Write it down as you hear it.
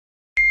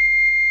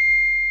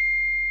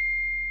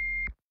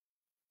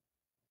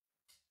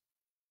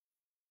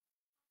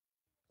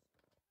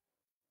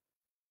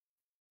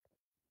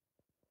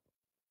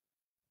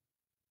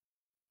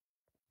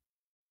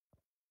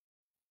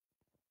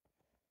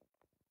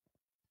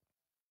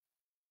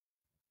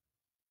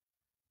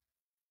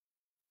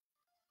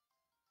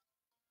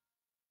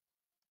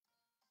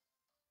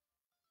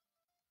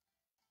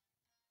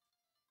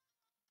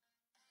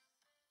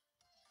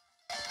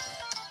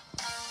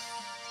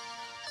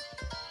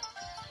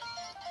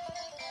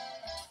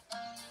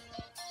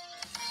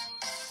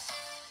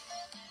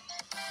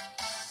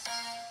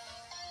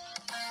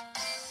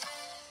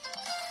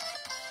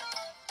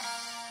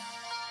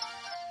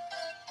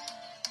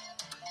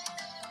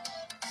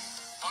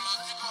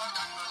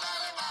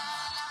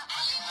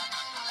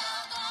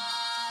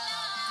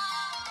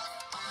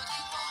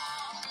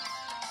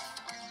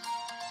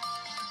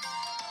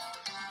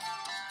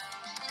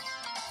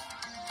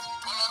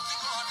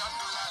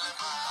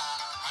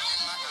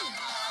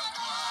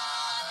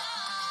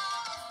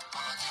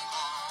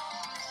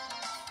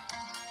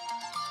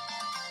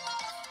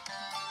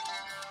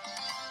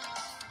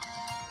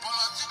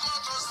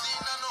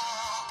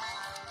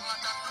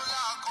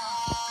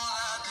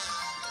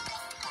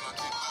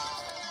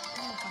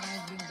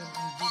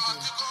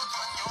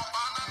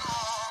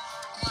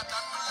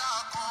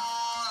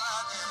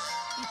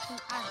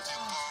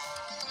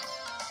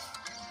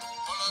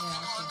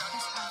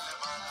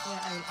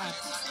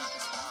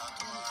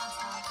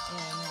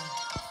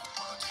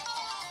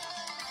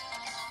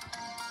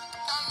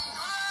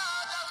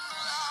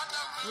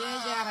Yeah,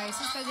 Jara,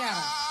 Sister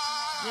Jara.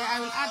 Yeah, I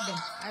will add them.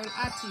 I will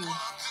add to you.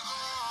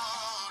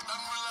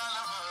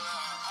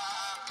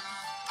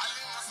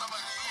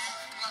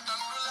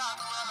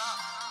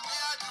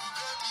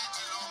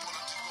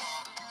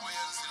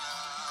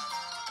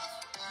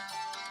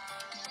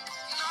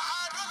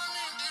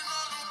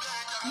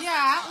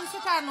 Yeah,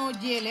 Isatou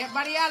jele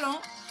bari yalon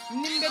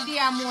nimbe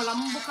dia mola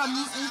mbuka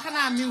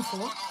nkana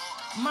minfo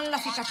man la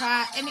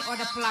fikata any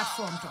other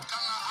platform to.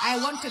 I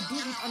want to do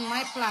it on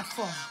my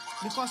platform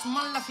because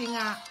man la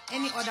finga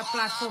any other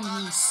platform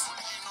use.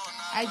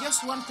 I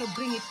just want to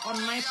bring it on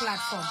my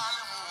platform.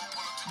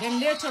 Then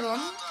later on,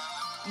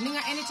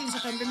 ninga anything so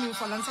can be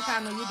minfo lan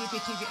Isatou UDP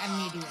TV and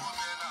media.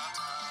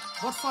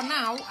 But for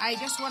now, I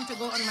just want to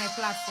go on my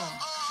platform.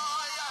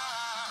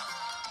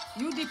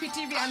 UDP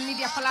TV and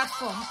media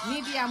platform,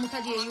 media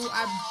mutaje you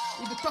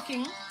be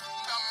talking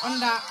on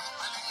the,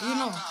 you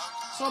know,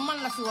 so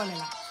man la fi wale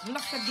la,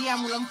 lafta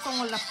diamu lam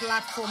fongol la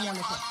platform wale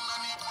to.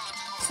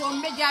 So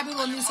me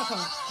jabiro ni sato,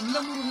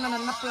 lemuru nana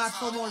na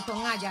platform wale to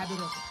nga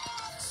jabiro to.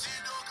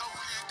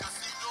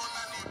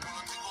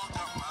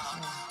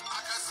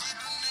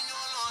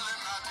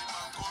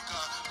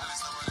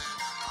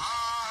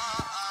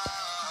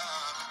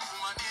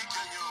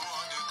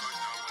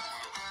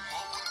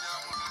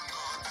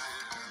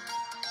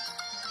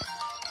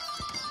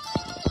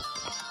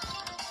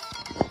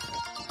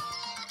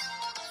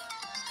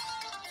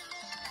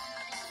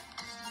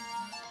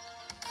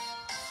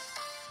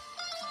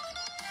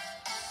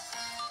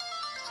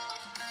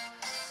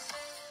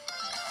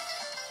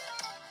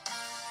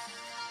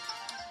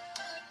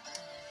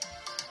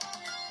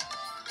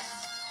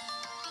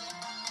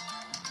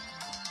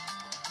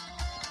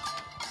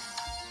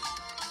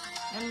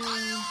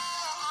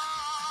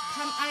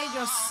 Can I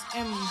just,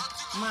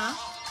 ma,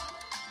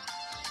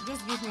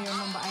 just give me your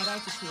number, I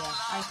write it here.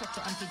 I talk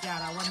to Auntie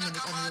Jara 1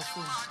 minute on your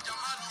phone.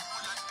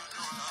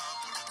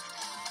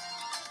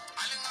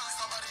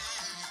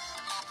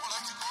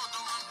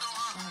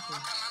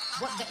 Okay.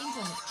 What, the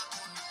internet?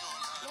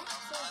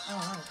 Oh,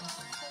 right,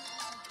 okay.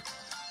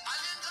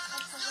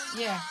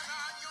 Yeah,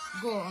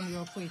 go on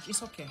your page,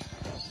 it's okay.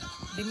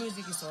 The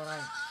music is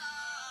alright.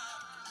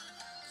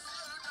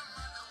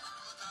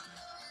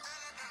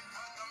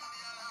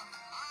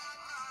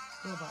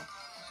 Go back.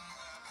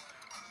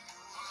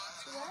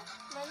 Yeah,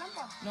 my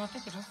number. No,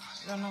 take it off.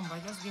 Your number.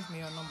 Just give me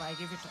your number. I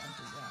give it to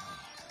Auntie Jara.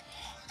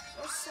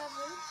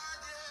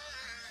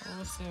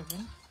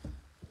 07.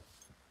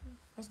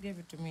 Just give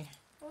it to me.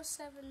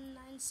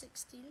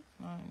 07916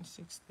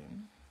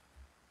 916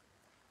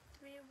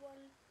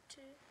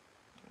 312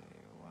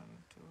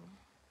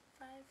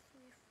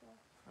 534.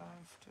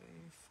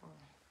 534.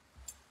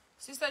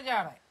 Sister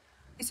Jara,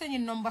 it's a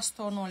number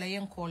store no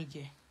le call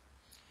je.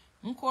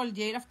 Call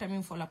je after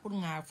me for la put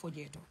nga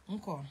fojeto.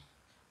 Call.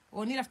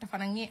 Only after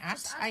fanangi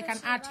at I can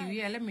add you.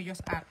 Yeah, let me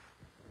just add.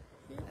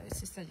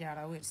 Sister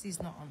Jara, wait, she's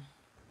not on.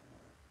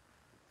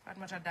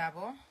 Fatmata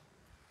Dabo,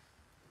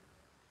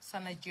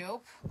 Sana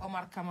Job,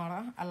 Omar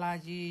Kamara,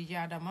 Alaji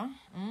Yadama.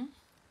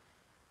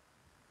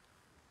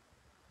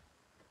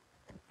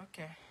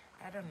 Okay,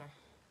 I don't know.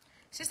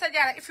 Sister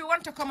Jara, if you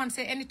want to come and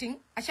say anything,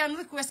 I shall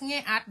request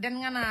nge art, then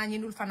ngana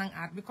nyinul fanang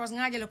art because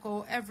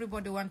ngajeleko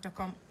everybody want to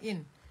come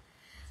in.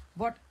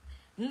 But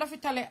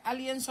nlafitale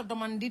alliance of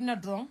demandina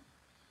drong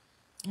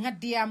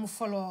ngadia mu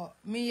follow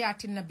mi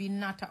yatina bi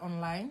nata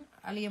online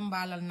alien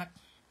balal nak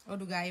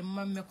oduga e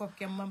mam makeup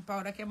ke mam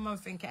powder ke mam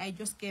fenke I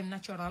just came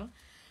natural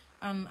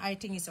and I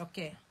think it's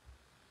okay.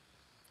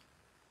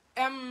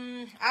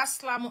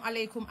 Assalamu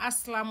alaikum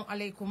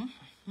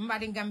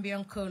mbadi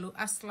Gambian kelu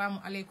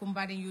assalamu alaikum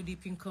mbadi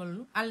UDP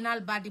kelu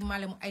alnal badi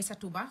malemu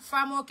Isatou ba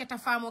famo keta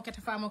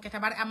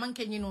bari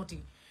amanke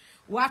nyinoti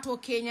wato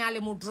kenyale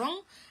mu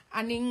drong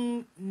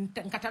aning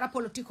katara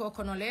politiko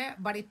konole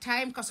bari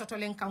time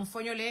kasotolen kan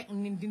fonyole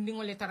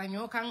ndingole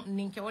taranyokan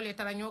ninke wole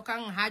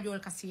taranyokan hajol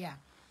kasiya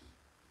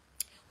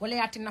wala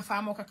yatina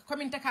famo ka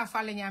kominte ka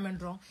fale nyamen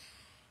drong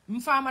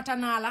mfama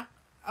tanala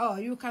oh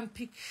you can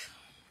pick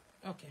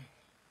okay.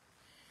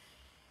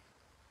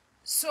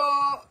 So,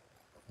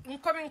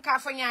 coming ka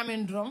for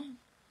nyamen drong.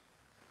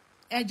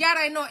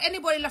 Jara no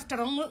anybody left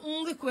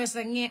wrong request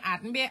nge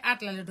at mbe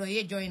at la do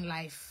ye join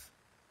life.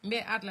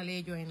 Mbe at la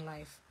le join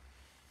life.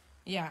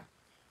 Yeah.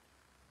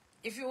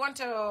 if you want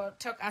to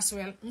talk as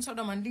well, so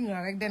do man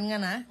dinga rek den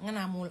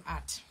ngana mul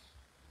art.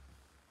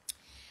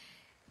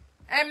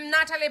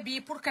 Natale bi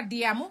pour ka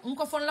diamu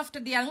nko fon lafta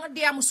dial nga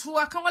diamu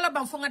suwa kangola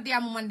bam fo nga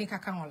diamu mandika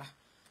kangola.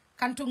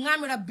 Kantu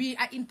ngamira bi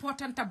a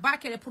important ta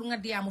bakele pour nga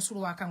diamu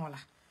suwa kangola.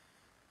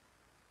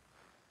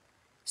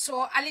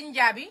 So alin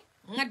jabi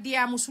nga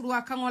diamu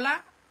suwa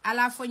kangola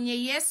ala fo nye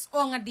yes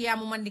o nga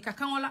diamu mandika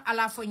kangola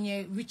ala fo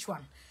nye which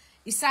one.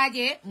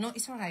 Isaje no,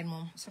 it's alright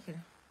mom. It's okay.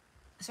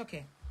 It's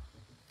okay.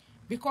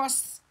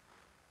 Because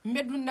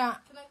medunda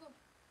Can I go?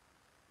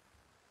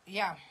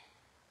 yeah.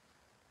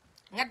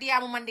 Nga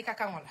diamu mandika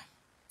kangola.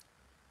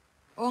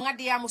 O nga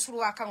diamu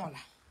suruwa kangola.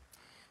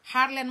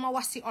 Harlen ma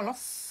wax ci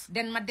olof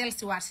den ma del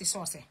ci war ci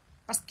soose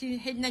parce que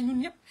xejna ñun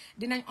ñep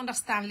dinañ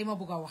understand li ma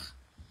bëgg wax.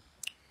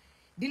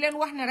 Di len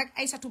wax ne rek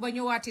Isatou ba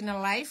ñëwaati na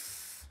live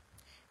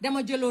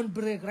dama jëlone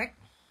break rek.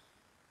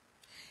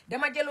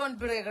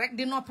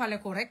 Di noppale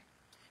ko rek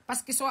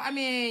parce que so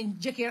amé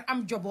jëkkër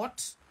am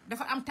jobot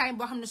dafa am time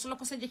bo xamné su la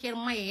ko sa jëkkër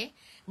mayé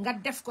nga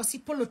def ko ci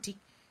politique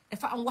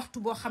dafa am waxtu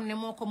bo xamné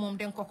moko mom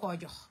den ko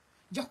jox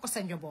ko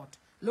sa njobot.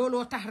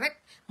 Lolo tax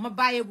rek ma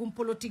bayegum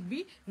politique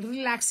bi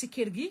relax ci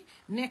kër gi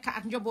nek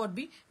ak njobot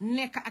bi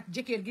nek ak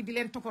jëkkër gi di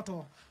len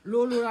topoto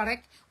lolo la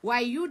rek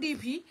way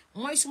UDP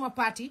moy suma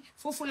parti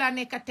fofu la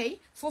nek tay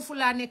fofu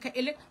la nek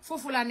elek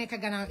fofu la nek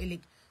gannaaw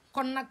elek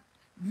kon nak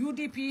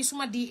UDP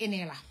suma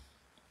DNA la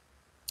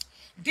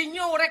di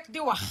ñew rek di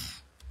wax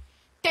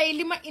tay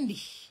lima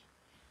indi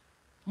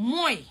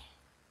moy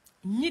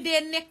ñi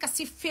dé nek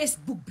ci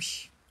Facebook bi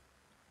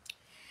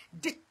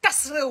di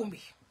tas réew mi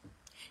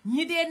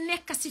ñi dee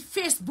nekk ci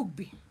Facebook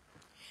bi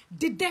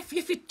di def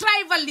yëfi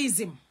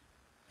tribalism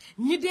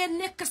ñi dee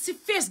nekk ci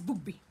Facebook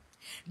bi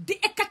di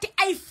ekkati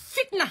ay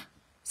fitna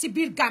ci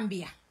biir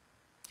Gambia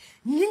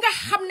ñi nga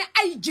xam ne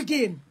ay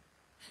jigéen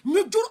ñu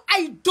jur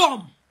ay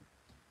doom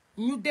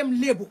ñu dem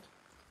léebo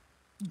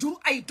jur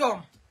ay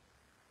doom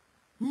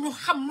ñu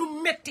xam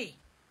nu metti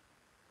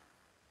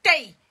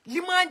tey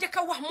li ma njëkk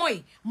a wax mooy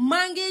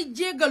maa ngi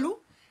jégalu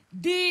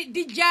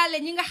di jaale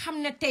ñi nga xam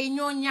ne tey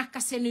ñoo ñàkk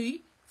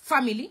seeni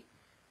famille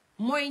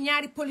moy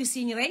ñaari police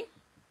yi ñu rey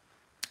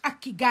ak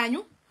ki gañu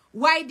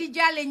waaye di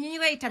jaale ñi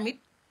rey tamit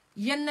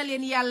yenn na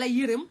leen yàlla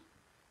yërëm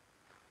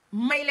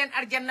may leen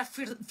arjanna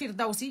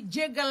firdawsi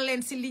jéggal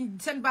leen ci liñ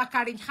seen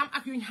baakaar yi xam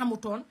ak yuñ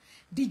xamutoon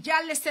di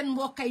jaale seen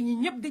mbokkay ñi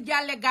ñëpp di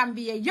jaale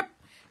Gambia yëpp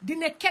di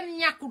ne kenn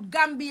ñàkkut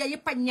Gambia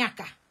yëpp a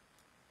ñàkka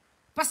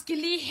parce que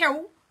lii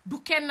xew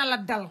du kenn la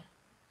dal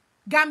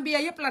Gambia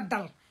yëpp la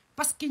dal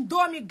parce que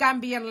doomi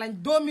Gambien lañ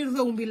doomi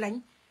réew mi lañ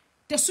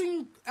te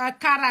suñ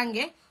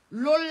kaaraange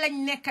loolu lañ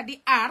nekk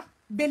di aar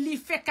ba lii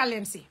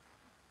fekkaleen si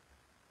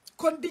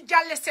kon di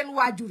jàlle seen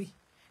waajuri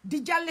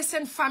di jàlle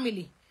seen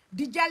famille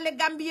di jàlle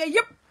Gambie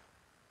yépp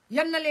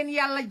yan na leen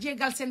yàlla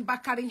jégal seen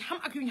bàkkaar yi xam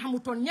ak yu ñu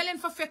xamutoon ña leen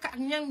fa fekk ak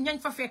ñañ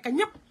fa fekk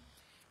ñépp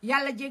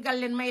yàlla jégal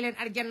leen may leen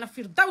arjanna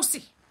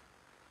firdawsi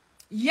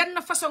yan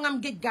na façon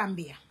am géej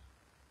Gambia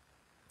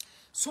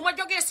su ma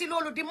jógee si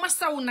loolu di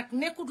masawu nag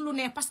nekkut lu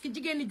ne parce que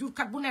jigéeni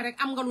jurkat bu ne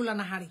rek am nga lu la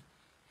naxari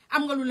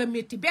am nga lu la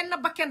metti benn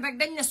bakken rek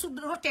dañ ne su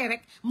rotee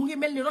rek mu ngi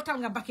mel ni rotal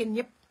nga bakken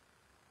ñépp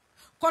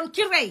kon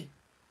ki rey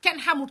kenn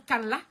xamut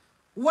kan la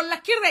wala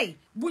ki rey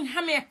buñ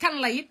xamee kan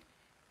la it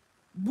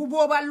bu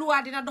boobaa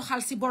luwaa dina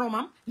doxal si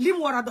boromam li mu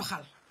war a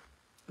doxal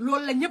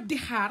loolu la ñëpp di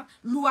xaar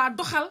luwaa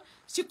doxal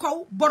si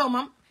kaw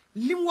boromam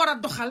li mu war a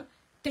doxal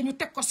te ñu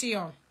teg ko si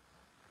yoon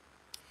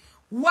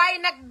waaye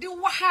nag di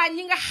waxaa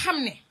ñi nga xam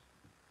ne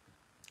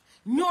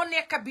ñoo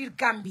nekk biir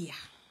Gambia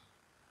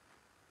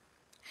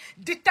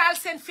di taal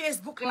seen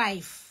Facebook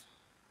live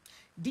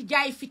di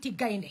jaay fiti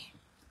gaynde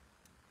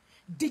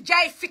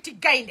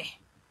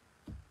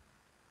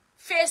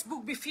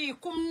Facebook bi fii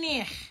kum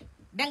neex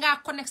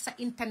dangaa connect sa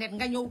internet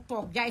nga ñëw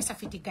toog jaay sa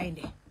fiti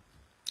gaynde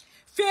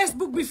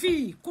Facebook bi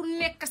fii ku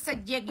nekk sa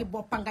jéggi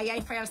boppa nga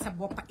yaay fayal sa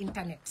boppa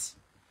internet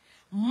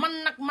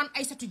man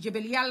Isatou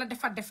Jebel yàlla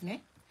dafa def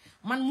ne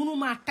man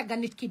mënumaa tagga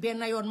nit ki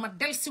benn yoon ma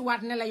del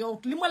siwaat ne la yow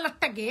li ma la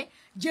taggee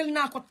jël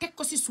naa ko teg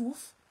ko si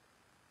suuf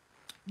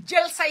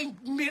jël say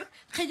mbir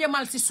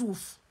xëjamal si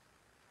suuf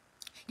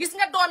gis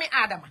nga doomi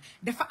aadama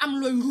dafa am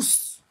looy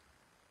rus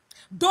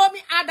doomi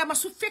aadama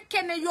su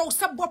fekkee ne yow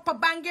sa boppa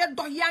baa ngee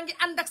dox yaa ngi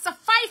ànd ak sa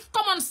 5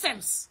 common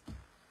sense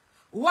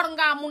war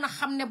ngaa mun a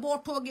xam ne boo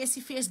toogee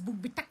si Facebook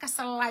bi takka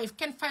sa live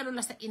kenn faylu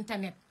la sa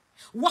internet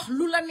wax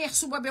lu la neex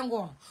suba be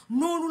ngoon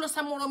noonu la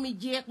sa moromi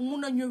jeeg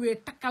mun a ñëwee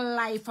takkal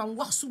live fam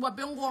wax suba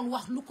be ngoon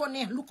wax lu ko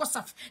neex lu ko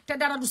saf te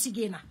dara du si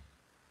génna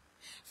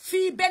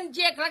fii benn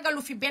jeeg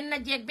ragalu fi benn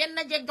jeeg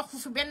jox fu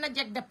fi benn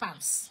jeeg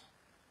dépense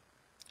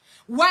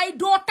waaye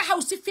doo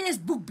taxaw si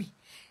Facebook bi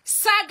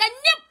saaga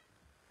ñépp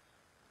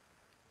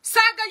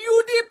saaga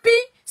UDP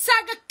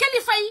saaga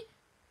kilifa yi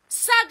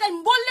saaga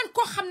mbooleen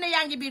koo xam ne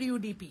yaa ngi biir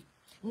UDP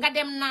nga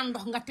dem naan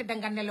ndox nga tëdda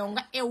nga nelaw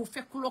nga eewu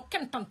fekkuloo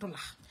kenn tontu la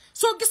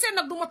soo gisee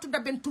nag du ma tudda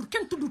benn tur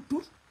kenn tuddu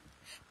tur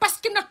parce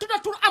que nag tudda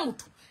tur amut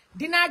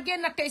dinaa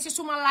génn tey si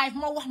suma live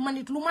ma wax ma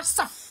nit lu ma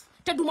saf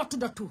te du ma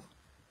tudda tur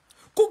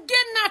ku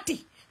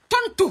génnaati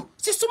tontu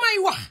si sumay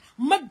wax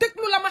ma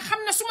déglu la ma xam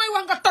ne sumay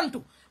wax nga tontu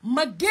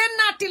ma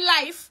génnaati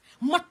live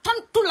ma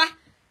tontu la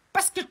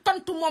parce que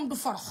tontu moom du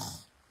forox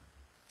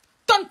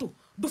tontu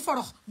du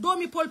forox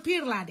doomi Pël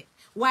pire laa de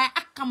waaye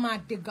ak kamaa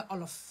dégg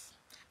olof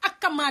ak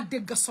kamaa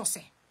dégg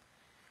sose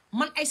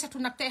man Isatou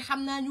nag tey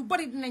xam naa ñu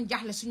bari dinañ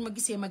jaaxle suñ ma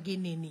gisee ma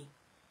génnee nii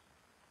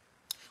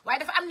waaye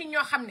dafa am nit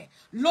ñoo xam ne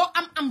loo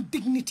am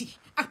dignité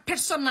ak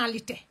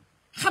personnalité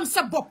xam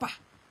sa boppa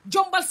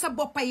jombal sa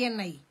boppa yenn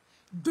yi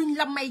duñ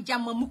la may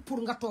jàmm mukk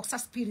pour nga toog sa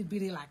spirit bi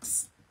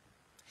relax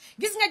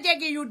gis nga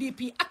jege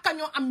UDP ak ka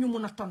ñoo am ñu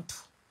mun a tontu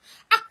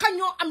ak ka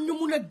ñoo am ñu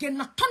mun a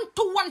génn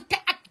tontu wante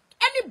ak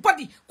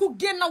anybody ku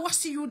génn wax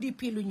si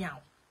UDP lu ñaaw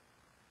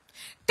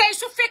tey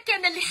su fekkee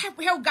ne li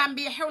xew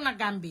Gambia xew na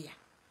Gambia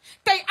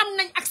tey am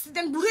nañ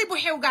accident bu rëy bu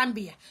xew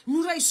Gambia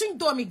ñu rey suñ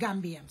doomi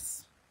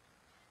Gambians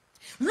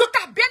lu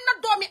tax benn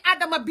doomi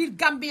Adama biir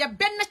Gambia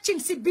benn cin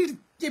si biir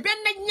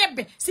benn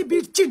ñebbe si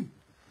biir cin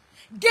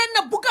génn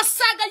bugg a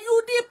saaga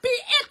UDP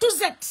A to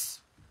Z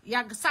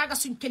yàgg saaga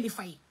suñ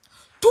kilifa yi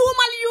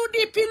tuumal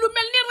UDP lu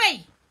mel ni rey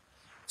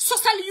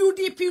sosal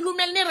UDP lu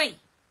mel ni rey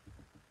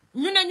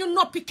ñu ne ñu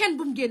noppi kenn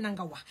bu mu génn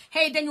nga wax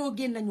hey dañoo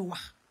génn ñu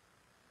wax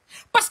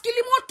parce que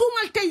li moo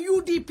tuumal tey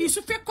UDP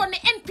su fekkoon ne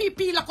NPP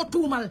la ko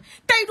tuumal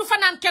tey du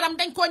fanaan keram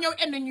dañ koo ñëw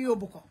enn ñu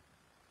yóbbu ko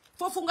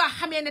foofu nga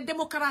xamee ne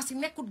démocratie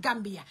nekkut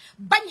Gambia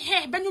bañ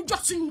xeex ba ñu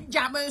jot suñ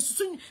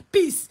suñ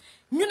peace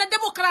ñu ne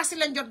démocratie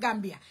lañ jot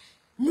Gambia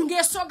ñu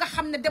ngee soog a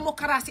xam ne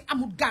démocratie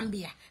amut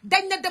Gambia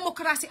dañ ne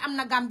démocratie am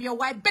na Gambia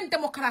waaye benn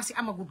démocratie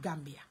amagut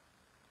Gambia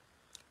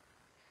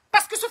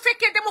parce que su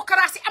fekkee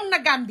démocratie am na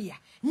Gambia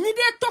ñi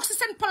dee toog si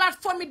seen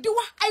plateforme yi di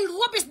wax ay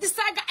robis di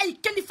saaga ay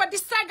kilifa di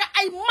saaga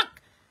ay mag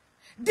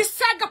di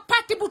saaga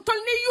parti bu tol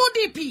ni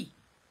UDP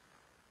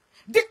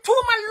di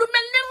tuumal lu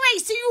mel ni rey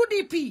si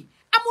UDP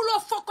amuloo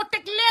foo ko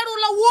teg leeru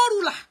la wóoru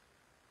la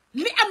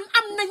li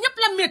am na ñëpp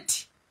la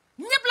métti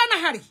ñëpp la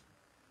naxari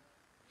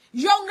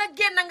yow nga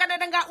génn nga ne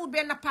dangaa ut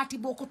benn parti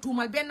boo ko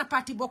tuumal benn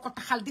parti boo ko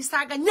taxal di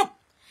saaga ñëpp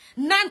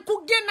naan ku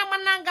génn ma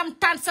nangam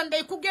taan sa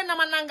ndey ku génn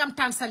ma nangam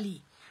taan sa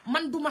lii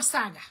man duma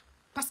saaga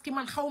parce que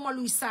man xawma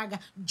luy saaga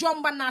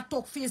jomba naa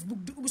toog Facebook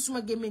di ubbi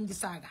suma gémmiñ di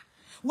saaga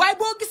waaye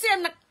boo gisee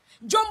nag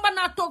jomba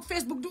naa toog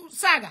Facebook di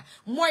saaga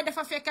mooy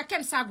dafa fekk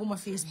kenn saaguma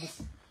Facebook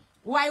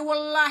waaye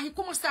wallahi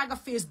ku ma saaga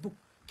Facebook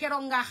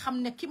keroog nga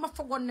xam ne ki ma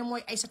fogoon ne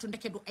mooy Isatou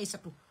ndeke du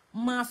Isatou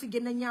maa fi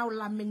gën a ñaaw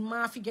làmmiñ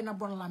maa fi gën a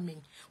bon làmmiñ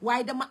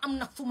waaye dama am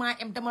nag fu maa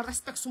em dama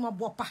respect suma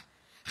boppa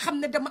xam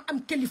ne dama am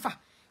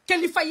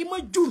kilifa yi ma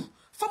jur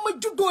fa ma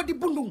juddoo di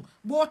bundung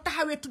boo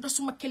taxawee tudda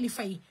suma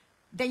kilifa yi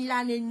dañ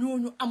laa ne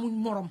ñooñu amuñ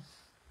morom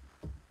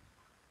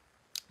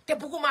te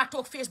bëgguma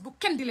toog Facebook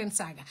kenn di leen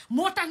saaga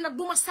moo tax nag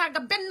duma saaga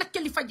benn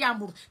kilifa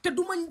jàmbur te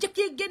duma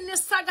njëkkee génnee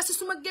saaga si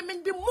suma gémmiñ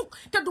bi mukk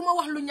te duma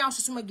wax lu ñaaw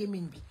si suma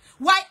gémmiñ bi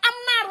waaye am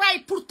naa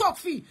right pour toog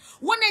fii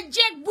wane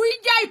jeeg buy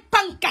jaay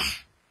panka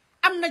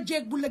am na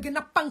jeeg bu la gën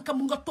a panka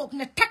mu nga toog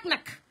ne teg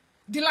nag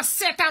di la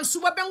seetaan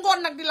suba ba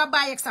ngoon nag di la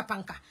bàyyeeg sa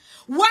panka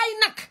waaye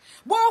nag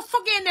boo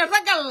fogee ne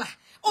ragal la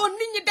o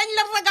nit ñi dañ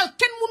la ragal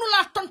kenn mënu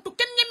laa tontu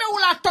kenn ñemewu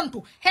laa tontu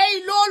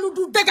hey loolu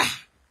du dëgga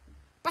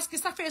parce que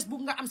sa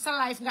Facebook nga am sa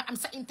live nga am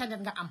sa internet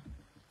nga am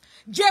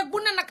jeeg bu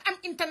ne nag am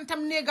internet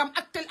am néegam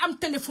ak am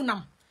téléphone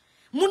am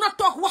mun a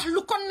toog wax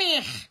lu ko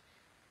neex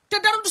te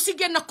dara du si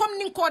génn comme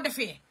ni nga koo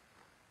defee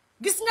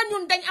gis nga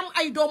ñun dañ am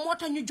ay doom moo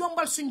tax ñu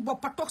jombal suñ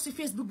boppa toog si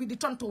Facebook bi di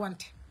tontu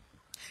wante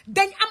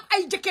dañ am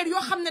ay jëkkër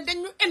yoo xam ne dañ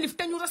ñu élif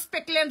te ñu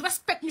respect leen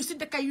respect ñu si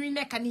dëkk yuy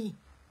nekk nii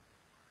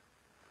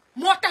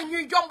moo tax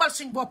ñuy jombal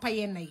suñ boppa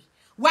yenn yi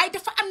waaye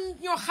dafa am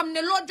ñoo xam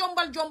ne loo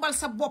jombal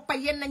sa boppa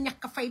yenn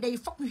ñàkk fayda yi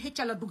foog ñu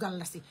xëcca la dugal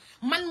la si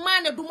man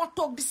maa ne du ma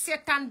toog di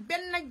seetaan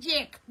benn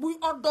jeeg buy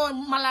oddoo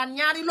malaan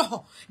ñaari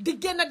loxo di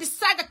génn di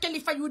saaga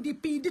kilifa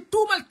UDP di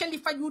tuumal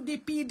kilifa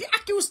UDP di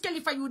accuse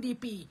kilifa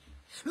UDP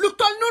lu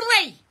toll nu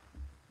rey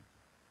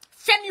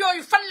fen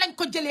yooyu fan lañ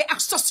ko jëlee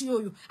ak sos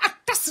yooyu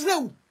ak tas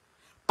réew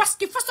parce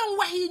que façon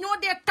wax yi ñoo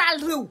dee taal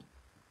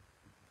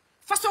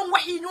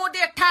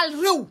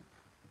réew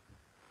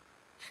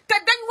te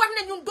dañ war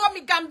ne ñun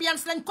doomi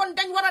Gambians lañ kon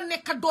dañ war a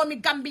nekk doomi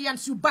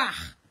Gambians yu baax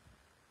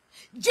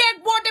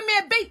jeeg boo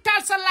demee bay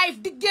taal sa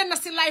live di génn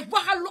si live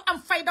waxal lu am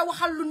fayda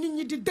waxal lu nit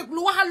ñi di déglu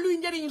waxal luy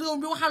njëriñ réew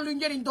mi waxal luy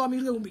njëriñ doomi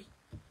réew mi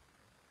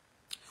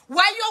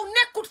waaye yow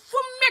nekkut fu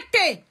mu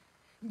méttee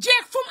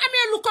jeeg fu mu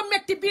amee lu ko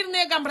métti biir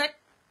néegam rek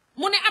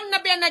mu ne am na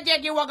benn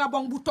jeegi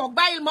wagabong bu toog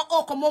bàyyil ma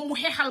oo ko moom mu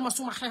xeexal ma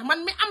suma xeex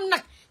man mi am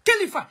nag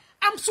kilifa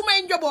am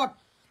sumay njaboot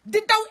di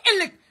daw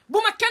ëllëg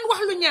bu ma kenn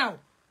wax lu ñaaw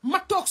ma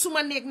toog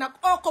suma néeg nag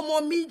oo ko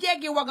moom miy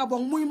jeegi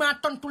wagabong muy maa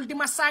tontul di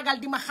ma saagal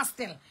di ma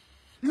xastel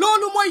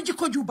loolu mooy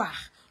jikko ju baax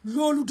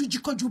loolu du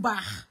jikko ju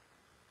baax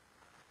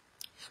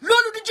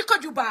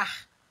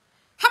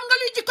xam nga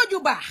luy jikko ju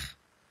baax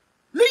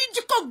luy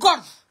jikko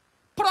gor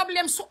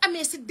problème su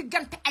amee si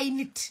diggante ay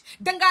nit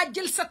dangaa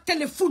jël sa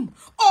téléphone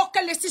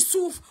ookale si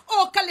suuf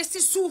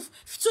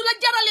su la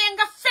jaralee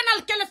nga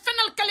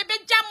fenal kele ba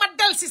jàmma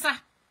dal si sax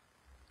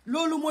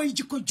loolu mooy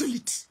jikko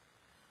jullit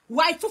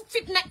waaye fu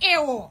fitna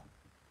eewoo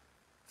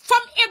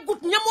fam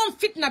eggut ñamoom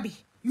fitna bi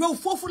yow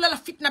foofu la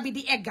fitna bi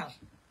di eggal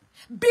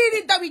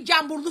biiri dawi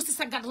jàmbur lu si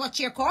sa gat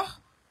roccee ko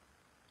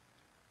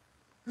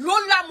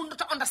loolu laa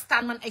mënut a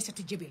understand man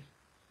Isatou Jibil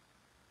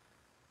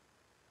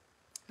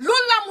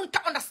loolu laa mënut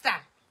a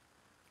understand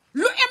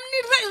lu em ni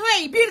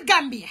rëy biir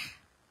Gambia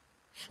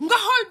nga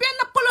xool benn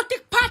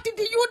politique party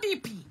di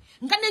UDP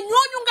nga ne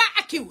ñooñu nga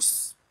accuse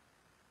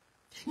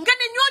nga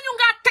ne ñooñu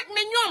nga teg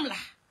ne ñoom la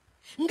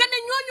nga ne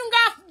ñooñu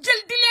nga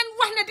jël di leen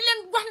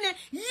wax ne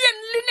yéen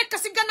li nekk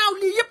si gannaaw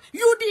lii yëpp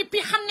UDP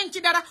xam nañ ci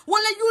dara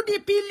wala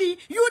UDP lii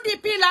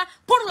UDP la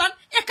pour lan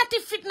ekati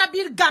fitna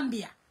biir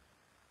Gambia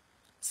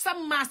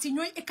sammaas yi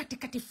ñooy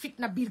ekati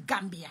fitna biir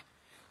Gambia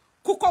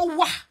ku ko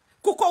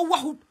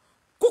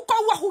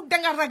waxut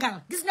danga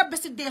ragal gis nga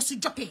bési dee su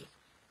jotee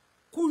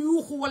ku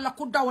yuuxu wala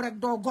ku daw rek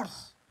doo gor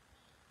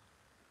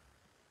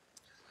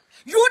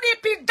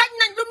UDP dañ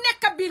nañ lu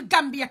nekk biir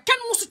Gambia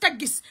kenn musut a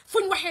gis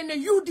fuñ waxee ne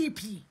UDP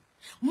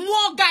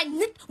moo gaañ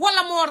nit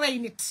wala moo rey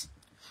nit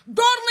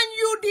door nañ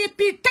UDP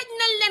tëj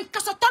nañ leen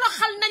kaso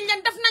toroxal nañ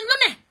leen def nañ lu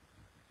ne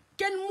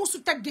kenn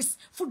musut a gis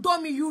fu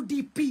doomi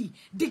UDP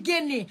di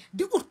génnee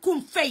di ut kum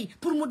fay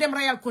pour mu dem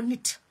reyal ko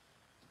nit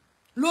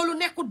loolu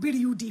nekkul biir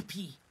UDP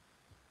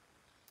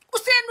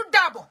Ousseynou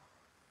Dabo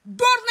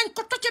door nañ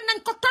ko tocc nañ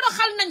ko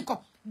toroxal nañ ko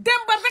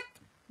démba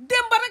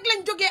rek lañ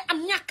jógee am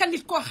ñàkka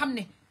nit koo xam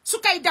ne su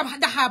kay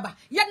daxaaba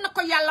yan na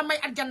ko yàlla may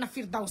aljanna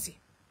firdawsi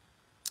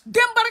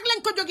démba rek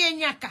lañ ko jógee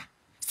ñàkka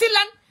si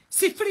lan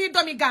si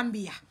freedomi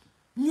Gambia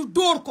ñu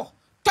dóor ko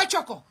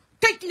tocco ko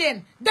tëj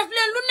leen def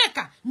leen lu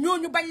nekka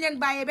ñooñu bañ leen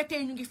bàyyee ba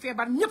tey ñu ngi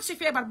feebar ñëpp si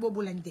feebar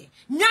boobu lañ dee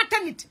ñaata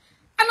nit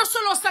ana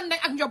solo sande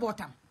ak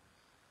njobootam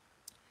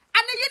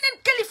ana yeneen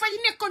kilifa yi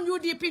nekkoon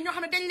UDP ñoo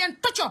xam ne dañ leen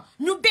tocco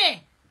ñu dee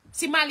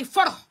si Mali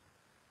foro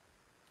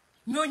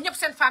ñoo ñëpp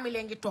seen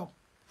famille ngi toog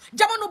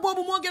jamono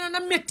boobu moo gënoon a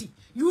métti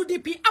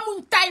UDP amuñ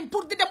time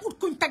pour di dem ut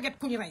kuñ tagget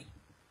kuñ rey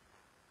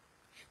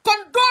kon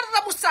door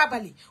Ramu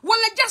Sabali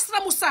wala jas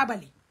Ramu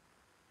Sabali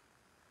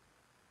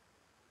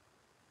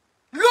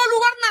loolu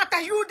war naa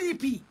tax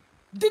UDP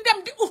di dem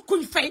di ut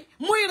kuñ fay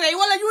muy rey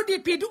wala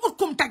UDP di ut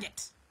kum tagget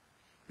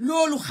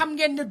loolu xam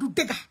ngeen ne du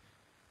dëgga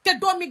te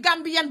doomi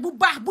Gambiyan bu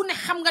baax bu ne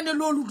xam nga ne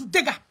loolu du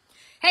dëgga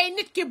hey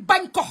nit ki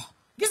bañ ko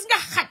gis nga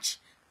xaj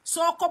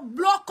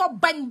loo ko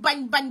bañ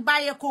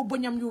bàyyee koo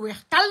bëñam yu weex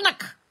tal nag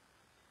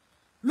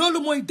loolu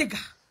mooy dëgga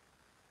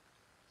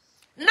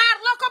naar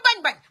loo ko bañ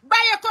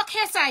bàyyee koo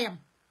xeesaayam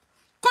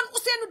kon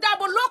Ousseynou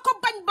Dabo loo ko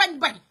bañ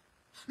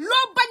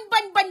loo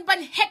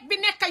bañ xeet bi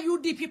nekk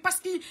UDP parce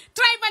que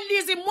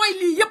tribalisme mooy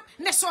lii yëpp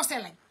ne soose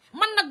lañ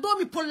man nag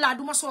doomi pël laa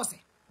duma soose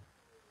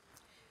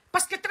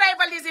parce que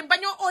tribalisme ba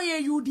ñoo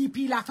ooyee UDP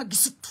laa fa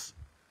gisut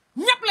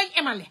ñëpp lañ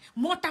emale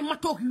moo tax ma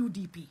toog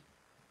UDP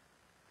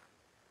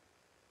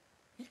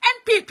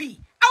NPP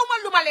awma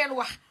lu ma leen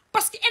wax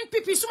parce que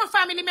NPP suma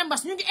family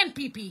members ñu ngi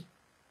NPP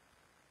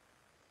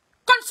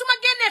kon su ma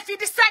génnee fii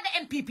di saaga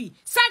NPP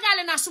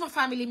saagaale naa suma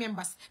family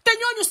members te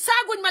ñooñu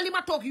saaguñ ma li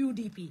ma toog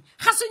UDP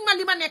xasuñ ma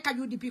li ma nekk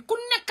UDP ku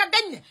nekk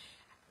dañ ne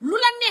lu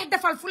la neex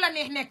defal fu la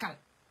neex nekkal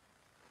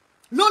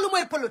loolu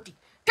mooy politique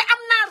te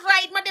am naa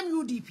right ma dem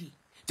UDP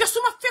te su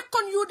ma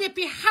fekkoon UDP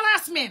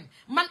harassment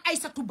man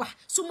Isatou Bah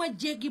su ma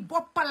jéegi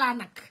boppalaa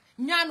nag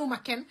ñaanuma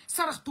kenn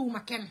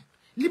saraxtuuma kenn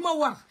li ma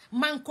war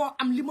man koo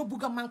am li ma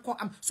bugg a man koo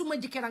am su ma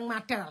jëkkër ak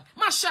maa teral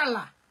macha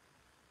allah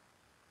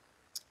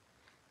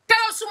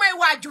teral su may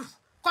waajur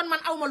kon man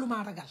awma lu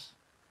ma ragal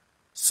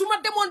su ma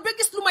demoon ba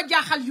gis lu ma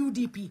jaaxal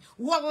UDP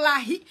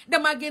wallahi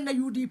dama génn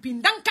UDP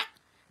ndanka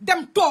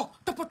dem toog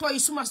toppatoo yi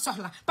su ma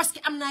soxla parce que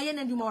am naa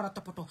yeneen yu ma war a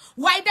toppatoo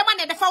waaye dama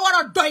ne dafa war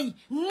a doy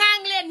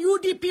ŋaang leen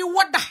UDP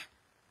wadda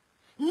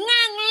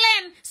ŋaang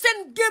leen seen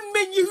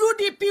gémmeñ yi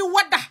UDP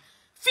wadda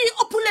fii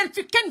ëpp leen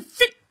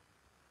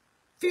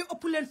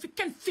fi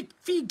kenn fit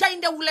fii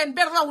gayndewu leen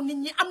ba raw nit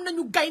ñi am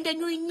nañu gaynde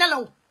ñuy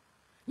nelaw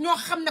ñoo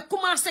xam ne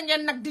commencé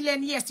ngeen nag di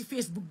leen yee si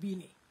Facebook bii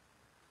nii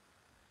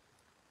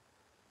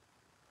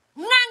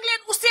ŋaang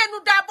leen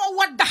Ousseynou Dabo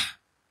wadda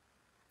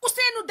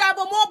Ousseynou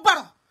Dabo moo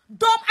baro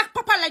doom ak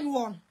papa lañ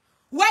woon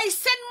waaye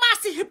seen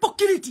maasi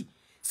hypocrite yi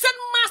seen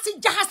maasi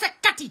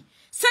jaxasekat yi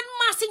seen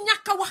maasi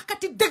ñàkk a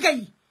waxkati dëgg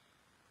yi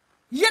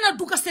yéen a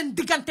dugg seen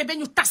diggante ba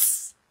ñu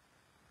tas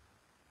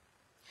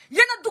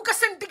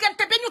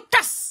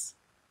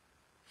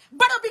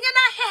baro bi ngeen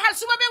a xeexal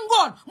suba ba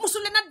ngoon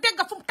musul leen a dégg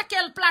fu mu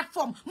takkeel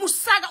plateforme mu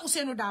saaga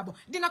Ousseynou Dabo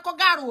dina ko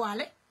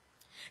gaaruwaale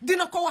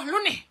dina ko wax lu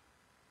ne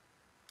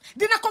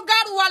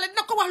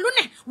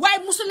waaye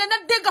musul leen a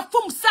dégg fu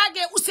mu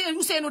saagee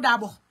Ousseynou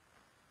Dabo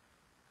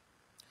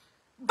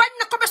bañ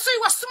na ko ba suy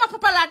wax suma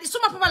papa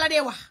la dee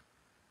wax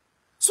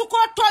su ko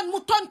tooñ mu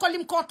tooñ ko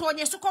lim koo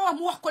tooñee su ko wax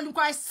mu wax ko lim ko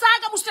waaye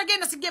saaga musul a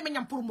génn si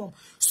gémmiñam pour moom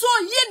soo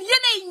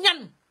yéenay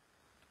ñan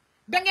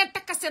da ngeen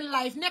takka seen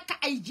live nekk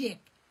ay jeeg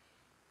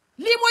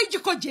lii mooy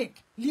jikko jeeg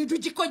lii du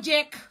jikko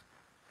jeeg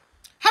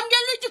xam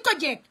ngeen luy jikko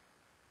jeeg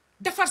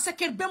defar sa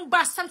kër ba mu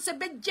baax sanse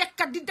ba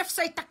jekka di def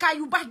say takkaay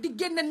yu baax di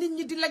génn nit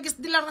ñi di la gis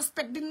di la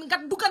respect di nga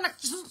dugga nag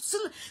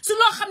su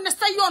loo xam ne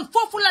sa yoon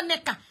foofu la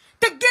nekka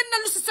te génn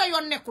lu si sa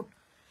yoon nekkut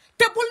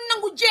te bul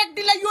nangu jeeg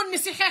di la yónni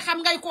si xeexam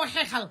ngay koo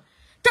xeexal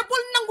te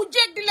bul nangu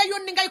jeeg di la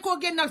yónni ngay koo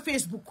génnal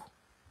Facebook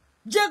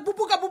jéeg bu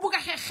bugga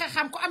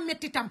xeexam ko am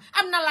mettitam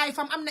am na life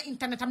am na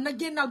internet am na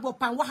génnal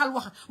boppam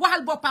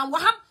waxal boppam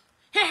waxam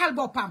xeexal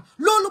boppam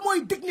loolu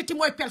mooy dignité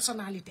mooy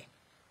personnalité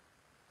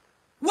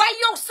waaye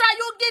yow saa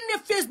yoo génnee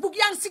Facebook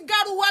yaa ngi si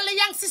gaaru walla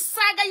yaa ngi si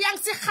saaga yaa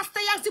ngi si xasta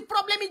yaa ngi si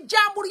problème yi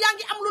jàmbur yaa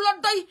ngi am lu la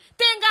doy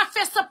te nga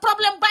fees sa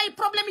problème bàyyi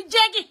problème yi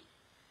jéegi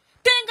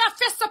te nga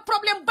fees sa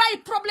problème bàyyi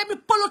problème yi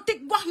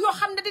politique wax yoo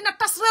xam ne dina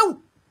tas réew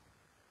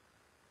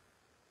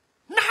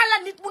naka la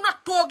nit mun a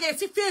toogee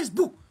si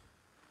Facebook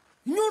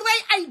ñu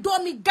rey ay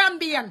doomi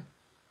Gambian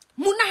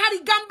mu naxari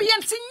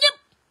Gambian si ñëpp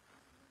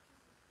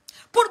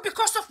pour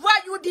because of waa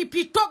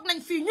UDP toog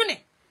nañ fii ñu ne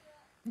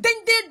dañ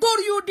dee door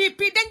UDP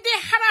dañ dee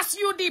harass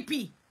UDP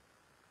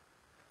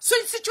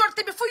suñ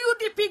sécurité bi fu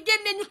UDP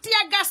génne ñu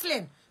tiya gas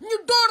leen ñu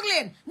door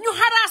leen ñu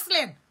harass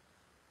leen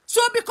so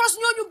because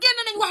ñooñu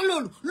génne nañ wax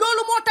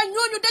loolu moo tax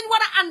ñooñu dañ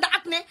war a ànd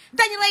ak ne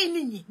dañ rey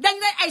nit ñi dañ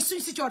rey ay suñ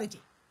sécurité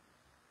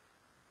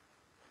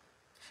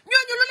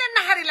ñooñu lu leen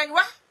naxari lañ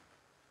wax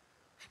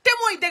te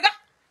mooy dëgga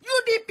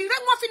UDP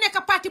rek moo fi nekk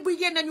parti buy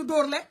génne ñu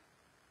door leen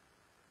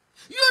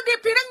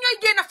UDP rek ñooy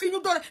génn fii ñu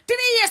door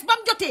 3 years ba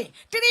mu jotee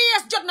 3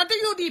 years jot na te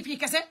UDP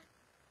kese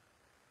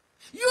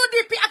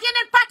UDP ak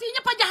yeneen parti yi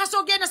ñëpp a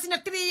jaxasoo génn si ne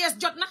 3 years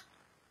jot na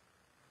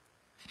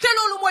te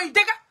loolu mooy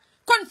dëgga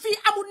kon fii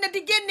amul ne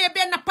di génnee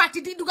benn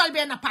parti di dugal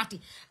benn parti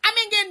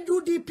amee ngeen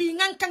UDP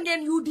nganka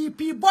ngeen UDP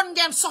bon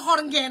ngeen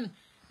soxor ngeen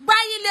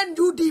bàyyi leen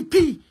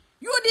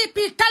UDP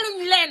taluñ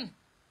leen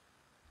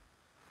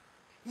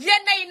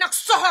yéenay nag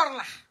soxor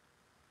la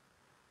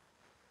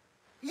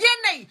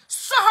yéenay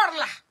soxor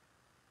la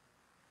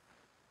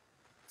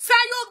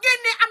saa yoo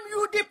génnee am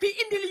UDP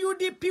indil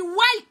UDP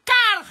waay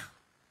kaar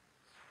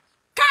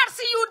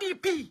si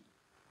UDP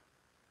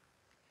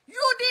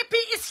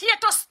is here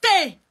to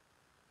stay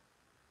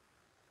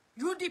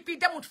UDP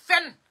demut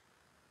fen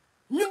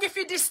ñu ngi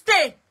fi di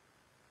stay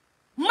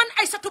man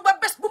Isatou ba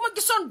bés bu ma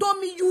gisoon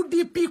doomi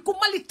UDP ku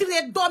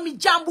malitiree doomi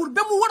jàmbur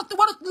ba mu warut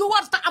lu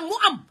warta am mu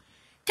am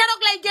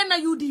keroog lay génn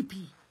UDP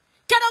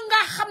keroog nga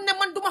xam ne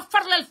man duma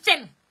farlel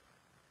fen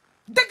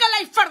dëgg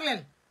lay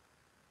farlel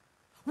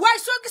waaye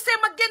soo gisee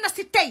ma génn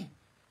si tey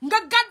nga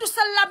gàddu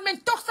sa làmmeñ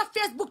toog sa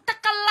Facebook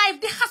takkal live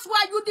di xas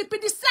waa UDP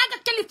di saaga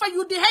kilifa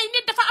UDP hey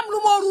nit dafa am lu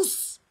moo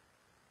ruus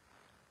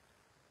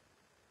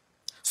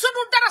su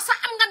dul dara sa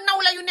am nga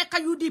nawle yu nekk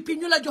UDP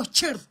ñu la jox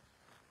cër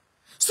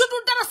su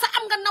dul dara sa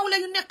am nga nawle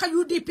yu nekk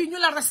UDP ñu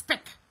la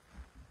respect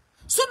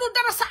su dul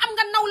dara sa am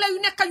nga nawle yu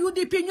nekk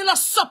UDP ñu la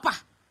soppa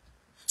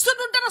su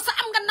dul dara sa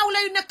am nga nawle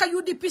yu nekk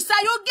UDP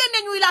saa yoo génne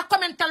ñuy laa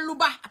commental lu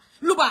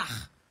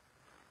baax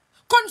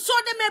kon soo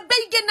demee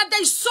bay génn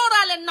day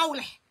sóoraale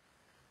nawle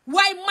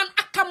waaye man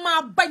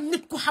akamaa bañ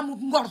nit ku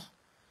xamut ngor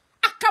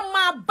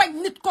akamaa bañ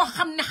nit koo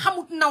xam ne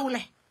xamut nawle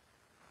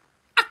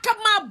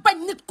akamaa bañ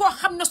nit koo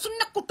xam ne su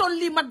nekkutoon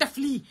lii ma def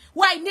lii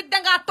waaye nit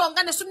dangaa toog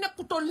nga ne su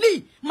nekkutoon lii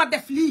ma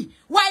def lii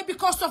waaye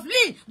because of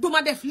lii du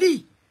ma def lii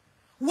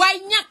waaye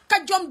ñàkk a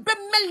jom ba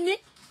mel ni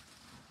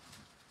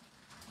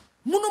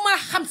mënumaa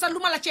xam sa lu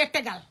ma la cee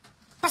tegal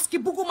parce que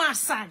buggumaa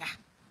saaga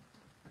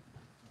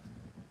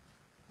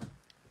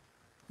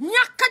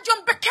ñàkk a jom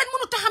ba kenn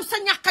mënu ta xam sa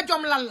ñàkk a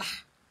jom lan la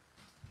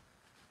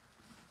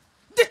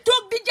di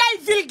toog di jaay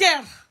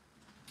vulgaire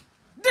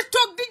di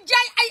toog di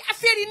jaay ay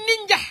affaire yi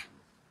ninja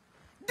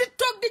di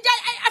toog di jaay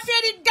ay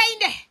affaire yi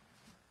gaynde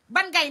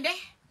ban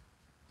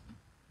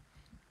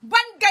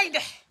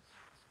gaynde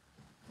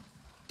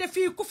te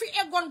fii ku fi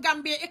eggoon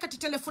Gambie ekkati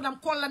téléphone am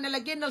kool la ne la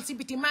génnal si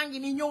biti maa ngi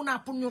nii ñëw naa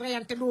pour ñu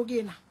reyante doo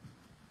génna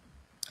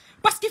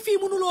parce que fii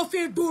mënuloo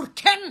fee dóor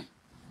kenn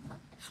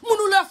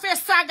mënuloo fee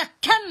saaga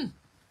kenn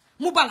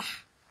mu bala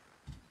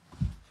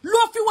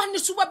loo fi wax ni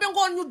suba ba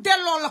ngoon ñu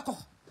delloo la ko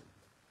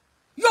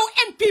yow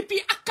NPP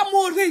ak ka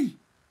moo rëy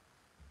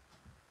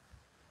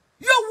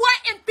yow waa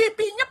NPP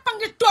ñëpp a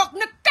ngi toog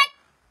ne teg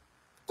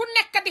ku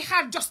nekk di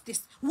xaar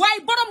justice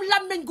waaye borom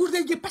làmmeñ gu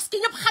rëy gi parce que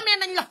ñëpp xamee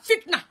nañ la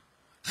fitna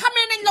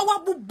xamee nañ la wax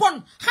bu bon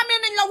xamee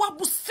nañ la wax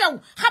bu sew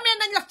xamee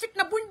nañ la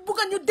fitna buñ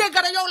bugga ñu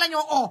déggara yow la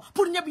ñoo oo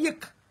pour ñëpp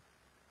yëkk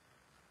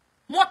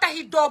moo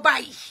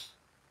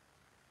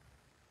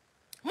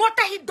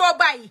taxit doo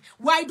bàyyi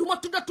waaye duma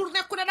tudda tur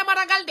nekku ne dama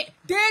ragal de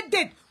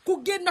déedéet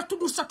ku génn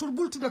tudd sa tur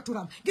bul tudda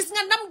turam gis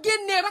nga nam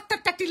génnee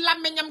ratatati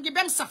làmmeñam gi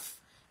bem saf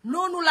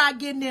noonu laa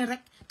génnee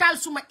rek taal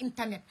suma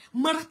internet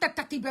ma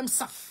ratatati bem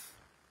saf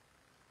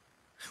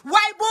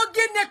waaye boo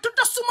génnee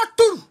tudda suma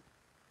tur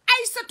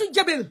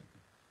𝒒𝒊𝒏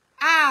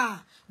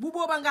bu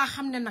booba nga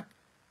xam ne nag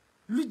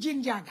lu ji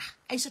njaaga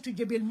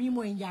𝒒𝒊𝒏 mii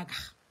mooy njaaga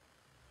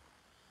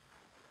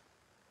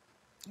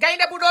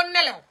gaynde bu doon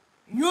nelew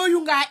ñooyu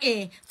ngaa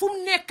fu mu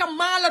nekk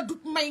maa la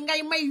dut may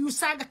ngay may yu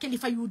saaga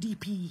kilifa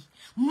UDP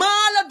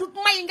maa la dut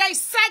may ngay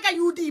saaga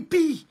UDP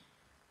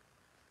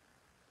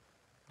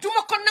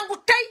duma ko nangu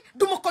tey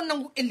duma ko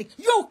nangu ëllëg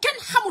yow kenn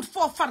xamut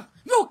foo far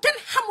yow kenn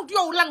xamut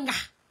yow lan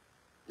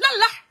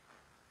la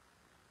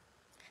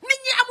nit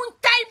ñi amuñ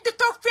time di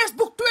toog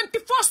Facebook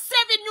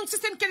 24/7 ñu ngi si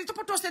seen kër yi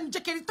toppatoo seen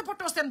jëkkër yi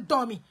toppatoo seen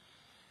doom yi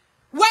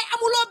waaye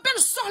amuloo benn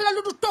soxla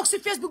lu du toog si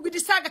Facebook bi di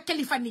saaga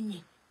kilifa nit ñi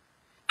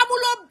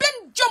amuloo benn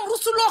jom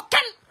rusuloo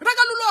kenn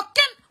ragaluloo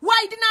kenn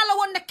waaye dinaa la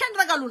woon ne kenn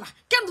ragalu la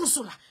kenn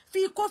rusu la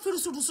fii koo fi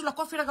rusu la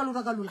koo fi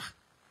ragalu la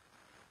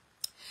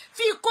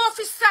fii koo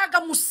fi saaga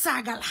mu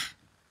saaga la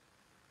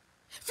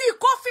fii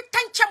koo fi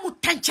tànca mu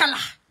tànca la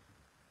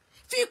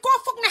fii koo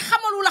foog ne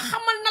xamalu la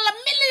xamal na la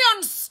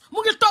millions mu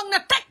ngi toog ne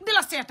teg di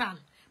la seetaan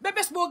ba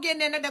bés boo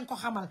génnee ne danga ko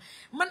xamal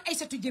man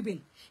Isatou Jebel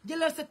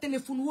jëlal sa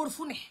téléphone wóor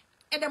fu ne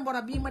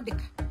Edinburgh bii ma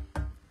dëkk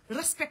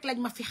respect lañ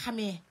ma fi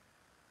xamee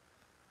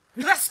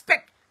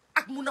respect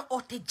ak mun a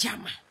oote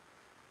jàmm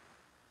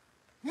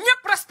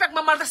ñëpp respect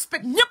ma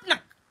respect ñëpp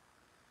nag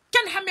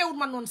kenn xameewul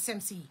ma noonu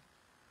seen si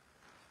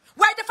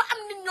waaye dafa am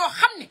nit ñoo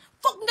xam ne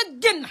foog nga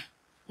génn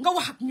nga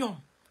wax ak ñoom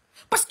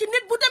parce que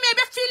nit bu demee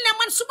ba fii ne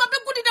man suba ba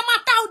guddi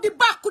damaa taxaw di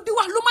bàkku di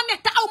wax lu ma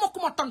nekk te aw ma ku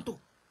ma tontu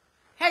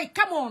hey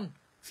come on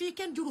fii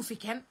kenn juru fi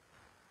kenn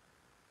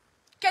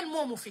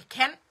moomu fi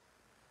kenn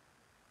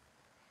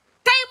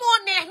tey moo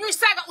neex ñuy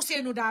saaga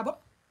Ousseynou Dabo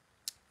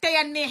tey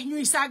a neex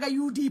ñuy saaga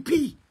UDP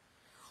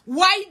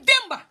waaye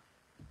démba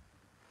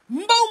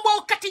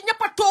mbawkat yi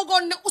ñëpp a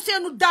toogoon ne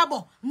Ousseynou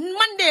Dabo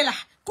Mandela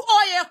ku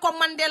ooyee ko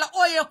Mandela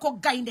ooyee ko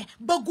gaynde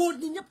ba góor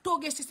ñi ñëpp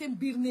toogee si seen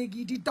biir néeg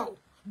yi di daw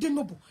di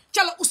nëbbu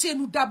ca la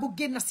Ousseynou Dabo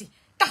génn si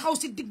taxaw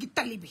si diggi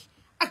tali bi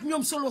ak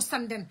ñoom solo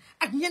sanden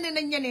ak ñeneen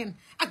ak ñeneen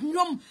ak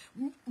ñoom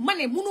ma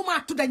ne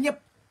mënumaa tudda ñëpp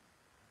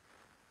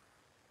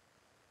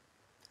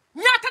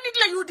ñaata nit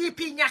la UDP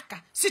ñàkka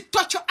si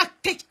tocco ak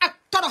tëj ak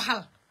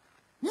toroxal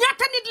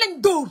ñaata nit lañ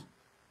dóor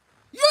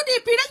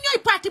UDP rek ñooy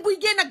parti buy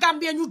génn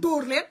Gambia ñu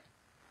dóor leen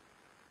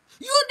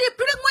UDP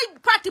rek mooy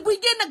parti buy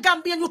génn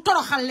Gambia ñu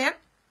toroxal leen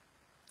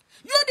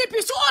UDP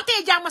su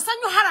ootee jàmm sax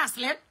ñu haraas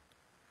leen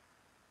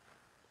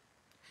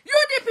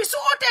UDP su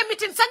ootee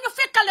mitin sax ñu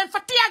fekkal leen fa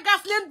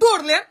tiyaagaas leen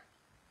dóor leen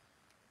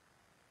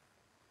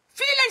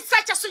fii lañ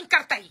sàcca suñ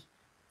karta yi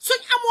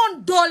suñ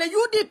amoon doole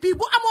UDP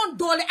bu amoon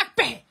doole ak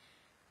pexe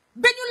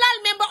ba ñu laal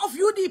member of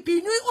UDP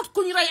ñuy ut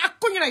kuñ rey ak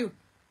kuñ reyut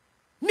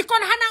ni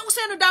kon xanaa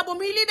Ousseynou Dabo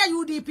muy leader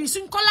UDP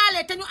suñ ko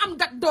laalee te ñu am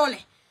dat doole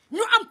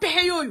ñu am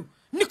pexe yooyu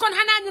ni kon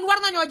xanaa ñun war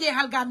nañoo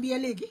jeexal Gambie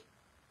léegi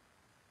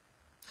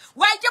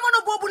waaye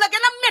jamono boobu la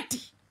gën a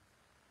metti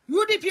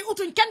UDP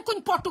utuñ kenn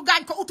kuñ portu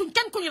gaañ ko utuñ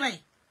kenn kuñ rey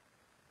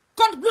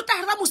kon lu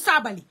tax Ramu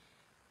Sabally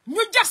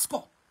ñu jas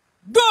ko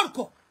dóor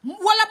ko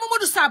wala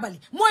Mamadou Sabally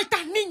mooy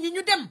tax nit ñi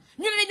ñu dem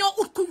ñu ne dañoo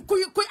ut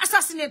kuy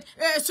assassiné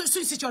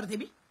suñ sécurité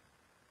bi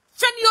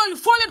fen yooyu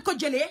foo leen ko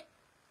jëlee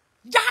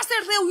jaxase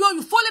réew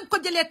yooyu foo leen ko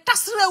jëlee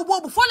tas réew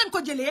boobu foo leen ko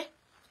jëlee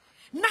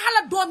naxa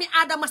la doomi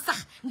aadama sax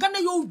nga ne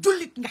yow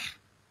jullit nga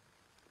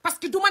parce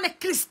que du ma ne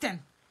christian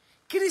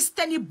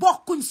yi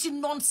bokkuñ si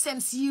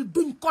nonsense yi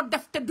duñ ko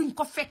def te duñ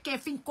ko fekkee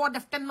fiñ koo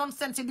def te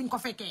nonsense yi duñ ko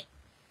fekkee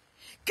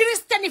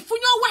christian yi fu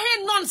ñoo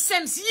waxee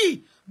nonsense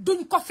yi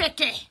duñ ko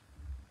fekkee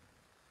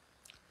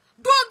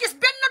doo gis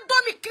benn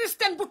doomi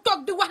christian bu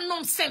toog di wax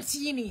nonsense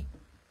yi nii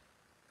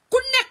ku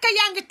nekk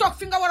yaa ngi toog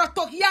fi nga war a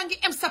toog yaa ngi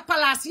em sa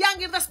place yaa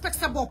ngi respect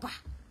sa boppa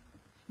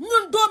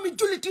ñun doomi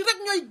jullit yi rek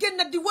ñooy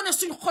génn di wane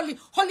suñ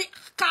xoli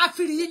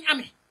kaafir yiñ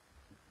amee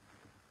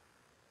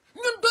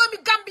ñun doomi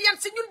gambiyan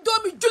si ñun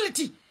doomi jullit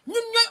yi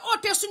ñun ñooy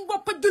ootee suñ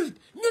boppa jullit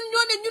ñun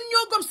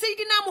ñoo gom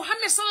Seydina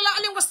Muhammad sallallahu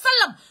alayhi wa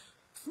sallam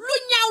lu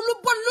ñaaw lu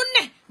bon lu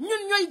ne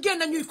ñun ñooy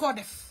génn ñuy koo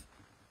def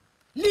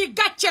lii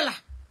gàcce la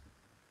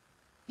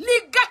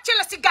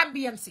si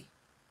gambiyan si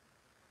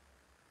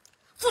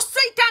fu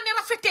seytaane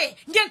rafetee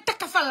ngeen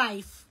takka fa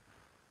live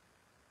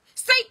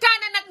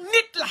seytaane nag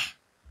nit la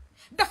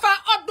dafa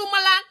oddu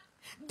malaan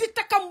di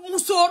takka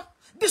musóor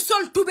di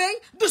sol tubéy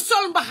di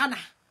sol mbaxana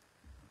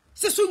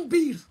si suñ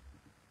biir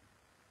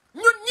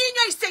ñun ñii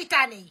ñooy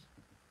seytaane yi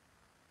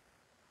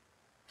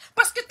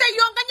parce que tey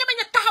yow nga ñeme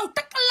ñu taxaw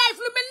takka live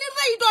lu mel ni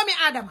rey doomi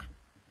aadama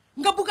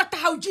nga bugg a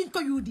taxaw jiñ ko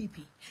UDP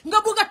nga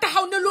bugg a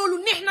taxaw ne loolu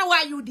neex na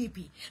waa UDP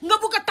nga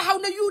bugg a taxaw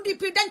ne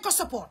UDP dañ ko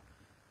support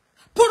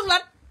pour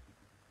lan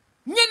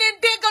ñeneen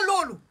dégg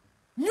loolu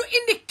ñu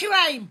indi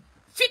crime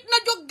fitna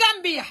jóg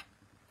Gambia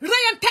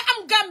reyante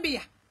am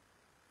Gambia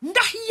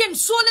ndax yéen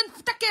soo leen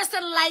takkee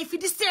seen live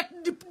di seet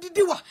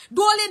di wax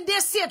doo leen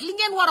dee seet li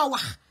ngeen war a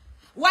wax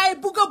waaye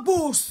bugg a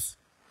boos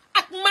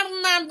ak mar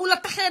naan bu la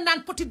taxee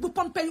naan petit bu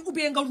pompe yu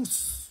ubbee nga rus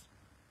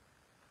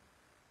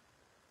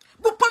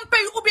bu pompe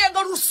yu ubbee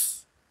nga rus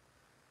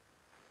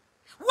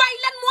waaye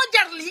lan moo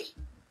jar lii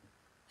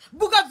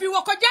bugg a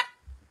viwa ko jar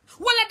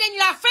wala dañ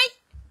laa fay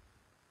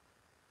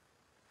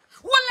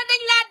wala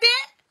dañ laa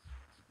dee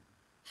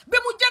ba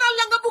mu jaral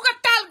la nga bugg a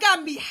taal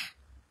Gambia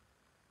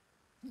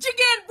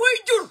jigéen buy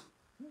jur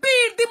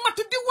biir di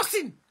matu di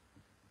wasin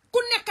ku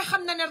nekk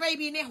xam na ne rey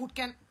bi neexut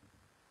kenn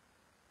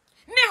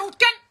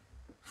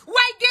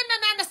waaye génn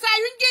naa ne saa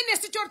yuñ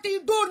génnee si corte yi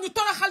dóor ñu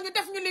toroxal ñu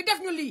def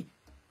ñu lii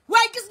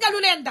waaye gis nga lu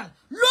leen dal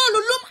loolu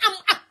lum am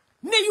ak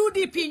ne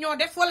UDP ñoo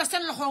def wala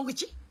seen loxo ngi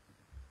ci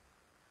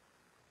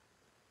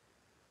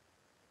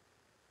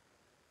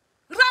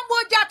Rambo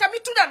Jatta mi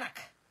tudda nag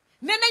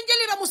ne nañ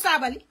jëli Ramu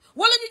Sabally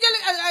wala ñu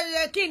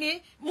jëli kii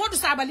nii Modou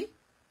Sabally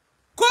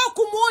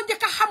kooku moo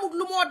njëkk a xamul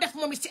lu moo def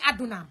moom it si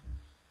àddunaam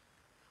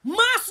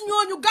maas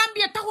ñooñu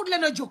Gambie taxul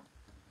leen a jóg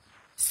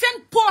seen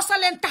poosa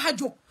leen tax a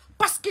jóg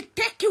parce que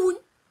tekkiwuñ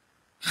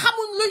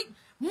xamuñ luy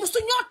musu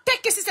ñoo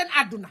tekki ci seen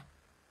àdduna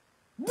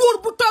buur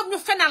bu toog ñu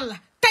fenal la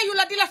tayu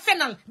la di la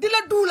fenal di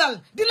la duulal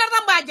di la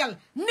rambaajal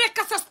nekk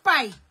sa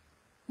spy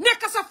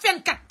nekk sa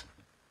fenkat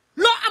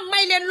loo am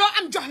may leen loo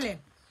am jox leen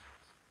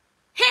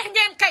xeex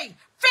ngeen kay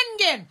fen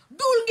ngeen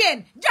duul ngeen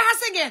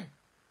jaxase ngeen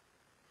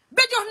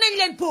ba jox nañ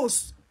leen poos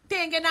te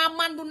ngeen a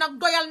mandu nag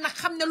doyal nag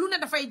xam ne lu ne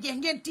dafay jeex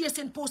ngeen téye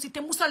seen poos yi te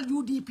musal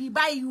UDP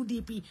bàyyi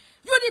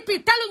UDP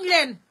taluñ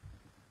leen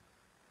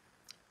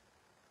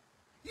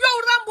yow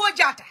Rambo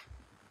Jatta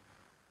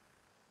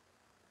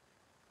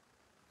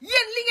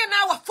yéen li ngeen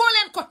a wax foo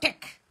leen ko teg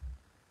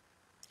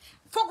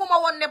fooguma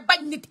woon ne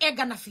bañ nit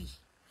egga na fii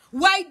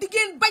waaye di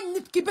ngeen bañ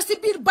nit ki ba si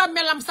biir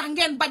bàmmeelam sax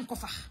ngeen bañ ko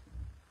fax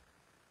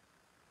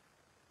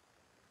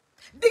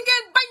di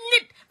ngeen bañ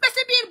nit ba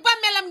si biir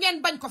bàmmeelam ngeen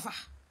bañ ko fax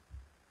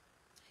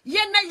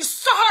yéen ay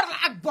soxor la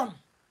ak bon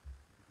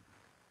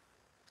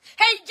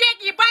hey jeeg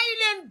yi bàyyi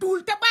leen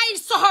duul te bàyyi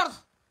soxor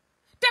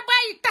te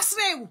bàyyi tas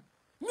réew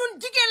ñun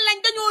jigéen lañ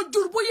dañoo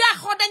jur bu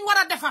yàqoo dañ war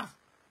a defar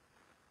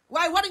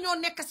waaye waruñoo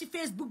nekk ci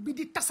Facebook bi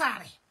di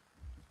tasaare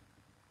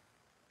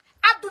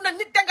àdduna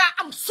nit dangaa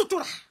am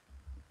sutura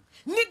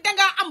nit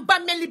dangaa am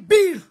bàmmeli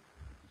biir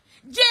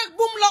jeeg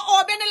bum la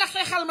oo benn la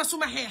xeexal ma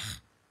suma xeex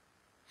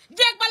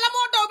jeeg ba la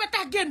moo daw ba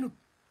tax génnut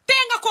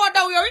tee nga koo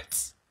daw yow it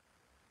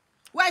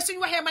waaye suñ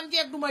waxee man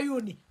jeeg duma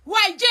yónni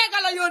waaye jeega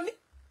la yónni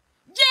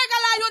jeega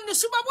laa yónni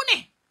suba bu ne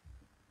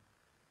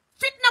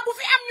fitna bu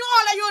fi am ñu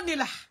oo la yónni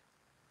la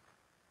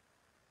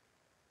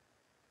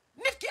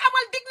nit ki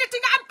amal dignité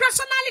nga am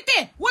personnalité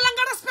wala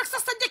nga respect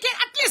sa jëkkër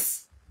at least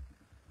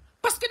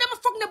parce que dama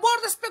foog ne boo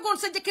respectoon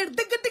sa jëkkër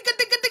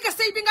dëgg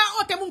sëy bi nga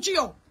oote mu ngi ci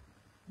yow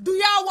du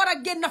yaa war a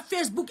génn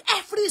Facebook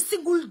every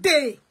single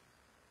day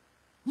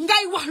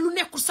ngay wax lu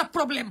nekkul sa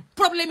problème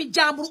yi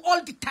jàmbur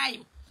all the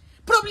time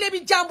problème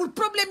yi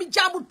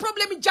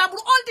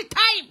jàmbur all the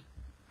time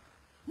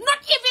not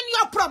even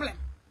your problem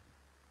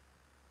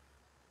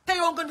te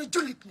yow nga ne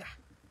jullit nga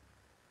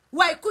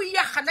waaye kuy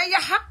yàqa na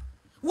yàqa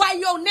waaye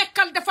yow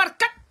nekkal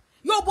defarkat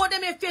yow boo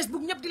demee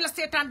Facebook ñëpp di la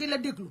seetaan di la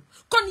déglu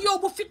kon yow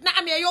bu fitna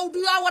amee yow du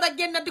yaa war a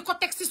génn di ko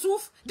teg si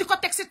suuf di ko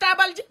teg si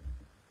taabal ji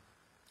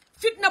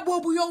fitna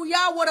boobu yow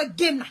yaa war a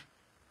génn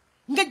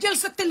nga jël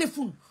sa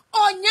téléphone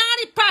oo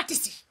ñaari parti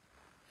si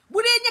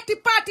bu dee ñetti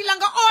parti la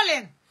nga oo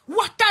leen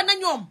waxtaan na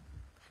ñoom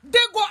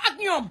déggoo ak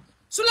ñoom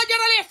su la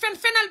jaralee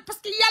fenal parce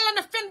que yàlla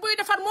na fen buy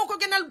defar moo ko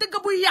gënal dëgg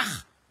buy yàq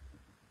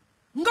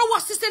nga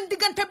wax si seen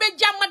diggante ba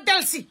jàmm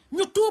del si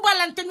ñu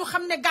tuubalante ñu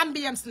xam ne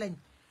Gambians lañ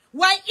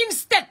waaye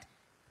instead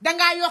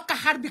dangaa yokk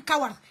xar bi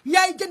kawar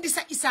yaay jëndi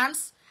sa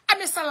essence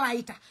amee sa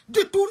layta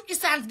di tuur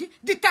essence gi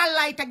di taal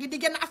layta gi di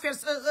gën a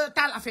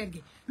taal affaire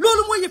gi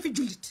loolu mooy yëfi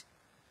jullit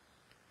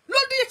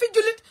loolu di yëfi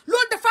jullit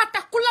loolu dafa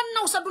tax ku la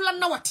naw sa du la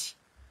nawati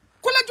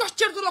ku la jox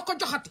cër du la ko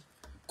joxati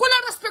ku la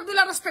respect du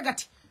la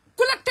respectati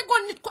ku la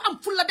tegoon nit ku am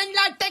fulla dañ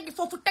laa teggi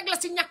foofu teg la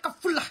si ñàkk a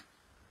fulla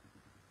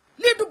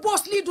lii du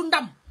boos lii du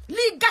ndam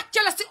lii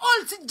gàcce la si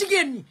all si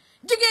jigéen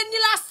ñi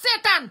laa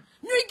seetaan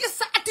ñuy gis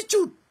sa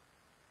attitude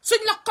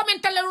suñ la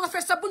commenté la lu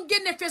rafet sa buñ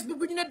génnee Facebook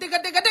bi ñu ne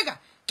dëgga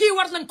kii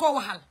war nañ koo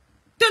waxal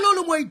te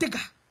loolu mooy dëgga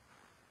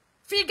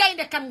fii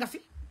gaynde kan nga fi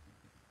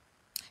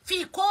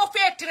fii koo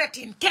fee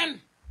traité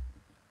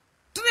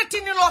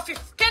ni loo fi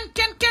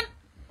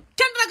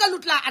kenn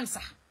ragalut laa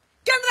ansa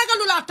kenn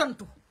ragalu laa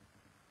tontu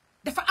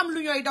dafa am lu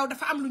ñooy daw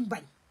dafa am luñ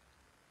bañ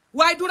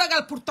waaye du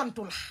ragal pour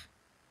tontu la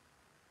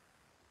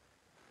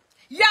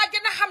yaa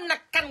gën a xam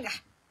nag kan nga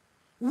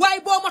waaye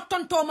boo ma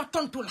tontoo ma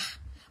tontu la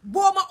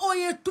boo ma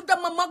ooyee tudda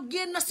ma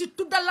génn si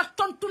tudda la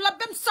tontu la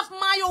bem saf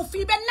maa yow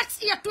fii ba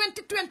next year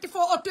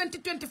 2024 or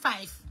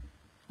 2025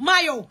 maa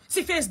yow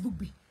si Facebook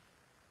bi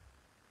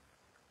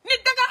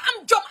nit danga am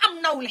jom am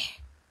nawle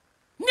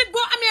nit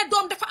boo amee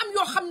doom dafa am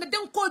yoo xam ne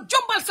danga koo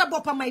jombal sa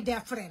boppa my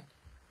dear friend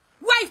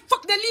waaye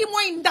foog ne lii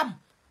mooy ndam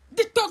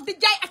di toog di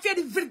jaay affaire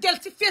yi virgule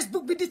si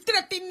Facebook bi di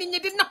traité nit ñi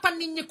di nappa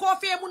nit ñi koo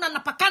fee mun a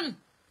nappa kan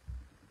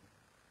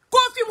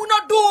koo fi mun a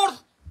dóor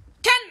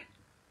kenn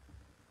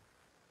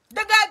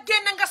dangaa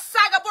génn nga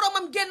saaga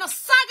boromam génn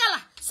saaga la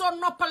soo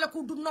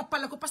noppaleku du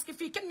noppaleku parce que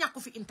fii kenn ñàkku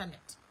fi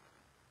internet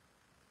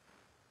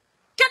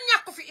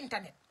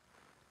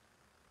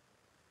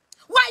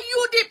waaye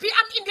UDP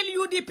am indil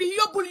UDP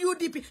yóbbul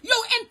UDP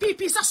yow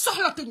NPP sax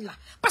soxlatuñ la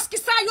parce que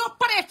saa yoo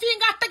paree fii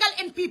nga tegal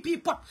NPP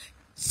pot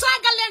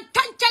saaga leen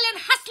tànca leen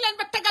xas leen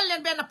ba tegal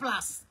leen benn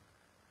place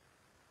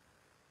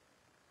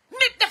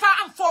nit dafa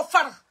am foo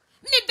far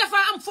nit dafa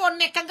am foo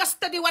nekk nga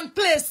study one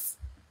place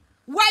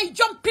why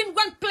jumping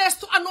one place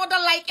to another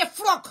like a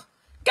frog?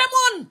 Come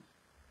on.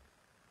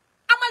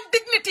 Amal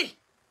dignity.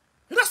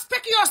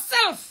 Respect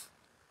yourself.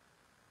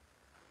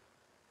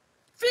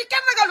 Fii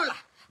kenn ragalu la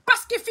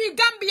parce que fii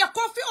Gambia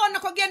ko fi on na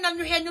ko gennal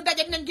ñu xee ñu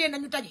daje nañ génn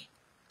ñu daje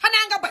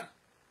xanaa nga bañ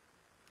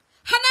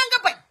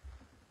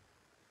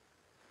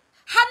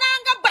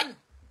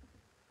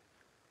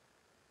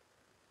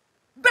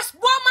bés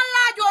boo ma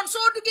laajoon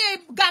soo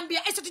duggee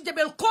Gambia Isatou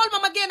Jabel kool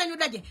ma génn ñu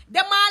daje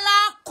damaa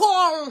laa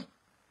kool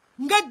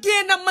nga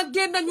génn ma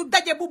génn ñu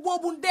daje bu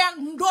boobu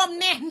doom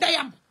neex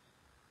ndeyam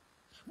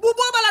bu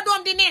booba la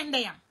doom di neex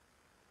ndeyam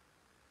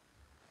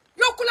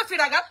yow ku la fi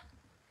ragal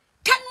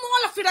kan moo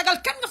la fi ragal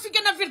kan nga fi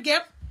gën a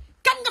vulgaire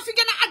kan nga fi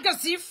gën a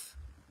agressif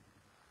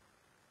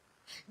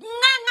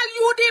ngangal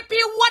UDP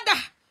wada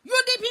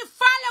UDP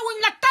faalewuñ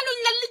la taluñ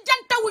la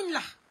lijjantawuñ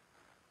la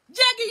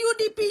jéegi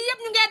UDP yëpp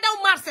ñu ngay daw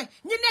marché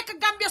ñi nekk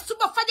Gambia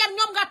suba fajar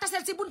ñoom nga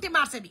tasel si bunti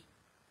marché bi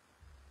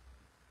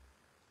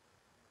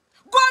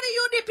góori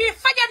UDP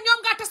fajar ñoom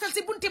nga tasel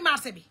si bunti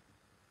marché bi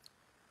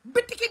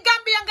bitiki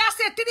Gambia nga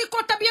seet tiri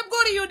kota bi yëpp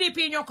góori UDP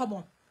ñoo ko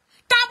moom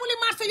taabuli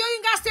marché yooyu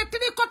nga seet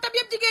tiri kota bi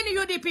yëpp jigéeni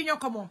UDP ñoo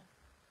ko moom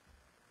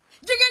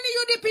jigéeni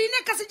UDP yi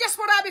nekk si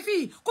diaspora bi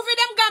fii ku fi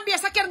dem Gambia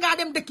sa kër ngaa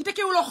dem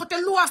dëkki wuloo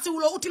hôtel luwaasi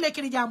wuloo utilee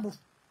këri jàmbur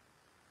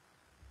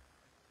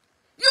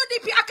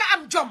UDP aka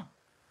am jom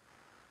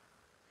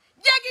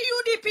jéegi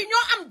UDP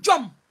ñoo am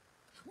jom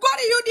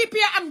góori UDP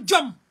am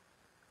jom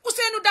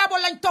Ousainou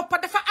Darboe lañ toppa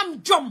dafa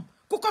am jom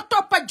ku ko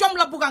toppa jom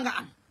la bugga nga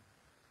am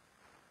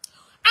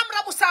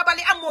Ramou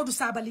Sabally am Modou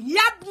Sabally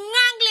yaa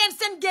ŋaang leen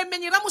seen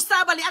gémmeñi Ramou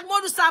Sabally ak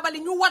Modou Sabally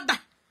ñu wadda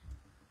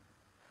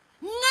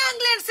ŋaang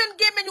leen seen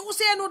gémmeñi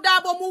Ousainou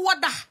Darboe mu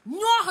wadda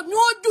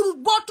ñoo jurut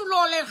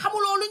bootuloo leen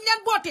xamuloo luñ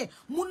leen bootee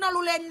mu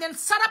nalu leen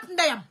sarap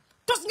ndeyam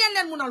tos ngeen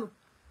leen mu nalu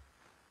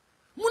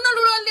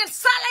loolu leen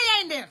saala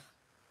yaay ndeer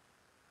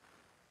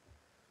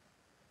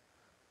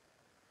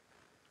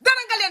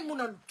dara nga leen mu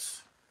nalut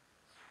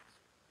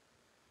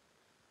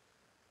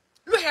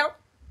lu xew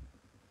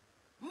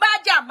mbaa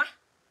jàmma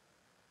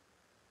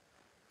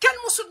kenn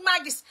musut maa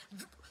gis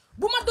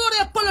bu ma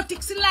dooree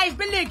politique si live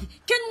ba léegi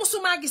kenn musu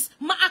maa gis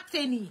ma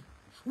acté nii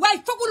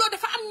waaye fooguloo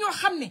dafa am ñoo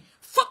xam ne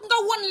foog nga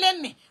won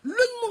leen ne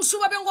luñ mun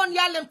suba ba ngoon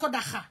yaa leen ko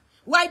daxa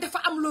waaye dafa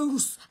am looy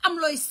rus am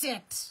looy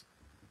seet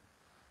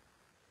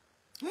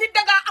nit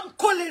dangaa am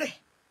kóllëre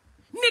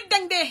nit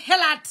dang dee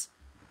xelaat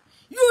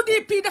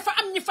UDP dafa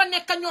am ñi fa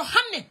nekk ñoo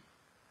xam ne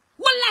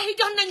wallahi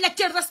jox nañ la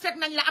cër respect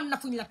nañ la am na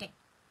fuñ la teg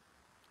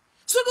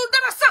su dul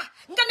dara sax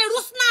nga ne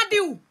rus naa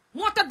diw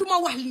moo tax duma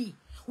wax lii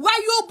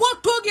waaye yow boo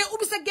toogee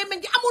ubbi sa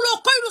gémmiñ gi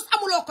amuloo koy rus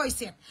amuloo koy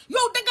seet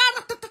yow dangaa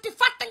ratatati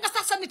fàtte nga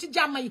sax sa niti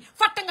jàmma yi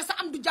fàtte nga sa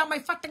am du jàmma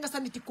yi fàtte nga sa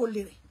niti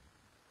kóllëre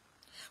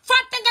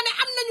fàtte nga ne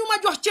am na ñu ma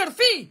jox cër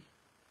fii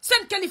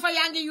seen kilifa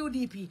yaa ngi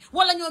UDP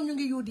wala ñoom ñu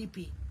ngi UDP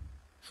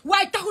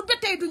waaye taxul ba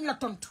tey duñ la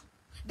tontu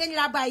dañ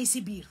laa bàyyi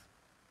si biir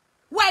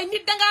waaye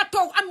nit dangaa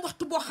toog am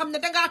waxtu boo xam ne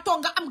dangaa toog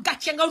nga am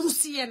gàcce nga rus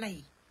si yéena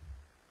yi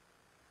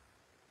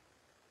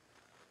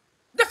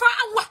dafa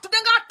am waxtu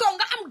dangaa toog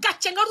nga am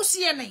gàcce nga rus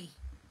yéena yi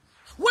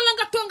wala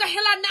nga toog nga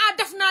xelaat ne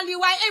def naa lii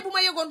waaye ay bu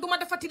ma yëgoon duma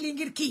defati lii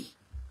ngir kii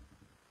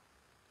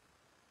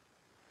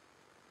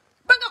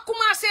ba nga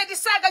commencé di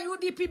saaga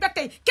UDP ba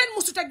tey kenn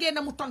musut a génn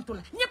mu tontu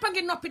la ñëpp a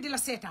ngi noppi di la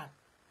seetaan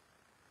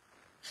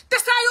te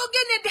saa yoo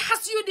génnee di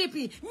xas UDP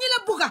ñi la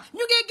bugga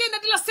ñu ngee génn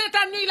di la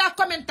seetaan ñuy la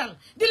commental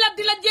di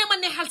la jéem a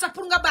neexal sax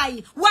pour nga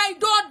bàyyi waaye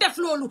doo def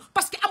loolu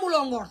parce que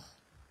amuloo ngor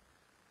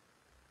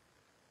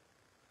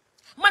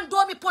man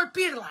doomi Pël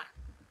Pire la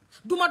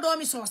duma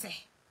doomi soose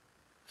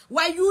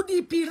waaye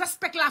UDP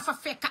respect laa fa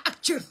fekk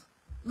ak cër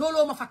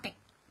looloo ma fa teg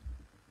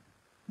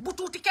bu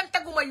tuuti kenn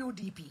teguma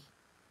UDP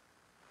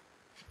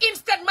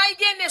instead may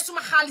génnee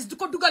suma xaalis di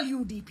ko dugal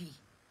UDP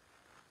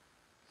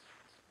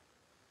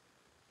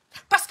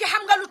parce que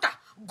xam nga lu tax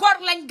gor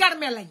lañ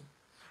garme lañ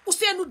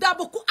Ousainou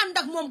Darboe ku ànd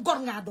ak moom gor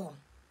ngaa doon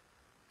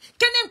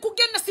keneen ku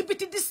génn si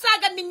biti di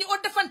saaga nit ñi o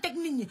defanteeg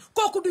nit ñi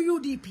kooku du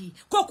UDP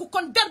kooku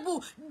kon der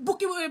bu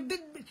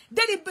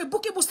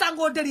bukki bu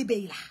sangoo deri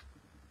béy la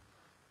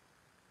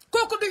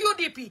kooku du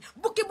UDP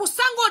bukki bu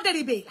sangoo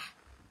deri béy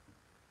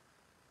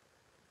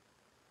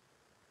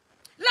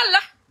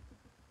la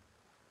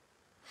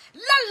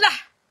lan la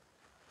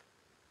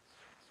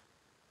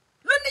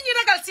lu nit ñi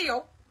ragal si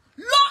yow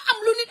loo am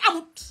lu nit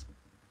amut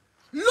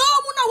loo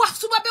mun a wax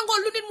suba ba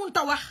ngoon lu nit mun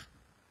ta wax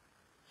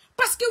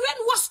parce que when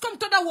worse come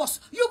to the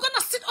worst you're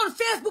gonna sit on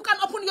Facebook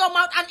and open your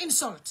mouth and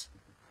insult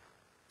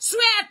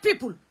swear at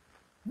people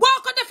boo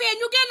ko defee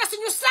ñu génn si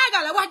ñu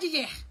saaga la wax ji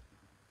jeex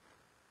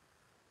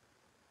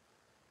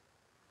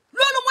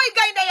loolu mooy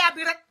gaynde yaa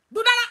bi rek du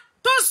dara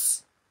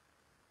tos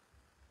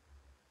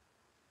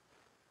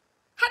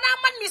xanaa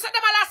man mi sax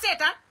dama laa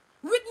seetaan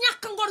wit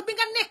ñàkk ngor bi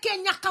nga nekkee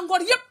ñàkk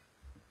ngor yépp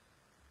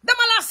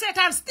dama laa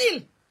seetaan still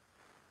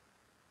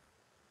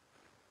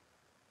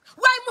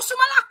waaye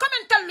musuma laa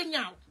commental lu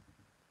ñaaw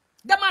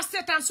dama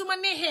seetaan su ma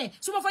neexee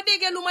su ma fa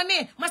déggee lu ma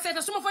nee ma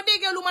seetaan su ma fa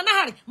déggee lu ma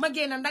naxari ma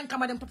génn ndanka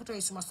ma dem toppatoo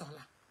yi suma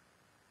soxla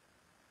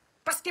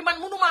parce que man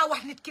mënumaa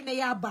wax nit ki ne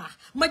yaa baax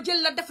ma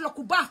jël la def la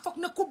ku baax foog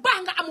ne ku baax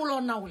nga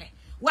amuloo nawle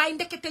waaye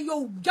ndekete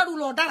yow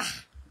jaruloo dara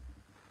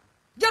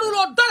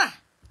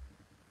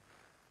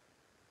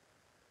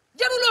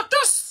jaruloo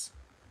tus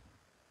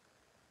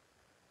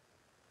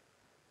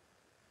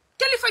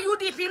kilifa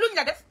UDP luñ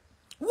la def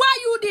waa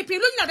UDP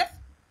luñ la def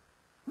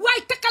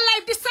waaye tekka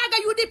live di saaga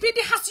UDP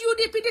di xas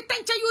UDP di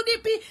tànca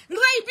UDP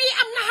rey bii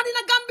am na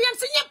xarina Gambien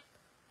si ñëpp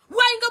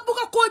waaye nga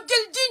bugga koo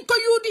jël jiñ ko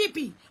UDP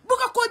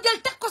bugga koo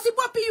jël teg ko si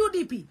boppi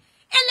UDP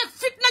ëllëg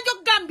fit na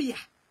jóg Gambia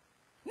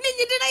nit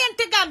ñi di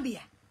reyante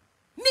Gambia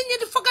nit ñi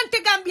di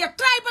fogante Gambia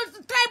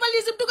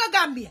tribalism dugga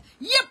Gambia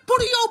yëpp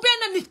pour yow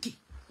benn nit ki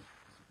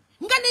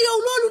nga ne yow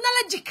loolu na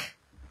la jikk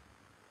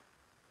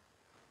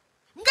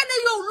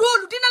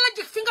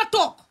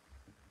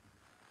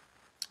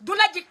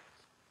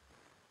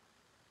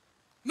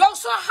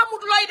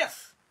looy def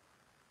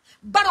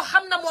Barrow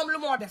xam na moom lu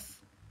moo def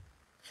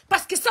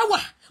parce que sa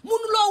wax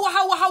mënuloo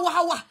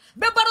wax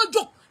ba Barrow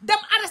jóg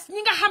dem arrest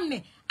ñi nga xam ne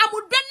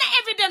amul benn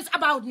evidence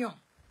about ñoom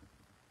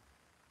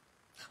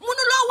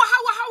mënuloo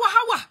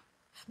wax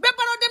ba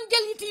Barrow dem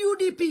jël yiti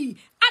UDP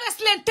arrest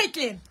leen tëj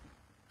leen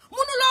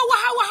mënuloo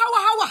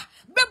wax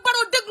ba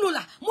Barrow déglu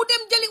la mu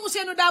dem jëli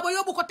Ousainou Darboe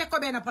yóbbu ko teg ko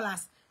benn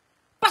place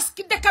parce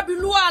que dëkk bi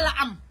loi la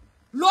am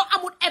loo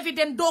amul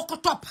evidence doo ko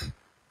topp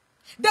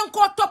danga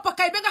koo topp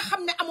kay ba nga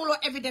xam ne amuloo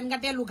evidence nga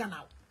dellu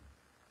gannaaw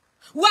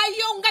waaye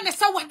yow nga ne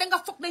sa wax danga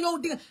foog ne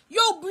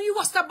yow buy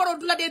wax sa Barrow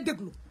du la dee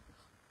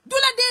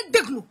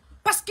déglu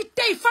parce que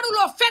tey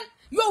faruloo fen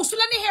yow su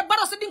la neexee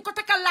Barrow sa dinga ko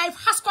tekkal live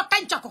xas ko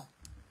tànca ko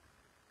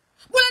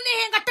bu la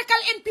neexee nga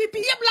tekkal NPP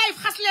yëpp live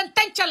xas leen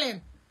tànca leen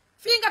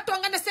fii nga toog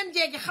nga ne seen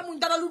jéegi xamuñ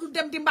dara lu dul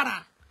dem di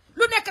mbaraan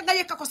lu nekk nga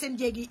yëkka ko seen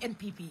jéegi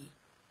NPP yi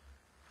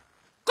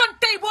kon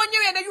tey boo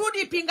ñëwee ne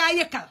UDP ngaa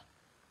yëkkal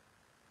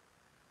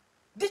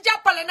di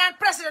jàppale naan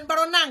président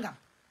Barrow nangam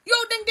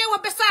yow dañ dee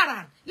wax ba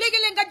saaraan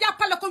léegi-léeg nga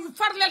jàppale ko yu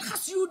farleel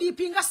xas UDP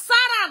nga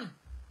saaraan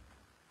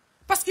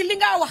parce que li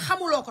nga wax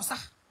xamuloo ko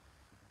sax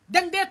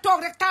dañ dee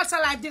toog rek taal sa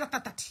live dina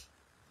tatati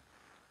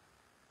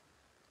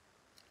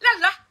lan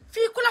la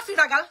fii ku la fi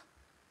ragal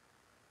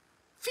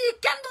fii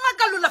kenn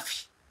ragalu la fi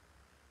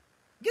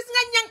gis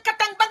nga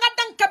ñankatang ba nga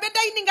danka be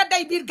day ni nga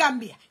day biir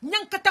Gambia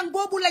ñankatang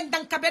boobu lañ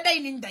danka be day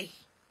niñ day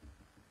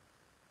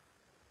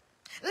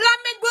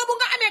làmmeñ boobu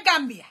nga amee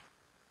Gambia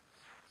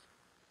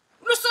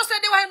lu soose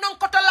di waxe non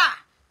koto laa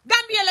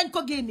Gambia lañ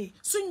ko génnee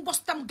suñ bos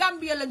tam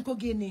Gambia lañ ko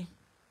génnee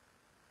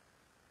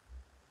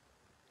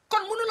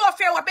kon mënuloo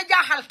fee wax ba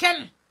jaaxal kenn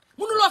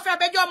mënuloo fee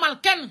ba joomal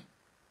kenn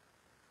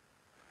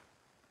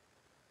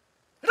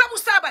Ramu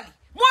Sabally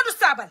Modou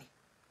Sabally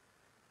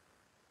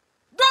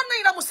doon nañ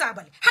Ramu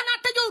Sabally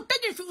xanaa tëjuñ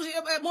fi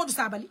Modou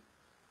Sabally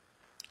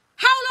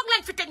how long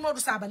lañ fi tëj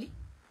Modou Sabally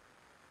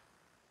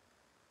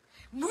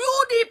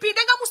UDP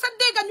danga musa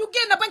dégg ñu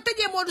génn bañ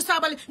tëjee Modou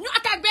Sabally ñu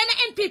attaque benn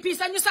NPP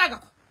sax ñu saaga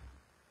ko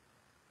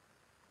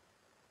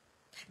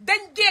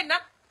dañ génn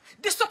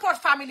di support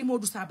family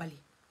Modou Sabally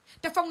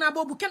te foog naa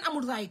boobu kenn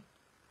amul right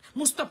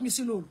mu stop ñu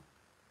si loolu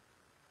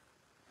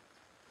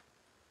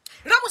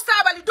Ramu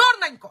Sabally door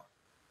nañ ko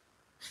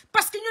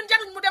parce que ñun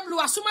jaruñ mu dem lu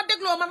wax su ma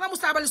dégloo man Ramu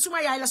Sabally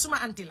suma yaay la suma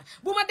anti la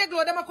bu ma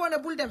dégloo dama ko ne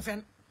bul dem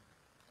fen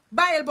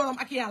bàyyil borom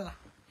ak yàlla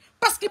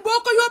parce que boo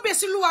ko yóbbee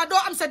si luwaa doo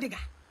am sa digga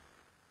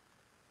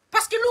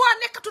parce que luwaa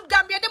nekkatut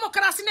Gambia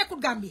démocratie nekkut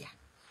Gambia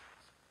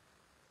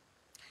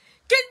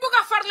kiñ bugg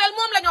a farleel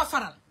moom la ñoo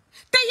faral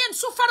te yéen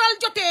su faral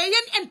jotee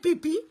yéen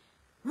NPP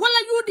wala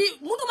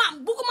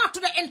bugguma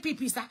tudda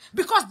NPP sax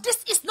because this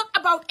is not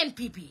about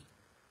NPP.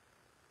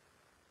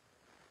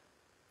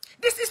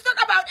 This is not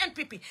about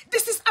NPP.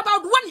 This is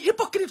about one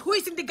hypocrite who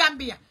is in the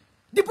Gambia.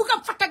 Di bugg a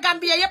fatta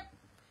Gambia yëpp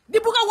di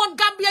bugg a woon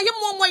Gambia yëpp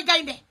moom mooy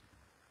gaynde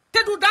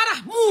te du dara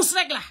muus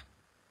rek la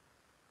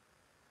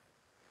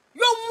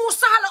yow muus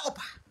sax la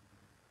ëppa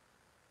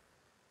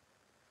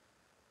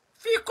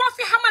fii koo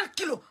fi xamal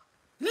kilo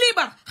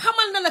liibar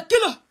xamal na la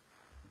kilo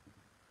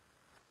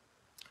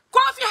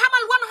koo fi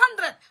xamal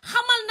 100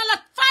 xamal na la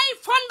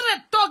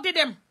 500 toog di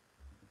dem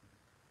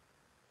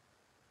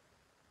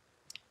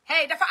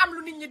hey dafa am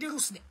lu nit ñi di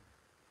rus de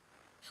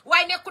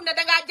waaye nekkul ne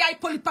dangaa jaay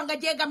polipa nga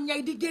jeegam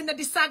ñay di génn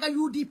di saaga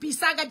UDP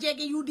saaga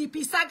jeegi UDP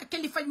saaga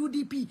kilifa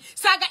UDP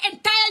saaga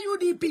entire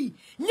UDP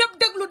ñëpp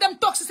déglu dem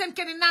toog si seen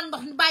këri naan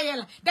ndox bàyyee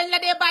la dañ la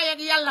dee bàyyee ak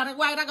yàlla rek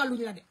waaye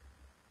ragaluñ la de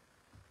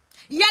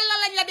yàlla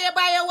lañ la dee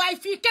bàyyee waaye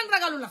fii kenn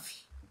ragalu la fi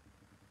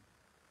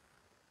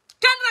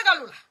kenn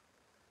ragalu la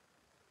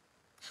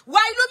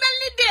waaye lu mel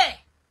ni dee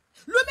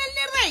lu mel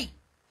ni rey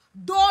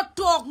doo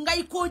toog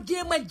ngay koo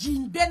jéem a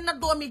jiiñ benn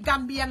doomi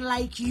Gambian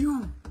like you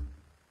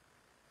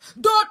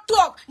doo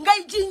toog ngay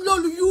jiiñ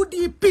loolu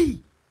UDP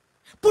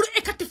pour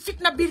ekkati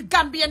fitna biir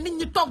Gambia nit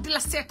ñi toog di la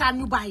seetaan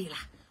ñu bàyyi la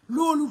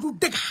loolu du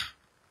dëgg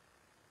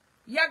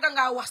yàgga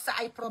ngaa wax sa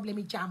ay problème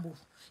yi jàmbur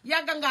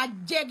yàgga ngaa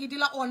jeegi di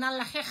la oo naan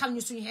la xeexal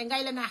ñu suñu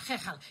ngay leen a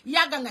xeexal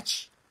yàgga nga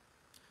ci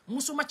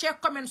musuma cee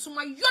comment su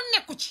ma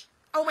yónneeku ci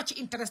aw ma ci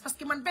interest parce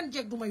que man benn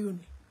jeeg du ma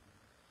yónne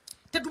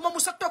te duma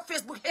musa toog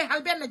Facebook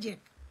xeexal benn jeeg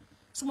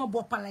suma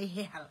boppa lay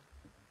xeexal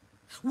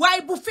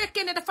waaye bu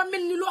fekkee ne dafa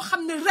mel ni loo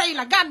xam ne rey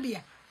la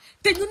Gambia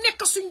te ñu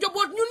nekk suñ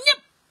njaboot ñun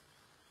ñëpp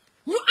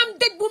ñu am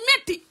dëj bu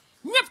metti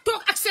ñëpp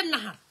toog ak seen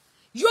naxar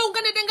yow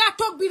nga ne dangaa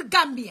toog biir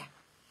Gambia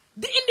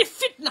di indi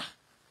fitna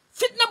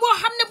boo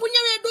xam ne bu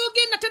ñëwee doo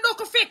génn te doo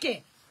ko fekkee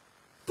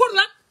pour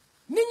la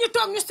nit ñi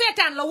toog ñu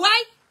seetaan la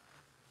waaye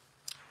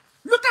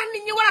lu tax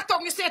nit ñi war a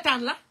toog ñu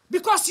seetaan la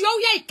because yow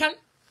yaay kan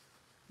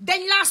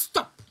dañ laa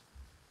stop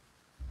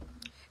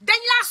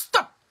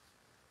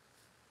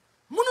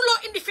mënuloo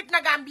indi fitna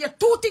Gambia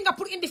tuuti nga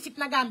pour indi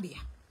fitna Gambia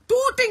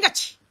tuuti nga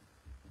ci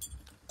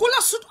ku la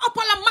sut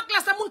oppala mag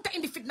la sa munta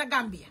indi fitna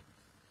Gambia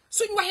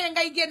suñ waxee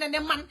ngay génn ne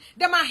man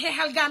dama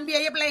xeexal Gambia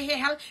yëpp lay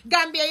xeexal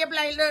Gambia yëpp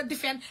lay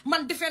defend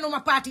man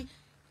defenduma party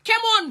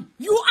come on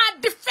you are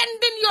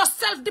defending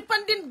yourself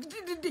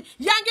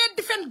yaa ngee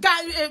defend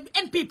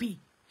NPP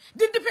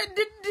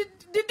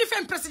di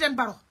defend président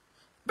Barrow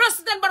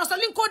sa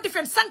li nga koo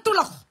defend santu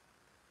la ko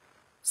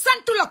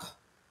santu la ko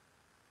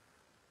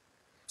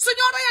su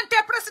ñoo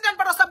royantee président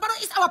Barrow sa Barrow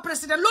is our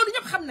président loolu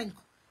ñëpp xam nañ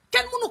ko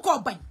kenn mënu koo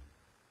bañ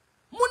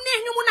mu neex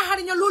ñu mun a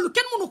xariña loolu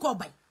kenn mënu koo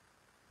bañ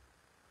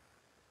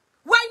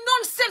waaye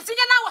noonu seen si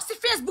nga naa wax si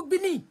Facebook bi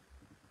nii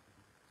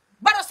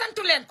Barrow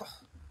santu leen ko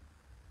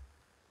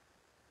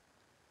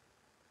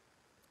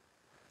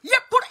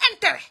yëpp pour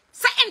intérêt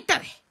sa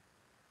intérêt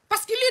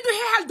parce que lii du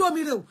xeexal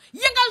doomi réew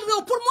yëngal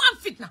réew pour mu am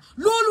fitna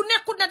loolu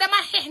nekkul na dama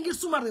xeex ngir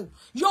suma réew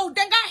yow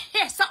dangaa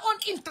xeex sa own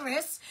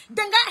interest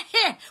dangaa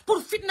xeex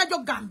pour fitna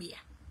jóg Gambia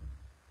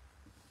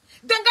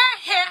dangaa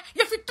xeex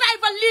yëfi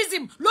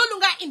tribalism loolu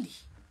ngaa indi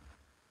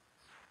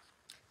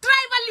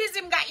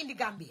tribalism ngaa indi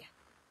Gambia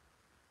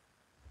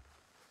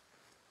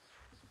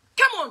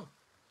come on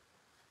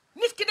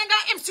nit ki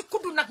dangaa em si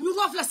kuddu nag ñu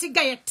roof la si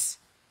gayet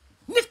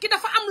nit ki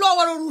dafa am loo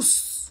war a ruus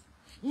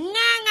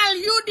ŋaaŋal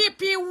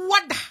UDP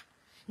wadda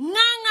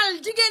ŋaaŋal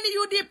jigéeni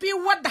UDP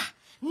wadda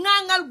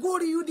ŋaaŋal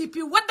góori UDP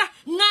wadda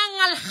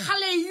ŋaaŋal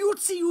xale yuut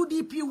si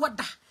UDP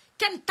wadda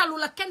kenn talu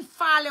la kenn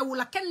faalewu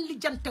la kenn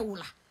lijjantewu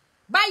la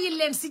bàyyi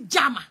leen si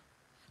jaama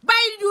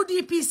bàyyi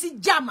UDP si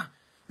jaama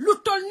lu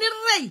tol ni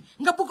rey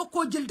nga bëgg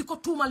koo jël di ko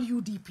tuumal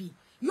UDP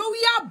yow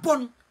yaa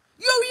bon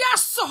yow yaa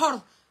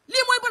soxor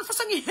lii mooy ban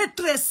façon yi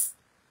hatred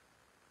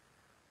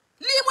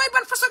lii mooy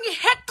ban façon yi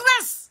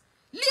hatred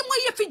lii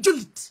mooy yëfi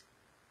jullit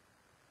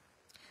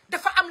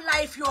dafa am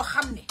life yoo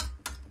xam ne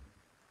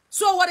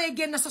soo waree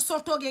génn sa soo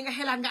toogee nga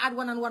xelaat nga aat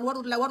wanan wan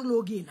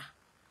waruloo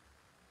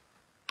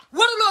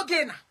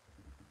génna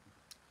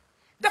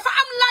dafa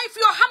am life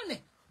yoo xam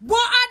ne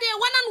boo aadee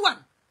wanan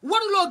wan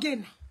waruloo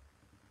génna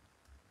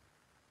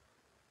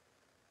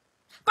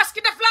parce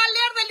que daf laa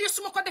leer na lii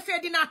su ma ko defee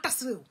dinaa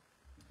tas réew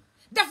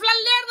daf la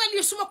leer na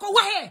lii su ma ko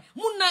waxee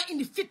mun naa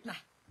indi fitna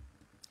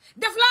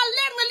daf laa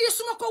leer na lii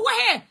su ma ko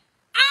waxee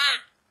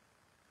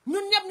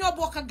ñun ñëpp ñoo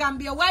bokk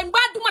Gambia waaye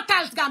mbaa duma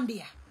taal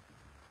Gambia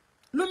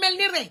lu mel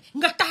ni rey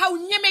nga taxaw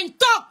ñemeñ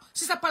toog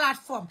si sa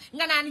plateforme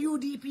nga naan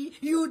UDP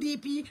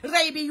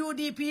rey bi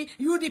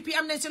UDP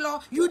am nañ si loo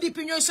UDP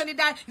ñooy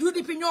solidaire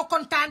UDP ñoo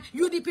kontaan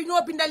UDP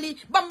ñoo bindali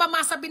Bamba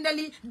Massa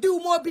bindali diw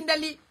moo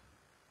bindali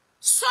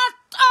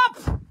shut up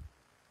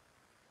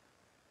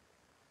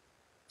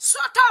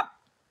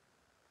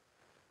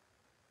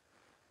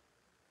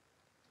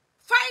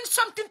find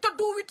something to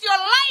do with your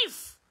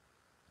life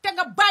te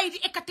nga bàyyi di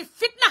ekkati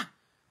fitna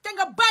te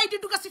nga bàyyi di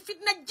dugga si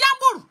fitna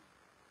jàmbur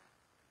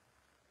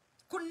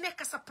ku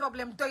nekk sa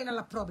problème doy na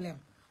la problème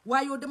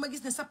waaye yow dama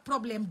gis ne sa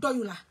problème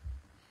doyu la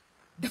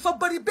dafa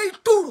bari bay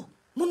tuuru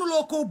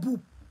mënuloo koo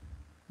buub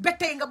ba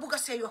tey nga bugg a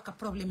see yokka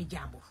problème yi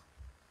jàmbur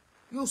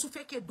yow su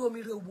fekkee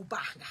doomi réew bu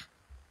baax nga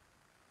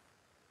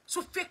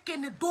su fekkee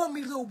ne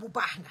doomi réew bu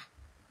baax nga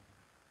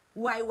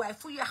waaye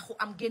fu yàqu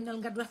am génnal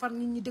nga defar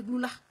nit ñi déglu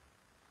la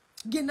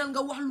génnal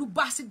nga wax lu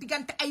baax si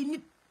diggante ay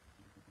nit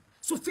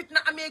su fitna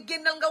amee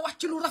génnal nga wax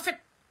ci lu rafet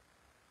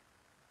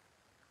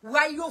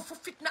waaye yow fu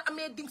fitna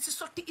amee ding si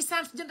sotti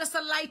essence jënd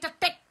sa layta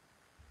teg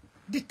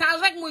di taal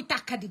rek muy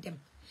tàkka di dem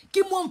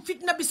ki moom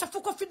fitna bi sa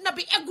fu ko fitna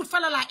bi eggut fa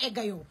la laa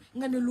egga yow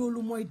nga ne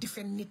loolu mooy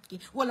difen nit ki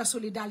wala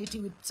solidarity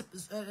with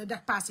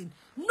that person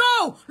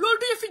non loolu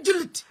du yëfi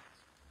jullit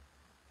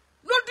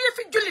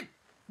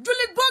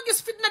jullit boo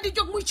gis fitna di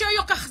jóg muy cee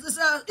yokka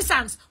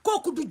essence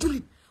kooku du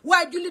jullit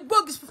waaye jullit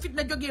boo gis fu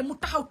fitna jógee mu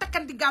taxaw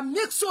takkandigaam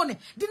néeg soone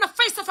dina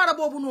fay safara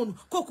boobu noonu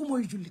kooku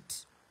mooy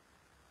jullit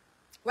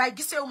waaye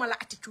gisewuma la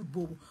attitude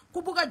boobu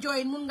ku bugg a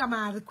join mun nga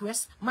maa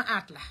request ma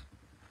aat la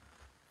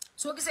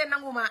soo gisee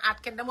nangu maa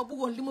aat kenn dama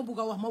bëggoon li ma bugg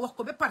a wax ma wax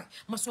ko ba pare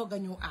ma soog a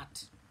ñëw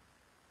aat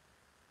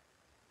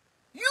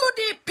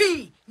UDP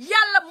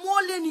yàlla moo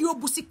leen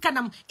yóbbu si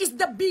kanam is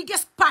the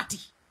biggest party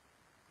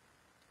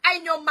ay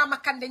ñoom Mama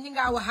Kandeh ñi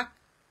ngaa wax ak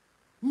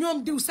ñoom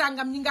diw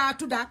sàngam ñi ngaa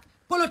tuddaak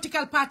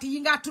political party yi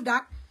ngaa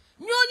tuddaak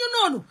ñooñu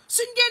noonu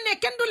suñ génnee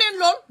kenn du leen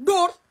lool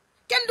dóor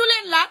kenn du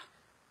leen laal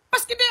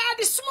parce que they are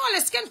the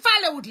smallest kenn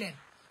faalewut leen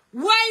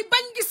waaye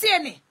bañ gisee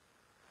ne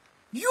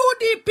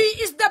UDP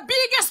is the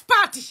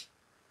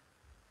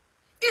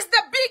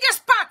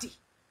biggest party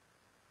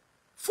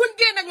fuñ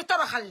génne ñu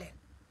toroxal leen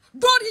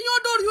dóor yi ñoo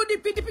dóor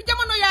UDP depuis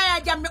jamono Yaya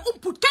Jammeh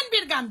umput kenn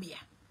biir Gambia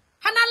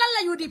xanaa lan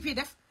la UDP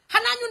def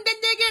xanaa ñun dañ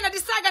dee génne di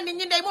saaga nit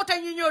ñi ndey moo tax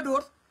ñu ñoo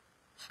dóor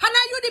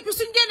xanaa UDP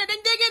suñ génne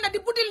dañ dee génne di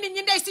budil nit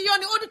ñi ndey si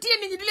yoon yi auditeurs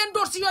nit ñi di leen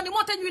dóor si yoon yi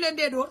moo tax ñu leen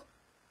dee dóor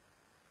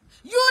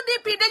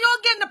UDP dañoo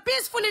génn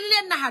peacefully li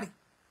leen naxari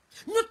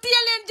ñu téye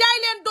leen jaay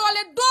leen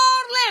doole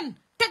dóor leen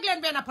teg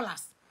leen benn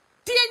place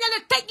téye ñale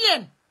teg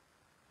leen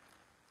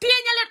téye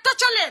ñale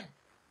tocco leen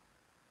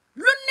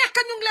lu nekk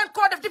ñu ngi leen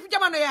koo def depuis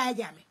jamono Yaya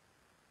Jammeh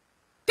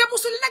te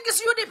musul na gis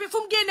UDP fu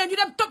mu génnee ñu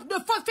dem topp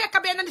foo fekk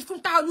benn nit fu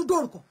mu taxaw ñu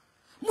dóor ko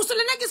musul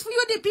na gis fu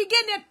UDP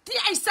génnee ti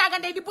ay saaga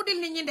ndey di budil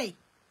nit ñi ndey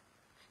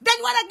dañ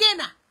war a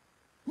génn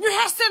ñu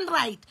xeex seen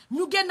right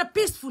ñu génn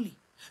peacefully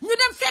ñu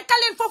dem fekka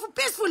leen foofu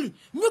peacefully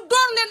ñu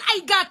door leen ay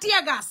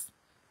tear gas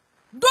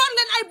door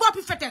leen ay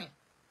boppi fetel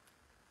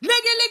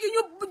léegi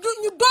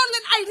ñu door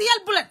leen ay real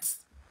bullets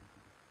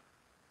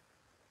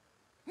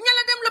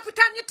ñala dem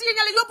lopitaan ñu téye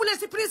ñala yóbbu leen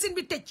si prison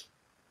bi tëj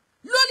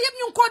loolu yëpp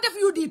ñu ngi koo def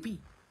UDP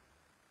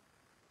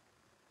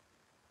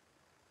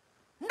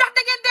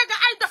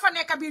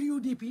biir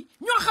UDP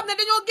ñoo xam ne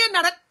dañoo génn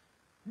rek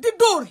di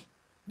dóore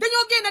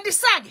dañoo génn di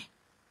saage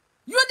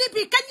UDP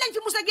kañ lañ fi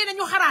mus a génne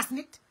ñu xaraas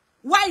nit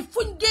waaye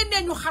fuñ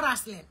génnee ñu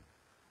xaraas leen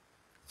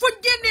fuñ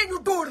génnee ñu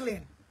dóor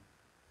leen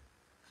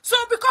so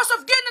because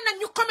of génn nañ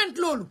ñu comment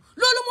loolu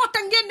moo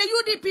tax ngeen ne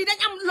UDP dañ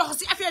am loxo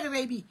si affaire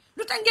rey bi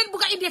lu tax ngeen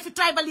bugg a indee fi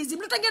tribalism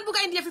lu tax ngeen bugg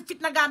a indee fi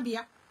fitna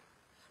Gambia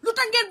lu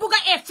tax ngeen bugg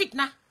a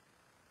fitna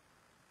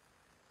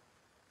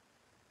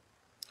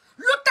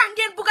lu tax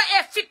ngeen bugg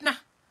a fitna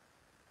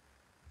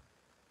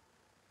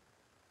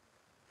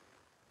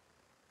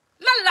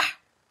lan la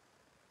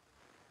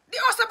di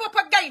oo sa bopp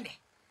ak gaynde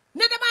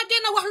ne damaa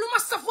génn wax lu ma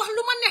saf wax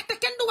lu ma neex te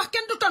kenn du wax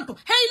kenn du tontu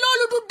hey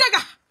loolu du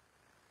dëgga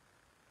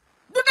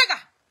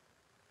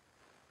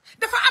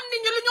dafa am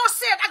nit ñi lu ñoo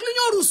seet ak lu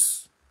ñoo rus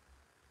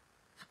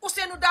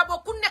Ousainou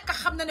Darboe ku nekk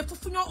xam na ne fu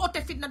ñoo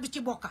oote fitna du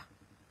ci bokka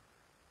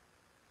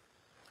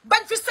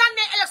bañ fi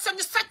sànnee élection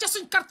ñu sàcc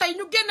suñ karta yi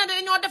ñu génn ne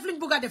dañoo def luñ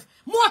bugg a def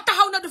moo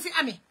taxaw na du fi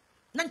amee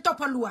nañ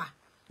toppa luwaa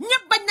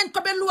ñëpp bañ nañ ko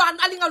be luwaa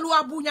ali nga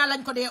luwaa buuñaa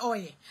lañ ko dee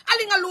ooyee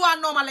ali nga luwaa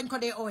nooma lañ ko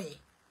dee ooyee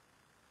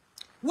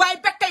waaye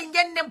ba tey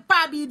ngeen nem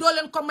paa bi doo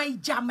leen ko may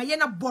jàmm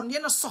yéen a bon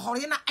yéen a soxor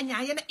yéen a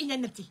añaa yéen a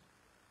iñanati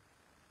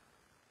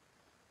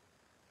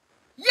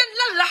yéen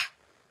lan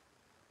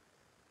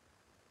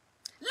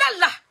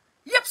la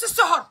yëpp si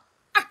soxor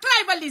ak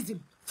tribalism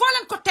foo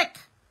leen ko teg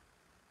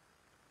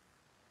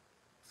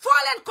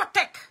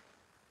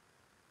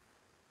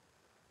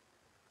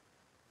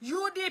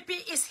UDP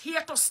is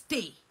here to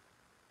stay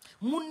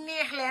mu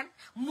neex leen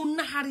mu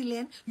naxari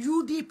leen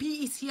UDP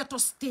is here to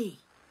stay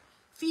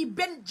fii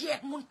benn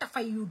jeeg mun ta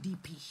fay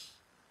UDP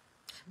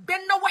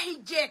benn waxi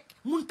jeeg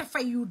mun ta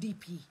fay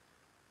UDP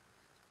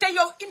te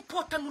yow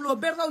important wuloo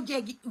be raw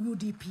jeegi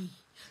UDP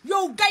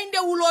yow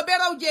gayndewuloo be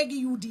raw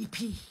jeegi UDP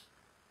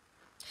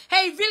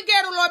hey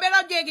vulgaire loo be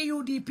raw jeegi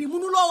UDP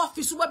munuloo wax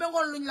fi suba be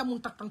ngoon luñ la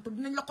mun ta tontu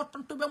dinañ la ko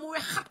tontu be mu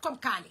wex xat comme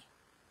kaani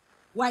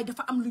waaye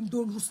dafa am luñ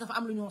doon rus dafa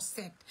am lu ñoo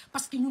seet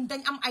parce que ñun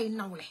dañ am ay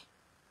nawle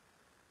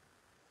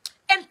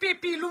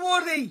NPP lu moo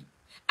rëy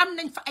am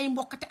nañ fa ay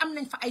mbokk te am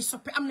nañ fa ay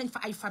soppe am nañ fa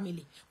ay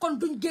famille kon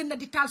duñ génn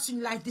di taal suñ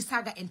live di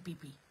saaga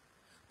NPP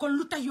kon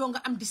lu tax yoo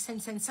nga am di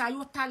sañ-sañ saa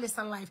yoo taale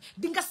sa live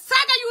di nga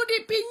saaga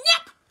UDP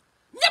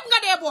ñëpp nga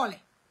dee boole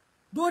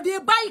doo dee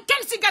bàyyi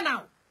kenn si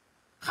gannaaw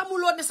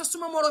xamuloo ne sa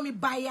suma moroomi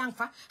baay yaa ngi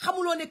fa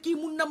xamuloo ne kii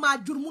mun na maa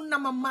jur mun na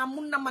ma maam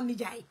mun na ma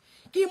nijaay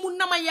kii mun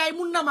na ma yaay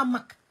mun na ma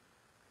mag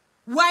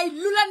waaye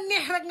lu la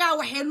neex rek ngaa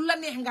waxee lu la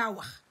neex ngaa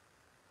wax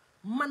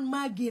man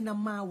maa génn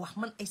maa wax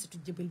man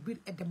Isatou Jebel biir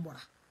Edembora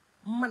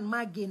man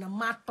maa génn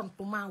maa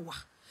tontu maa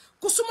wax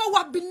ku suma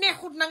wax bi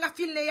neexut na nga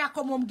fil ne yaa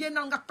ko moom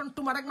génnal nga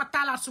tontu ma rek ma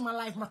taalaat suma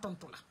live ma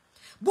tontu la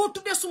boo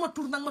tuddee suma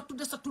tur nag ma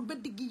tuddee sa tur ba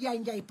diggi yaay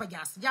njaay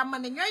pajaas jàmma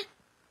ne ñooy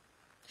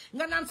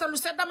nga naan sa lu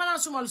sedda ma naan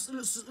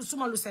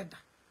suma lu sedda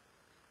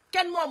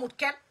kenn moomut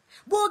kenn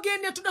boo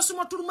génnee tuddee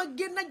suma tur ma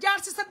génn jaar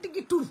si sa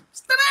diggi tur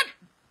straight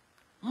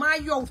maa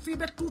yow fii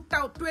ba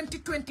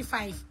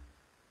 2025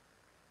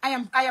 I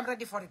am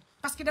ready for it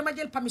parce que dama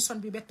jël permission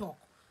bi ba toog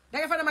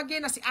danga fa dama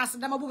génn si as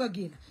dama bugg a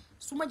génn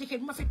su ma jëkkee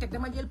bu ma fi teg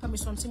dama jël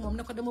permission si moom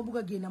ne ko dama bugg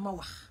a génn ma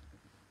wax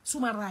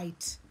suma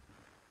right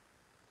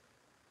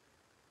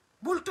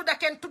bul tudda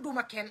kenn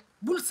tudduma kenn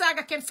bul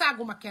saaga kenn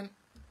saaguma kenn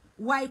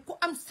waaye ku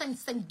am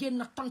sañ-sañ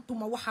génn tontu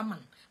ma waxa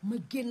man ma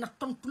génn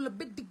tontu la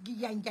ba diggi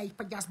yaay njaay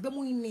pajaas ba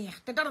muy neex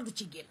te dara du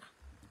ci génn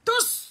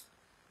tus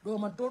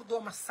dooma dóor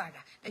dooma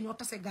saaga dañoo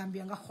tase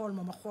Gambia nga xool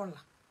ma xool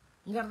la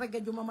nga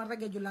regeju ma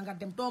regeju la nga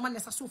dem dooma ne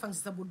sa suufan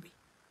si sa but bi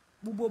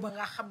bu booba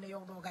nga xam ne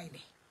yow doo gaynde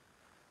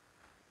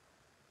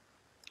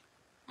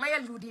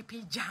mayal UDP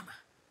jaama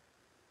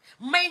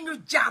may ñu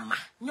jaama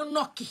ñu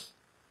nokki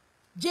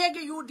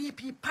jéegi UDP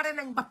pare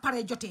nañ ba pare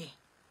jotee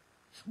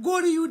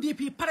góori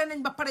UDP pare nañ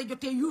ba pare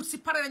jotee yuut si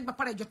pare nañ ba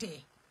pare jotee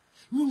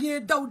ñu ngee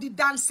daw di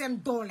daan seen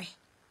doole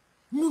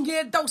ñu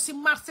ngee daw si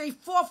marché yi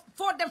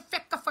foo dem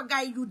fekk fa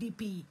gaay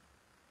UDP yi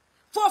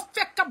foo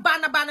fekk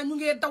baana ñu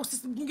ngee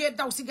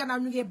daw si gannaaw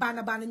ñu ngee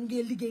baana ñu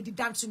ngee liggéey di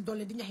daan suñ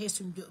doole di ñaxee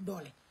suñ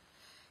doole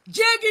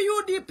jéegi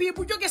UDP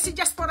bu jóge si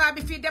diaspora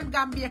bi fii dem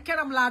Gambia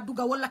keram laa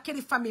dugga wala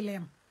këri famille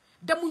am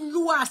demuñ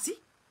luwaasi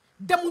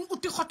demuñ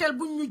uti hôtel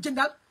buñ ñu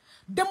jëndal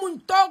demuñ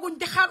tooguñ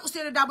di xaar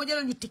Ousainou Darboe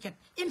jëlal ñu ticket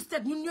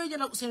instead ñun ñooy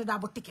jëlal Ousainou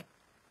Darboe ticket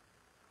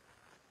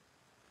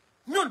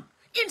ñun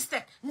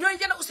instead ñooy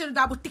jëlal Ousainou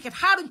Darboe ticket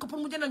xaaruñ ko pour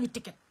mu jëndal ñu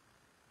ticket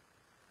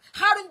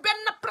xaaruñ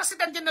benn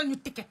président jëndal ñu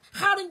ticket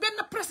xaaruñ benn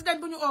président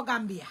bu ñu oo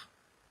Gambia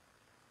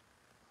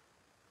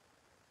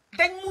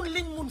dañ mun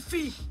liñ mun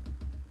fii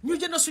ñu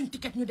jënd suñ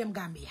ticket ñu dem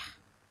Gambia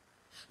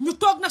ñu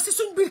toog na si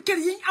suñ biir kër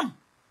yiñ am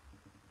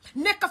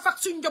nekk fa ak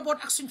suñ njaboot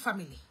ak suñ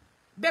famille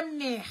bem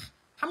neex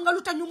xam nga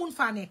lu tax ñu mun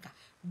faa nekk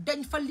dañ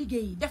fa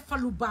liggéey def fa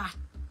lu baax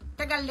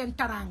tegal leen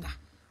taranga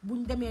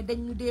buñ demee dañ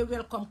ñu dee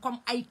welcome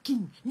comme ay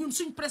king ñun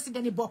suñ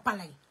président yi boppa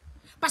lañ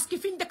parce que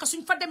fiñ dëkk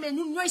suñ fa demee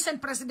ñun ñooy seen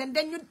président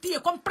dañ ñu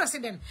téye comme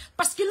président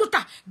parce que lu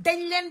tax dañ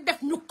leen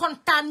def ñu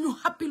kontaan ñu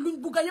happy luñ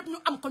bugga yëpp ñu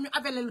am ko ñu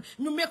available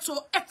ñu make so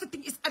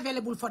everything is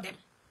available for them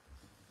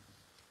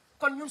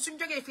kon ñun suñ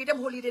jógee fii dem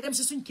holiday dem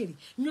si suñ kër yi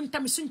ñun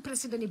tamit suñ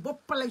président yi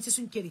boppa lañ si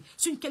suñ kër yi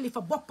suñ kilifa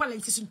boppa lañ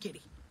si suñ kër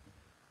yi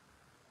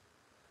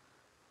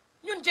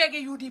ñun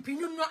jéegi UDP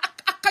ñun ñoo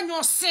ak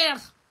ñoo seer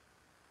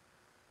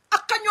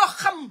ak ñoo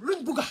xam luñ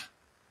bugga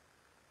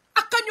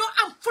ak ñoo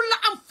am fulla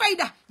am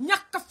fayda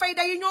ñàkk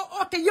fayda yi ñoo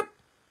oote yépp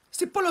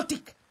si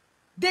politique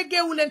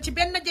déggeewu leen ci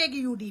benn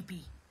jéegi UDP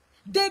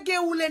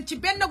déggeewu leen ci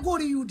benn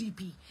góori UDP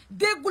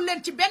déggu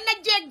leen ci benn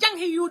jeeg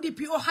janghi UDP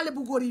oo xale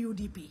bu góori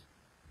UDP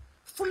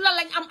fulla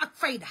lañ am ak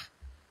fayda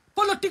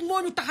politique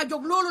moo ñu tax a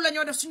jóg loolu la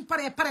ñoo def suñ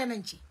pare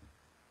nañ ci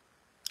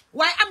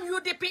waaye am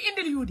UDP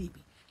indil UDP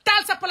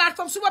taal sa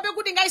plateforme suba ba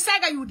guddi ngay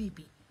saaga UDP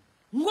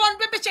ngoon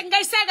ba bëccëg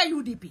ngay saaga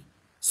UDP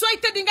sooy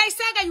tëddi ngay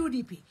saaga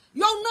UDP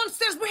yow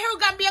nonsense bu xew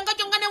Gambia nga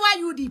jóg nga ne waa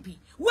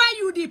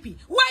UDP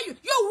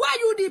yow waa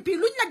UDP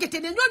luñ la gete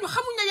ne ñooñu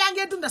xamuñ ne yaa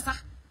ngee dunda sax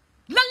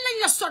lan lañ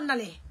la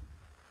sonnalee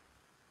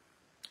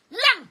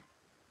lan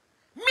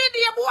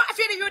media bu wax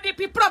affaire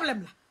UDP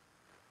problème la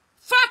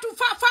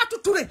Fatou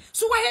Touré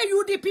su waxee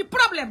UDP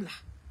problème la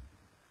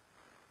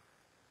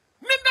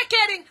Mimbe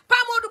Kering Pa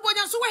Modou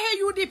Bojang su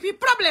waxee UDP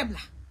problème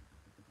la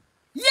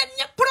yéen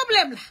ñëpp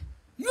problème la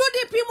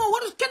UDP moo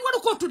waru kenn waru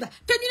koo tudda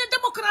te ñu ne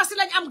démocratie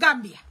lañ am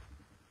Gambia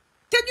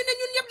te ñu ne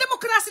ñun ñëpp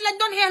démocratie lañ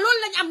doon xee loolu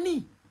lañ am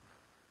nii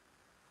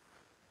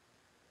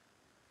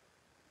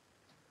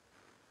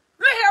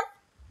lu xew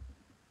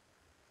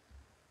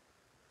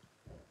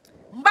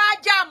mbaa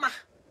jaama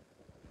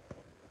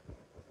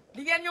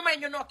di ngeen ñu may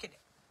ñu nokki de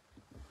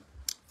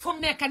fu mu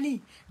nekk nii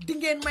di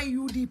ngeen may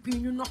UDP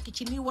ñu nokki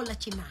ci nii wala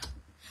ci naa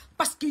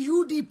parce que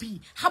UDP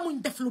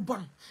xamuñ def lu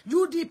bon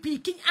UDP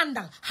kiñ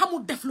àndal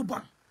xamul def lu bon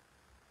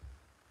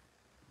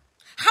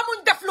xamuñ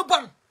def lu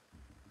bon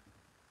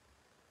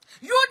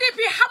UDP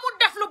xamul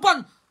def lu bon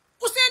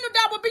Ousseynou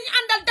Dabo bi ñu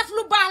àndal def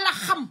lu baax la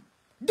xam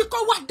di ko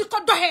wax di ko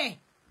doxee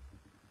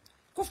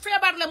ku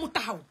feebar le mu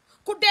taxaw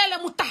ku deele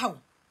mu taxaw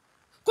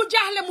ku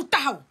jaaxle mu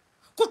taxaw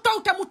ku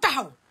tawte mu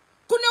taxaw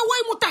ku ne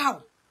woy mu taxaw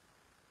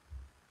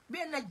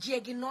benn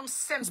jéegi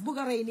nonsense bu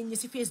nga rey nit ñi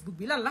si Facebook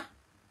bi lan la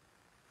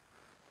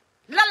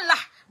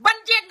ban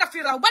jéeg nga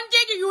fi raw ban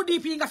jéegi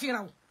UDP nga fi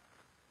raw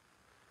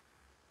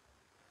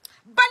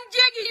ban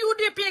jéegi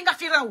UDP nga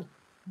fi raw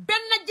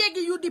benn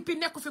jéegi UDP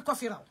nekku fi ko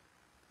fi raw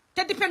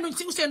te dipenduñ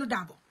si Ousseynou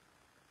Dabo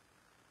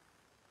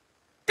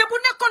te bu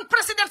nekkoon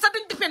président sax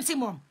duñ dipend si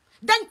moom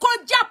dañ ko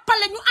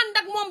jàppale ñu ànd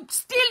ak moom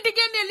style di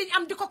génnee liñ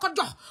am di ko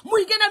jox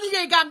muy gën a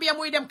liggéey Gambia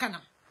muy dem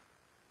kanam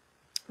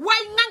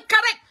waaye nganka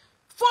rek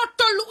foo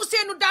tollu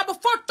Ousseynou Dabo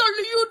foo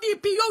tollu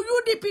UDP yow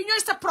UDP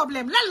ñooy sa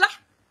problème lan la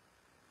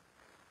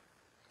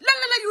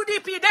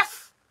UDP def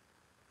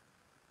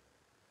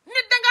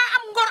nit dangaa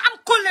am ngor am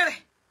kóllëre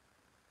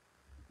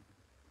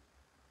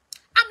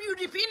am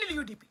UDP indil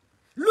UDP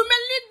lu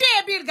mel ni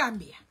dee biir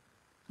Gambia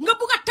nga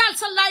bugg a taal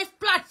sa live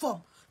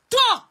plateforme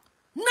toog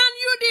naan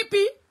UDP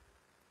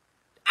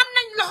am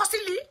nañ loxo si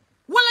lii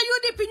wala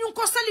UDP ñu ngi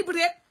ko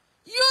célébrer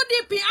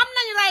UDP am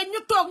nañ ray ñu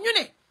toog ñu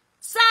ne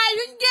saa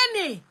yuñ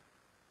génnee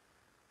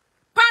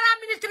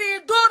paramilitaire yi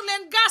dóor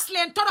leen gaas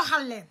leen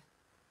toroxal leen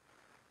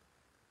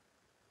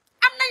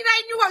am nañ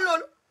ray ñu wax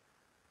loolu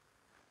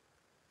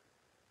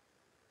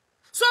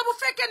soo bu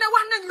fekkee ne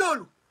wax nañ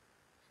loolu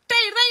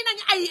tey rey nañ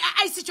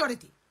ay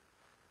sécurité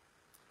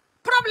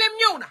problème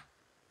ñëw na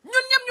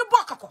ñun ñëpp ñu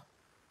bokk ko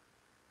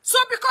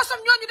soo because of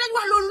ñooñu dañ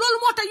wax loolu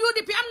moo tax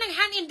UDP am nañ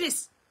hand in this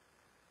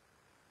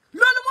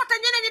loolu moo tax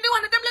ñeneen ñi di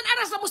wax ne dem leen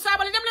arrest Moussa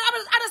Sabally dem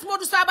leen arrest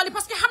Modou Sabally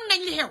parce que xam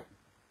nañ li xew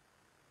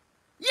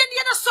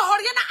yéen a soxor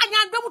yéen a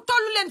añaan ba mu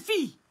tollu leen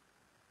fii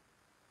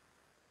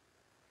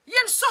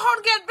yéen soxor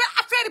ngeen ba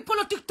affaire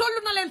politique tollu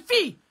na leen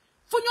fii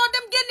fu ñoo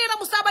dem génnee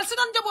Moussa Sabally si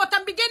doon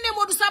njabootam bi génnee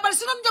Modou Sabally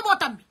si doon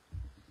njabootam bi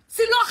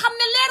si loo xam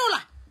ne leeru la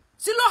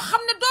si loo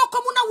xam ne doo ko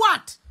mun a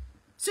waat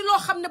si loo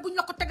xam ne buñ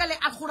la ko tegalee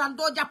alxuraan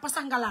doo jàpp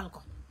sax nga laal ko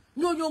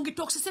ñoo ngi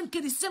toog si seen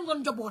kër yi si seen doon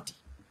njabooti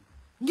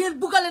ngeen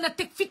bugale na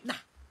teg fitna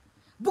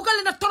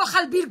bugale na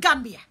toroxal biir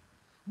Gambia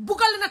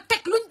bugale na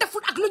teg luñ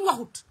defut ak luñ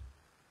waxut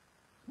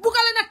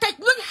bugale na teg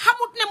luñ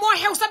xamut ne moo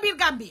xew sa biir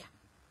Gambia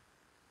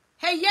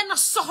hey yenn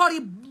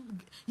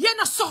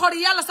soxor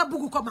yi yàlla sa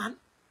bugg ko maan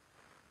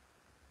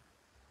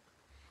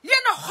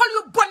yenn xol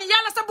yu bon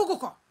yàlla sa bugg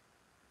ko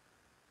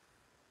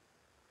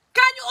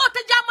kaa ñu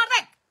oote jaama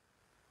rek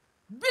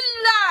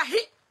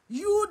billahi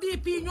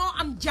UDP ñoo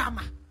am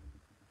jaama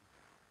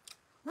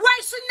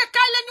waaye suñ ne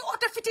kaay la ñu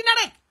oote fitina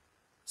rek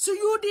su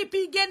UDP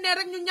génnee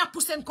rek ñu ñàpp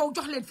seen kaw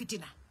jox leen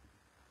fitina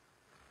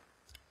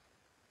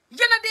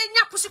yéen a dee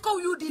ñàpp si kaw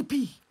UDP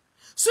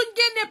suñ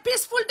génnee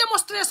peaceful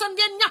demonstration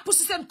ngeen ñàpp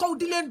si seen kaw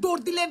di leen dóor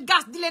di leen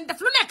gas di leen def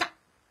lu nekk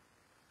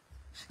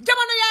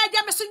jamono Yaya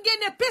Jammeh suñ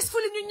génnee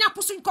peaceful ñu ñàpp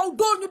suñ kaw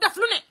dóor ñu def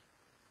lu ne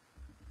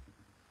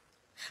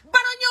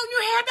Baro ñëw ñu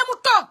xee ba mu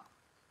toog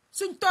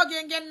suñ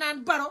toogee ngeen naan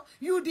Baro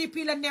UDP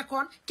la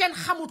nekkoon kenn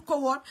xamut ko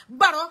woon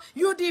Baro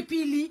UDP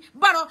lii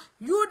Baro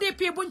UDP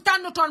buñ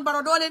tànnutoon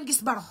Baro doo leen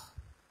gis Baro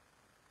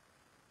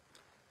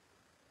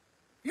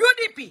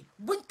UDP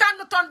buñ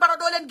tànnutoon Baro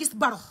doo leen gis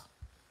Baro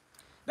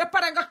ba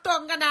pare nga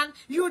toog nga naan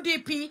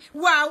UDP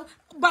waaw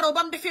Baro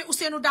bam defee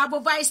Ousseynou Dabo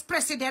vice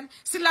président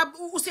si la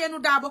Ousseynou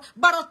Dabo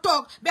Baro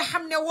toog ba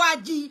xam ne waa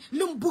ji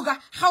lu mu bugga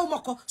xaw ma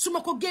ko su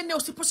ma ko génneew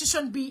si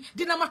position bi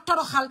dina ma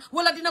toroxal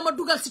wala dina ma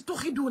dugal si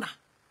tuxi duuna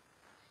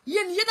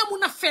yéen a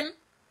mun a fen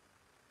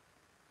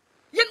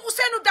yéen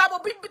Ousseynou Dabo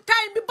bi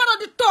time bi Barrow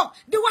di toog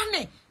di wax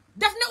ne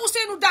def ne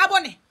Ousseynou Dabo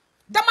ne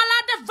dama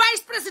laa def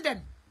vice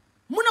président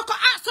mu ne ko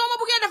ah soo ma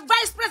buggee def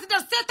vice président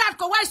seetaat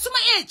ko waaye suma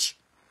age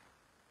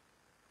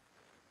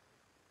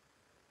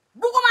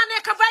bugguma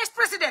nekk vice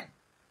président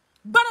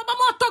Barrow ba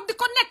moo toog di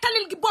ko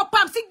nettalil gi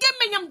boppam si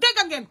gémmiñam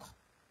dégg ngeen ko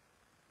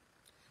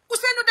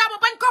Ousseynou Dabo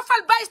bañ ko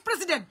fal vice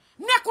président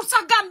nekkul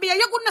sax Gambia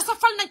yëgul ne sa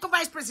fal nañ ko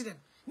vice président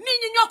nit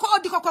ñi ñoo ko oo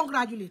di ko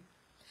congratulate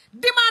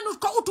dimaanut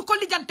ko utu ko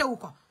lijjantewu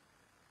ko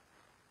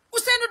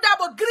Ousseynou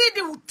Dabo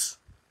greedy wut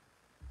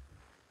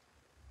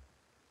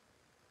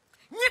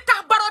ñi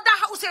tax Barrow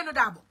daaxa Ousseynou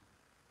Dabo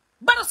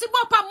Barrow si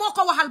boppam moo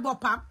ko waxal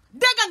boppam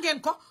dégg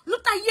ngeen ko lu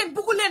tax yéen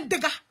buggu leen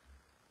dëgga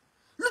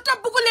lu tax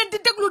buggu leen di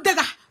déglu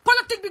dëgga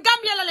politique bi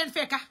Gambia la leen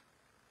fekka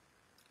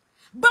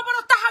ba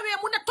Barrow taxawee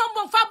mu ne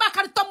Tombong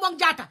Fabakary Tombong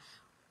Jatta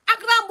ak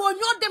Rambo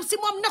ñoo dem si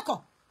moom ne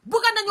ko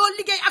bugga nañoo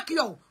liggéey ak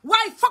yow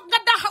waaye foog nga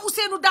daaxa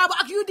Ousseynou Dabo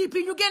ak UDP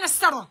ñu génne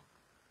saroon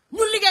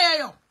ñu liggéeyee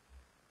yow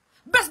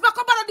bés ba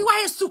ko Barrow di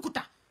waxee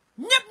Sukuta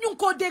ñëpp ñu ngi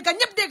koo dégga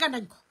ñëpp dégga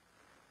nañ ko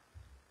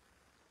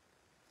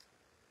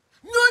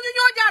ñooñu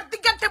ñoo jaar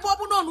diggante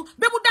boobu noonu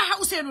ba mu daaxa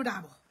Ousseynou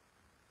Dabo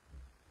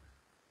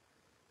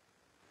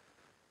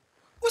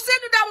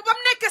Ousseynou Dabo ba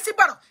mu nekkee si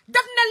Barrow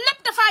daf ne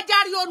lépp dafaa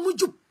jaar yoon mu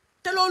jub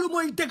te loolu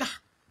mooy dëgga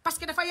parce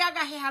que dafa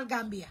yàgga xeexal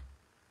Gambia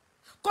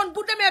kon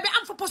bu demee ba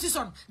am fa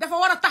position dafa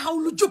war a taxaw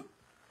lu jub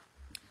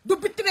du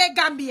bitiree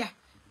Gambia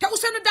te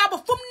Ousseynou Dabo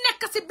fu mu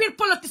nekk si biir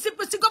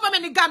politique si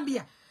gouvernement ni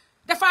Gambia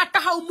dafa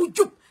taxaw mu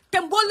jub te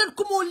mbooleen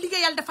ku moo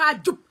liggéeyal dafa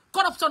jub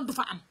corruption du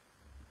fa am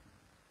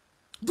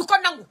du ko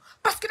nangu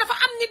parce que dafa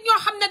am nit ñoo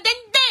xam ne dañ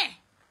dee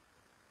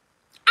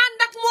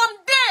ànd ak moom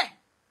dee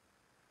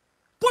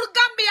pour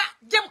Gambia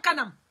jëm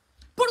kanam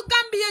pour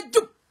Gambia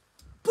jub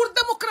pour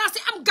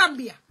démocratie am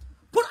Gambia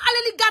pour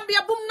alali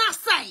Gambia bu mu naax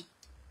saay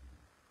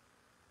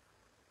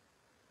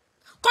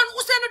kon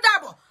Ousseynou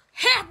Dabo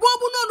xeex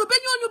boobu noonu ba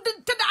ñooñu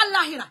tëdd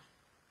àllaaxira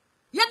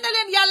yal na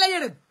leen yàlla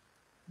yërëm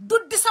du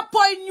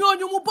disappoint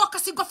ñooñu mu bokk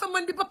si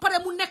gouvernement bi ba pare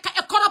mu nekk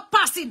écoro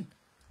passin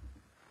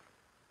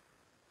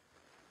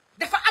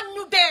dafa am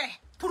ñu dee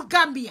pour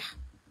Gambia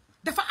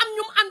dafa am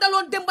ñu mu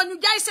àndaloon dem ba ñu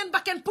jaay seen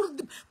bakken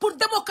pour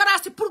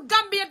démocratie pour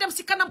Gambia dem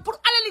si kanam pour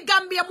alali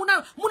Gambia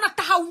mun a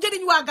taxaw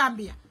njëriñ waa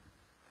Gambia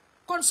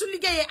kon su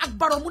liggéeyee ak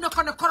Barrow mu ne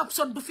ko ne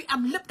corruption du fi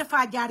am lépp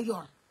dafa jaar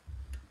yoon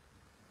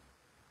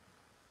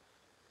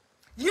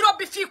Europe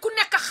bi fii ku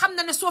nekk xam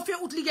na ne soo fee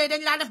ut liggéey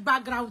dañ laa def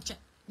background check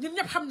ñun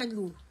ñëpp xam nañ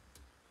loolu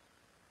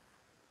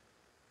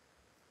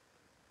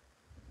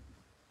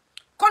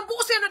kon bu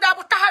Ousseynou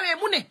Dabo taxawee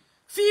mu ne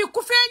fii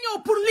ku fee ñëw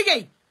pour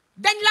liggéey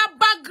dañ la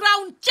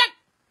background check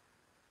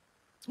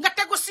nga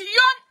tegu si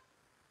yoon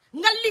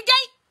nga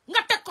liggéey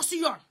nga teg ko si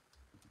yoon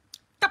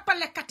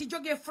tappalekat yi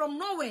jógee from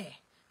nowhere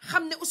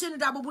xam ne Ousseynou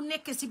Dabo bu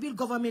nekkee si biir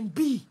gouvernement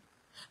bii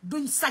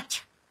duñ sàcc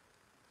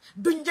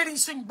duñ njëriñ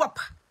suñ bopp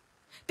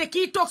te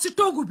kii toog si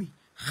toogu bi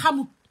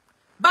xamut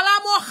balaa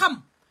moo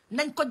xam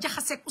nañ ko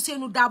jaxaseeg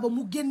Ousseynou Dabo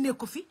mu génnee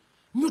ko fi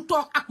ñu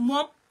toog ak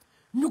moom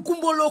ñu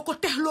gumbaloo ko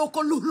texloo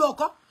ko luxloo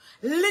ko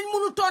liñ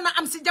mënutoon a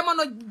am si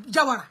jamono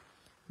Jawara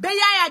ba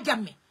Yaya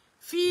Jammeh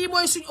fii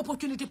mooy suñ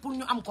opportunité pour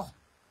ñu am ko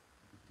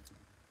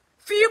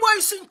fii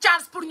mooy suñ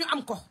chance pour ñu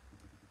am ko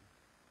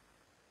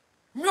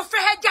ñu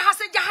fexe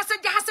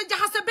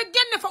jaxase ba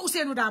génne fa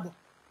Ousseynou Dabo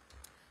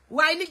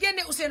waaye li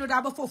génne Ousseynou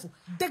Dabo foofu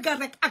dëggal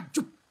rek ak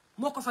jub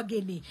moo ko fa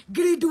génnee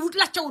giri di wut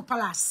laccawut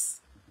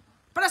place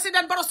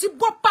président Barrow si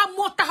boppam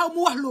moo taxaw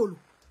mu wax loolu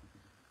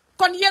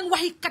kon yéen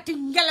waxi kati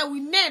ngelaw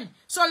yi neen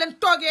soo leen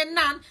toogee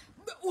naan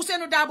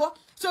Ousseynou Dabo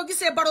soo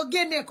gisee Barrow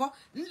génnee ko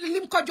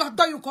lim ko jox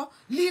doyu ko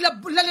lii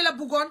la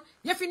buggoon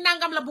yëfi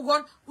nangam la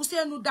buggoon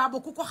Ousseynou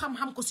Dabo ku ko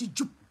xam-xam ko si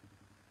jub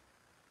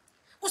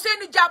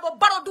Ousseynou Dabo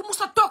Barrow du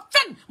musa toog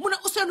fenn mu ne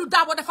Ousseynou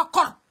Dabo dafa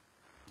kor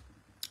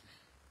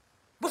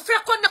bu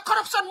fekkoon ne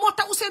corruption moo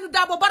tax Ousseynou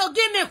Dabo Barrow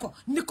génnee ko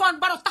ni kon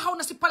Barrow taxaw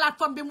na si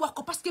plateforme bi mu wax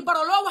ko parce que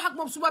Barrow loo wax ak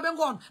moom suba ba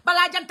ngoon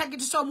balaa janta gi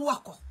di soo mu wax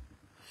ko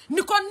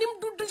ni kon nim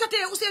du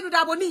jotee Ousseynou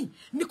Dabo nii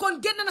ni kon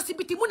génn na si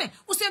biti mu ne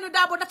Ousseynou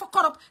Dabo dafa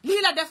korop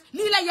lii la def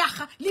lii la yàq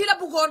lii la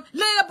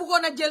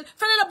buggoon a jël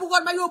fene la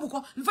buggoon ma yóbbu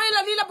ko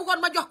lii la buggoon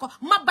ma jox ko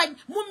ma bañ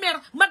mu mer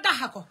ma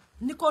daxa ko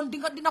ni kon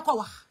dina ko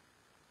wax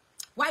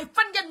waaye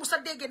fan ngeen musa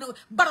déggee ne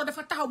Barrow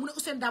dafa taxaw mu ne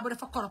Ousseynou Dabo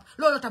dafa korop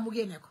loolu tax mu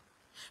génnee ko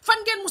fan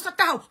ngeen musa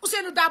taxaw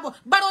Ousseynou Dabo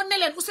Barrow ne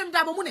leen Ousseynou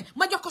Dabo mu ne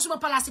ma jox ko suma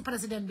place si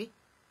président bi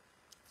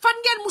fan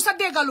ngeen musa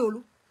dégga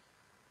loolu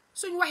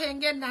suñ waxee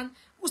ngeen naan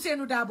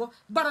Ousseynou Dabo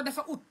Barrow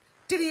dafa ut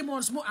 3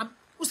 months mu am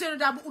Ousseynou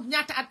Dabo ut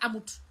ñaata at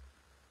amut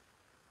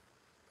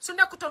su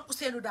nekkutoon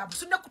Ousseynou Dabo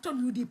su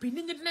nekkutoon UDP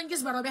nit ñi dinañ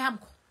gis Barrow ba xam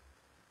ko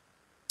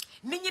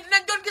nit ñi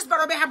dinañ doon gis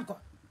Barrow ba xam ko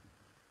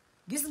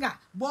gis nga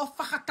boo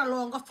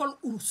faxataloo nga fol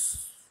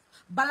urus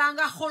balaa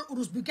nga xool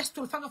urus bi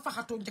gestul fa nga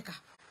faxatoo njëkka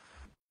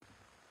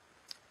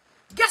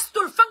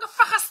gestul fa nga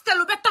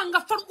faxastelu ba tax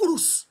nga fol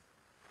urus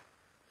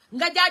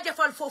nga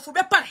jaajëfal foofu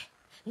ba pare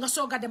nga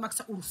soog a dem ak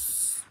sa urus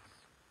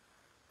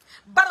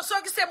Barrow soo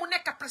gisee mu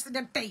nekk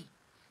président tey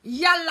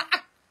yàlla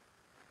ak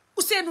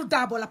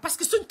𝒂𝒄𝒄𝒏 la parce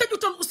que suñ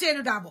tëjutoon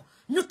𝒂𝒄𝒄𝒏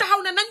ñu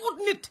taxaw ne nañ ut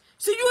nit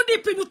si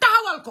UDP ñu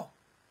taxawal ko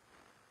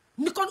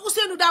ni kon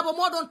𝒂𝒄𝒄𝒏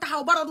moo doon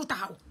taxaw Barrow du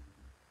taxaw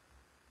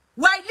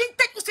waaye liñ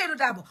tëj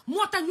𝒂𝒄𝒄𝒏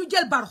moo tax ñu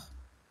jël Barrow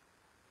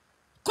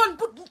kon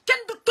bu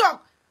kenn du toog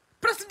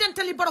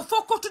président li Barrow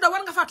foo ko tudda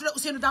war nga faa tudda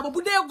𝒂𝒄𝒄𝒏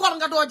bu dee gor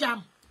nga doo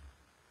jaam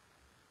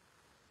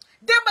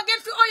démba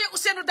ngeen fi ooyee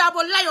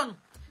𝒂𝒄𝒄𝒏 Lion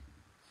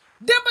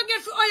démba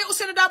ngeen fi ooyee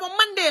𝒂𝒄𝒄𝒏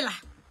Mandela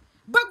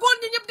ba góor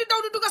ñi ñëpp di daw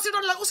di dugg si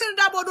doon la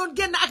𝒂𝒄𝒄𝒏 doon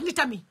génn ak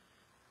nitami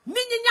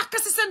nit ñi ñàkk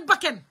si seen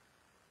bakken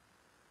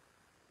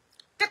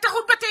te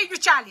taxul ba tey ñu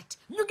caalit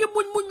ñu ngi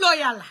muñ loo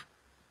yàlla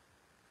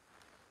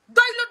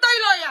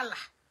doyloo yàlla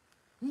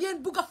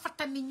ngeen bugg a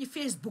fatta nit ñi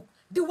Facebook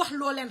di wax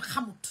loo leen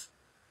xamut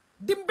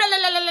di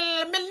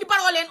mbelelelele mel ni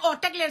Barrow leen oo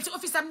teg leen si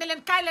office am ne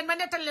leen kaay leen ma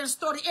nettal leen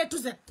story A to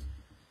Z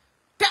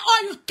te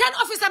ooyu kenn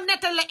office am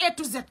nettal la A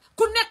to Z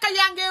ku nekk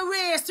yaa ngee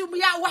wéyee si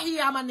yaa wax yi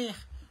yaa ma neex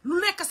lu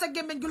nekk sa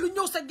gémmiñ gi lu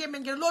ñëw sa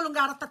gémmiñ gi loolu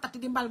nga ratatati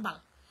di mbal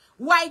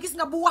waaye gis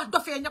nga bu wax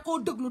dofee ña koo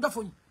déglu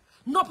dofuñ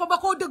noppa ba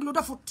koo déglu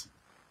dofut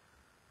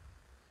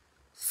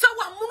sa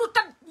wax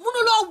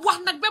munuloo wax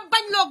nag ba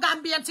bañ loo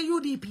Gambien si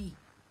UDP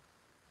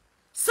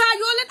saa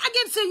yoo leen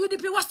ageen si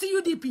UDP wax si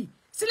UDP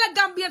si la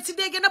Gambien si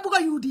dégg na bugg a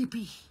UDP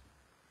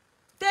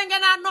te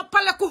ngeen naa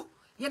noppaleku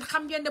yéen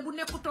xam ngeen ne bu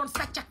nekkutoon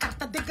sàcca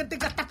karta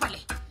dëgg tapale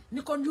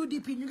ni kon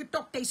UDP ñu ngi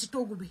toog tey si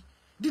toogu bi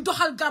di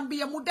doxal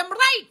Gambia mu dem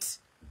right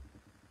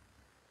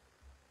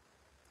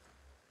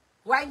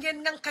waaye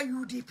ngeen nganka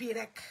UDP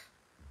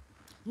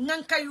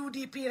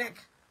rek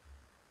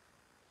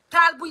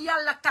taal bu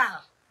yàlla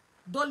taal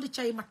dolli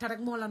cay matta rek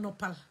moo la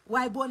noppal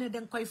waaye boo ne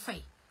danga koy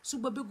fay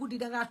suba ba guddi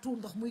dangaa tuur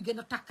ndox muy gën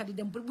a tàkka di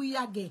dem bu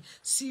yàggee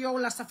si yow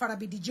la safara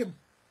bi di jëm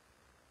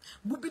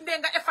bu bindee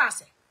nga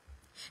effacé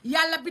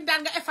yàlla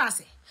bindaan nga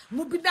effacé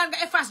mu bindaan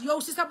nga effacé yow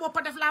si sa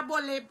boppa def laa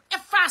boole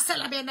effacé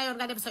la bee na yoon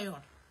nga dem sa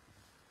yoon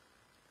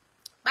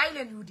bàyyi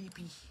leen UDP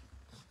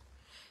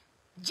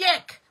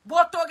jeeg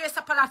boo toogee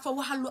sa plateforme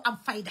waxal lu am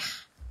fayda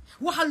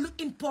waxal lu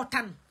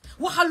important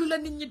waxal lu la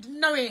nit ñi di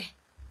nawee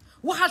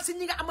waxal si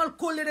ñi nga amal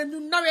kóllëre ñu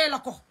nawee la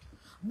ko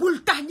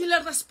bul tax ñi la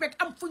respect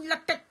am fuñ la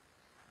teg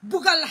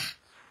bugga la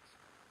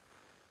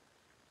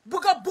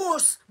bugga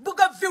boos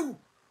bugga viw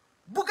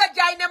bugga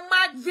jaay ne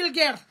maaj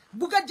vulgaire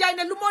bugga jaay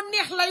ne lu ma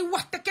neex lay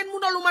wax te kenn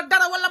mënalu ma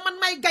dara wala man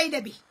may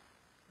gaynde bi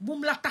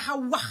bum la taxaw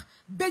wax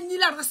ben ñi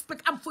la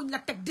respect am fuñ la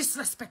teg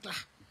disrespect la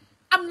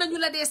am nañu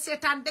la dee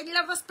seetaan dañ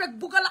la respect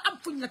bugga la am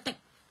fuñ la teg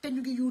te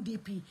ñu ngi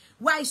UDP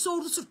waaye soo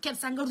rusut kenn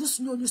sax nga rus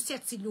ñooñu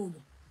seet si ñooñu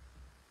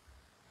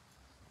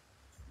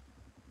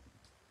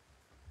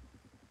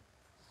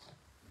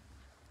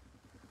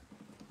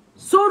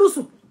soo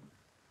rusut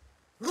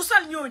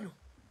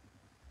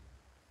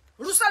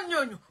rusal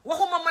ñooñu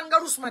waxuma man nga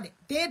rus ma de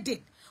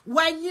déedéet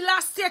waaye ñi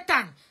laa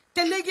seetaan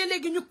te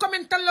léegi-léegi ñu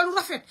commental la lu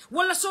rafet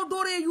wala soo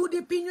dooree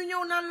UDP ñu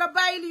ñëw naan la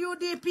bàyyil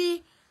UDP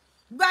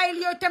bàyyil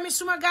yooyu tamit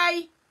suma gaay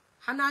yi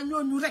xanaa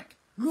ñooñu rek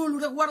loolu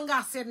rek war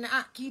ngaa seet ne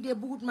ah kii dee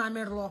bugut maa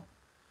merloo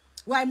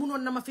waaye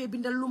munoon na ma fee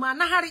bindal lu maa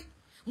naxari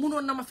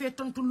munoon na ma fee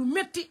tontu lu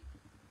metti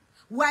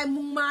waaye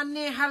mu maa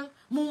neexal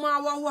mu maa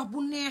wax bu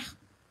neex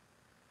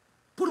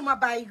pour ma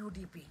bàyyi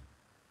UDP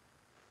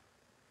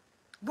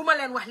bu ma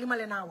leen wax li ma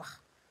leen a wax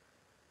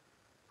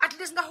at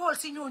least nga xool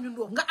si ñooñu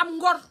ndóog nga am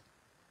ngor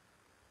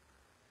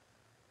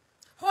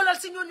xoolal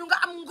si ñooñu nga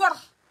am ngor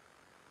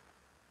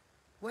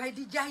waaye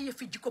di jaay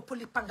fi jiko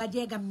polipanga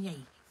jeegam ñay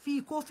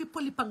fii koo fi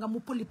polipanga mu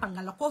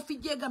polipanga la koo fi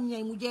jeegam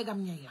ñay mu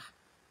jeegam ñay la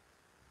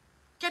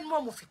kenn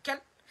moomu fi kenn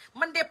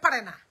man de pare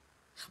naa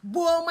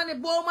boo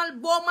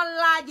ma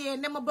laajee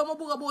ne ma ba ma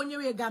bugga boo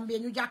ñëwee Gambie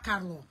ñu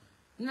jàkkaarloo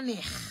na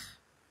neex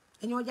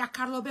dañoo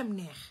jàkkaarloo ba mu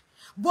neex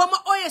boo ma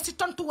ooyee si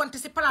tontu wante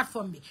si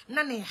plateforme bi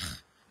na neex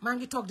maa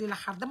ngi toog di la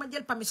xaar dama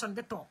jël permission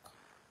ba toog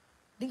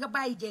di nga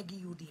bàyyi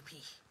jeegi UDP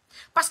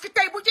parce que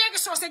tey bu jeegi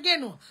soose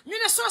génnoo ñu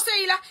ne soose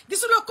yi la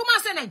gisuloo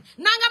commencé nañ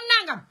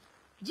nangam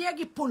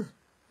jeegi Pël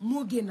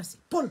moo génn si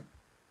Pël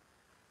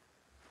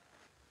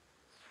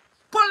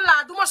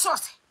laa duma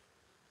soose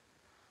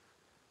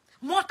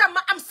moo tax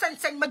ma am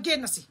sañ-sañ ma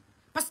génn si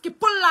parce que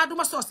Pël laa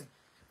duma soose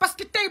parce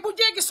que tey bu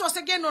jeegi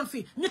soose génnoon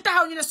fii ñu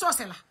taxaw ñu ne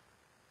soose la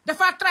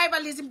dafa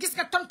tribalisme gis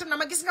nga tontu na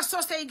ma gis nga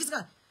soose yi gis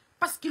nga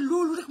parce que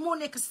loolu rek moo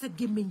nekk si sa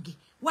gémmiñ gi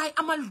waaye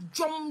amal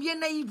jom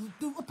yenay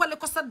ëppale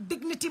ko sa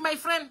dignity my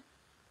friend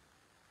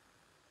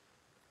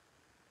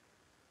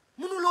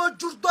mënuloo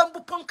jur doom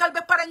bu ponkal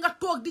ba pare nga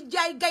toog di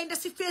jaay gaynde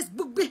si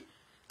Facebook bi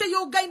te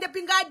yow gaynde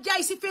bi ngaa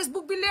jaay si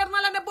Facebook bi leer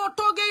na la ne boo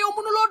toogee yow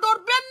mënuloo door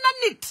benn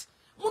nit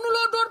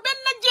mënuloo door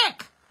benn jeeg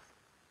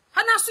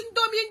xanaa suñ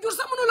doom yi jur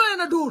sax mënuloo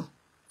leen a door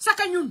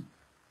saka ñun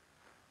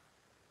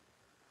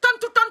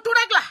tontu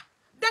rek la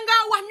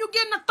dangaa wax ñu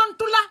génn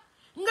tontu la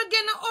nga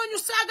génn oo ñu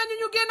saaga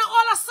ñu génn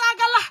oo la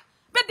saaga la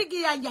ba digg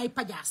yaa njaay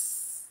pajaas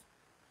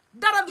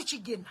dara du ci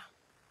génn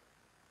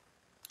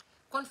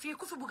kon fii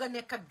ku fi bugg a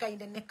nekk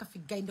gaynde nekk fi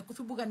gaynde ku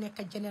fi bugg a nekk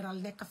général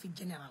nekk fi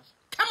général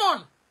come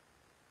on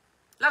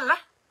lan la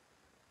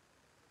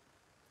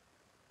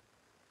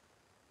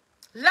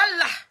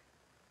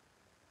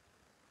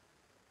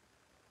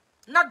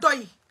na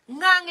doy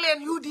ngaa ngi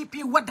leen UDP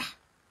wadda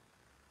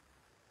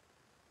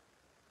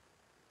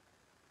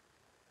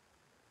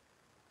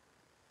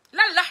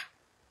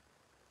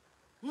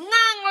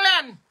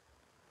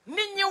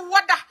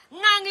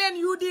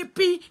leen UDP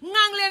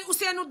ŋang leen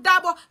Ousainou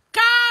Darboe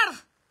kaar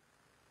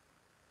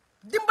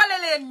dimbale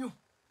leen ñu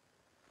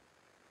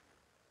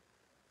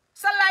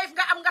sa live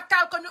nga am nga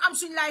taal ko ñu am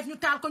suñ live ñu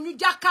taal ko ñu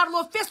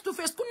jàkkaarloo face to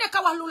face ku nekk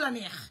wax lu la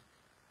neex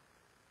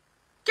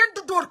kenn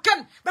du dóor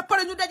kenn ba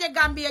pare ñu daje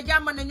Gambia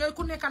jàmm ne ñooy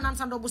ku nekk naan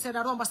sa ndox bu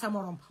sedda romba sa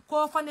morom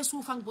koo fa ne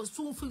suuf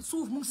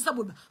mu ngi si sa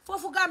bul ba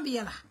foofu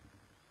Gambia la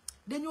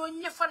dañoo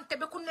ñëfante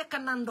ba ku nekk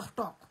naan ndox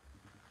toog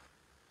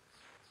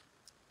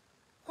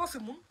koo fi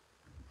mun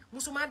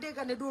musuma dégg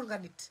ne dóor nga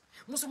nit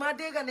musuma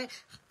dégg ne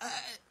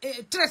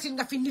traité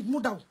nga fi nit mu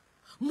daw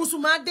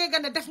musuma dégg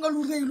ne def nga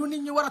lu rëy lu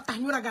nit ñi war a tax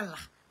ñu ragal la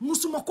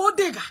musuma koo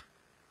dégg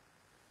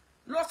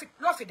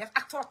loo fi def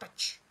ak foo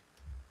toj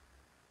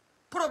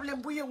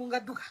problème bu yëngu nga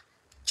duga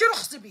ci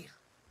rox si biir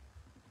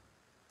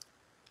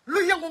lu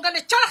yëngu nga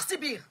ne corox si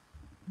biir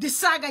di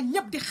saaga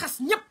ñëpp di xas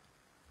ñëpp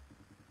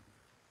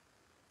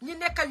ñi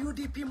nekk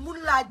UDP mun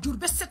laa jur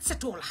ba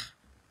setoo la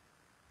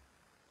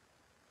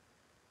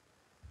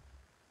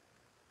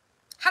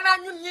xanaa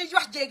ñun ñuy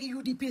wax jéegi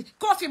UDP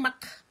koo fi mag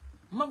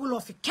maguloo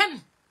fi kenn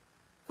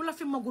ku la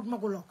fi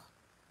maguloo ko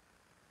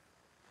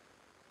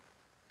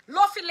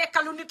loo fi lekka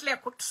lu nit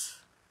lekkut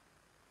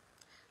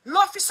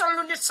loo fi sol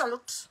lu nit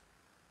solut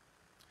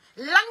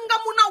lan nga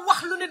mun a wax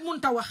lu nit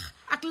munta wax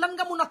ak lan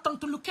nga mun a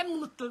tontu lu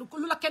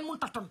la kenn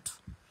munta tontu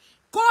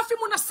koo fi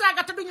mun a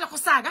saaga te duñ la ko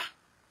saaga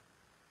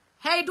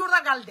hey du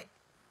ragal de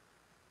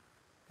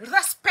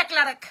respect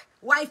la rek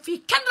waaye fii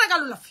kenn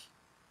ragalu la fi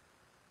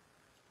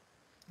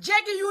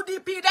jéegi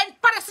UDP dañ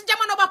pare si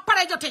jamono ba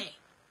pare jotee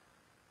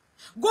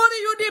góori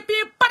UDP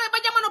pare ba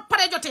jamono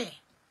pare jotee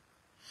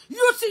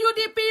yuut si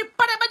UDP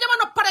pare ba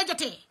jamono pare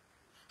jotee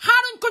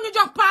xaaruñ ko ñu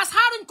jox paas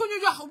xaaruñ ko ñu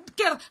jox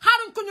kër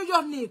xaaruñ ko ñu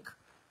jox néeg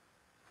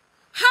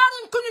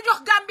xaaruñ ko ñu jox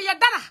Gambia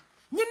dara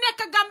ñu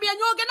nekk Gambia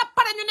ñoo gën a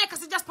pare ñu nekk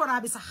si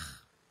diaspora bi sax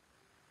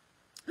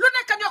lu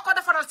nekk ñoo ko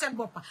defaral seen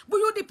boppa bu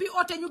UDP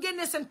oote ñu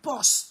génnee seen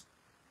poos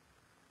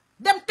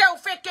dem teew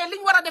fekkee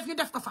liñ war a def ñu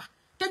def ko fa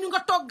te ñu nga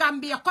toog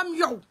Gambia comme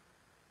yow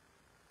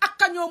ak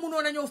ka ñoo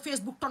munoon a ñëw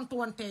Facebook tontu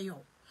wante yow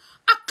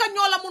ak ka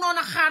ñoo la munoon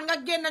a xaar nga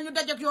génn ñu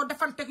dajeek yow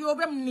defanteek yow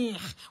ba mu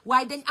neex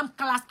waaye dañ am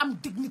classe am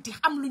dignité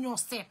am lu ñoo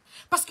seet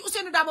parce que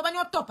Ousainou Darboe ba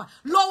ñoo toppa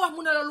loo wax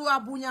mu ne la luwaa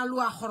buuñaa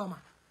luwaa xoroma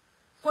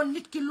kon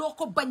nit ki loo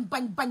ko bañ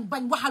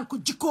waxal ko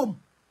jikkoom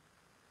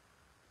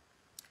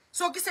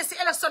soo gisee si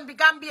élection bi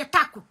Gambie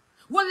tàkkut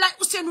wallaay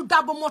Ousainou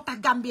Darboe moo tax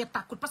Gambie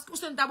tàkkut parce que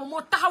Ousainou Darboe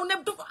moo taxaw ne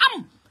du am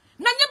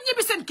na ñëpp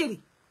ñibbi seen kër yi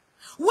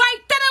waaye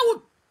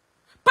terewut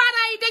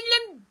parents yi dañ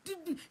leen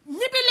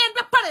ñibbi leen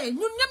ba pare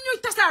ñun ñëpp ñuy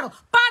tasaaro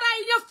parents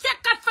yi ñoo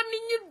fekkaat fa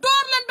nit ñi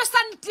door leen ba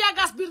sànni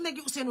tiyagas biir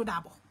néegi Ousainou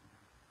Darboe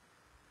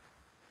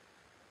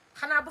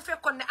xanaa bu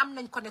fekkoon ne am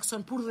nañ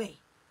connexion pour rey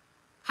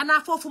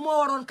xanaa foofu moo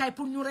waroon kay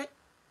pour ñu rey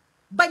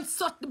bañ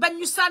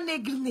ñu sànnee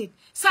grenade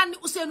sànni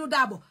Ousainou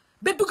Darboe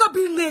ba dugga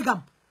biir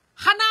néegam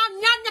xanaa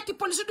ñetti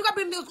police dugga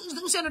biir néeg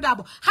Ousainou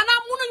Darboe xanaa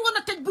munuñ woon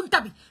a tëj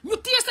bunta bi ñu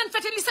téye seen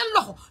fete li seen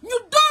loxo ñu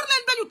door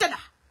leen ba ñu tëdda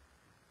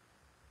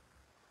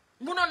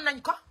munoon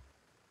nañ ko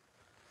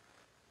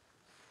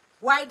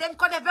waaye dañ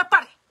ko def ba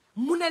pare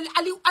mu ne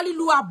ali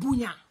luwaa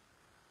buuñaa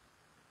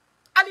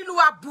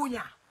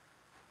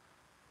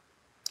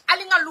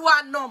ali nga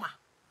luwaa nooma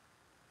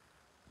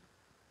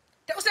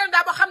te Ousainou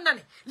Darboe xam na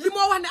ne li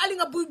moo wax ne ali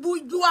nga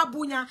luwaa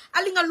buuñaa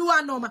ali nga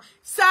luwaa nooma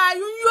saa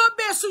yu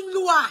yóbbee suñ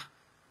luwaa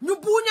ñu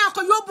buuñaa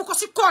ko yóbbu ko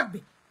si code bi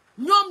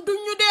ñoom duñ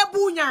ñu dee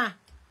buuñaa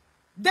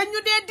dañu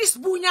dee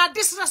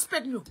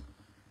disrespect ñu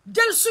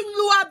jël suñ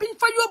luwaa biñ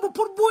fa yóbbu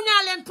pour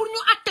buuñaa leen pour ñu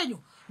atte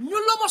ñu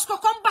lomos ko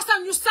comme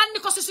basan ñu sànni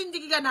ko si suñ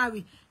diggi gannaaw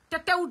yi te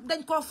tew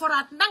dañ koo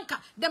foraat nanka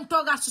dem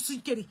toogaat si suñ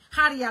kër yi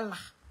xaar yàlla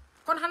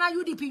kon xanaa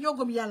UDP ñoo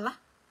gëm yàlla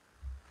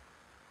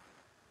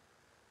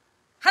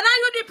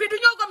du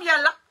ñoo gëm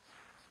yàlla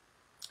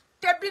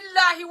te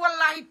billahi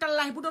wallahi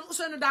tallahi bu doon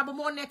Ousainou Darboe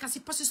moo nekk si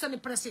position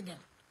président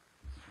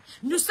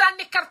ñu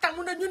sànni karta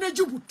mu ne ñu ne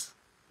jubut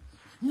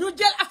ñu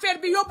jël affaire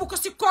bi yóbbu ko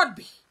si code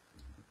bi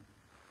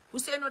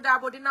Ousainou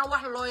Darboe dina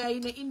wax lawyer yi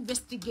ne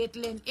investigate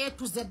leen A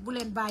to Z bu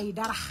leen bàyyi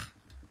dara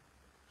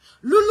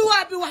lu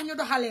luwaa bi wax ñu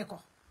doxalee ko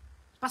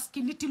parce que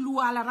niti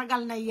luwaa la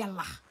ragal na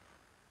yàlla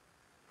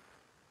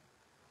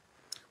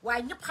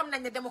waaye ñëpp xam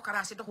nañ ne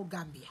démocratie doxul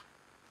Gambia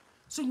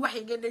suñ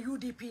waxee ngeen ne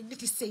UDP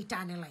niti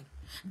seytaane lañ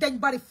dañ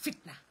bari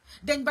fitna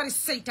dañ bari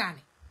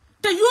seytaane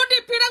te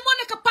UDP rek moo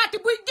nekk parti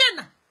buy génn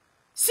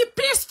si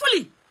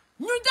peacefully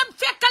ñu dem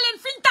fekkaleen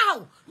fiñ taxaw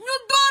ñu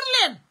door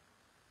leen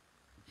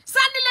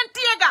sànni leen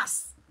tiyegaas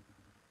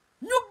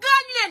ñu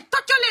gaañ leen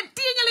tocco leen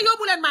tiiñale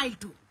yóbbu leen maayil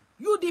tu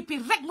UDP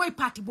rek mooy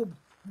parti boobu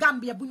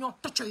Gambia bu ñoo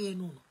toccoyee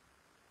noonu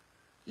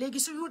léegi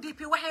su UDP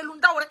waxee lu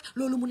ndaw rek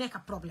loolu mu nekk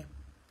problème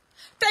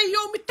tey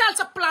yow mi taal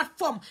sa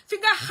plateforme fi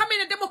nga xamee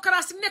ne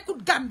démocratie nekkul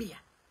Gambia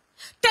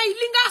tey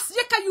li nga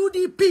yëkka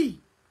UDP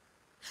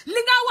li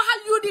nga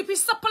waxal UDP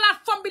sa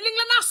plateforme bi li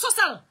nga naa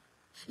sosal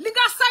li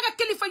nga saaga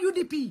kilifa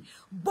UDP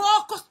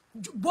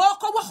boo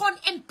ko waxoon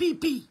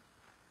NPP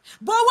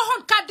boo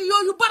waxoon kàddu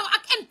yooyu baro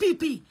ak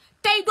NPP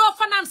tey doo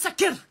fanaan sa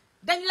kër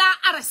dañ laa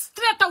arrest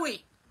straight away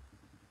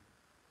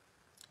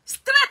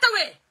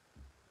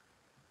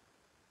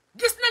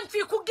gis nañ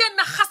fii ku génn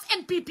xas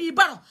NPP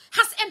Barrow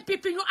xas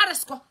NPP ñu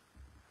arrest ko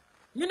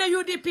ñu ne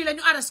UDP la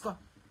ñu arrest ko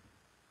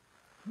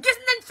gis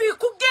nañ fii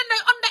ku génn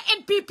onda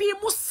NPP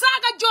mu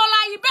saaga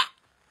joolaa yi ba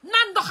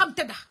naan ndoxam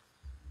tëdda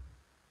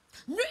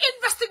ñu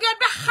investiguer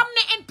ba xam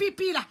ne NPP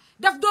la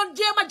daf doon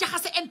jéem a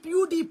jaxase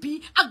UDP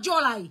ak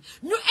joolaa yi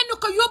ñu indi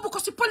ko yóbbu ko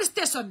si police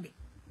station bi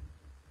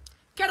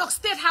keroog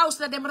State House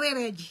la dem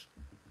reeree ji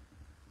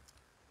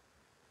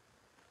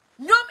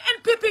ñoom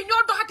NPP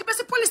ñoo doxati ba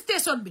si police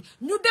station bi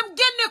ñu dem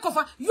génnee ko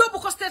fa yóbbu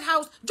ko State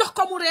House jox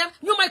ko mu reer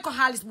ñu may ko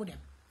xaalis mu dem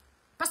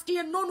parce que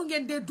yéen noonu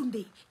ngeen dee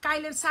dundee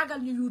kaay leen saagal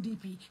ñu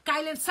UDP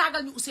kaay leen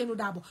saagal ñu Ousainou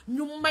Darboe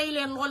ñu may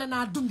leen loole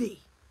naa dundee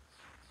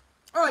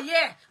oh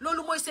yeah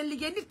loolu mooy seen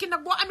liggéey nit ki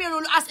nag boo amee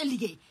loolu as a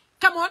liggéey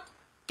kamoon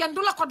kenn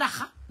du la ko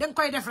daxa danga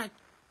koy def rek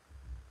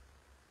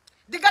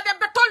di nga dem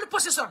ba tollu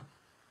position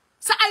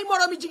sa ay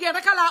moroomi jigéen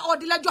rek laa oo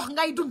di la jox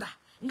ngay dunda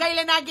ngay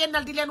leen a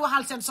génnal di leen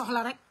waxal seen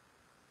soxla rek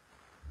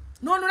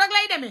noonu rek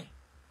lay demee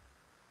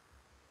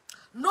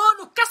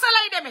noonu kese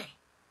lay demee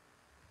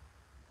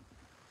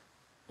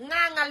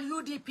ngaangal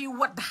UDP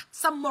wadda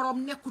sa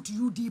moroom nekkut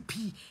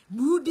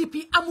UDP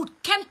amul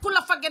kenn ku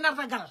la fa gën a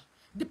ragal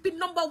depuis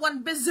number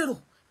 1 ba 0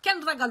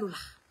 kenn ragalu la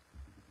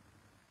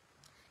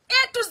A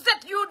to Z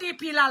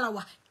UDP laa la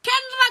wax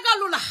kenn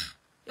ragalu la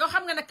yoo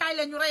xam nga ne kaay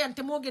leen ñu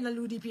reyante moo gën a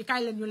UDP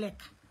kaay leen ñu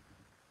lekk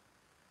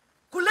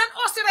ku leen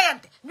aussi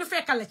reyante ñu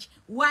fekkal la ci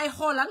waaye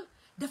xoolal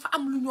dafa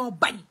am lu ñoo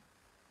bañ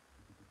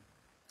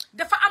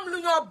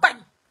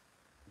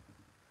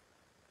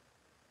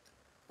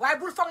waaye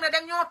bul foog ne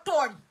dañ ñoo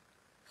tooñ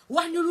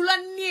wax ñu lu la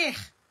neex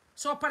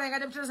soo paree nga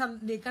dem te sa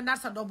néeg nga naar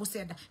sa doom bu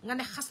sedda nga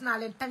ne xas naa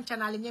leen tànca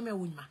naa leen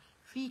ñemewuñ ma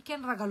fii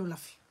kenn ragalu la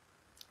fi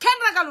kenn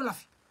ragalu la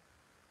fi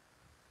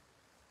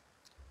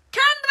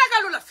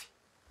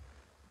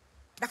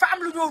dafa am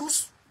lu ñoo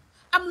rus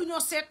am lu ñoo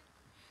seet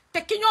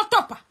te ki ñoo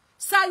toppa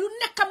saa yu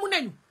nekk mu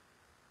neñu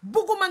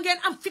bugguma ngeen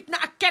am fitna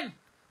ak kenn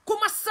ku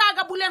ma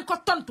saaga bu leen ko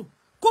tontu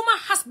ku ma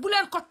xas bu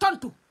leen ko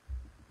tontu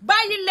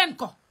bàyyi leen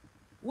ko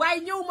waaye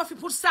ñëw ma fi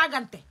pour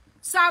saagante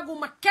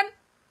saaguma kenn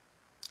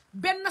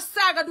benn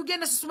saaga du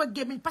génn si suma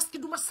gémmiñ parce que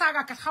du ma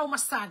saaga kat xaw ma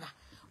saaga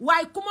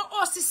waaye ku ma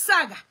oo si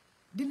saaga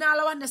dinaa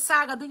la wax ne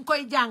saaga duñ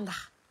koy jànga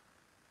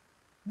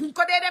duñ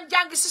ko dee dem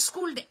jàngi si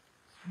school de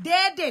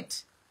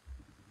déedéet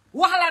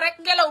wax la rek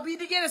ngelaw bii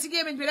di génn si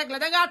gémmiñ bi rek la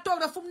dangaa toog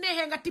na fu mu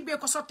neexee nga tibbee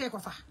ko sottee ko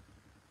fa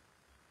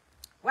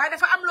waaye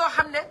dafa am loo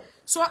xam ne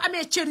soo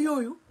amee cër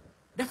yooyu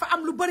dafa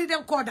am lu bari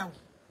dem koo daw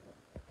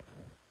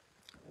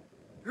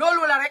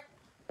loolu la rek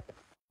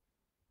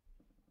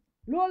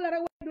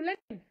waaye du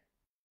leneen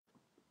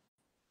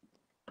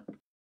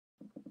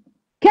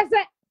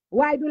kese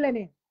waaye du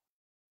leneen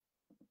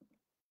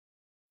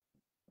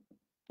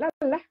lan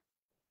la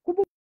ku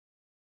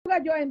bugg a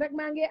jooy rek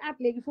maa ngi at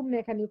léegi fu mu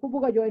nekk nii ku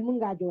bugg a jooy mun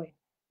ngaa jooy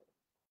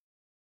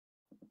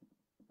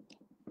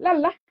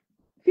lan la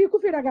fii ku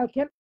fi ragal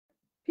kenn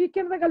fii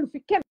kenn ragalu fi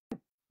kenn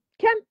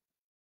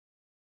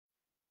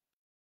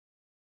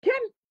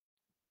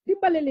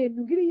dimbale leen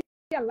ñu ngir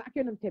yàlla ak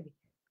yonante bi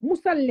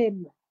musal leen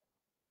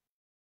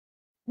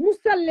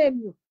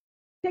ñu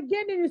te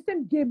génne ñu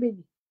seen gémmiñ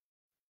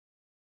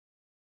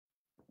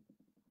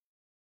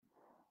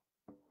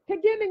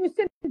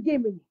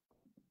ñi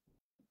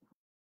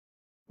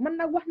man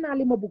nag wax naa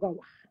li ma bugg a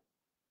wax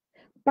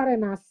pare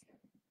naa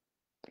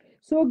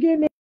soo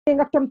génnee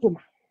nga tontu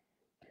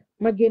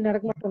ma génne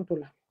rek ma tontu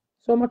la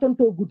soo ma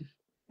tontoo guddi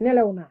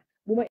nelaw naa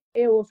bu ma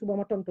eewoo suba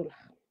ma tontu la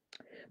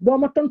boo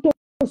ma tontoo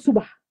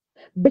suba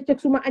bëccëg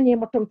su ma añee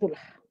ma tontu la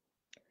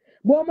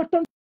boo ma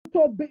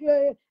tontoo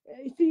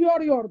si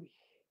yoor bi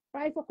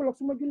 5 o'clock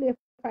su ma jullee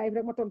 5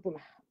 rek ma tontu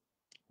la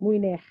muy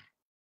neex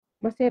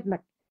ma seet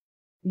nag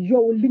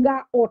yow li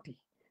nga oote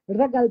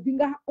ragal bi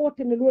nga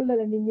oote ne loolu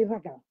la nit ñi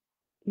ragal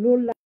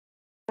loolu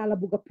la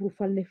bugg a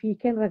prouval ne fii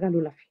kenn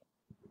ragalu la fi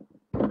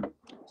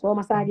soo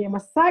ma saagee ma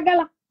saaga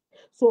la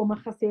soo ma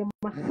xasee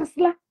ma xas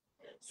la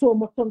soo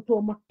ma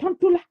tontoo ma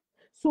tontu la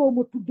soo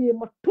ma tuddee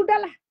ma tudda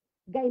la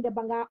gaynde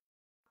ba nga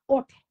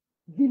oote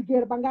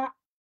vulgaire ba nga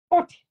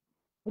oote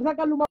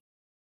ragaluma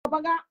ba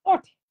nga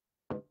oote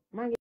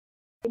maa ngi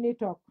ni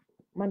toog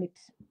ma nit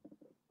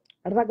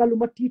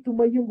ragaluma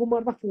tiituma yënguma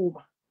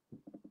rafuuma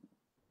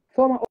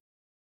foo ma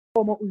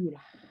oo ma uyu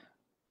la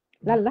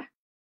lan la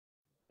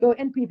yow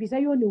NPP sa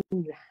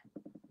yónniwuñ la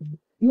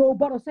yow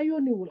Barrow sa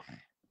yónniwu la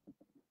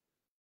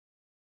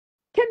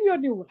kenn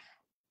yónniwu la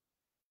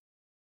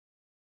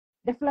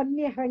def la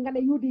neex rek nga ne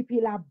UDP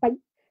laa bañ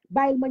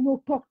bàyyil ma ñëw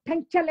toog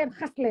tàncaleen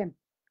xas leen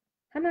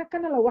xanaa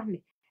kana la wax ne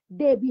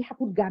dee bi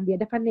xaput Gambia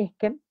dafa neex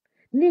kenn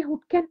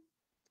neexut kenn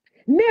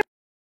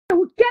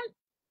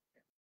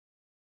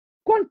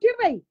kon ki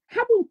rey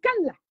xamuñ kan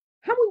la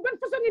xamuñ ban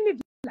façon nit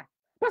la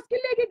parce que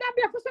léegi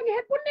Gambia façon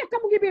nit bu nekk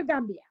mu ngi biir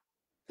Gambia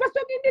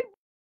façon nit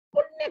bu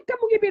nekk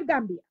mu ngi biir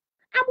Gambia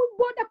amuñ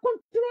border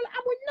control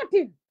amuñ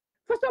nothing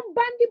façon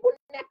bandi bu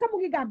nekk mu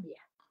ngi Gambia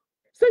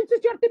suñ si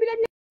corte bi dañ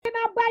leen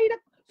a bàyyi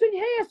nag suñ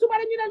xëyee suba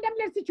ñu ne dem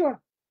leen si coor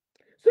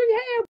suñ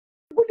xëyee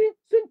guddi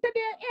suñ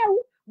tëddee eewu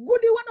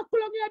guddi 1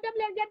 o'clock ñu ne dem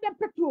leen ngeen dem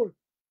pétrole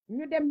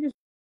ñu dem ñu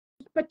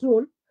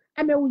pétrole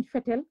amewuñ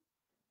fetel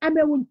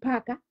amewuñ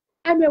paaka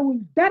amewuñ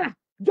dara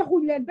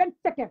joxuñ leen benn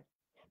fetel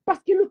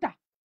parce que lu tax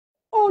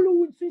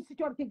óoluwuñ suñ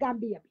sécurité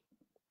Gambia bi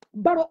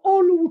baro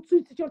óoluwut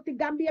suñ sécurité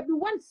Gambia bi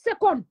 1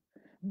 second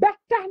ba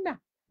tax na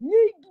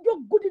ñuy jóg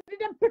guddi di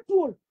dem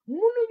pétrole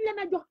munuñ leen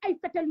a jox ay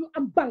fetel yu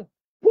am bal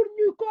pour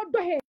ñuy ko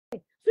doxee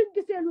suñ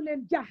gisee lu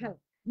leen jaaxal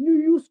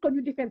ñu use ko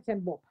ñu defend seen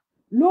bopp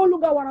loolu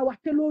nga war a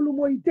wax te loolu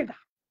mooy dëgg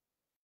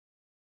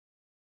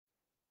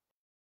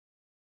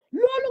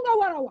loolu nga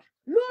war a wax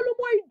loolu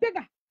mooy dëgg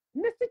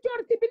ne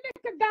sécurité bi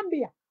nekk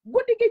Gambia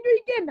guddi gi ñuy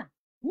génn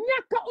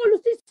ñàkk a óolu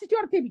si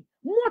sécurité bi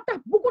moo tax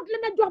bugut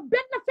leen a jox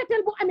benn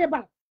fetel bu amee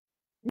bal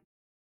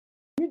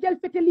ñu jël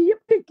fetel yi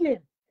yëpp tëj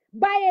leen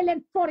bàyyee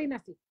leen forina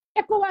si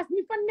ECOWAS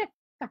ñi fa nekk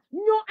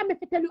ñoo amee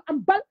fetel yu am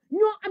bal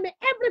ñoo amee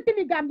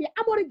everything Gambia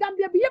amori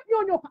Gambia bi yëpp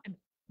ñoo ko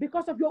amee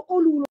because of yow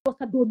óoluwuloo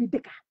sa doomi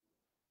dëkka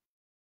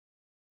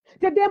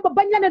te démb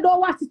bañ la ne doo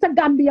wax si sa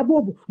Gambia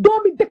boobu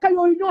doomi dëkka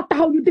yooyu ñoo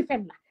taxaw ñu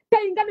defend la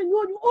tey nga ne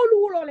ñooñu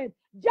óoluwuloo leen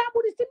jaamu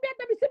di si mbedd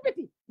bi si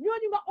biti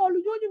ñooñu nga óolu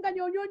ñooñu nga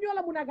ñoo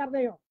la mun a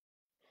garder yow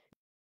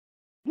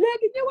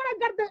léegi ñi war a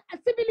garder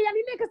civilian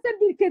yi nekk seen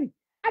biir kër yi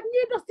ak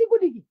ñiy dox si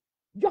guddi gi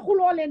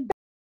joxuloo leen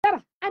dara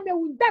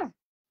amewuñ dara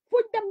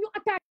fuñ dem ñu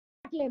attaque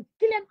leen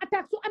ki leen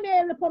attaque su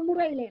amee répond mu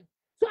rey leen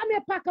su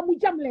amee paaka mu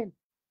jam leen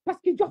parce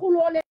que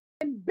joxuloo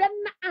leen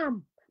benn am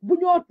bu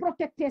ñoo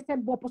protecté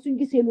seen bopp suñ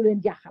gisee lu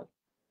leen jaaxal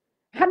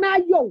xanaa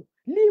yow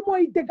lii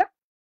mooy dëgg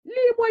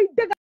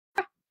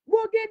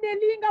boo génnee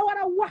lii nga war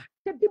a wax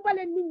te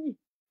dimbale nit ñi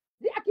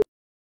di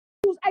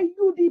accuse ay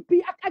UDP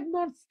ak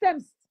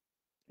nonsense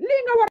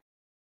lii nga war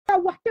a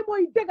wax te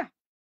mooy dëgg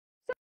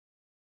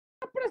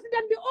sa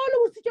président bi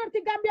óoluwu sécurité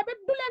Gambia ba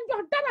du leen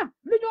jox dara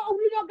lu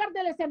ñoo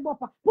gardele seen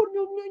boppa pour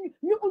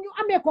ñu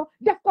amee ko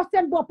def ko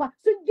seen boppa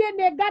suñ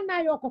génnee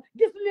gànnaayoo ko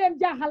gis lu leen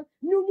jaaxal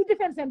ñu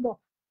defeen seen bopp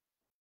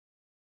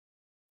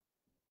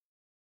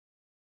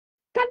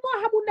kan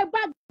moo xamul ne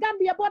ba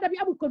Gambia booda bi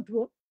amul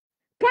contrôle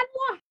kan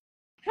moo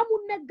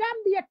xamul ne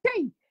Gambia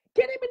tey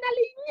criminal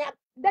yi ñëpp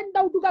dañ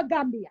daw dugga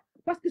Gambia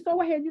parce que soo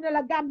waxee ñu ne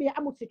la Gambia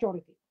amul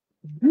sécurité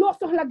loo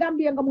soxla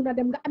Gambia nga mun a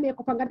dem nga amee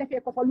ko fa nga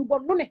defee ko fa lu bon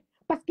lu ne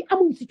parce que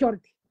amuñ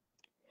sécurité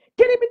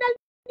criminal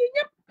yi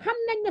ñëpp xam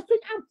nañ ne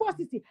suñ am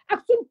force yi ak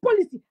suñ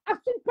police yi ak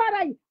suñ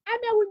para yi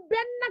ameewuñ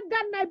benn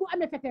gànnaay bu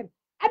amee fetel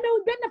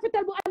ameewuñ benn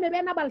fetel bu amee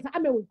benn bal sax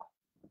ameewuñ ko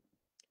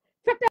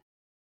fetel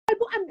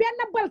bu am benn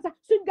bal sax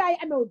suñ gaa yi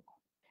ameewuñ ko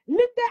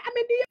liñ dee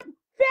amee ni yëpp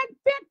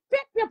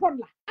feet weapon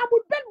la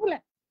amul benn bu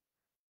leen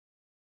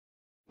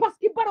parce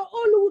que baro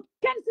óoluwut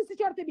kenn si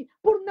sécurité bi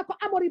pour na ko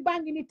amori baa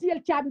ngi ni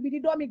tiyel caabi bi di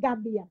doomi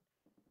Gambia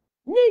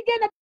ñiy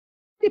génn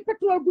di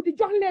pétrole guddi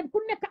jox leen ku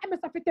nekk amee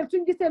sa fetel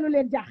suñ gisee lu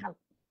leen jaaxal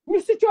ñu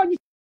siccoo ñi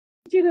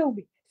ci réew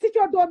mi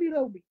siccoo doomi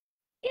réew mi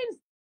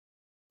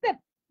instead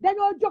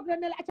dañoo jóg la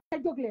ne la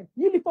acca jóg leen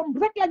uniforme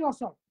rek la ñoo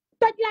sol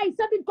toj laay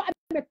sax duñ ko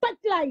amee toj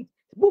laay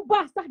bu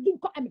baax sax duñ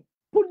ko amee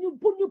pour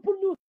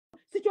ñu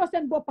siccoo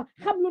seen boppa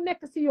xam lu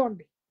nekk si yoon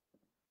bi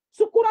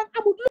su courant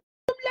amul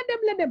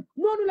lum lendem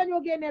noonu la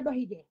ñoo génnee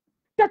doxi jee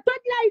te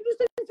toj laay du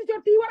seen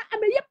sécurité yi war a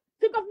amee yépp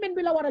ci government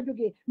bi la war a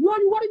jógee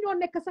yooyu waru ñoo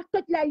nekk sax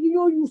toj laay yi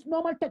ñoo use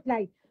normal toj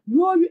laay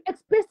yooyu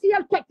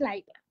spécial toj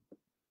laay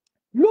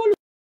loolu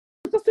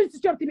sa suñ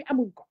sécurité bi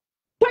amuñ ko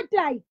toj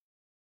laay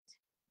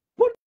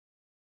pour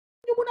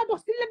ñu mun a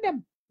dox si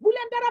lendem bu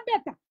leen dara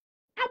betta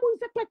amuñ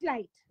sa toj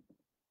laay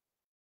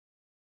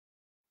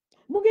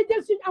mu ngi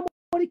jël suñ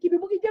amori ki bi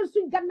mu ngi jël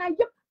suñ gannaay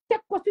yépp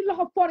teg ko si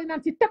loxo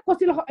foreignan si teg ko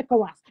si loxo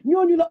ECOWAS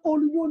ñooñu la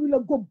óolu ñooñu la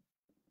gëm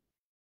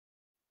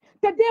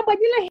te démba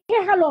ñi la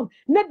xeexaloon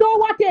ne doo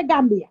waatee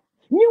Gambia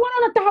ñi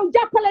waroon a taxaw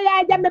jàppale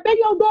Yaya Jammeh ba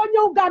yow doo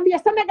ñëw Gambia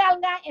Sénégal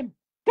ngaa em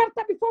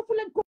karta bi foofu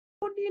leen ko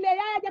niilee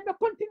Yaya Jammeh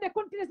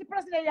continuer si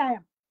président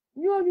yaayam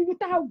ñooñu ñu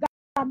taxaw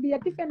Gambia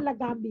difen la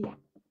Gambia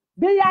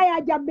ba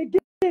Yaya Jammeh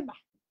génn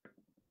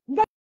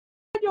nga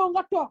ñëw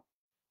nga toog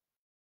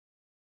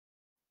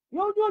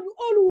yow ñooñu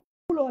óolu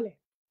loole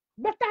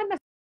ba tax na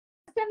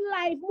seen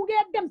live mu ngi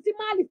dem si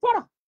Mali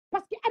foro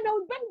parce que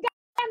amewuñ benn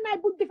gànnaay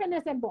buñ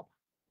defenee seen bopp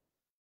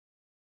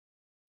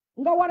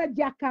nga war a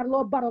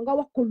jàkkaarloo baro nga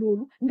wax ko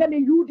loolu nga ne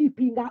UDP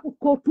nga ut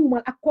koo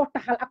tuumal ak koo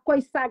taxal ak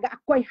koy saaga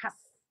ak koy xas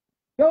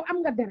yow am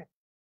nga deret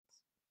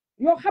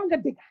yow xam nga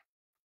dëgga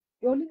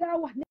yow li nga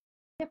wax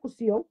nekku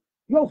si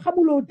yow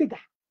xamuloo dëgga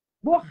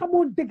boo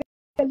xamoon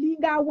dëgga lii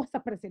nga wax sa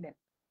président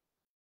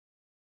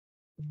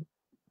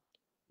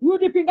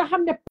UDP nga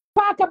xam ne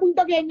paaka buñ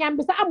dogee ñaam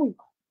bi sa amuñ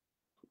ko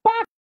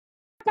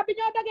paaka bi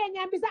ñoo dogee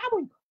ñaam bi sa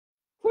amuñ ko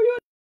fu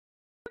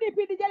UDP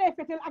di jëlee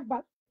fetel ak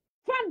bal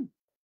fan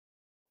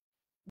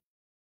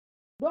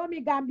doomi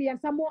Gambien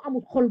sax moo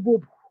amul xol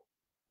boobu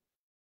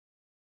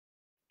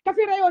ka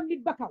fi reyoon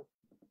nit ba kaw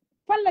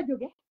fan la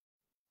jóge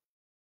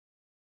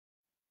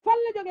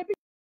bi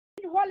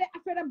ñu xoolee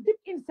affaire am deep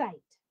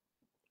inside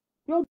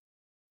yow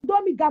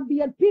doomi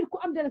Gambien pire ku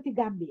am dara ci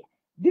Gambia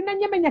dina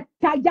ñeme ña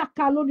ta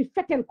jàkkaarloo ni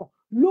fetel ko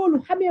loolu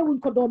xameewuñ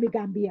ko doomi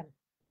Gambien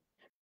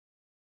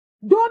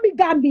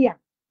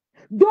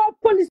doo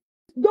police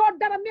doo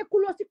dara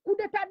nekkuloo si coup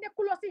d'état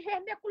nekkuloo si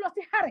xeex nekkuloo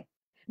si xare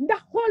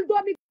ndax xool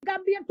doomi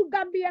Gambien tu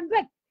Gambien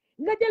rek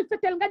nga jël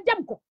fetel nga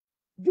jam ko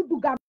juddu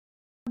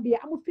Gambia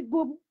amul fit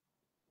boobu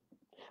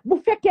bu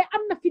fekkee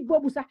am na fit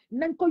boobu sax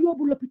nañ ko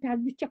yóbbu l'hôpital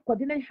ñu check ko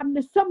dinañ xam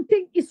ne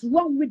something is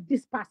wrong with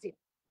this person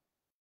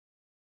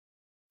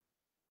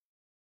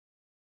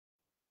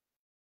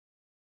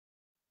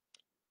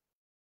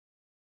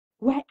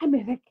waaye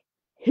amee rek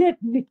xeet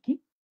nit ki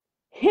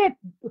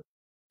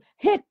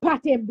xeet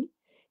partem bi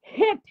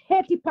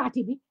xeeti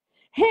parti bi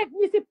xeet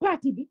ñi si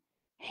parti bi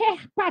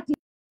xeex parti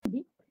bi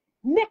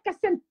nekk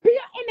seen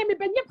pire ennemi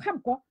ba ñëpp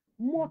xam ko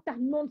moo tax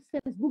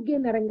nonsense bu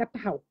génn rek nga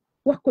taxaw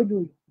wax ko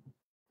ñooñu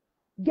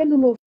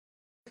gënuloo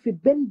fi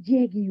benn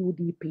jéegi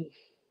UDP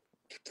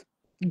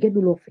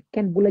gënuloo fi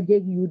kenn bu la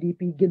jéegi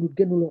UDP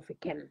gënuloo fi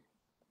kenn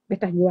ba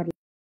tax ñu war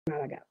la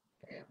ragal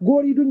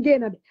góor yi duñ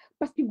génn de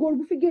parce que góor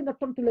bu fi génn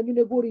tontu la ñu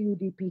ne góori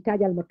UDP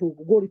taajal ma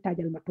toogu góor yi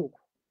taajal ma toogu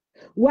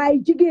waaye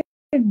jigéen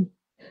ñi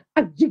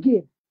ak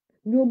jigéen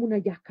ñoo mun a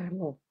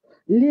jàkkaarloo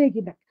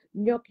léegi nag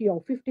ñoo yow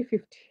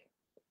 50-50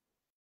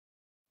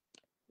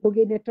 boo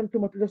génnee tontu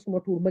ma tudda suma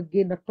tuur ma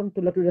génn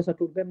tontu la tudda sa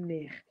tuur ba mu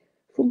neex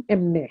fu mu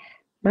em neex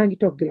maa ngi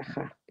toog di la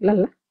xaar lan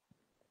la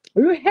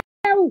lu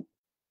xew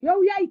yow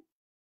yaay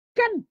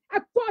kan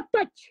ak foo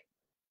toj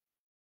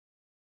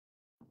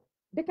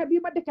dëkk bii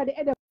ma dëkk di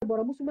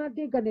Edinburgh musuma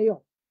dégg ne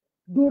yow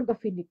dóor nga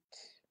fi nit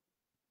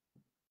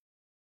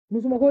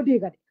musuma koo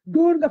dégg de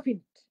dóor nga fi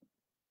nit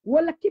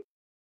wala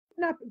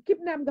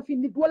kidnap nga fi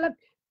nit wala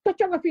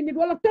tocco nga fi nit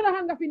wala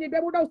toroxa nga fi nit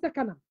ba mu daw sa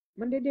kanam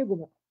man de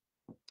dégguma ko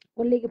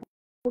kon léegi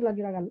pour la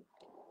ñu ragal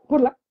pour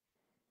la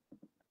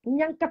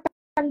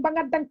ñankatang ba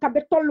nga danka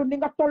ba tollu ni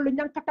nga tollu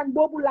ñankatang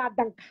boobu laa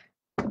danka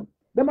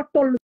ba ma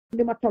tollu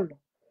ni ma tollu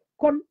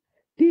kon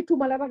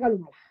tiituma la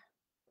ragaluma la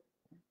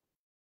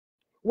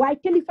waaye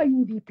kilifa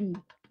UDP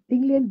di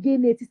ngi leen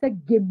génnee ci sa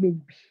gémmiñ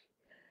bi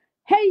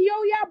hey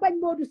yow yaa bañ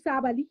Modou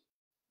Sabally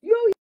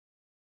yow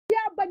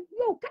yaa bañ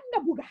yow kan nga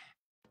buga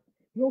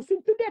yow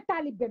suñ tuddee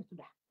Talib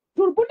Bensouda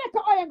tur bu nekk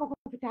oye nga ko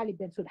fi Talib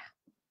Bensouda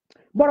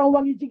borom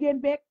wangi jigéen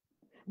beeg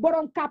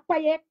borom kàppa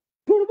yeeg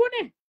tur bu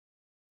ne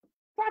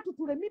Fatou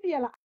Touré media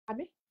la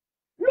amee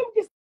lu mu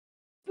gis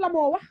la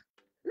moo wax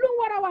lu mu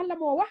war a wax la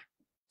moo wax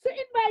su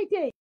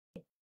invité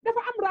dafa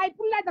am right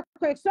pour laaj ko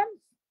question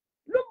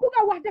lu mu bugg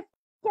a wax def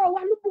koo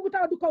wax lu mu bugg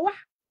taw du ko wax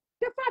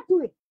te Fatou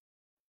Touré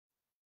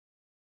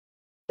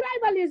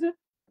tribalism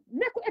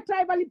nekku a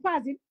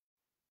tribalism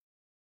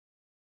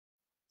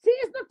si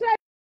is not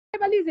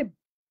tribalism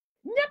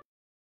ñëpp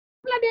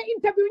la dee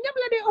interview ñëpp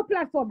la dee au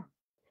plateforme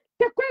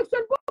te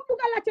question boo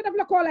bugg a laajte daf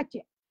la koo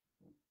laajte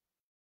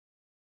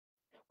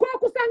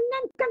kooku sax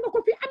nganka nga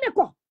ko fi amee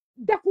ko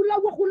defu la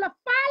waxu la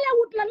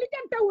faalewut la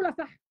lijjantewu la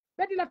sax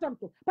ba di la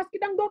tontu parce que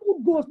danga doon ut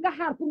góos nga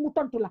xaar pour mu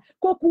tontu la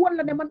kooku won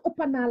la ne man ëpp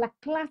naa la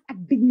classe ak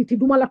dignité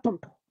duma la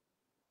tontu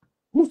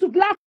musut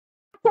laa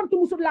tontu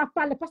musut laa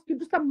faale parce que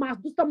du sa maas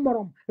du sa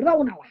morom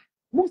raw na la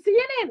moom si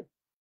yeneen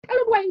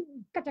talut way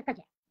kaca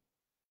kaca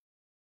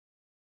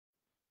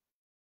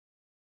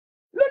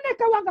lu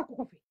nekk wax nga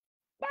ko fi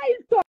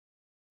bàyyil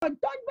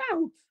tooñ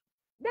baaxut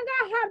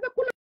dangaa xaar ba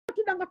ku la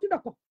tudda nga tudda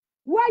ko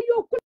waaye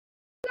yow ku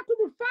la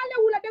tuddul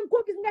faalewu la danga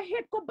koo gis nga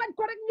xeet ko bañ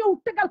ko rek ñëw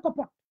tegal ko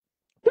pot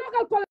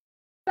toogal ko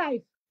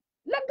live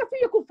lan nga fi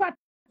yëkkut Fatou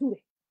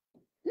Touré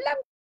lan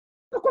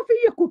nga ko fi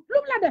yëkkut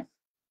lum la def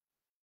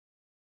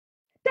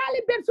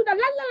Talib Bensouda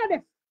lan la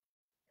def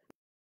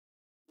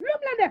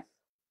lum la def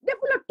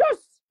defu la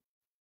tos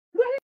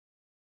lu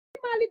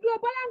Malick Lo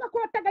balaa nga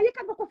koo taga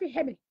yëkkat nga ko fi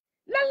xeme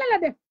lan la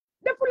def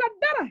defu la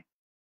dara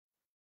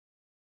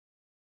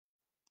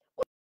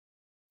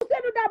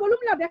Ousseynou Dabo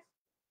lum la def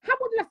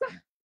xamut la sax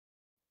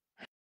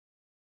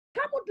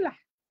xamut la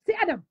si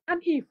Adam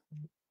and Eve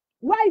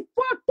waaye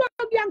foo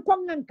toog yaa ngi ko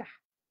ŋànka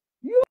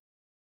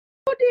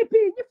UDP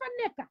ñi fa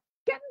nekk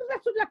kenn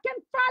resut la kenn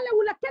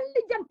faalewu la kenn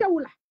lijjantewu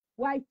la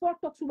waaye foo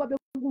toog suba ba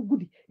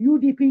guddi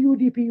UDP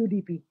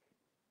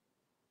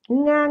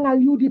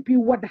ŋaaŋal UDP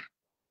wada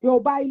yow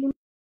bàyyi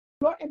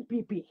loo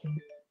NPP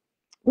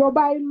yow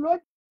bàyyi loo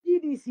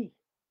GDC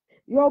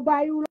yow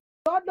bàyyi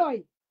loo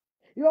doy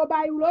yow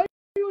bàyyi loo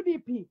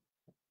UDP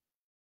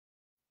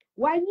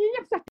waaye ñi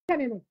ñëpp sax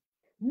kane nañ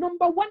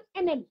number one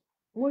enemy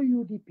mooy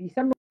UDP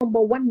sa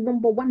number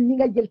one ñi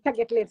nga jël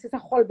tagget leen si sa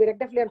xol bi rek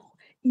def leen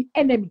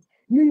ennemi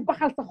ñuy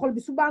baxal sa xol bi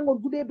su baa ngoon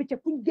guddee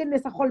bëccëg fuñ génne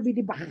sa xol bi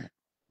di bax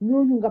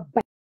ñooñu nga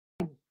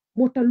bañ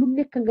moo tax lu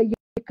nekk nga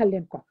yëkkal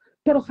leen ko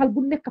toroxal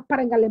bu nekk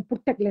pare nga leen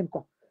pour teg leen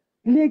ko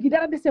léegi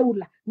dara desewul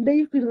la nda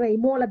yëfi rey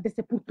moo la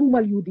dese pour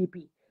tuumal UDP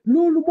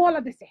loolu moo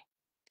la dese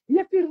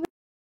yëfi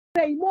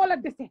rey moo la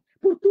dese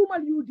pour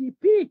tuumal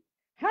UDP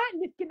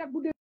nit ki nag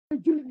bu dee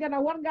jullit nga na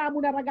war ngaa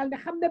mun a ragal ne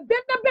xam ne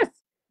benn bés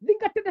di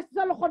nga tëdd si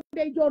sa loxo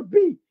ndeyjoor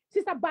bii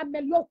si sa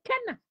bàmmeel yow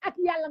kenn ak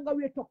yàlla nga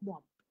wéetoog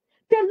moom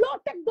te loo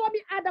teg doomi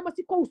aadama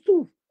si kaw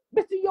suuf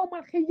ba si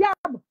yowmal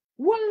xiyaama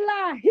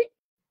wallahi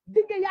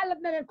di nga yàlla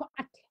dina leen ko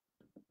atte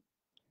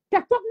te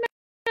foog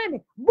naa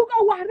ne bugg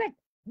a wax rek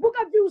bugg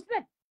a views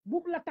rek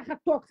bugg la tax a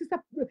toog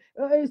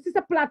si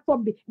sa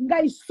plateforme bi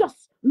ngay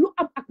sos lu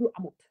am ak lu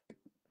amut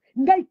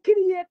ngay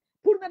créer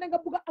pour na nga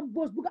bugg a am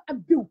boos bugg a am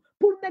view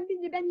pour na nit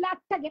ñi dañ laa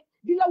taget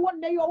di la won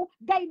ne yow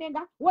gaynde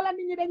nga wala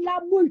nit ñi dañ laa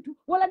moytu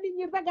wala nit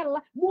ñi ragal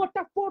la moo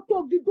tax foo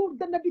toog di dóor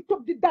dana di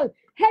toog di dal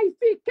hey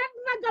fii kenn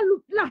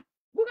ragalut la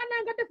bu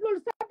nga def loolu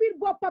sa biir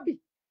boppa bi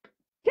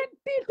kenn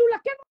tiitu la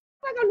kenn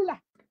ragalu la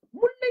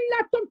mun nañ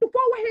laa tontu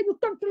foo waxee ñu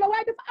tontu la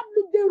waaye dafa am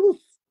luñ dee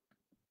rus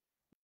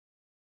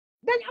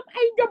dañ am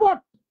ay njaboot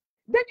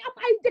dañ am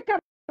ay jëkkër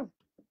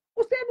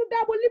Ousainu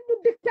Darboe lim ñu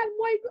diktal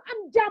mooy ñu am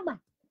jàmma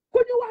ku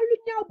ñu wax lu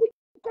ñaaw buñ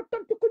ko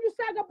tontu ku ñu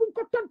saaga buñ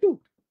ko tontu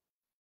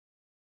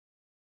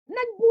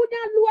nañ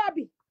buuñaa luwaa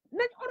bi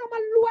nañ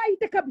oromal luwaa yi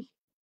dëkk bi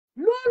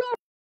looloo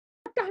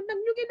tax nag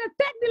ñu ngi ne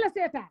teg di la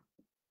seetaan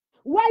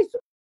waaye su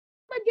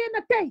ma génn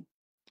tey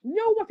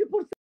ñëw ma fi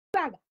pour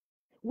saaga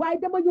waaye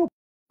dama ñëw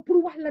pour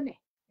wax la ne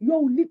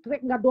yow nit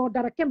rek nga doo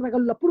dara kenn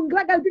ragalu la pour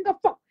ragal bi nga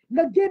foog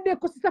nga génnee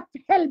ko si sa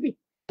xel bi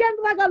kenn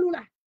ragalu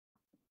la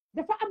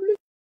dafa am lu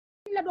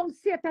la doon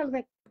seetal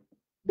rek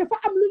dafa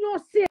am lu ñoo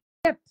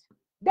seet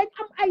dañ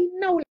am ay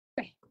nawle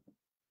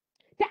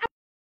te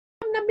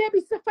am na maybe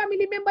sa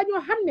famille member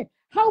ñoo xam ne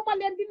xaw ma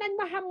leen dinañ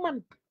ma xam man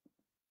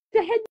te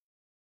xëy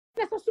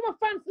na sa suma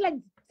fans lañ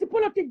si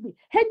politique bi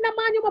xëy na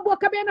maa ñu ma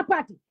bokk benn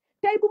parti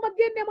tey bu ma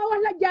génnee ma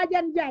wax la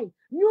jaajaan jaay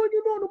ñooñu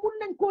noonu mun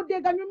nañ koo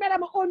déggal ñu mera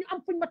ma oo ñu am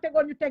fuñ ma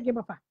tegoon ñu teggi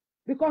ma fa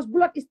because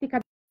blood is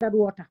thicker than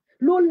water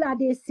loolu laa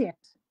dee seet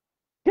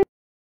te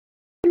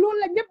loolu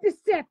la ñëpp di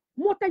seet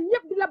moo tax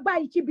ñëpp di la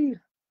bàyyi ci biir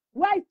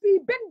waaye fii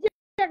benn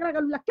jeeg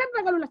ragalu la kenn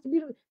ragalu la ci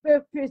biir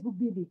Facebook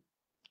bii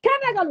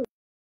kenn ragalu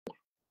la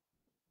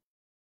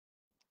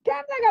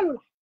kenn ragalu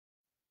la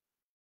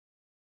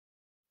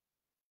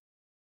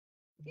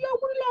yow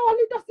mënu loo wax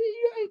li dox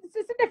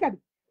si dëkk bi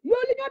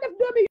yow li ñoo def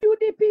doomi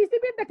UDP si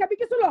biir dëkk bi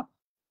gisuloo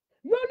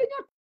yow li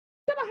ñoo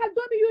tabaxal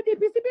doomi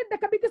UDP si biir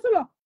dëkk bi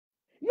gisuloo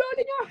yow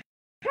li ñoo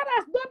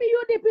xaraas doomi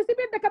UDP si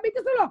biir dëkk bi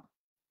gisuloo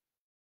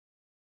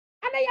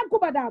ana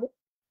Yankuba Darboe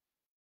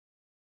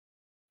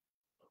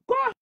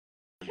koo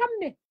xam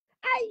ne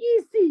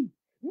IEC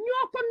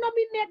ñoo ko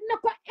nominé na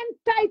ko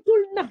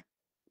entitled na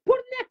pour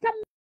nekk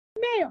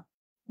mayor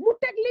mu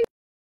teg li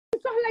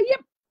soxla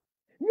yëpp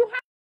ñu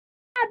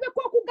xaar ba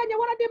kooku gañe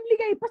war a dem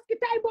liggéey parce que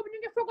tay boobu ñu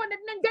ngi foogoon ne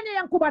dinañ gañe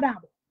Yankuba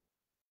Darboe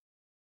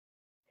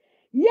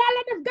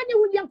yàlla def gañe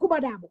wuñ Yankuba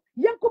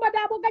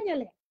Darboe gañe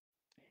leen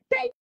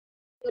tey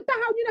ñu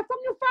taxaw ñu ne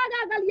foog ñu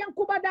faagaagal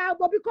Yankuba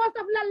Darboe because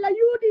of lan la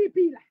UDP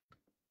la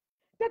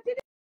te 3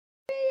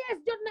 years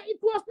jot na it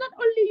was not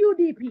only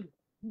UDP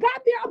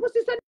Gambia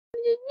opposition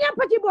ñi ñëpp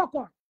ci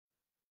bokkoon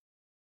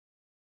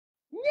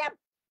ñëpp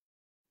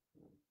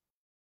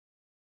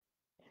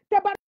te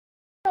ba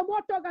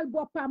moo toogal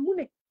boppam mu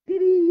ne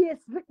 3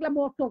 years rek la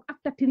moo toog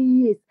after 3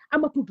 years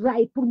amatut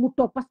right pour mu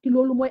toog parce que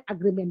loolu mooy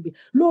agreement bi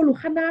loolu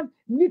xanaa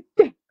ñi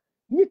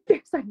te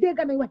sax dégg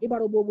nañ wax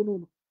Ibaro boobu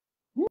noonu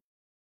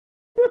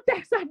ñu te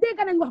sax dégg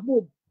nañ wax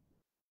boobu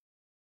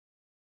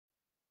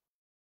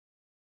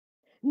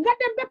nga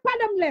dem ba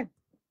padam leen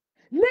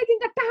léegi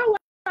nga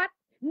taxawaat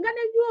nga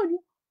ne ñooñu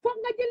foog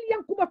nga jël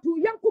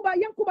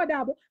Yankuba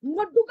Darboe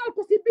nga dugal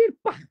ko si biir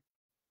pax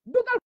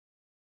dugal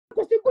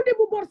ko si guddi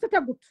bu boor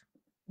setagut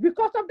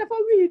because of dafa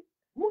wiit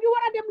mu ngi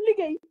war a dem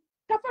liggéey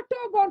ka fa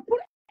toogoon pour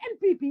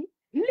NPP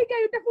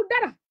liggéeyu defu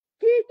dara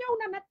kii ñëw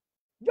na nag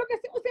jóge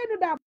si Ousainu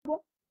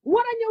Darboe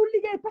war a ñëw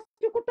liggéey parce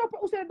que ku topp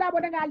Ousainu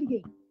Darboe dangaa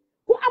liggéey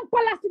ku am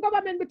place ci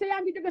gouvernement bi te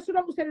yaa ngi jóge su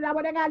doon Ousainu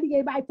Darboe dangaa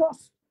liggéey by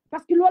force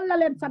parce que loolu la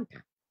leen sant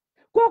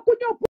kooku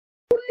ñëw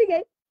pour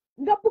liggéey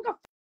nga bugg a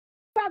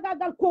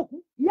faagaagal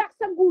kooku yàq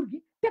sa nguur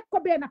gi teg ko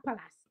benn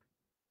place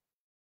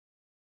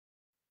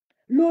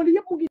loolu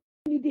yëpp mu ngi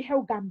ni di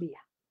xew Gambia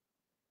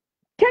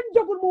kenn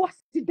jógul mu wax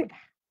ci dëgg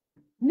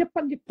ñëpp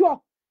a ngi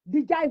toog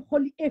di jaay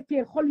xoli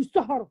effet xoli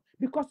soxor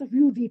because of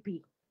UDP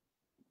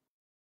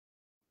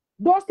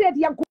doo seet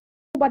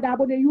Yankuba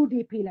Darboe ne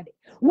UDP la de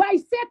waaye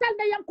seetal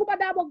na Yankuba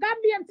Darboe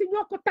Gambien si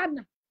ñoo ko tànn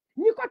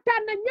ñi ko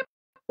tànn ñëpp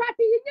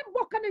parti yi ñëpp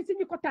bokk nañ si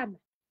ñi ko tànn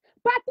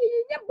parti yi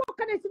ñëpp bokk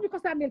nañ si ñi ko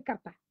sànnil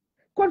karta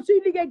kon suy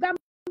liggéey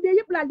Gambie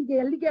yëpp laa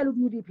liggéeyal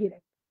UDP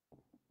rek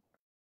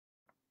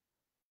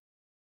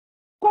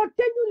kon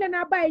te ñu leen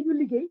a bàyyi ñu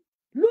liggéey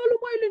loolu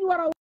mooy lu ñu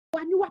war a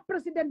wax ñu wax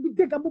président bi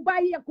dëgg mu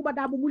bàyyi Yankuba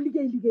Darboe mu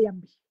liggéeyam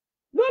bi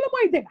loolu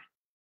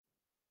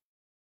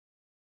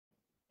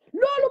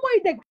mooy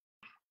dëgg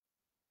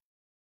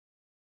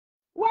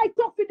waaye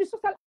toog fi di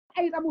sosal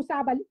ay Ramu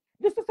Sabally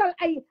di sosal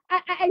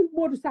ay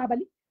Modou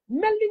Sabally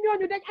mel ni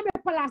ñooñu dañ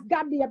amee place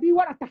Gambia bi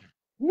war a tax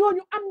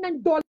ñooñu am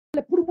nañ doole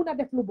pour mun a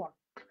def lu bon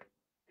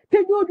te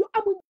ñooñu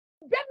amuñ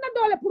benn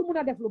doole pour mun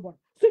a def lu bon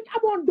suñ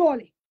amoon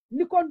doole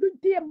ni kon duñ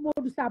téye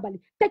Modou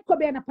Sabally teg ko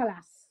benn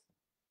place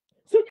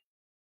suñ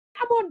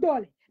amoon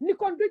doole ni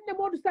kon duñ ne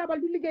Modou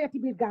Sabally du liggéeyati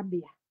biir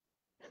Gambia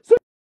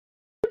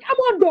suñ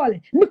amoon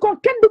doole ni kon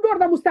kenn du door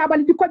Ramu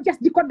Sabally di ko jas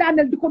di ko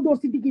daaneel di ko door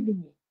si diggi nit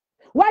ñi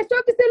waaye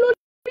soo gisee loolu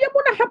yëpp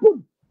mun a xapun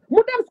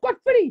mu dem scot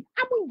free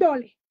amuñ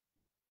doole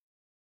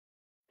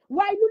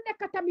waaye lu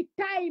nekk tamit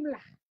time la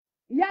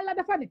yàlla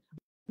dafa ne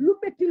lu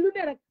metti lu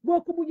ne rek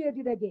boo ko muñee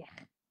dina jeex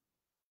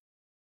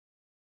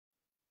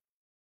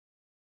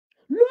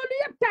loolu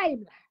yëpp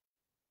time la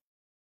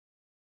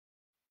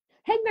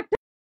xëy na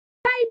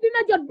time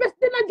dina jot bés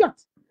dina jot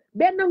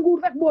benn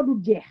nguur rek moo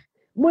dul jeex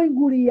mooy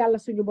nguur yi yàlla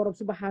suñu borom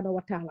subhanahu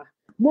wa taala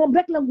moom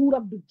rek la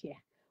nguuram du jeex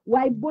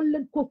waaye boo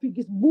leen ko fi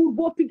gis buur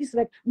boo fi gis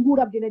rek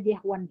nguuram dina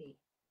jeex wandee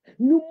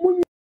ñu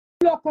muñ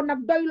loo ko nag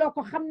doy loo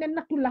ko xam ne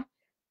nattu la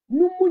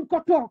ñu muñ ko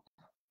toog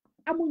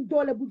amuñ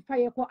doole buñ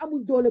fayee ko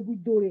amuñ doole buñ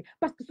dóoree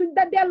parce que suñ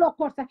da delloo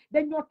koor sax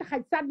dañ ñoo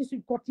taxaj sànni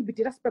suñ koor ci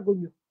biti respect guñ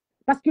ñu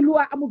parce que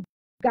loi amul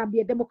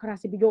Gambie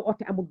démocratie bi ñoo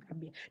oote amul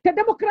Gambie te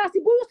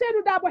démocratie bu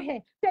Ousainou Darboe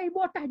xee tey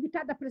moo tax ñu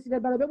tànn président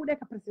Barrow ba mu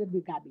nekk président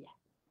bi Gambie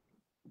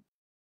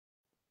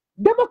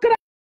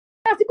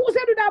démocratie bu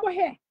Ousainou Darboe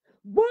xee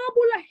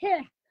boobu la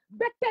xee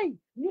ba tey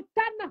ñu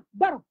tànn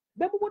Barrow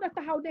ba mu mun a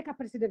taxaw nekk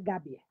président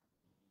Gambie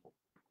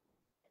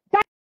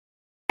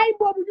tey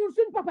boobu ñun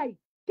suñ papa yi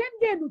kenn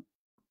génnut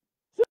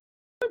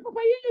suñ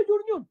papa yi ñu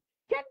jur ñun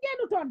kenn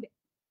génnu tonde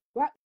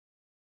waa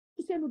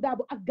Ousainou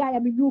Darboe ak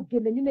gaayam yi ñoo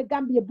génne ñu ne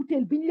Gambie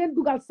butéel bi ñu leen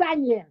dugal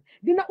saañeel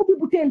dina ubbi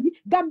butéel bi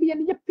Gambie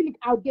ni ñëpp filig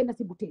aw génn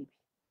si butéel bi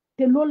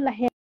te loolu la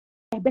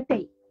xeex ba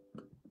tey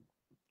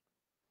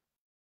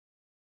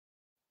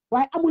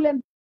waaye amu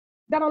leen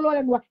dara loo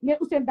leen wax ngeen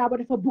Ousainou Darboe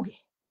dafa buggee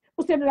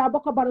Ousainou Darboe ba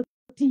ko Barrow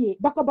tiyee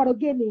ba ko Barrow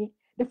génnee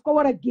daf ko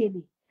war a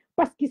génnee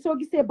parce que soo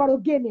gisee Barrow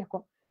génnee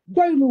ko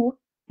doyluwut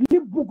li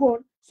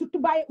buggoon surtout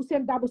bàyyi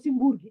Ousainou Darboe si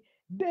nguur gi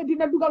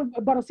dina dugal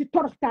Barrow si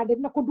toroxtaande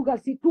dina ko dugal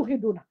si tuuxi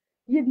duna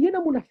yéen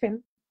a mun a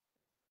fen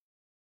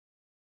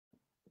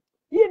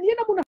yéen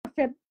a mun a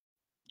fen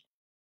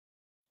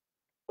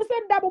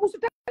Ousainou Darboe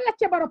musut a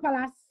lacce Barrow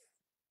place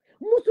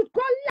musut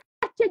ko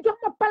lacce jox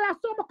ma place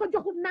soo ma ko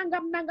joxut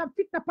nangam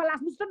fit na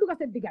place musut a dugal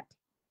seen diggante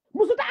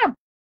musut a am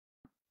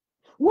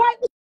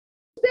waaye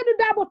Ousainou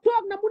Darboe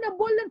toog na mu ne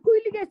mbool leen kuy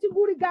liggéey si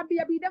nguuri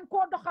Gambia bi dañ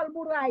koo doxal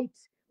mu right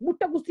mu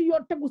tegu si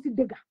yoon tegu si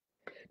dëgga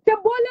te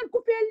boo leen ku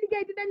fee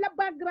liggéey dinañ la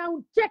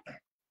background check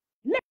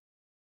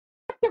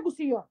lépp tegu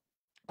si yoon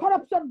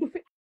corruption du fi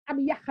am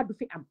yàqa du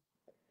fi am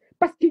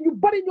parce que ñu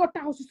bari ñoo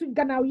taxaw si suñ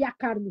gannaaw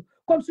yaakaar ñu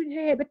kon suñ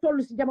xeexee ba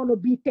toll si jamono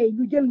bii tey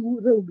ñu jël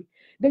réew mi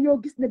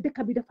dañoo gis ne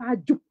dëkk bi dafa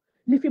jub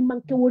li fi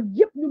manqué woon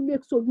yëpp ñu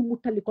meeg soo ñu mu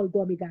talikol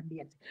doomi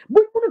Gambien si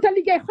buñ mënut a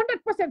liggéey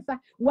 100% sax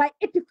waaye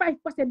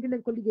 85%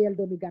 dinañ ko liggéeyal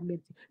doomi Gambien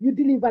si ñu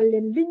deliver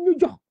leen liñ ñu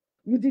jox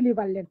ñu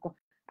deliver leen ko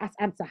as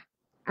answer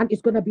and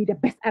it's gonna be the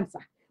best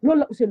answer loolu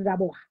la Ousainou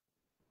Darboe wax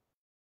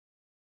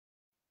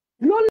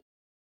loolu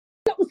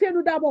la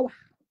Ousainou Darboe wax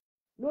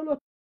looloo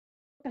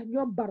tax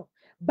ñoom Barrow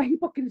ba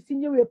hypocrite si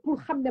ñëwee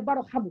pour xam ne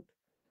Barrow xamut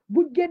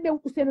buñ génnew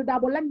Ousainou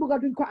Darboe lañ bëgga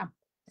duñ ko am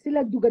si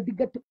lañ dugga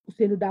diggante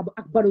Ousainou Darboe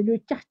ak Barrow ñooy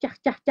cax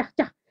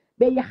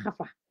ba yàqa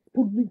fa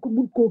pour nuñ ko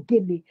mun koo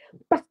génnee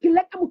parce que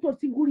lañ amutoon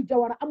si nguuri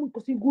Jawara amuñ ko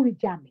si nguuri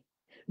Jammeh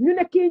ñu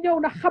ne kii ñëw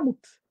na xamut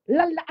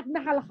lan la ak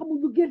naxa la xamul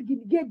ñu géej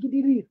gi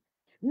di riir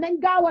nañ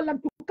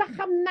gaawalantu ka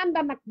xam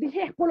nanda nag di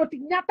xeex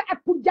politique ñaata at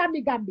pour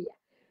jàmmi Gambia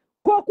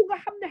kooku nga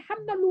xam ne xam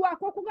na luwaa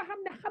kooku nga xam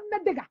ne xam na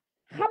dëgga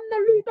xam na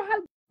luy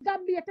doxal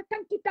Gambia te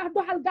tanki tax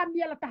doxal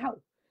Gambia la taxaw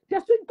te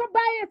suñ ko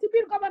bàyyee si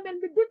biir gouvernement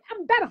bi duñ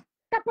am dara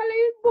tapale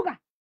yuñ bugga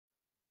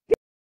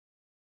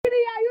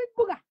kiriyaa yuñ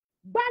bugga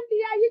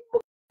bandiyaa yuñ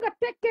bugga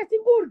tekkee si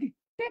nguur gi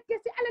tekkee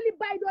si alali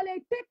baay doole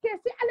yi tekkee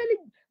si alali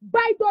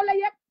baay doole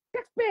yeeg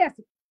taxpayers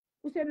yi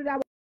Ousainou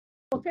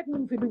Darboe fekk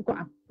ñu fi duñ ko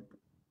am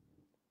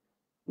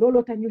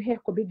looloo tax ñu xeex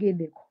ko ba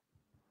génnee ko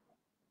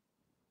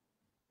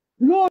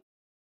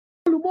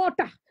loolu moo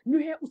tax ñu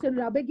xeex Ousainou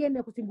Darboe ba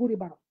génnee ko si nguuri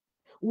Barrow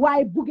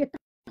waaye bugge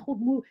taxut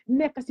mu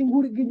nekk si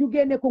nguuri gi ñu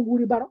génnee ko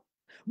nguuri Barrow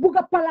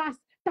bugga place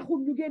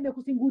taxut ñu génnee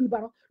ko si nguuri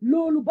Barrow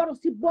loolu Barrow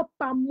si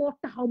boppam moo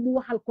taxaw mu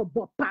waxal ko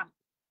boppam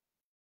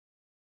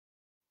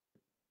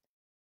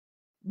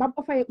bam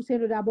ko fayee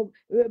Ousainou Darboe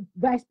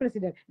vice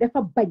président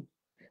dafa bañ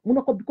mu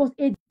ne ko because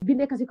age bi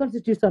nekk si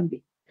constitution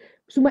bi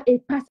suma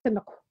age passé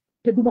na ko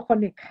te duma ko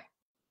nekk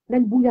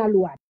nañ bu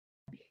ñaaluwaat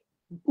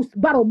bi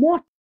Barrow moo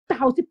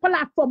taxaw si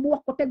plateforme mu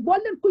wax ko te boo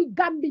leen kuy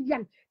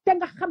Gambien te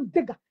nga xam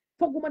dëgga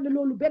fooguma ne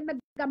loolu benn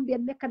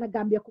Gambien nekk na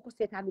Gambia ku ko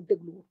seetaanu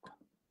déglu ko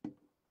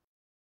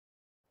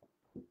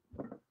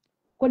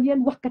kon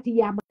yéen waxkati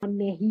yaa ma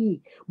neex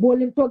yii boo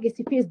leen toogee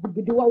si Facebook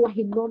bi di wax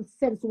waxi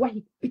nonsense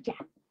waxi picca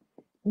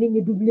nit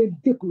ñi duñ leen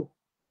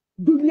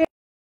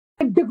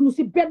déglu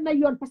si benn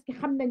yoon parce que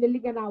xam nañ ne li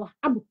ngeen a wax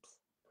amut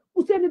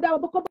Ousainou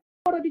Darboe ba ko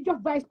Barrow di jox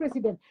vice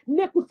président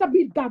nekkul sa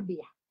biir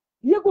Gambia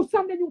yëgul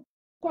sax nañu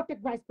ko teg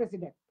vice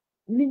président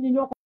nit ñi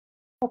ñoo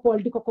ko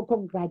xool di ko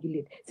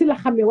congratulate si la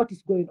xamee what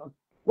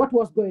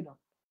was going on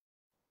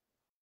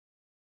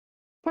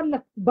fan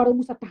la Barrow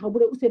musa taxaw mu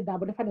ne Ousainou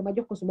Darboe dafa ne ma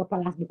jox ko suma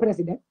place bi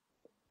président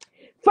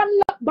fan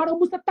la Barrow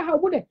musa taxaw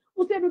mu ne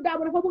Ousainou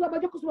Darboe dafa bëgg ma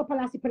jox ko suma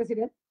place bi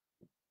président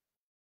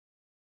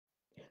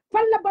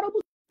fan la Barrow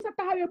musa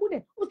taxawee mu ne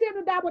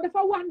Ousainou Darboe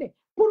dafa wax ne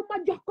pour ma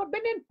jox ko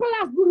beneen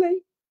place bu rëy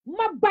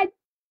ma bañ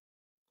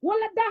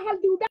wala daaxal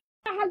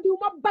diw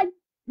ma bañ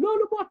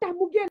loolu moo tax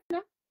mu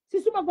génn si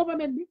suma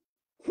gouvernement bi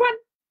fan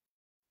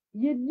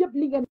yéen ñëpp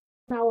li ngeen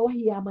naa wax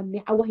yaa man ne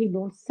a waxi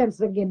noonu sens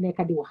rek ngeen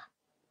nekk di wax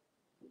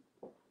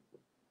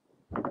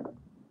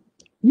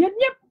yéen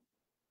ñëpp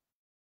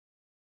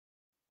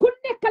ku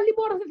nekk li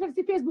moo rafetal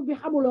si Facebook bi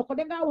xamuloo ko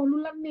dangaa wax lu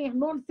la neex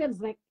noonu sens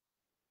rek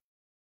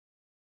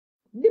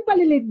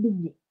dimbali leen nit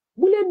ñi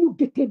bu leen ñu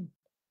gëteen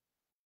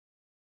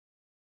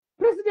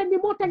président bi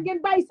moo tax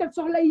ngeen bàyyi seen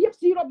soxla yi yëpp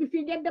si robbi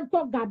fii ngeen dem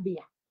toog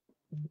Gambia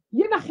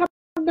yéen a xam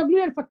nag lu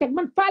leen fa teg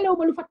man faalewu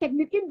ma lu fa teg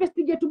nit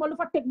investigate ma lu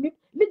fa teg nit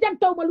li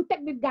jantaw ma lu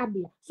teg nit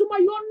Gambia su ma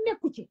yoon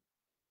nekku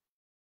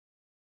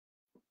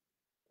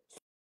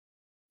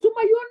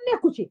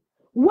ci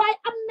waaye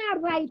am naa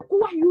right ku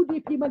wax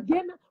UDP ma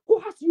génn ku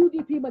xas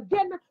UDP ma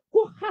génn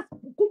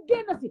ku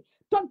génn si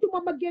tontu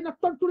ma génn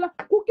tontu la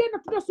ku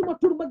génn tudda suma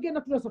tur ma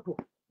génn tudda sa tur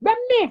ba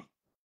neex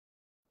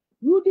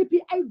UDP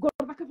ay góor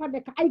rek a fa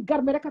nekk ay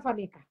garme rek a fa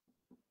nekk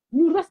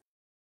ñu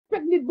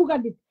respect nit bugga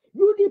nit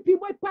UDP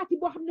mooy parti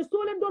boo xam ne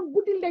soo leen doon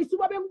guddil ndey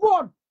suba ba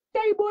ngoon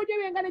tey boo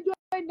ñëwee nga ne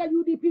jooy nga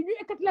UDP ñu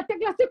ekkati la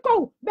teg la si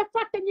kaw ba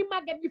fàtte ñi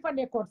màgget ñi fa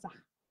nekkoon sax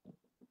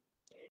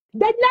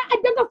dañ laa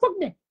aj da nga foog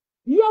ne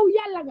yow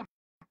yàlla nga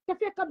te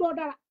fekk doo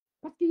dara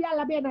parce que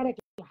yàlla benn rek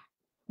la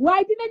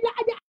waaye dinañ la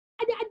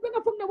aj ba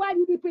nga foog ne waa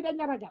UDP dañ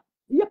la ragal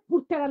yëpp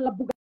pour teral la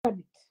bugga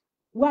nit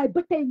waaye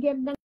ba tey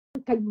ngeen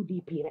nanka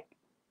UDP rek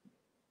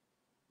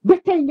ba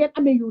tey ngeen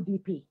amee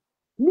UDP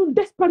ñun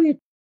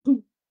desperate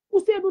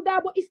Ousainou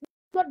Darboe is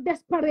not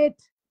desperate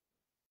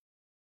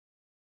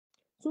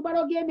su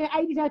Barrow génnee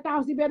ay nit ay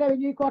taxaw si benn bi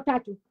ñuy koo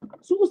tàccu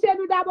su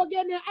Ousainou Darboe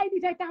génnee ay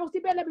nit ay taxaw si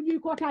benn bi ñuy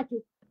koo tàccu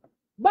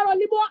Barrow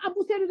li moo am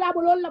Ousainou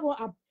Darboe loolu la moo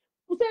am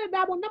Ousainou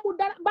Darboe namu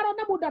dara Barrow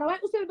namu dara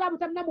waaye Ousainou Darboe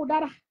tam namu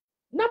dara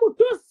namu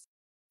tus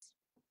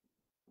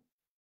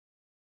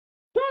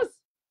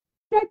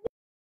te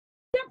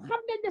ñëpp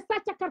xam nañ ne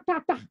sàcc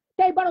karta tax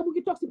tey Barrow mu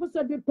ngi toog si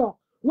position bi toog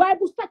waaye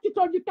bu sàcc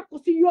tool ñu teg ko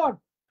si yoon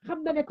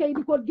xam na ne tey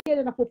di ko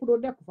génne na foofu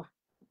doon nekk fa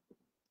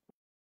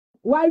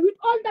waaye with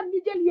all that ñu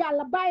jël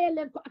yàlla bàyyee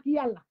leen ko ak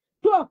yàlla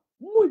toog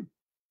muñ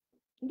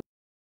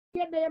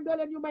ngeen yem doo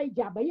leen ñu may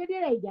jàmba yéen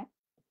yéenay jar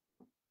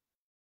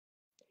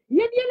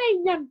yéen yéenay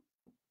ñan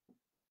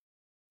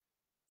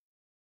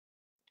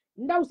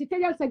ndaw si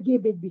tëjal sa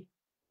gémmiñ bi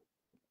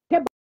te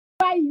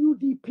bàyyi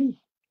UDP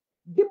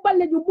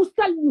dimbale ñu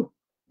musal ñu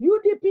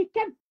UDP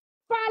kenn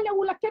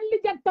faalewu la kenn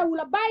lijjantawu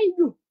la bàyyi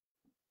ñu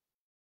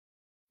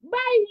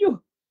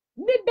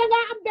nit da nga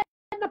am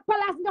benn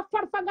place nga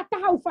far fa nga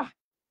taxaw fa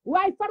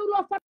waaye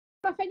faruloo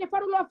far feñe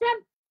faruloo fen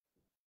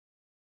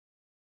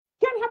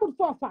kenn xamul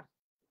foo far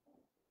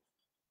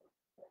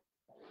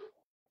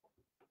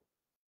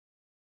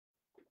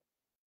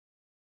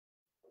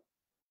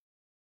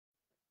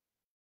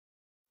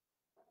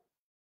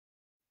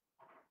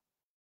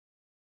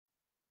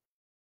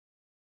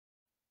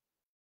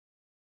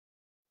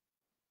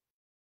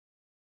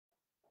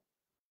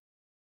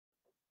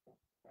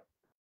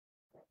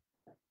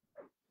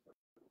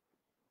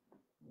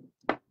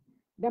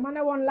dama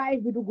ne woon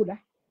live bi du gudda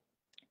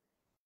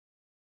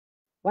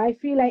waaye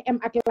fii lay am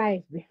ak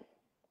live bi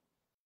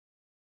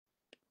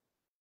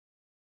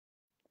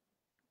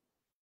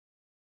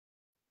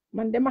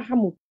man dama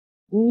xamul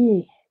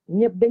ñii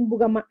ñëpp dañ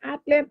bugga ma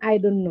add leen I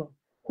don't know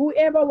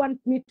whoever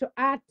wants me to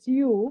add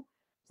you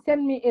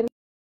send me a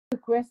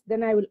request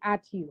then I will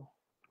add you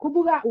ku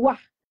bugga wax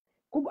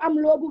ku am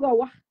loo bugga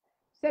wax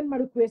send ma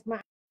request ma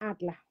add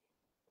la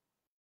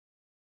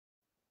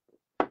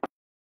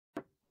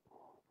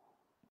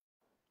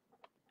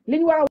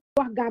liñ war a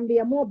wax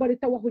Gambia moo bari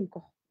te waxuñ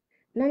ko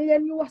nañ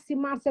leen ñu wax ci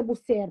marché bu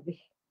seer bi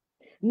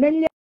nañ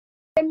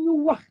leen ñu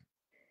wax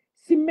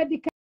ci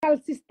medical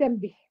system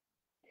bi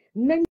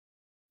nañ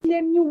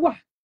leen ñu wax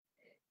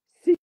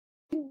ci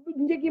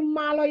njëgi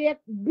maalo yeeg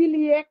bil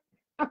yeeg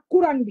ak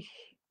courant bi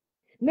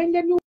nañ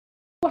leen ñu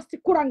wax ci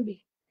courant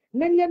bi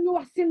nañ leen ñu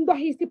wax ci ndox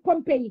yi ci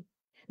pompe yi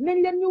nañ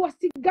leen ñu wax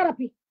ci garab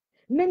yi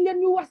nañ leen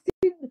ñu wax ci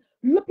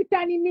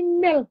lopitaan yi niñ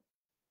mel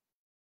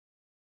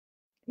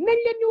nañ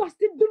leen ñu wax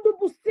ci dund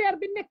bu seer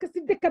bi nekk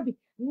ci dëkk bi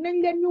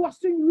nañ leen ñu wax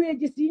suñ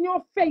wages yi ñoo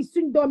fay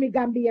suñ doomi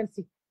Gambien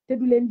si te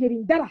du leen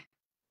njëriñ dara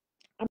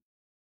am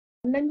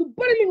nañ lu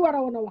bari luñ war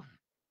a woon a wax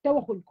te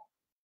waxuñ ko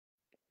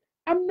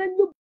am nañ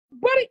lu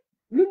bari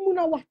luñ mun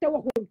a wax te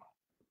waxuñ ko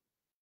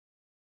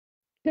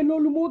te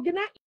loolu moo gën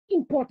a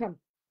important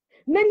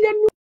nañ leen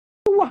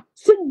ñu wax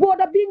suñ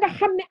booda bi nga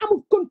xam ne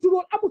amul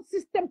contrôle amul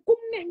système kum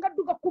neex nga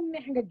dugga kum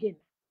neex nga génn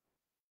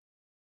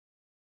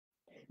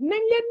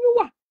nañ leen ñu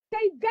wax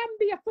tey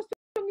Gambia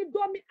façon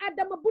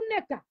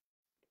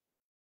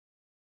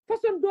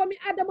doomi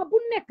adama bu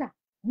nekk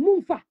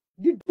mu fa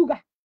di duga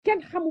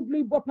kenn xamul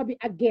luy boppa bi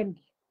ak geen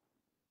gi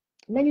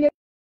nañ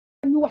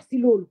leen ñu wax ci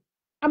loolu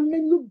am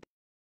nañ lu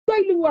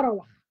doy luñ war a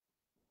wax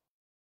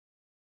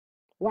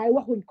waaye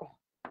waxuñ ko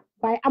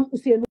waaye am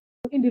Ousainou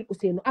indil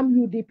Ousainou am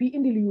UDP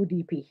indil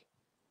UDP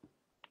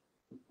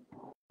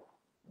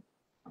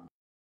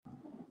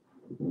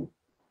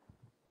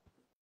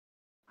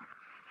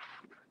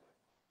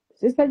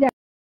Sister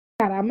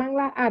Jara maa ngi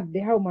laa add de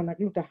xaw ma nag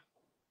lu tax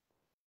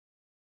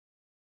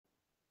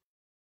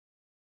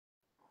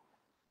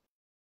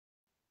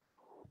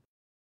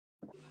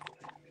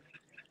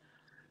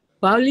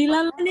waaw lii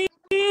lan la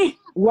nii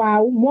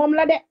waaw moom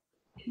la de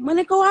ma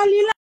ne ko waaw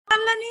lii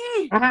lan la nii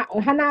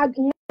xanaa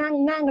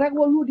ngang rek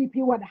wa UDP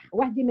wada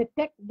wax ji ne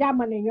teg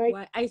jàmmane ñooy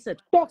waaye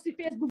Aïssatou toog si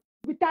Facebook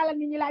bi taalal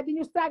nit ñi laaj di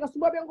ñu saaga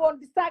suba be ngoon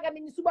di saaga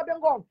nit ñi suba be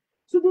ngoon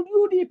su dul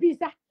UDP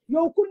sax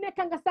yow ku nekk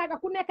nga saaga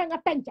ku nekk nga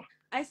tànca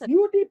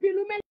Aïssatou UDP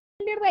lu mel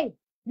di rey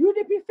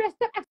UDP first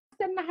step ak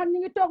seen naxam ñu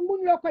ngi toog muñ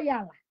loo ko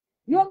yàlla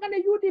yow nga ne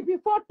UDP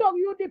foo toog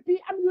UDP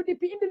am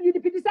UDP indil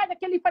UDP di saaga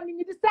kilifa nit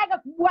ñi di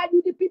saaga waa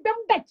UDP ba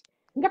mu daj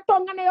nga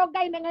toog nga ne yow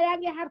gaynde nga yaa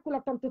ngi xaar ku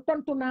la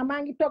tontu naa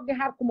maa ngi toog di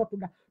xaar ku ma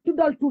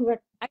tuddal tur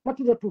rek ma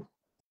tudda tur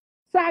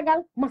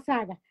saagal ma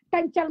saaga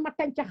tàncal ma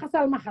tànca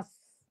xasal ma xas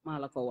maa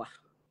la ko wax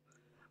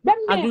dem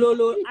ak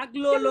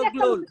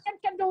loolu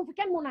kenn jowu fi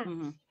kenn mu naa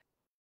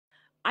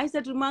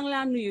Isatou maa ngi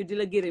laa nuyu di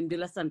la gërëm di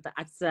la sant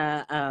ak sa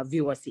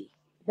viewers yi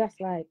that's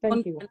right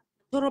thank you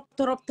torop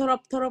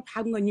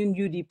xam nga ñun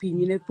UDP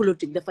ñu ne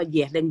politique dafa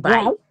jeex dañ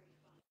bàyyi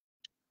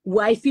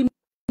waaye fi mu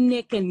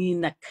nekk nii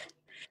nag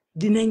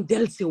dinañ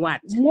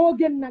dellusiwaat moo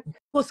gën nag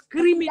parce que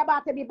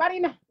yabaate bi bari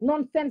na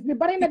nonsense bi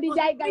bari na di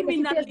jaay gaay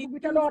ci Facebook bi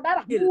te doo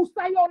dara mu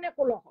sa yoo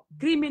nekkuloo ko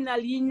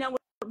criminal yi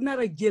nar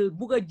a jël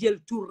bugg a jël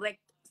tur rek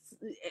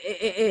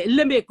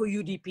lëmbee ko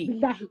UDP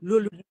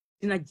loolu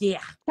dina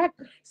jeex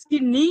si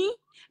nii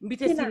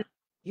mbite si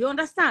you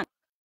understand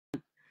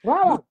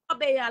waaw bu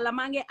soobee yàlla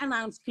maa ngi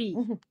announce fii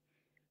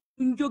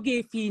suñ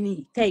jógee fii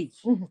nii tey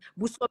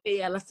bu soobee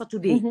yàlla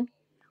Saturday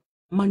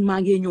man maa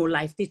ngi ñëw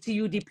live te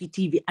ci UDP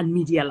TV and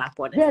media laa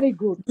ko def very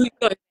good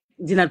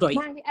dina doy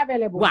maa ngi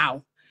available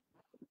waaw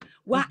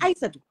waa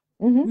Isatou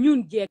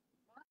ñun jeeg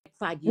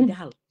faaj yi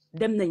daal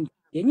dem nañ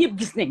ñëpp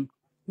gis nañ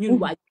ñun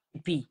waa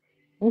UDP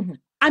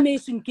amee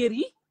suñ kër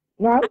yi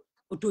waaw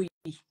oto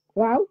yi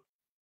waaw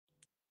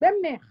dem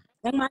neex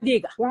danga maa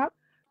dégg waaw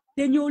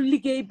te ñoo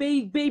liggéey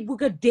bay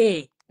bugg a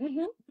dee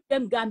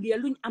dem Gambia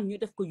luñ am ñu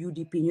def ko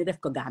UDP ñu def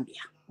ko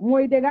Gambia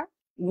mooy dégg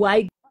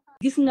waaye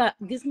gis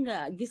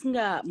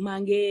nga maa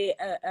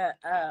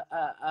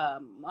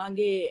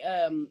ngi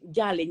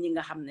jaale ñi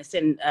nga xam ne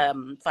seen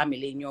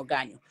famille ñoo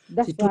gaañu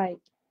that's right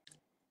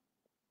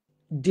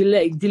di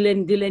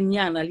leen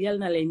ñaanal yal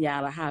na leen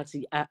yaara xaal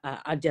si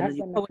àjjana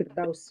yi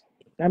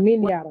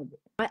amiin yaa rabbi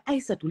waaye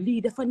Isatou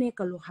lii dafa nekk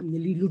loo xam ne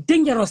lii lu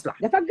dangereux la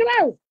dafa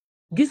garaaw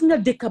gis nga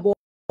dëkk boo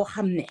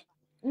xam ne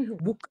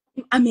bu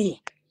amee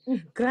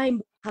crime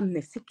boo xam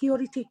ne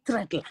security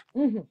threat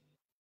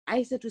la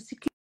Isatou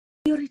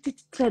security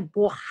threat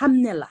boo xam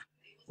ne la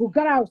ku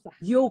garaaw sax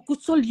yow ku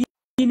sol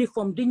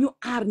uniforme di ñu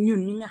aar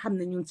ñun ñi nga xam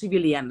ne ñun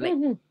civilian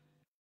lañ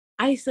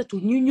Isatou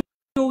ñu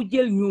ñëw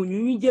jël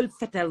ñu jël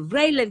fetal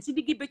rey leen si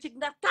diggi bëccëg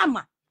ndax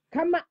kama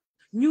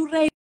ñu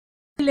rey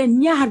leen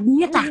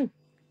ñetta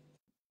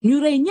ñu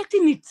rey ñetti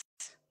nit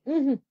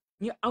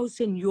ñu aw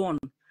seen yoon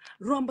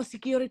romba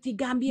security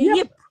Gambia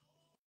yépp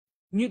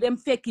ñu dem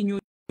fekki ñu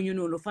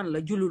noonu fan la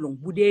jululung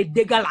bu dee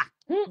dégala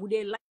bu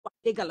dee laaj wax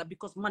dégala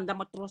because man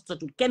dama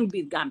trustatul kenn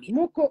biir Gambia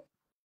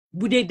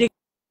bu dee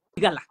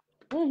dégala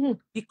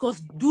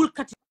because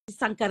duulkati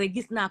Sankare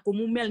gis naa ko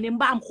mu mel ni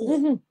mbaam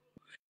xuux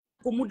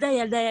ko mu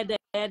daya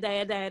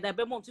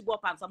ba moom si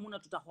boppam sax mun a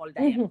tuta xool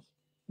daya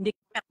ndik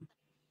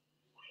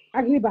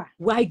ak riba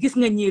waaye gis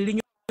nga ñi li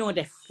ñoo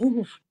def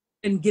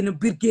leen gën a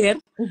birgeer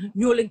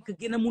ñoo leen ko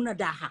gën a mun a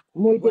daaxa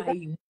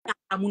waaye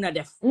daaxa mun a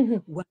def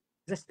waaye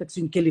respect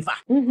suñ kilifa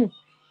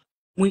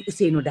muy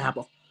Ousseynou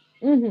Dabo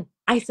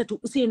Isatou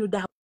Ousseynou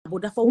Dabo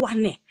dafa wax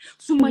ne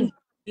su ma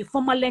fa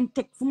ma leen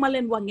teg fu ma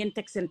leen wax ngeen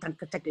teg seen tànk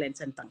teg leen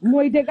seen tànk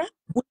mooy dëgg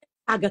bu leen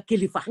saaga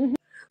kilifa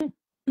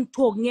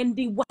toog ngeen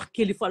di wax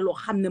kilifa loo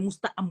xam ne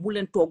musta am bu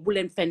leen toog bu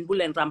leen fen bu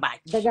leen rambaaj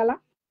dëgg la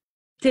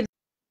te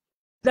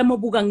dama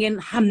bugga ngeen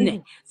xam ne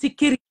si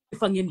këri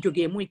kilifa ngeen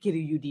jógee mooy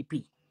këri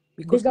UDP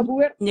because dëgg bu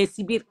wér ne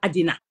si biir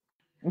àddina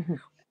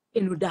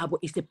Ousseynou Dabo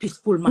is a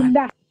peaceful man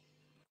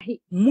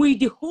muy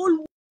the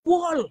whole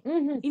world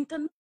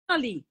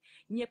internationally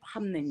ñëpp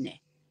xam nañ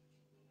ne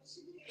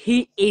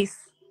he is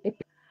a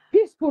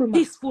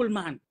peaceful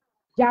man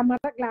jàmm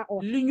rek laa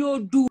oo li ñoo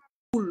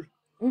duul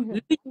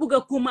liñ bugg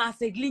a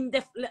commencé liñ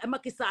def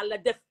Macky Sall la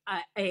def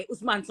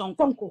Ousmane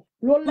Sonko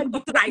loolu lañ ko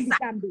try sax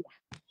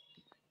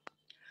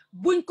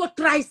buñ ko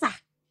try sax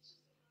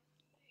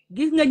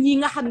gis nga ñi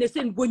nga xam ne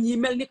seen boñ yi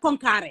mel ni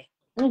konkaare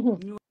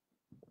ñoo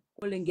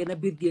leen gën a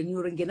birgéel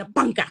ñoo leen gën a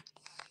banka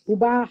bu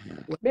baax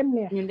dem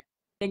neex ñu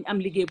dañ am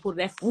liggéey pour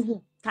def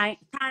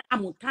temps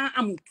amut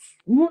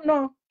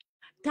non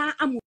temps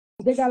amut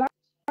dëgg la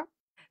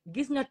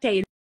gis nga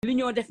tey li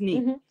ñoo def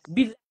nii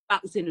bi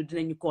Ousseynou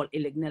dinañu kool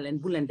ëllëg na leen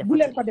bu leen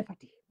ko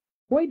defati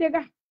mooy dëgg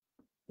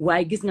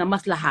waaye gis nga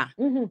maslaha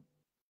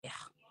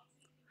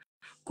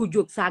ku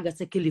jóg saaga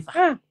sa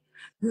kilifa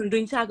ñun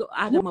duñ saaga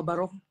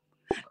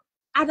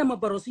Adama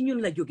Barrow si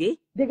ñun la jógee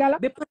dëgg la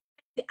ba pare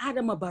si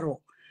Adama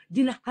Barrow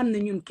dina xam ne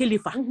ñun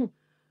kilifa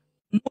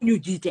moo ñu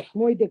jiite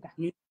mooy dëgg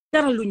ñu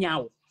dara lu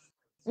ñaaw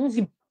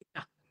si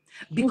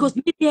because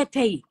nit ñee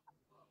tey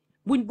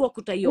buñ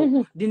bokk tey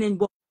yow dinañ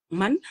bokk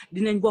man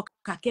dinañ bokk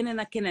ka keneen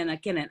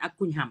ak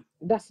kuñ xam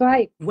that's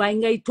right waaye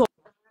ngay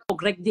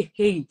toog rek di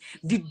xëy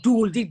di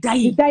duul di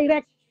day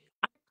rek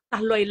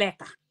tax looy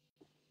lekka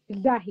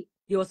billahi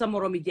yow sa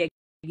moromi jeeg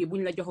gi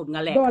buñ la joxut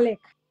nga lekk doo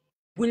lekk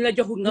buñ la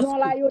joxut nga ñoo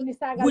laa yónni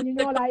saagal ñu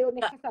ñoo laa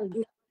yónni xasal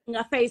bi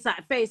nga fay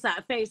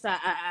sa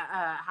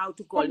how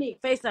to call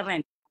fay sa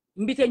rent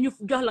mbite ñu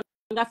jox la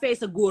nga fay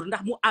sa góor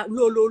ndax mu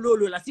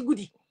loolu la si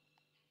guddi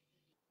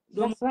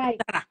that's right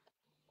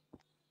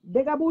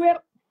dëgg bu wér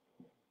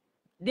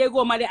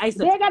déggoo ma de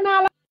Aïssatou dégg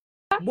naa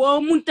la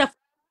boo munta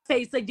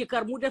fay sa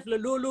jëkkër mu def la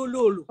loolu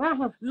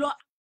loo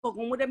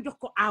ko mu dem jox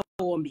ko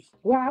aawom bi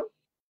waaw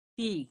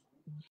fii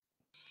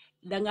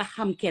danga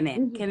xam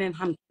keneen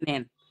xam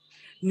keneen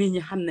nit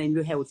ñi xam nañ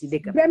lu xew ci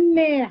dëkk bem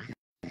neex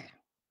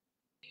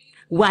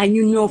waaye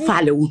ñun ñoo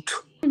faale wut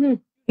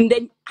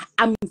dañ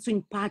am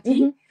suñ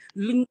parti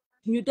lu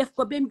ñu def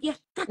ko bem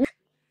jeex takk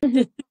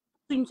te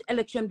suñ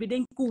élection bi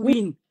dañ ko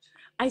win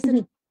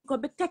Aïssatou ko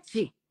ba teg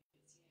ci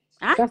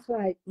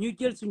ñu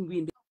jël suñ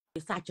win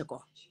bi sàcc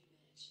ko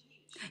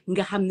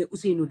nga xam ne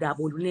Ousseynou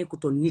Dabo lu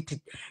nekkutoon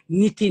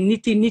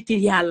niti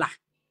yàlla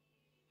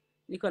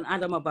ni kon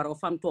Adama Barrow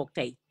fam toog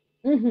tey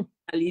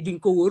yi duñ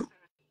ko wër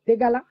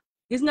dëgg la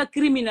gis nga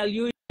criminal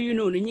yooyu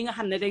noonu ñi nga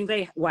xam ne dañ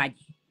rey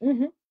waaji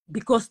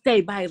because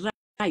tey by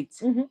right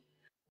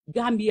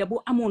Gambia bu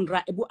amoon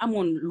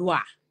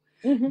loi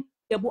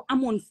te bu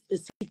amoon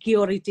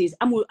securities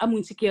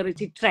amuñ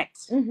security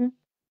threats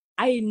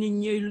ay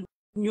nit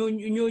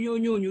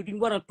ñooñu duñ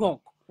war a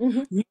toog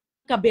ñu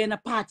ka benn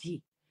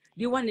parti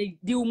di wane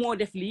diw moo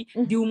def lii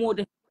diw moo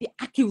def di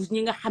accuse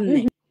ñi nga xam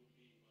ne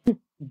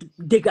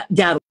dëgg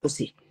jaaru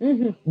si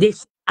they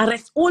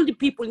arrest all the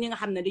people ñi nga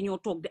xam ne dañoo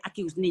toog di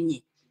accuse nit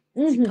ñi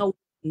si kaw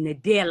ne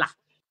dee la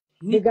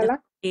nit da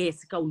dee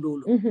si kaw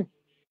loolu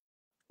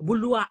bu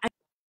luwaa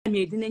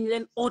amee dinañ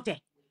leen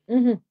oote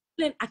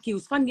leen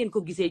accuse fan ngeen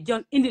ko gisee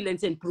John indi leen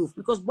seen proof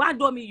because waa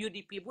doomi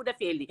UDP bu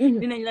defee li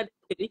dinañ la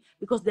defee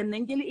because dem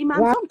nañ jëli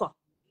Imam Sonko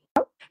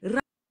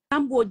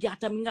Rambo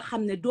Jatta mi nga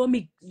xam ne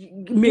doomi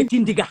metti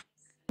ndiga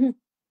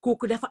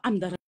kooku dafa am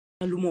dara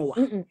lu moo wax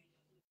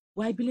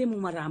waaye bilee mu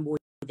ma Rambo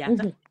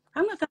Jatta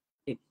xam nga kan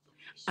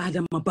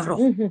Adama Barrow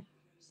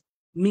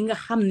mi nga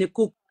xam ne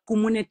ku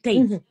mu ne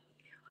tey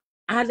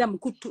Adam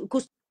ku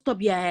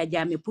stop Yaya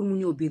Jammeh pour mu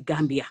ñëw biir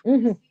Gambia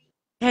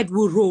head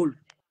will roll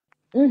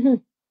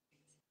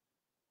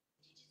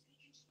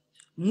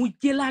mu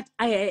jëlaat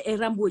ay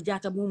Rambo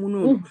Jatta moomu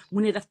noonu mu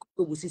ne daf ko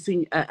yóbbu si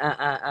suñ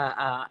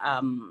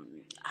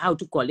how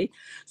to call it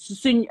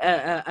suñ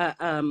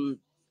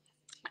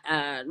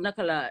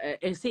naka la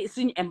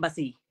suñ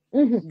embassy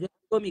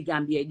doomi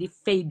Gambia di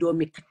fay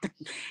doomi katak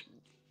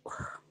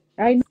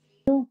ay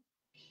no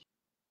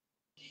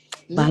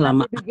balal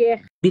ma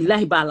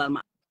billahi balal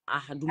ma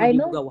duma di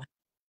bëgg a wax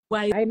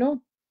waaye ay no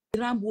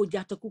Rambo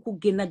Jatta ku ko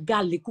gën a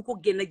gàlli ku ko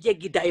gën a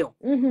jéggi dayo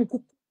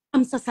ku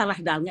am sa sarax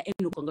daal nga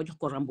enu ko nga jox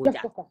ko Rambo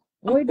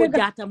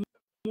Jatta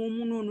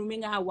moomu noonu mi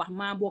nga wax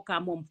maa bokkaa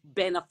moom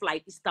benn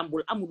flight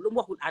Istanbul amul lu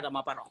mu waxul Adama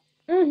Barrow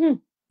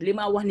li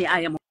ma wax ni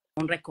I am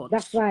on record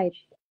that's right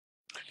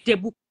te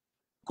bu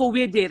ko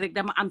weedee rek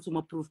dama am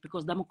suma proof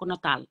because dama ko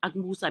nataal ak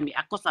mbuusam yi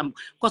ak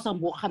kosam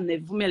boo xam ne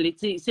fu mel ni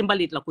si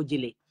mbalit la ko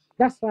jëlee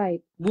that's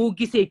right boo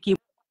gisee kii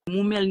mu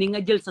mel ni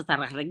nga jël sa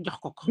sarax rek jox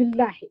ko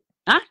billahi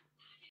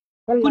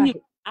ku ni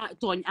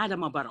tooñ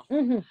Adama Barrow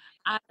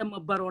Adama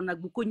Barrow nag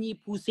bu ko ñi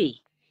poussé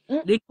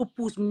dañ ko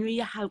pousse ñu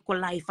yaxal ko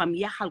life am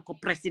yaxal ko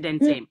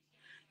présidenteem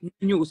ñu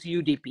ñëw si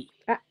UDP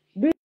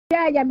du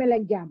Yaya Jammeh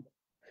lañ jàmm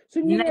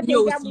suñu ne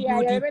jàmm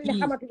Yaya Jammeh ne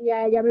xamatuñ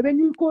Yaya Jammeh ba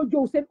ñu ko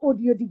jow seen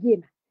audio di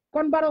génn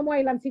kon Barrow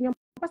mooy lan si ñoom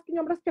parce que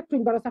ñoom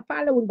respectuñ Barrow sax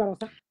faalewuñ Barrow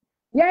sax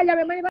Yaya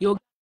Jammeh may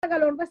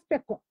ragaloon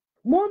respect ko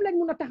moom lañ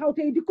mun a taxaw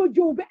tey di ko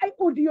jow ba ay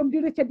audio di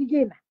rëcca di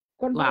génn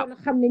kon Barrow na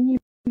xam ne ñi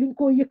liñ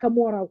ko yëkka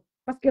moo raw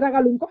parce que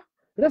ragaluñ ko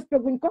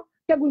respect guñ ko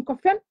teguñ ko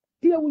fen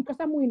téyewuñ ko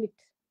sax muy nit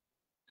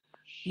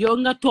yow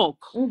nga toog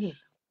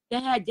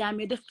Yaya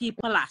Jammeh def kii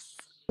place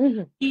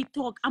kii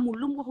toog amul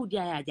lu mu waxut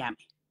Yaya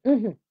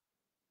Jammeh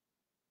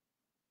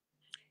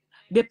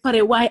ba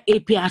pare waaye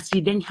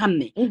APRC dañ xam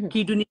ne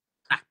kii du nit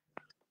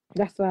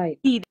that's right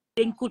kii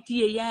dañ ko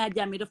téye Yaya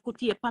Jammeh daf ko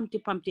téye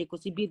pamte ko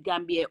si biir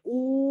Gambie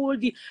all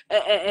di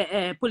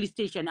police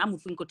station amul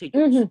fuñ ko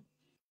tëjee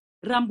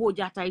Rambo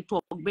Jatta ay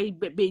toog ba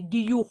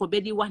di yuuxu ba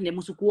di wax ne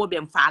musu ko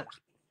wobeem faala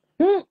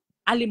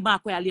alimba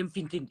ko yalem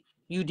fintindi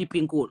UDP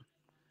ngol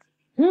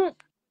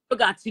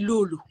jogaat si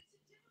loolu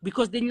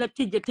because dañ la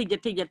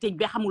tëj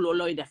ba xamuloo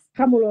looy def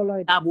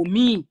Dabo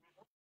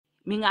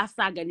mi nga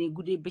saagane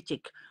guddee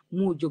bëccëg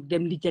moo jóg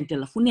dem lijjante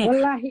la fu nekk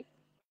wallahi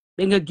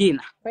ba nga génn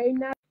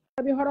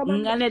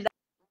nga ne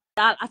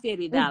daal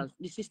affaire yi daal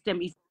the system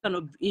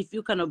if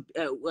you cannot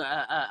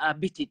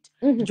beat it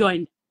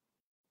join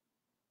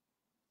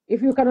if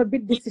you cannot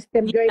beat the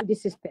system join the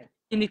system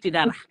di niti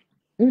dara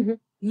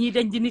ñii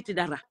dañ di niti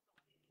dara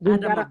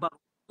Adama Barrow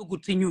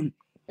dugut si ñun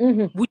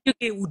bu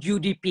jógee wut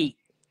UDP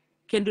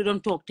kenn du doon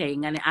toog tey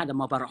nga ne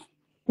Adama Barrow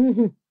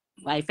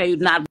waaye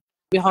fayut naar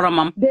bi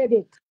xoromam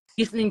déedéet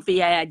gis nañ fi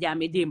Yaya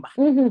Jammeh démba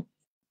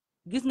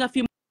gis nga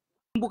fi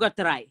mbuga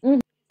try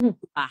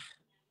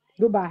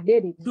du baax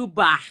déedéet du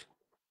baax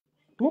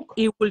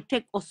it will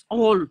take us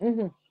all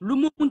lu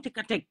mu munti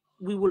ka teg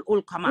we will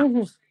all come out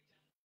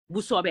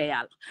bu soobee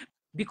yàlla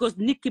because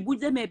nit ki bu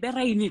demee ba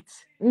rey nit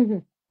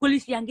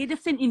police yaa ngi def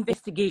seen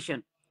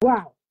investigation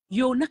waaw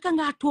yow naka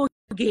ngaa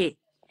toogee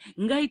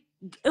ngay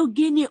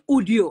génnee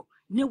audio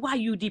ne waa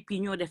UDP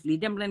ñoo def lii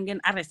dem leen ngeen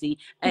arrêté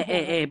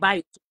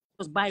bàyyi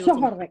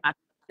soxor rek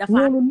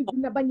noonu nit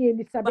dina bañee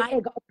nit sax ba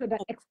egg up to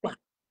that extent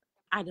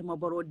Adama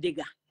Barrow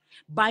dégga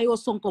Bayo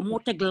Sonko moo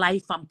teg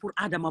life am pour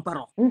Adama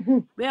Barrow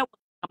where was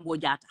Sambo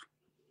Jatta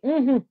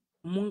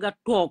mu nga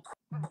toog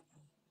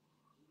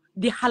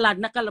di xalaat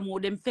naka la moo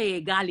dem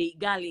feye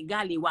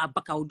gaali waa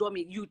Bakaw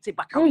doomi youth si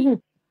Bakaw yi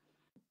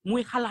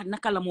muy xalaat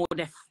naka la moo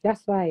def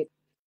that's right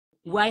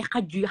waaye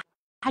xaj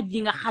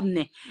yi nga xam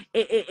ne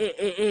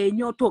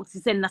ñoo toog si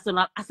seen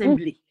National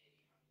Assembly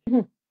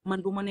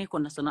man bu ma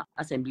nekkoon National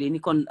Assembly ni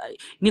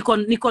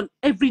kon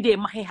everyday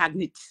ma xeex ak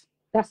nit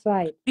that's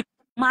right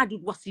maa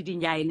dut wax si di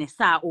njaay ne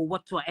saa or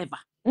whatsoever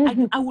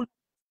I will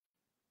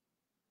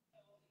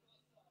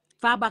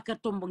Fabakary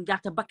Tombong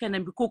Jatta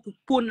bakkanam bi kooku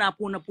pon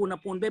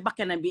be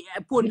bakkanam bi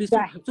pon bi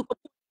su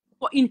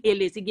ko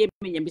inhalé si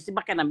gémmiñam bi si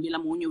bakkanam bi la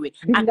moo ñëwee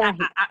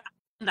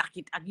ndax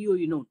kit ak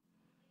yooyu noonu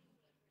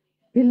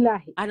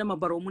billahi Adama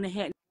Barrow mu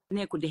ne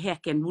nekku di xeex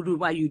kenn bu dul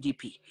waa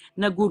UDP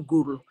na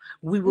góorgóorlu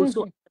we will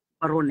so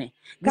Barrow ne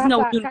gis nga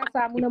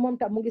Kasa mu ne moom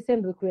tam mu ngi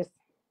seen request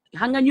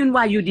xam nga ñun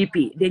waa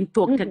UDP dañ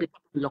toog teg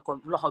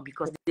loxo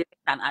because they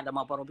tan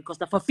Adama Barrow because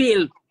dafa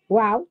fail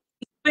waaw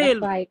fail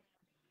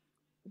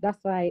that's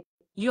right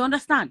you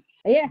understand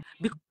yeah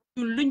because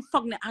ñun luñ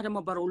foog ne Adama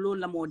Barrow loolu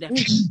la moo def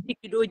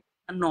niki doo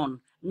noon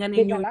nga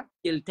ne ñoo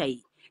jël tey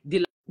di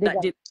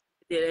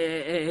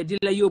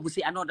la yóbbu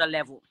si another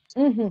level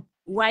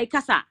waaye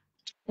Kasa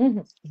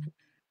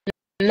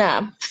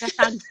naam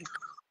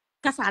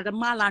Kasa da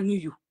maa laa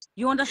nuyu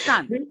you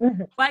understand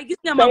waaye gis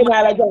nga man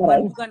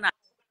bugga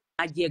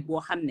naa jeeg boo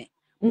xam ne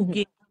bu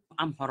génn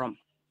am xorom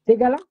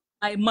dëgg la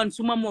waaye man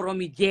suma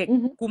moromi jeeg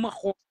ku ma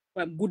xool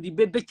guddi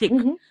ba bëccëg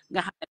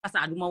nga xam ne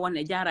Kasa du ma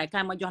wane jaaraay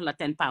kay ma jox la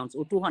 10 pounds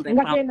ou 200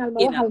 nga génnal ma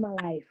waxal ma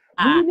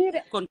live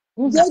kon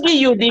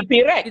jéegi UDP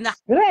rek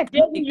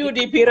jéegi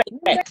UDP rek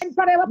dañ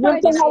pare ba pare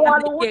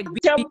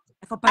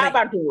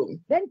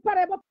dañ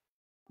pare ba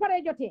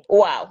pare jotee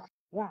waaw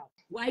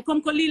waaye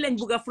comme que lii lañ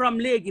bugga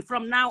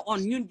from now on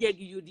ñun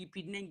jéegi UDP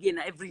dinañ génn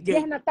every day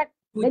jeex na tak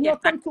dañoo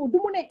tontu du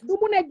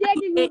mu ne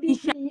jéegi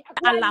UDP ak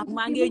Allah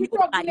maa ngi ñëw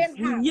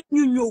ñun ñëpp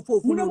ñu ñëw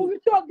foofu mu ne mu ngi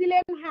toog di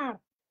leen xaar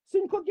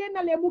suñ ko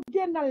génnalee mu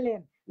génnal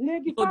leen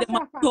léegi yow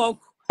dama toog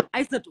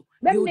Isatou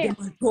yow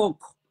dama toog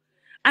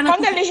xam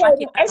nga li xew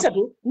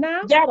Isatou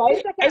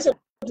jaaraay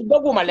Isatou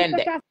bëgguma leen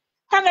de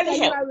xam nga li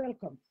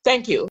xew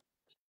thank you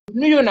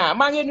nuyu naa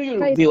maa ngi nuyu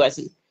viewers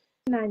yi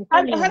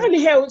xam nga li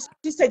xew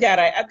Sister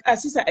Jaaraay ak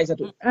Sister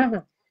Isatou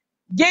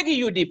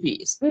jéegi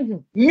UDPs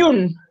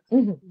ñun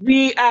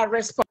we are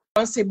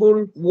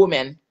responsible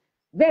women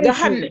nga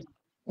xam ne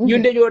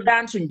ñun dañoo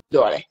daan suñ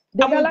doole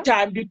amul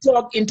time di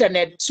toog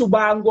internet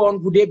suba ngoon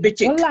guddee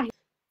bëccëg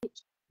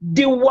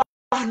di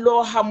wax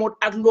loo xamut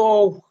ak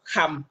loo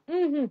xam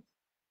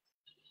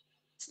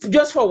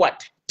just for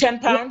what 10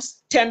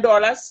 pounds $10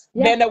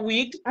 benn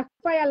week ak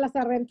fayal la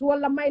sa rent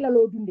wala may la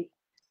loo dundee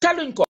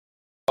taluñ ko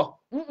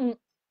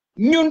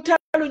ñun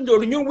taluñ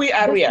loolu ñun we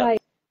are real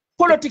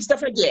politics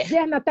dafa jeex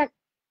na tak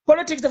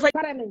politique dafa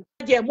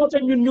jeex moo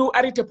tax ñun ñu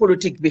arrêté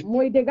politique bi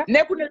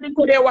nekku ne dañ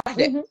ko dee wax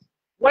de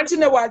wansi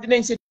ne waa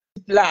dinañ si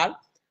laal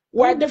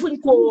waaye defuñ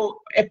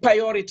ko a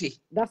priority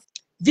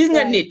gis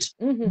nga nit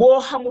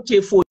boo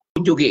xamutee foo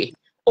jógee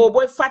o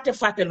booy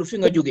fàtte lu fi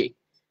nga jógee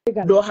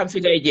doo xam fi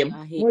ngay jëm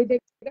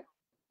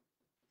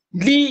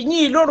lii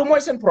ñii loolu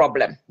mooy seen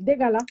problème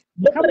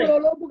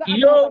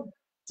yow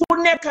ku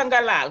nekk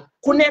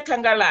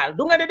nga laal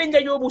du nga ne dañ la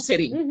yóbbu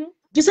sëriñ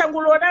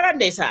gisanguloo dara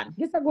ndeysaan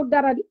gisagul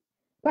dara di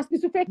parce que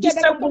su fekkee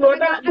da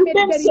nga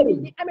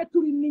amee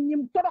turi nit ñi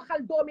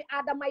toroxal doomi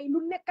aadama yi lu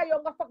nekk yow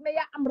nga foog ne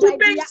yaa am raay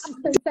bi yaa am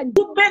sañ-sañ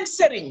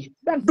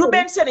du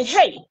benn sëriñ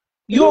hey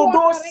yow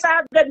doo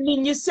saaga nit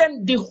ñi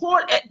seen the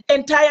whole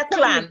entire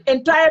clan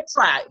entire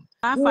tribe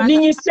nit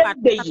ñi seen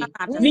dey yi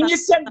nit ñi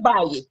seen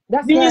baay yi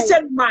nit ñi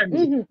seen maam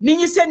yi nit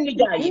ñi seen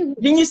nijaay yi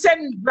nit ñi seen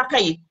rakka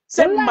yi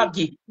seen mag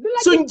yi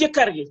suñ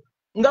jëkkër yi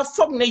nga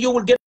foog ne you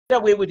will get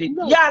away with it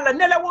yàlla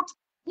nelawut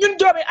ñun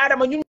doomi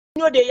aadama ñun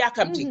ñoo dee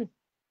yaakamti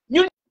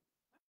ñun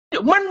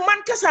man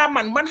Kasa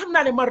man xam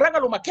naa ne man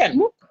ragaluma kenn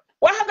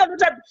waa xam nga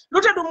lu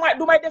tax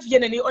du may def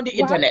yeneen yi on the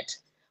internet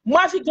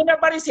maa fi gën a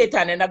bari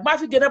seetaane nag maa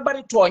fi gën a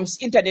bari tooñ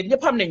internet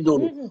ñëpp xam nañ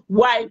loolu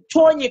waaye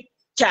tooñi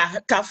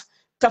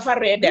kafa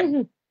ree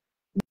dem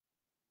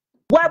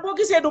waaye boo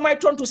gisee du may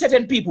tontu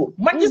certain people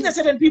man gis ne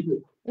certain people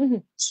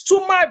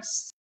suma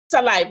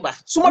saliva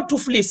suma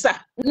tufli sax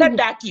na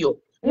daaki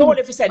nga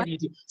wole fi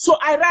sanditi so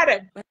I rather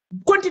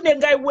continue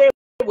ngay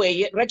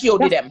wee rek yow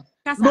di dem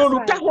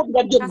loolu taxut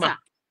nga gën ma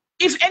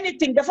if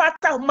anything dafa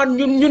tax man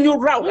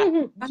ñun raw la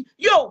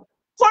yow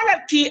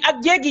xoolal kii ak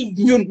jéegi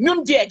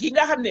ñun jéegi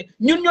nga xam ne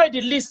ñun ñooy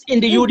di list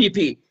in the UDP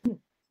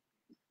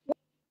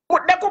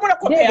da ko mën a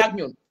copier ak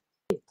ñun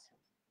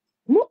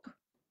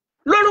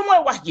loolu mooy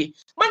wax ji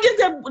man gis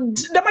ne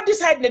dama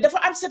decide ne dafa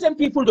am certain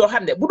people doo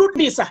xam ne bu dul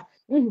lii sax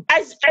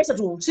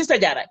Isatou Sister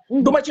Jaaraay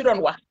du ma ci doon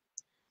wax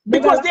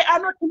because they are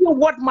not even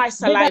worth my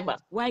saliva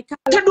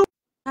te du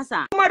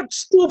ma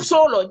stoop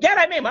solo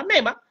Jaaraay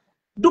meema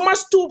do not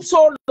stoop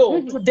so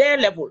low to their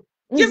level.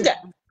 Just that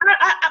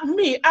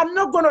I'm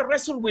not gonna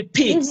wrestle with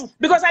pigs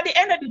because at the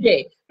end of the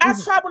day,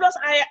 as fabulous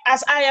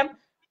as I am,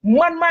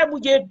 one my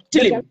muje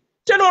tilim.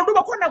 Tell do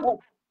ma ko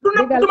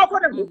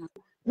nangu.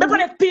 ba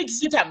pare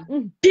pigs itam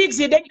pigs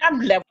yi dañ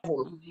am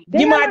level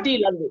ñi ma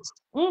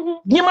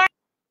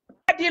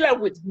deal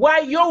with why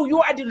you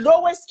are the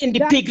lowest in the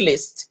pig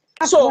list.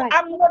 So right.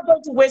 I'm not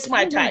going to waste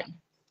my time.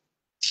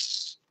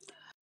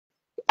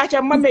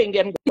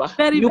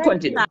 You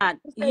continue.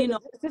 You know,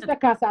 Sister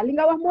Kasa, li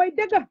nga wax moy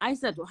deug.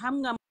 Isatou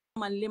xam nga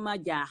man lima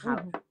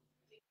jaaxal.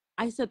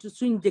 Isatou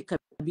suñ dëkk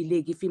bi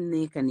léegi fi mu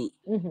nekk nii.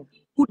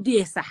 Ku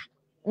dee sax.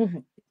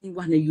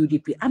 Wax na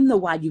UDP am na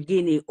waaju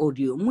génnee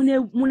audio mu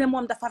ne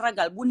moom dafa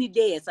ragal bu ni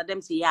dee sa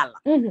dem si yàlla.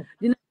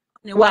 Dina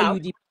ne waa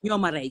UDP ñoo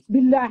ma rey.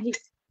 Billahi.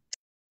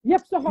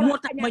 Yëpp soxora moo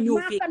tax ma ñëw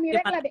fii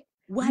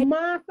waaye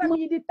maasam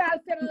yi di taal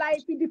seen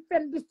life yi di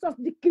fen di sos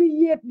di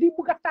crier di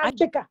bugg a taal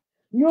dëkka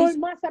ñooy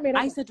maasam yi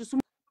rek. Aïssatou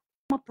suma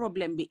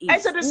problème bi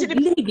Aïssatou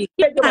Sidibé léegi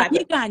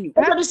ñi gaañu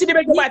Aïssatou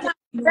Sidibé Jobaate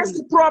that's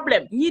the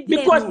problem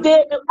because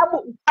they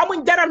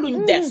amuñ dara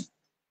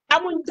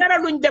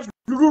luñ def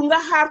lu nga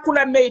xaar ku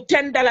la may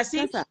 $10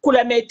 ku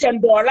la may $10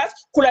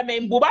 ku la may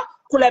mbuba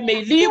ku la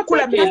may lii ku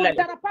la may la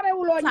dara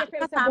parewuloo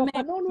ñefeel sa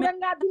bopp noonu rek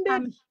nga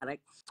dundee rek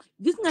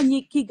gis nga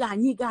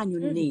ñi gaañu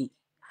nii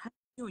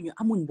ñooñu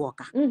amuñ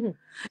mbokka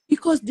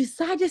because the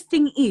saddest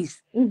thing is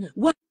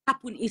what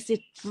happened is a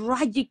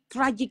tragic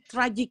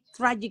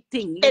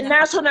thing, a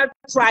national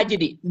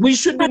tragedy. We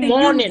should be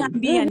mourning.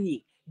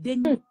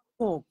 Then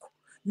talk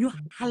ñu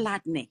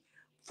xalaat ne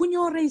fu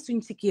ñoo rey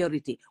suñ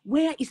security,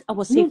 where is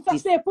our safety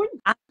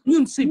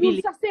ñun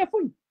civil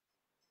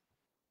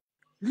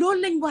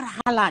loolu lañ war a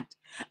xalaat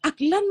ak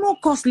lan moo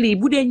costly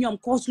bu dee ñoom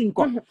kosuñ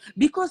ko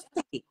because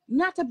tey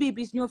ñaata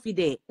babies ñoo fi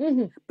dee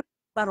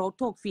Barrow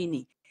toog fii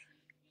nii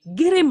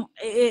gërëm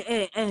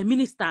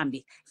ministre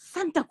bi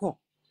santa ko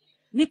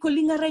ne ko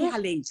li nga rey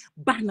xale yi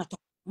baax na to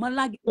ma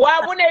laaj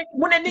waaw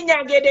mu ne nit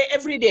ñaa ngee dee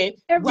every day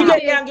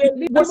jigéen ñaa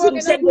ngee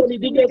wasin seen yoon yi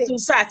di dee suñ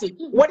saati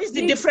what is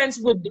the difference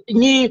with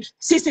ñi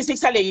 66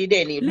 xale yi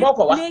dee nii moo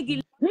ko wax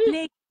léegi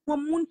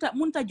moom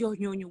munta jox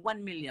ñooñu 1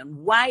 million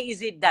why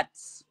is it that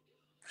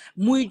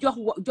muy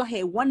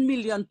joxe 1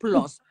 million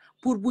plus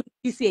pour bu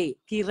gisee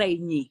ki rey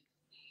ñi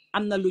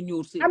am na lu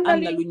ñuul si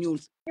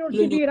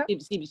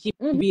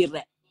biir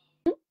rek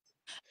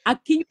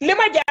ak ki li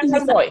ma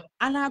jaaxal mooy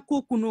ana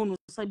kooku noonu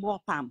sa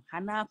boppam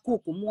xanaa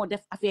kooku moo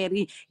def affaire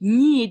yi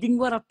ñii duñ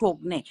war a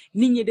toog ne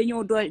nit ñi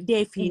dañoo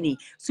dee fii nii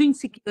suñ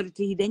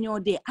sécurité yi dañoo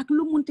dee ak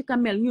lu munti ka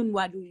mel ñun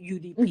waa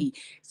UDP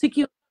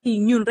sécurité yi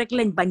ñun rek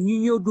lañ bañ ñu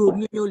ñëw dóor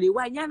ñu ñëw lii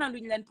waaye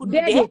ñaanaluñ leen pour ñu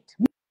dee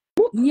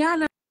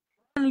ñaanal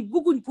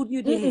bëgguñ pour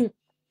ñu dee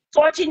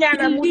soo ci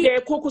ñaanal mu dee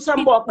kooku sa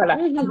mbokk la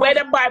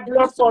whether by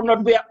blood or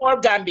not we are all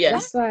Gambians.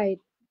 That's right.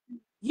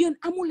 yéen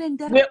amu leen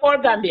dara we all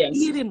Gambians.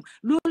 yërëm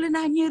loolu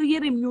naa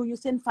yërëm ñooñu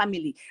seen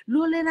famille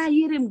loolu naa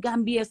yërëm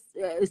Gambia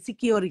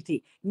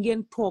security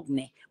ngeen toog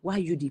ne waa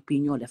UDP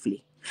ñoo def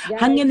li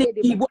xam ngeen ne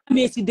kii bu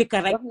amee si dëkk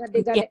rek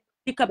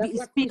dëkk bi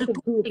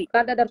spiritually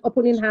rather than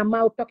opening her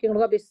mouth talking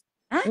rubbish.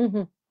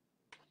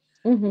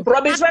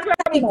 Rubbish rek la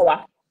mu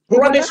wax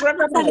rubbish rek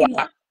la mu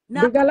wax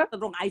digala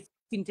dong ay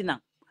fintina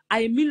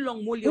ay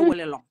million mo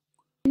wala long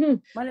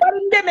baru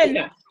ndeme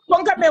na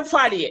konka men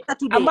faaliye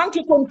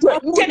amanki kon to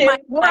ngene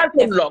moral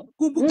ton long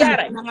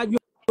jara nga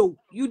ñew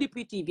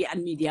UDP TV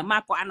and media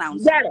mako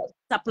announce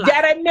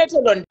jara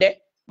neto lon de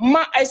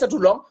ma Isatou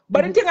long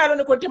bari tenga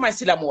lon ko tema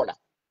silamola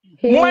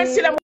mo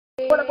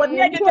silamola ko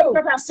neje to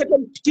kata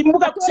second ci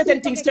mbuga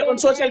certain things on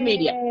social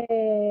media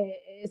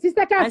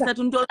sister Kasa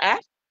Isatou ndol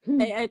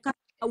ka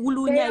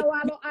wulu ñay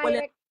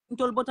wala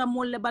ntol bota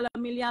molle bala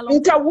million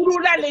nta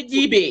wulula le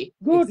jibe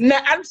na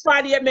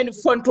alfaaliye men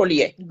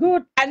fontoliye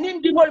anin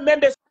dingol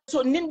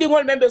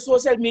membe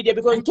social media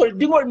because ntol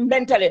dingol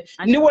mentale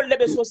ni wol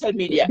lebe social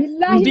media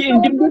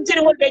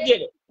ndingol be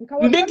jele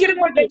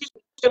mbingirgol be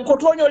jele ko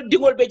toñol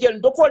dingol be jele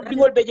dokol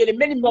dingol be jele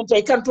men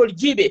mentay kantol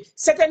jibe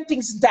certain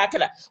things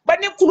takala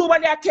banni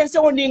kulubali a kense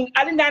woni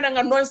alinana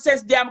nga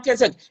nonsense diam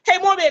kense hey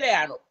mo be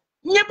leano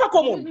ñepa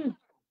ko mun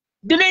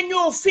dina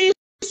ñoo fi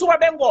suba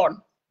be ngon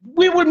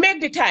we will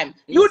make the time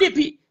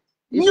UDP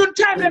ñun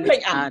time rek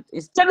lañ am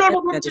te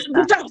loolu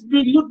du tax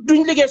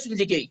duñ liggéey suñu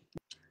liggéey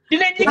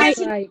dinañ liggéey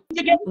suñu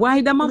liggéey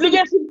waaye dama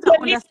liggéey suñu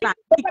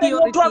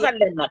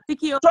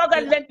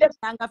toogal leen def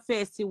nga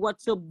fees si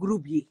WhatsApp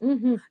group yi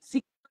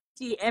si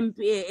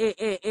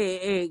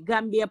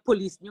Gambia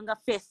police ñu nga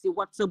fees si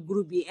WhatsApp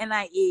group yi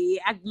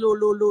NIA ak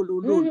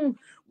loolu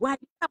waaye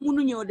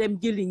mënu ñoo dem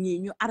jëli ñi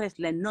ñu arrest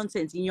leen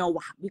nonsense yi ñoo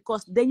wax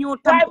because dañoo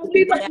tam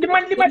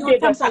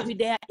with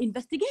their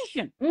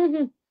investigation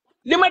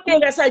li ma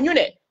dégg sax ñu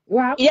ne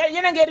waaw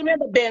yéen a ngi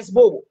remember Benz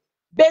boobu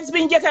Benz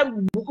bi njëkk a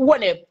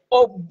wone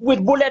with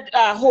bullet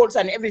holes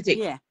and everything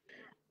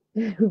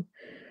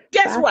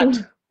guess what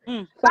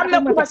am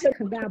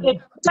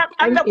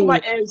na ku ma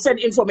send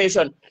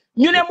information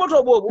ñu ne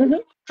moto boobu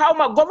xaw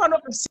ma governor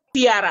of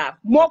CRR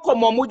moo ko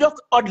moom mu jox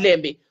ordre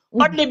bi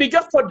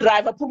jox ko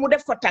driver pour mu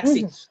def ko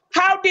taxi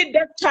how did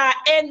that car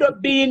end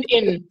up being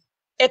in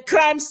a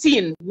crime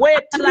scene where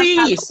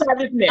 3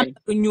 servicemen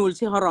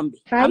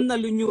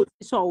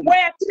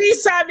where 3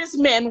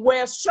 servicemen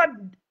were shot,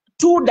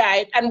 2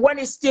 died and 1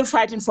 is still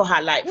fighting for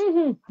her life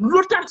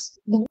lu tax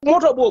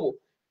moto boobu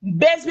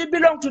base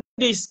belong to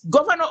this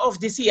governor of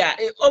the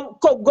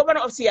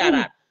governor of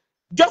CRR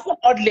jox ko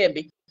odleem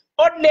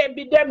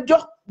bi dem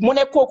jox mu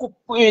ne kooku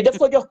daf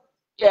ko jox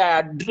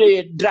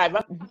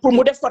driver pour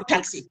mu def ko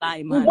taxi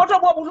moto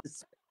boobu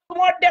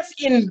moo def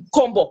in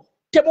combo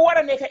te mu war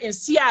a nekk in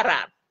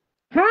CRR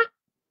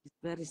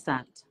very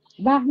sad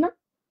baax na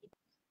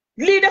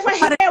lii dafa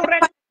xew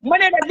rek ma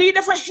ne la lii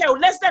dafa xew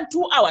less than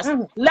 2 hours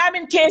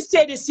Lamin K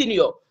Seydi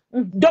Senior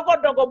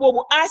dogo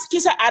boobu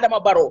Kisa Adama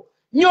Barrow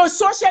ñoo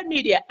social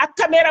media ak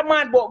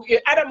caméraman boobu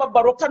Adama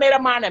Barrow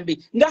caméramanam bi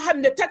nga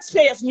xam ne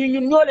taxpayers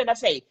ñun ñoo leen a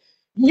fay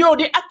ñoo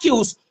di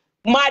accuse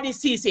Madi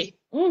Cissé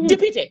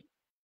député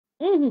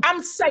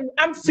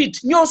am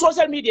fit ñoo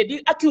social media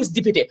di accuse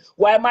député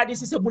waaye Madi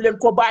Cissé bu leen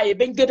ko bàyyee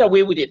bañ get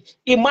away with it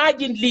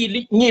imagine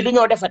lii ñii lu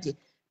ñoo defati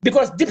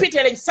because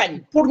député lañ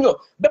sañ pour ñoo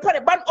ba pare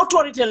ban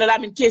autorité la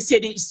Lamin K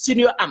Seydi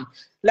Senior am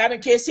Lamin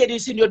K Seydi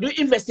Senior du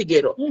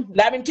investigator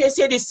Lamin K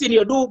Seydi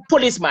Senior du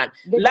policeman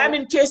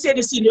Lamin K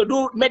Seydi Senior du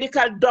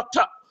medical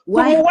doctor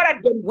pour mu war a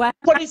dem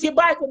police yi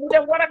bàyyi ko mu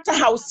dem war a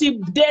taxaw si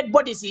dead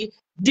bodies yi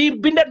di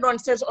binda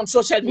nonsense on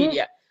social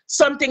media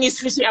something is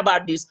fishy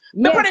about this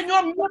ba pare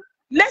ñoom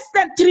less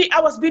than 3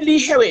 hours bi lii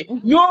xewee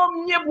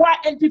ñoom ñëpp waa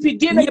NPP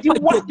génn di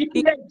wax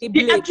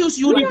di accuse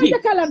UDP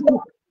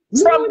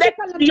from that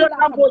period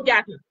Ambo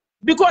Jatta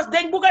because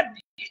dañ bugg a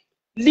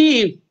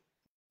lii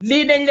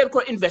nañ leen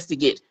ko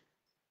investigate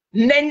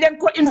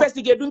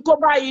duñ ko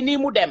bàyyi nii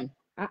mu dem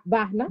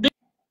baax na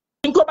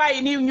duñ ko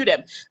bàyyi nii ñu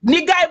dem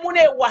ni gaay mu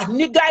ne wax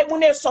ni gaay mu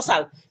ne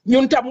sosal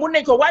ñun tam mun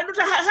nañ ko waaye lu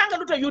tax xanga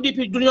lu tax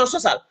UDP du ñoo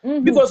sosal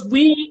because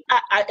we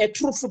are a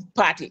truthful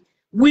party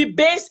we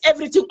base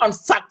everything on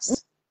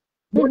facts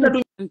mun na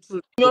du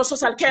ñoo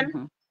sosal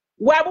kenn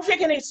waaye bu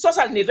fekkee ne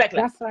sosal ni rek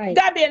la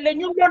Gambien la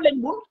ñun loolu lañ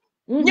mun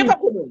ñëpp a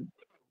ko mun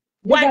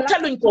waaye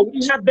taluñ ko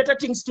we have better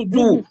things to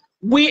do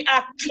we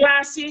are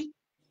classy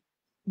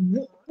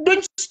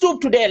don't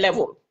stoop to their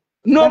level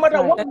no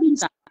matter what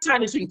means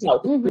sani suñ kaw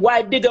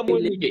waaye dëgg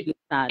mooy liggéey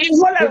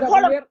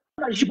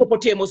xoolal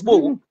hippopotamus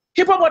boobu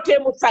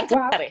hippopotamus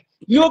Sankare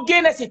ñoo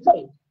génn si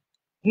tey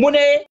mu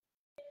ne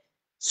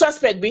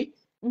suspect bi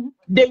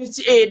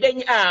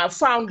dañ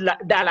found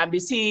daalam bi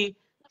si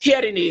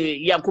hearing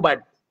Yankuba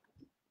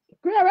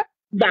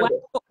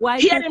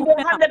hearing boo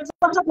xam ne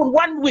dafa happen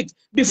 1 week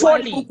before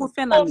lii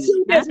or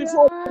few days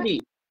before lii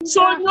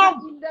so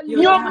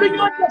ñoom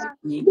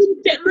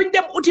luñ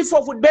dem uti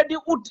foofu ba di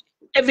ut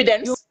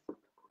evidence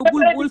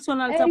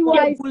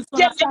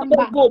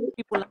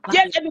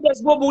jël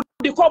evidence boobu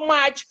di ko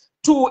match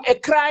to a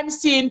crime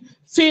scene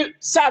few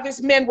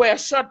servicemen were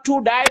shot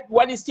 2 died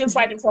 1 is still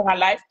fighting for her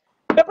life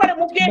ba pare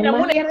mu génn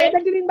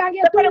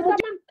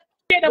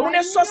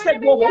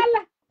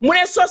mu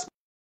ne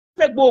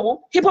suspect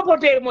boobu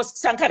hippopotamus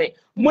Sankare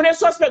mu ne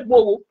suspect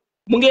boobu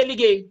mu ngi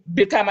liggéey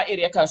Brikama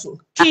Area Council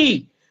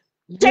kii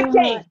tey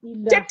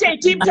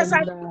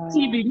𝒕𝒉𝒊𝒔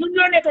TV ñun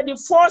ñoo nekk di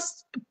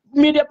first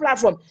media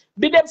platform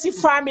bi dem si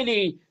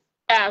family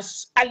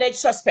alleged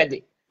suspect bi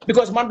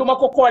because man duma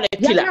ko koole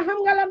ci la xam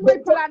nga lan mooy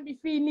plan bi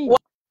fii nii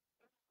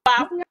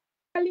waaw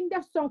liñ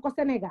def Sonko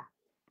Sénégal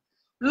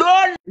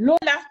loolu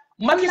la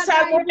Macky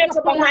Sall moo nekk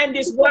behind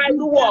this waaye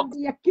du work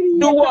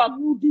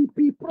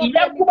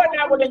Yankuba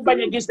Dabo lañ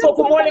bañ a gis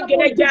kooku moo leen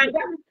gën a jàng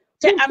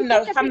te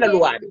xam na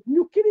luwaa bi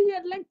ñu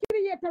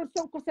créer tal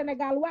Sonko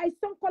Sénégal waaye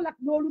Sonko lak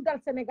loolu dal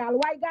Sénégal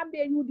waaye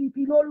Gambia UDP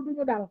loolu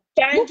duñu dal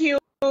thank you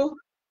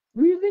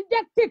we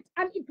reject it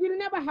and it will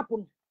never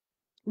happen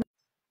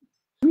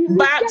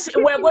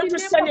we're going to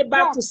send it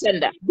back to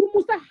sender du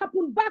musa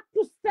happen back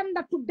to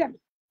sender to them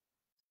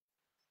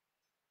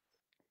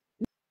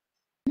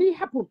lii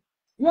happen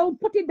yow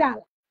poti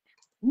daal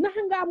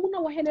naka nga mun a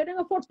waxee ne da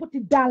nga foot poti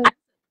daal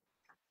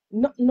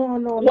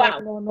non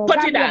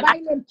poti daal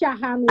bàyyi leen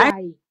caaxaan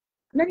waaye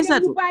na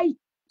ngeen ñu bàyyi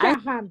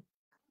caaxaan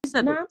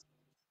na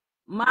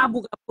maa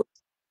bugg a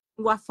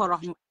wax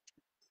forox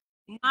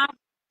maa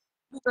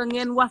bugg a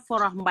ngeen wax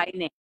forox mbay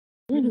ne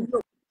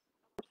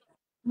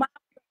maa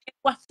bugg a ngeen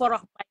wax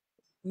forox mbay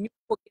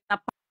ñoo ko gën a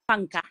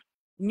panka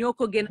ñoo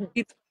ko gën a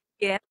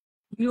bitgeer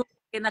ñoo ko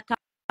gën a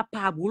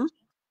capable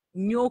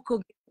ñoo ko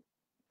gën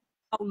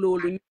a aw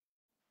loolu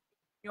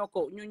ñoo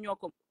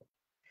ko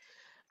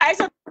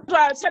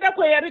Isatou sada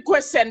ko ya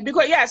request send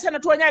because sana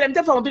to nyale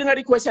mtefa mo binga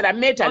request send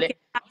metale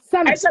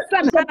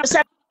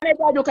sana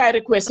bajo ka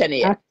request send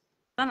ya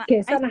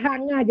okay sana ha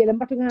ngaje le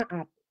mbatu nga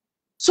at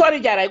sorry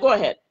Jaray go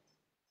ahead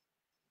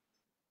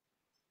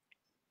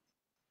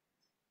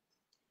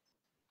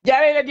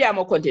Jaray la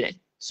diamo continue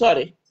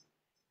sorry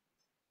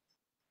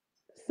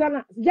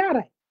sana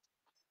Jaray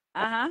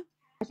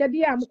acha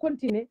diamo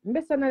continue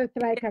mbesa na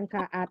try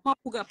kanka at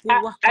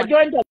I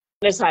joined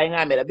the sign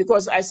ngamela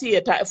because I see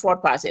a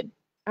fourth person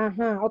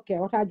okay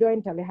what I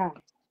joined tele ha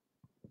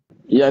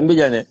ya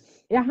mbijane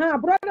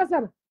brother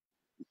sana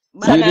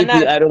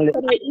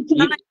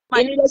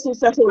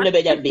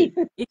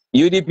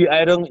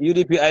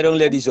UDP I don't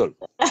let this all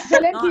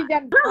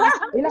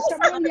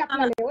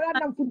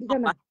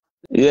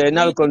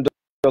nal konto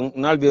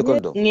nal be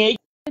konto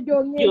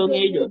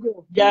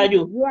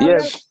jaju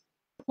yes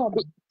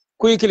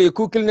quickly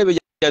ne be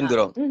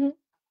ndro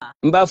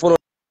mba foro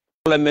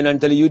la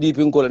menantali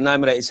UDP ko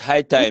namira is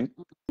high time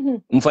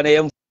mfane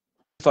yam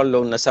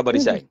fallo na sabari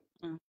sai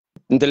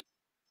ndele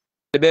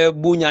be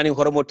bu ñani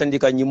horomo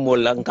tandika ñimmol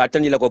la nka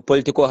tandila ko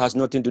political has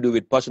nothing to do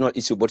with personal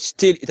issue but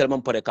still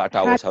italman pare ka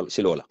tawo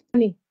silola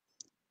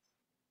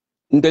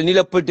ndel ni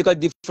la political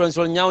difference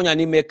wol ñaaw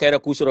ñani me kayra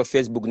ku sur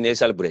Facebook ne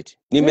celebrate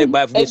ni me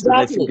ba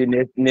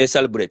ne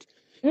celebrate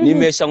ni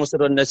me sango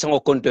so ne sango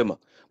kontema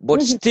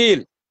but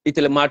still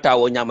itel mata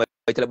wo ñama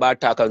itel ba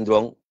takan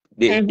drong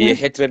the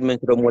hatred men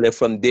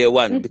from day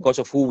one because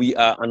of who we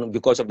are and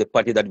because of the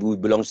party that we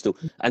belongs to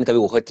and kabi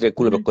hatred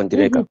kulo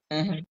continue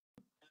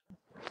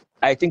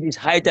I think it's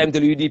high time to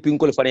UDP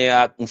ko fane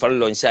ya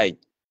mfallo nsai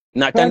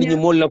na tandi ni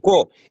mol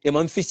ko e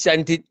man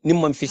fisanti ni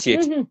man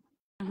fiseti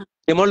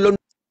e man lon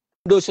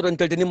do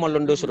sorontelte ni man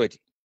lon do soroti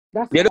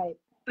that's right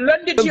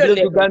London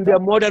to Gambia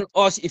more than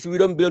us if we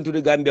don't belong to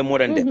the Gambia more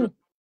than them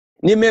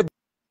ni me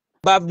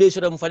bab de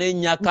sorom fane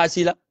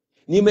nyakasi la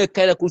ni me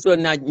kayla kuso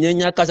na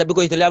nyakasa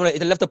because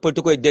it left the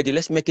political dirty.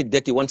 Let's make it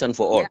dirty once and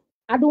for all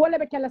adu wala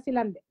be kala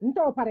silande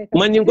nto pare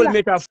man ngol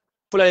meta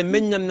fulale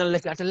menyam nan la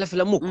ata lef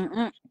la muk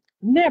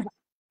never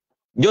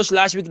just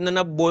last week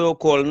nana boyo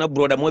call na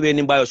brother mo be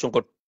ni bayo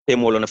sonko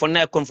temolo na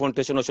fonna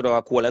confrontation so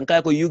da ko lan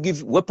kay ko you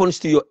give weapons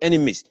to your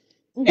enemies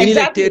ini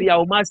le teria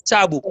o ma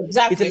sabu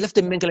it left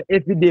the menkala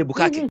every day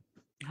bukake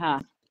ha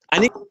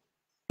ani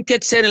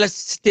ket sen la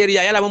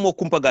teria yala mo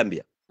kumpa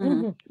Gambia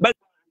but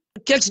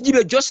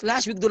𝒂𝒄𝒏 just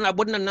last week dona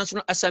bodna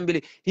National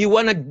Assembly he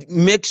wanna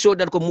make sure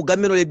that ko mu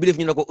Gambia no le believe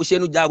ñu ko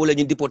Ousainou Darboe la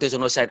ñu deportation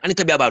no side ani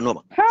tabi aba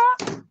noma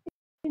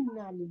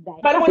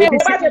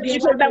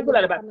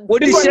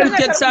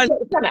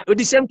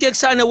the same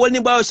𝒂𝒄𝒏 wolni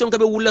bawo sonko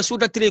be wulla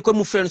suta tri ko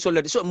mu friend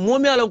solade so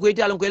momi alon ko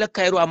iti alon ko la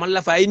kayro amal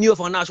la fa ni yo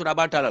fa na so da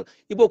batalal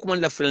ibo ko man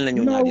la friend la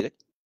ñu ñaadi rek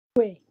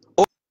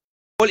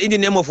all in the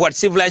name of what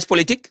civilized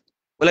politics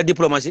wala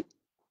diplomacy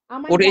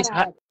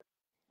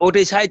or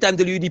is high time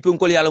to UDP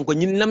ko yalon ko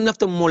ñin nam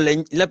nafta mo lay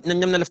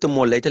ñam na lafta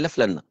mo lay te laf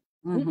lan na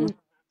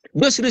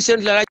just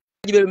recently la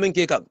jibe men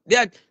ke kam they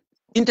are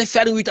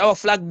interfering with our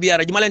flag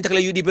biara jumala entak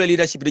la UDP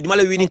leadership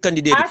jumala winning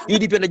candidate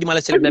UDP na jumala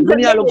select min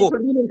yalon ko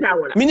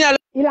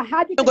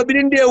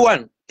binin day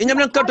one ñam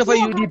nan karta fa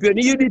UDP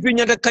ni UDP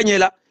ñata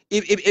kanyela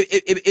it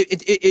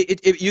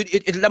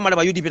la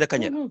madama UDP da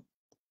kanyela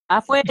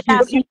afoy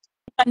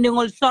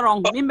kandingol sorong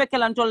mimbe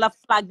kelanto la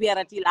flag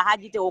biara ti la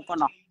hajite o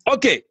kono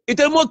okay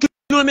itel mo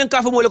kilo men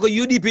ka fa mo le ko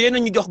UDP yena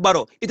ñu jox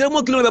baro itel mo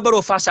kilo be baro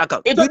fa saka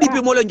UDP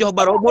mo leen jox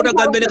baro mo da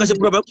Gambia nek ci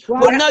problème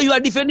but now you are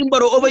defending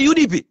baro over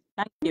UDP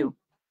thank you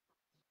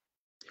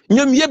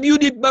ñom yeb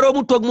UDP baro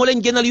mu tok mo leen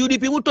gënal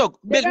UDP mu tok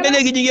be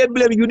legi ñi ngi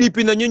blame UDP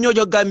na ñu ñoo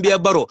jox Gambia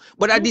baro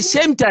but at the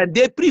same time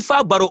they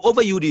prefer baro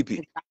over UDP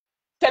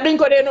te duñ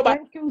ko dee no ba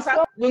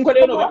duñ ko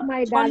dee no ba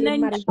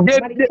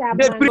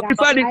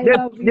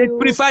they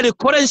prefer the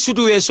current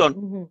situation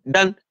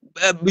than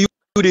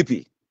UDP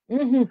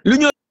lu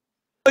ñu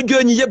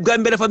joñi yeb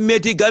Gambia dafa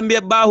metti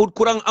Gambia baaxut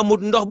courant amut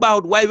ndox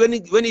baaxut why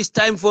when it's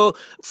time for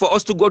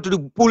us to go to the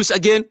polls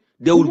again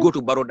they will go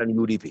to Barrow than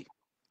UDP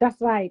that's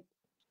right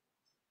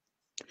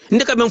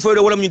ndeka men fo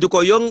do wala ñu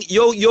ko yo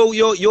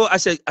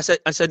as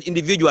an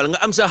individual nga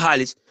am sa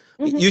xaalis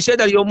you said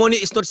that your money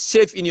is not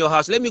safe in your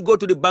house let me go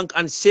to the bank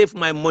and save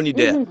my money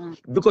there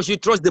because you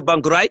trust the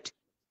bank right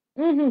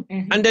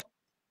and then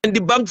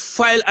the bank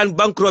file and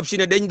bankruptcy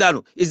ne dañ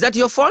daanu is that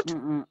your fault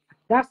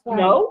that's right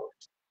no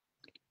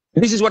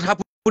this is what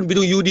happened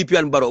between UDP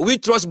and Barrow we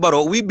trust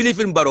Barrow we believe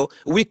in Barrow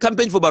we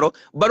campaign for Barrow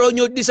Barrow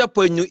ñoo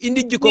disappoint ñu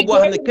indi jikko bo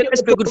xamne can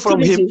expect from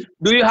him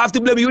do you have to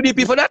blame UDP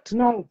for that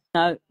no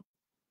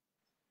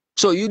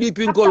so UDP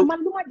ko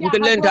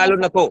ntelentalo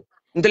nako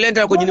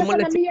ntelentalo ko ñi mo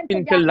la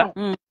intella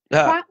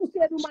ba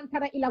Ousainou man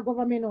tara ila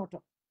government auto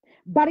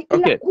bari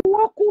ila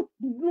kuwoku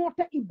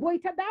nota I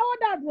boyta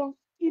dawoda dron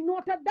I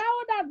nota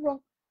dawoda dron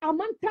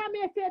amanta me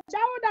fe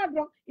dawoda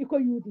dron iko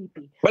UDP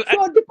so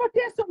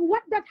deportation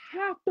what that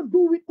have to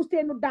do with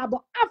Ousainou Darboe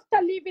after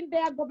leaving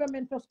their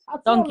government for so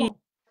long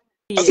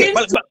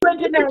since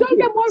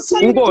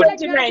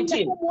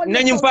 2019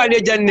 nañu faale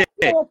janne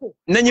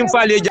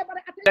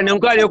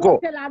ngale ko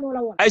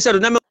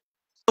Isatou na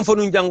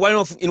fonu jang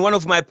in one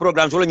of my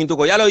programs wala ñinto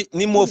ko yalla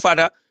ni mo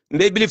fata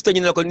mbe believe to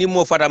ñinako ni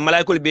mo fata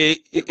malaikol be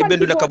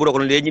bendu da kaburo ko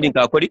le ñinin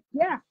ka ko di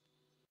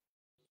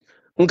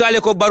ngale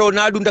ko Barrow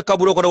na dunda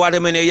kaburo ko wata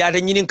mene yaata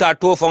ñinin ka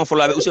to fon fo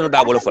labe Ousainou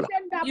Darboe fo la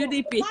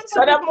UDP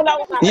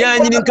ya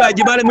ñinin ka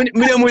jibale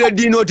mine mu le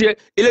dinote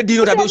ile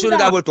dinota be Ousainou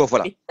Darboe to fo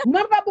la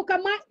marba buka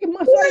ma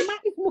sorry ma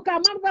ismuka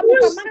marba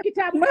buka ma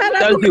kitab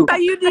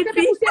UDP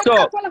so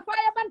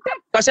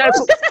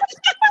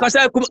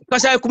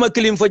kasay kuma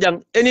kilim fo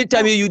jang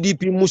anytime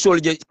UDP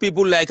musol je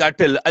people like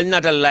tell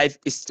another life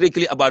is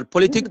strictly about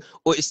politics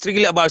or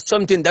strictly about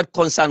something that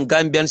concern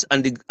Gambians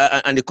and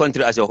the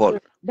country as a whole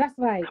that's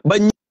right but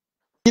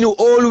you know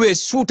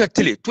always shoot at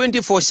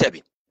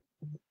 24/7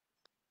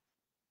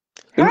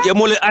 ya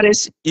mole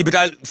arrest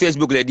ibital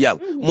Facebook le diam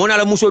mona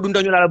la muso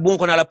dunda nyola la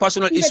bonko na la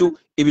personal issue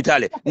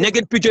ibitale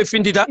naked picture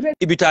findita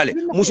ibitale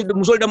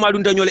muso da ma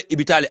dunda nyole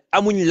ibitale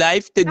amuñ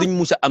live te duñ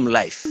musa am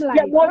live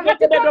ya moje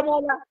debe do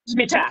mola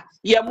ibita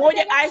ya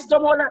moje ice do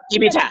mola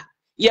ibita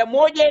ya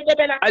moje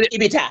debe na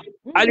ibita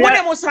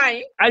wona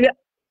musai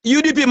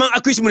UDP man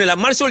accuse mu ne la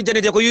Marsol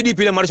Janet ko UDP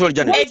le Marsol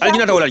Janet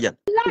aljina ta wala jan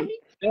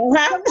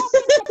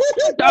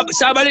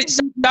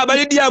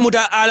sabali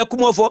diamuta ala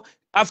kumo fo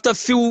after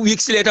few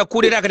weeks later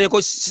coup d'etat ko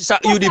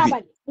UDP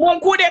mon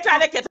coup d'etat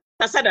le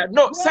keta sada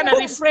no sana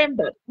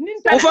referendum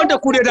o fonde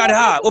coup d'etat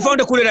ha o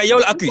fonde coup d'etat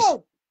yawol accuse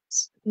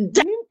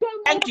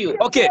thank you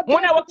okay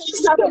mona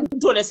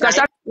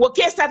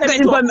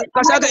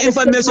kasaka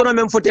information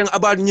même foten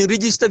about ni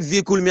register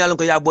vehicle mi alon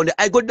ko ya bonde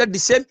I got that the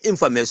same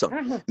information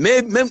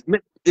mais même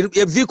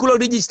vehicle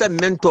register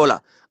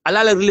mentola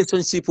ala la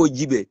relationship o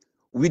jibe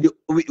with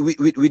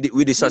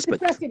the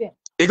suspect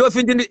it do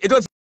findin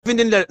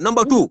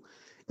number 2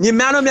 ni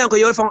mano mi anko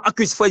yol fon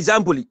accuse for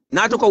example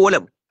nato ko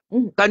wolem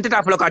kan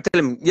tata flo ka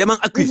telem yeman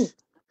accuse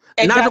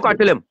nato ko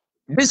telem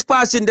this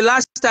person the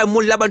last time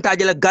mul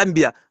labantaje la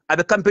Gambia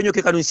abe campaign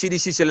ke kanun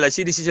CDC la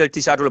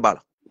T-shirt bala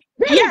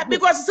yeah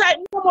because say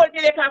no more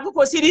dele kan ko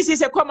CDC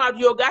say come out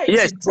your guys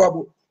yes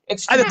trouble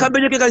abe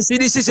campaign ke kan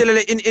CDC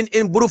la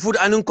in Burfoot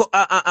and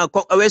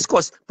West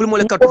Coast pour mo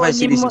le carte fa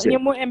CDC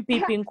ñemo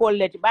MPP ko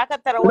leti baka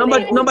tara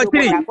number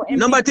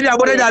 3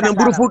 abore da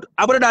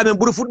men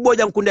Burfoot bo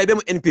jam kunde be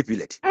mo NPP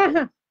leti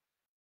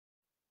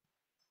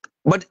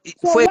but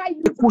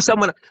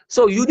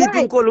so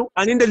UDP Kolu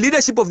and in the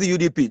leadership of the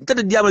UDP,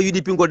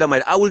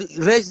 UDP I will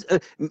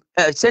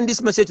send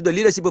this message to the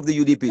leadership of the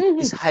UDP.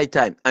 It's high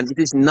time and it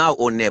is now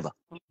or never.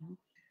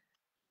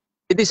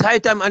 It is high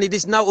time and it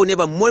is now or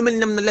never. So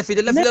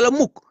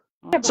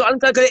I'm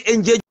going to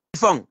engage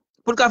fang.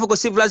 Pour ka fako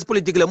civilized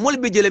politically, mol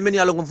be jele men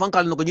yalo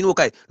fankal no ko nyino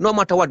kay no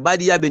matter what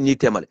badi yabe ni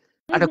temale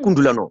ata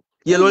kundula no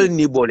yelo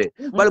ni bole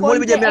bal mol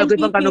be jele ko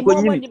fankal no ko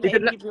nyimi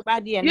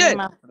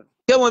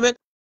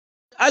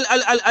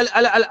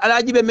al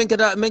ajibe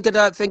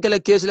menketa fenkele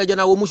case la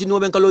jana wo musi no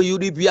men kalo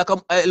UDP akam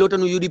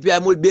lotanu UDP ay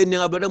mol be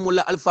nga bada mol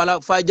alfala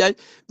fajaj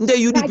nde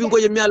UDP ko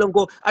yemi alon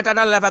ko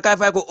atata la fa kay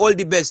fa ko all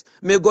the best,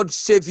 may God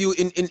save you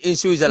in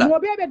Switzerland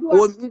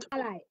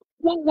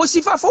wo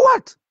sifa for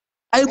what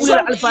ay bulal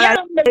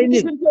alfala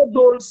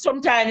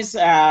sometimes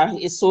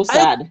it's so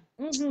sad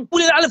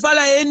bulal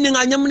alfala en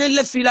nga nyamne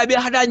le fila be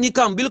hada ni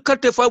kam bil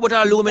carte fo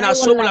bota lu mena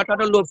so la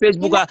tata lo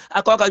Facebook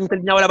akoka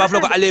nyawala ba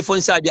floko ale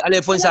fonsaji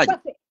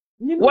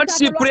what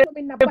she pray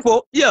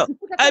for yeah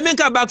I mean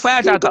ka backfire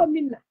attack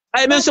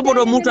I mean support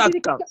muta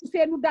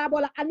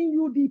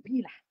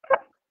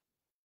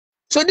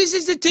so this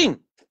is the thing.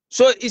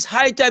 So it's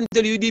high time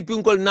to the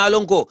UDP ko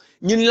nalonko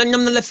ñin la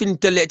ñam na la fin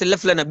tele te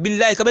lef lana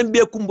billahi kam be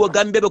kumbo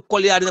Gambe be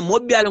kol yaade mo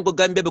be alon ko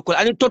Gambe be kol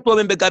ani toto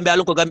be Gambe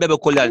alon ko Gambe be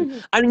kol yaade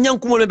ani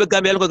ñankumo be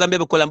Gambe alon ko Gambe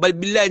be kol bal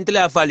billahi intele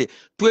afali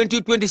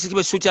 2026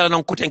 be soutiala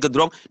nan ko tenke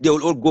drong they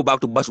will all go back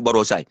to Basu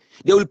Baro side.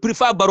 They will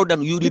prefer Baro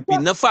than UDP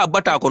na fa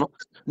bata kono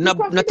na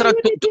tra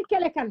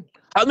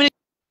how many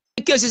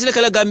cases le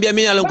kala Gambia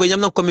mi alon ko ñam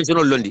nan commission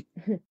londi.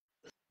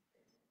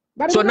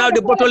 So now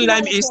the bottom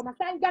line is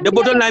yeah. The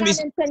bottom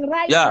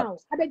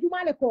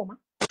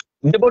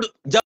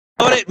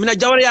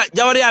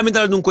jawari ya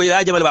mitala dun ko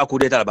ya jamal ba ku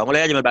de tala ba wala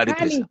ya jamal ba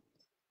replace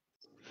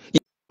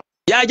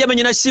ya jamal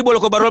ñina sibol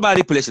ko baro ba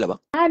replace la ba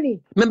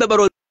membe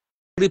baro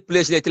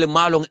replace le tele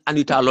malong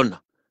anita lonna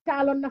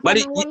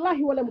bari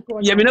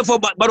yamina fo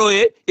baro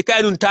e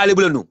kay dun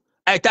talibul nu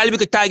ay talibi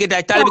ke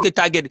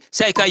target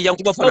say kay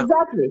yankuba fana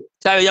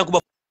say yankuba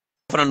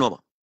fana noma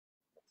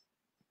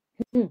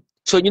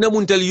so ñina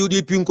mun tel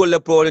UDP ko le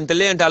problème te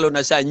lentalo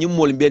na sa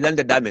ñimol be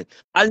nande damen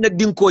alna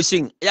dinko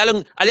sing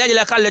yalla aliaji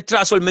la kala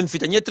trasol même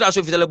fita ñe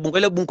trasol fita la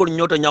bun ko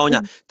ñoto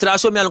ñawña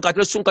trasol mi alon ka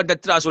sun ka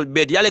trasol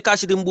be yalla ka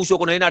sidi mbuso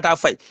ko no ina ta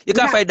fay e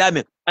ka fay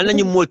damen alna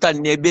ñimol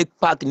tan ne be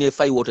pak ne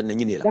fay woto ne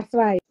ñini la that's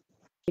right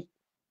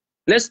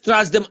let's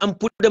trust them and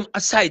put them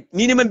aside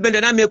ni men bende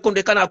na me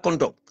konde kana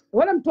konto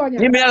wala mtonya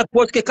ni me ala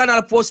post ke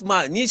kana post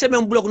ma ni se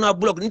men block na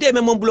block nte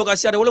men mon block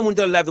asiata wala mun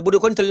tel live bu de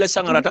kon tel la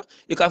sangarata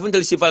e ka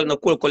funtel sifal na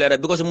kol kolera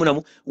because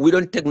munamu we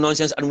don't take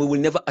nonsense and we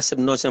will never accept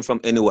nonsense from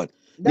anyone.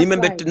 Ni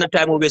men bet na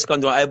time we waste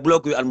I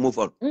block you and move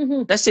on.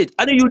 That's it.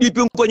 Ani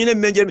UDP ko ni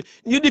menje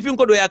UDP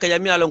ko do yakaya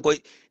mi alon ko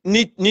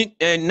ni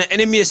na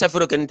enemy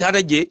safaro ken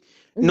taraje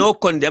no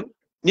condemn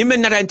ni men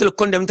na intel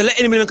condemn tel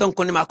enemy men kan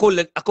condemn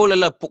akola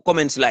la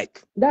comments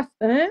like that's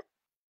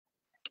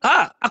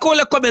ako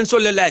le comments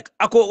le like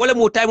ako wala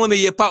mo time me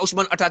ye pa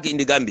Usman attack in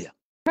the Gambia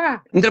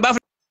ntel ba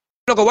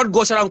ko what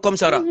goes around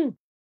comes around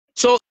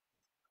so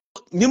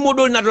ni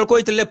modol na do ko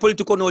itele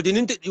political no di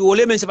ninte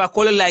wole men se ba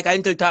call like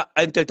intel ta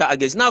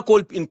against na call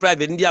in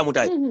private ndi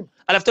amutai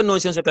after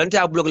nonsense kan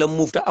ta block le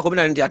move ta ako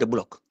bina ndi ate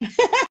block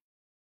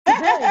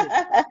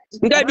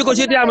ndai because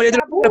it am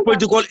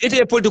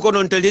political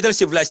non tel little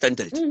civilized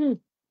tel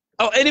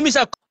our enemies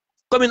are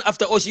coming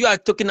after us. You are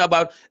talking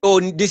about,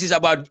 oh, this is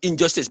about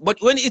injustice. But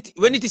when it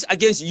is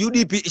against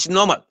UDP, it's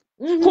normal.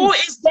 Who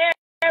is there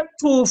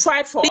to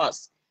fight for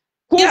us?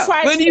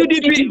 when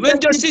UDP, when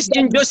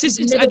injustice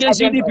is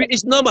against UDP,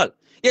 it's normal.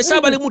 Yes,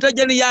 somebody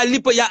mutajani ya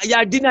lipo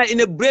ya dinner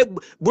in a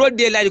broad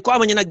daylight.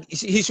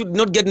 He should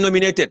not get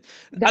nominated.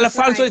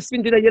 Alfonso is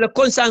finna yela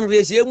concern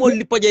race. Ye mo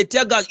lipo je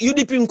tiaga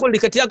UDP nkoli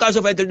tiaga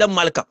of until dam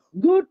malka.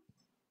 Good.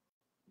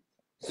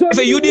 So if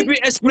a UDP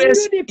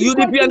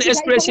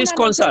express his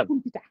concern.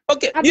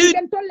 Okay.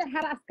 Iben tolle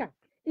haraskan.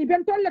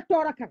 Iben tolle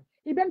torakan.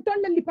 Iben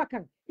tolle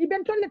lipakan.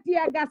 Iben tolle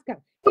tiagaskan.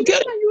 Okay.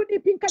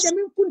 UDP kaja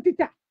min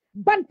kuntita.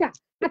 Banta.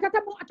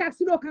 Atata mo attack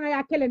silo kan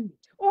ya kelen.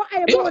 O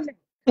ay bon.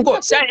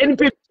 Ngo sa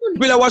NP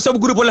bila WhatsApp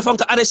group wala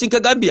fanka arrest ka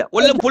Gambia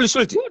wala police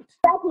sulti.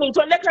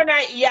 So lekana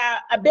ya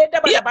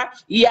abeda balaba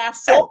ya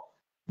fo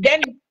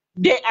then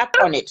they act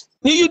on it.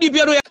 Ni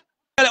UDP no ya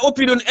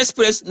opinion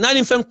express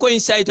nani fan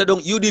coincide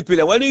donc UDP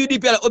la wala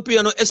UDP la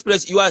opinion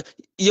express you are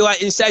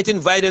inciting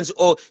violence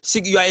or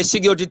you are a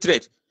security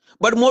threat.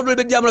 But more be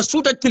diamla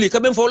suta tili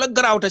kamen fo la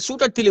grawta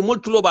suta tili mol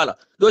tulo bala.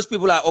 Those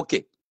people are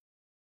okay.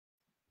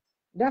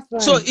 That's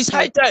right. So it's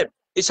high time.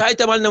 It's high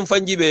time al nam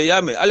fanjibe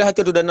yame ala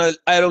haketu dana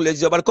iron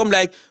legs but come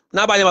like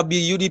na ba yama bi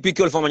UDP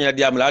kol fama nya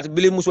diam la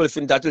bili musul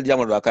fin tatil diam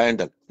do ka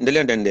endal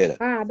ndelen den dela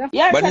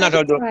but not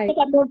all right.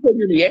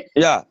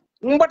 yeah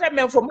mbota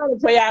men fo man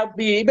fo ya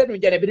bi benu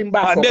jene bi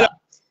mba fo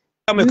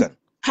American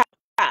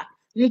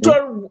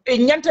ntol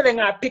nyantale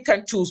nga pick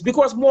and choose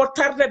because more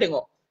tarde de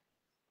ngo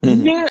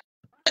ni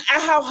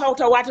how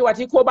ta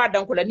wati ko ba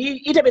dan kula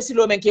ni ite be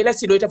silo men ke la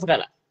silo ita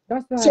futala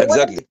That's right. so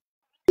exactly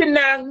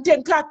na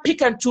ntenka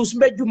pick and choose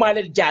mbe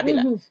jumale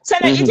jabila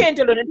sana ite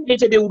entelo ne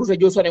ite be uruta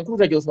joso ne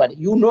kuruta joso wale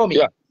you know me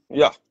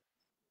yeah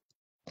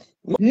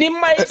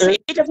nimma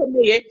ite fo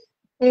meye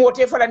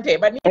mote falante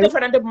ba ni ite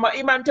falante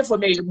imante fo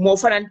meye mo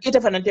falante ite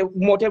falante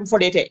mote fo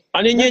lete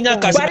ani nyenya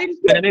kasi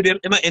ne be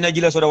ma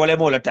energy la so wala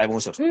mo la time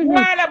so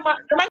wala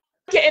ma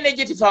ke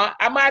energy ti fa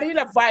amari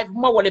la vibe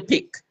ma wala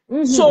pick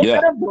so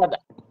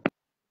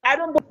I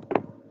don't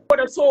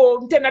bother so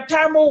ntena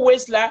tamo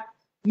wesla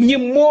ni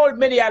more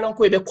many along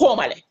ko be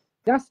komale.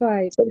 That's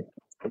right.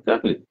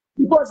 Exactly.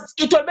 Because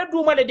it will be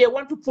do they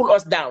want to pull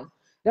us down.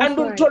 That's and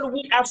right. until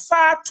we are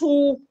far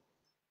too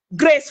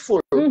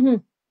graceful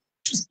to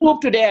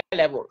stoop to their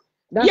level.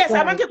 That's yes,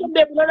 right. I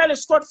want to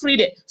scot free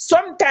there.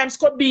 Sometimes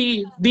could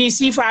be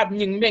C5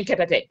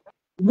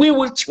 we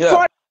will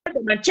call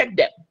them and check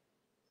them.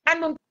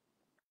 And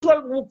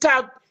until we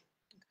can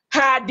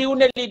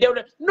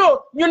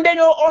no, you then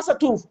also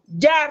too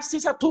jar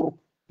sisa too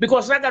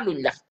because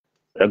ragalunda.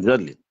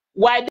 Exactly.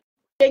 Why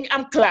then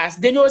am class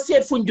then you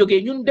said fun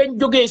joge ñun dañ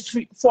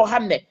joge for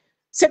xamne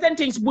certain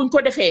things buñ ko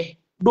defé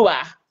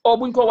dua or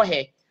buñ ko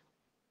waxé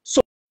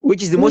so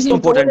which is the most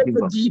important thing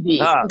which is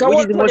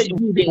the most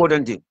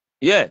important thing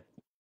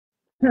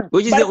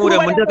which is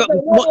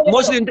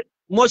the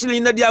mostly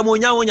na diamo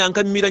nyaawo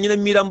nyankan mira ñina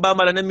mira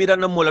mbamala na mira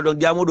na mola don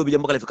diamo do bi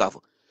jamba kala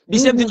fikafo the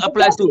same thing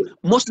applies to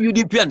most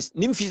UDPians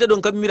nim fita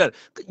don kam miral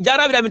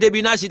jarabi da mi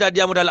tebi na sita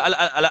diamo dal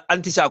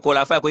anti sako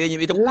la fa ko yenyi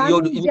ita man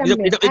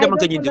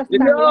kanyinde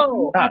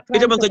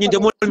ita man kanyinde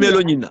mo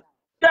melo nyina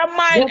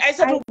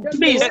Isatou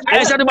please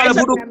Isatou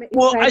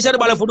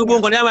bala fudu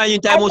bongo ne ma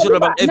yin tay mo sur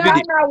ba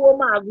FBD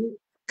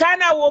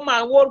kana wo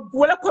ma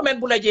wala comment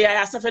bula je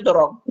ya sa fe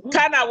dorong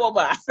kana wo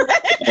ba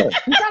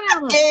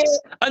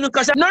anu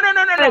kasa no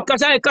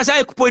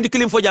kasa point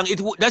clean for jang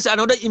that's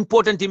another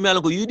important thing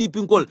melo ko UDP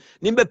kol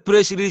nimbe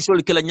press release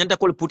kala nyanta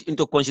kol put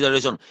into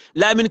consideration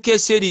la min ke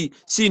sedi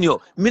senior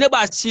mina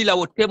ba sila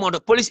wo temo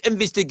police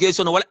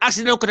investigation wala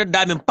accident ko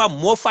damen pam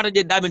mo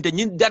faraje damen te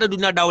nyin dara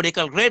duna dawde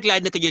kal red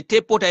line ne ke je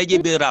te pota je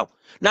be raw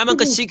na man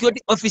ka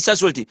security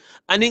officers wolti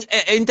and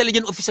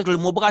intelligence officers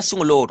mo baka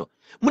singolo woto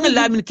muna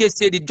la min ke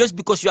sedi just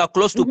because you are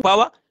close to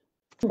power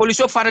police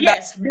of Farada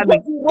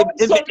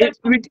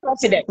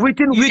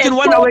within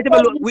 1 hour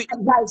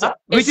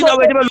within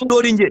our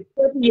lorinje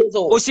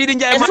o sidi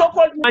njay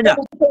manya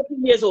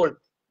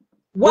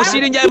o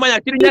sidi njay manya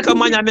tiri nyaka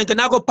manya men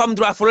na ko pam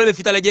droit folole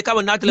fitale je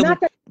kama natele mu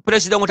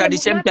president at the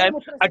same time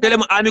atele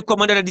mu army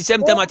commander at the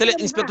same time atele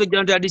inspector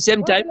general at the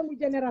same time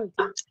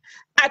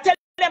atele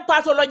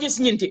pathologist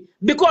nyinti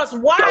because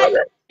why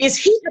is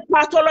he a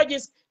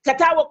pathologist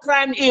katawo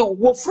crime e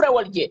wo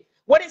frewalje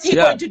what is he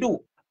going to do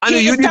and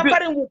he is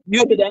tampering with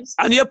evidence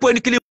and your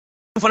point clear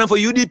for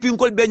UDP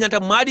ko be nyanta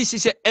madi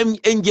sise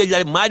engage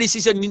madi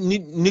sise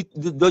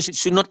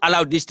should not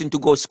allow this thing to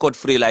go scot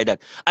free like that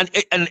and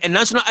a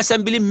national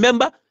assembly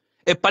member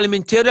a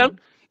parliamentarian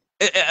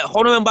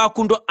honorable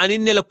Bakundo and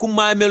in la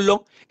kuma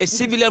melong a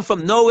civilian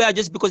from nowhere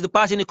just because the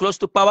person is close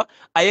to power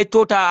I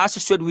thought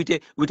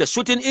associated with a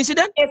shooting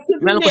incident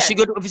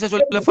security officers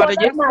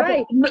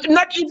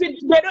not even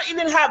they don't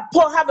even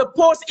have a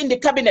post in the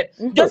cabinet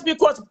just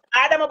because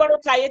Adam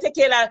Abaraka yete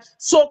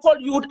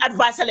so-called youth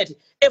advisor a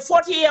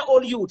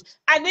 40-year-old youth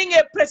and then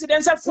a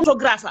presidential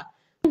photographer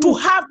to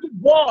have the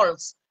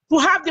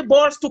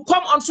balls to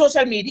come on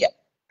social media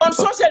to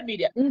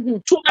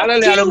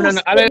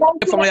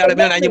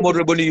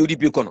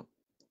UDP kono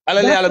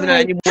alale alamina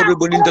any model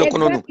bonintel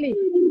kono no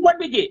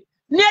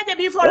nege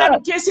before la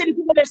kesi ni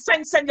de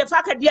 5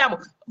 faka diamo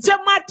fe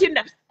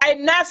martina I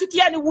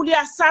nafiki ani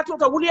wulia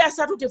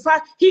satu te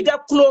fa he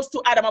got close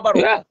to Adama Barrow.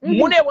 Yeah.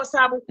 Mune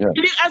wasabu.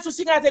 Dili also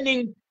singa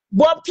ni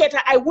Bob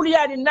Keta I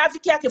wulia ni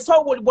nafiki ake fa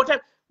woli bota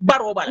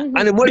Barrow bala.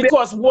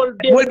 Because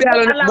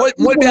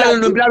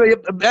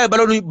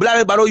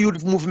Barrow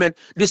Youth Movement,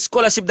 the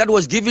scholarship that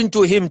was given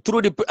to him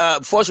through the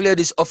First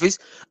Lady's office,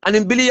 and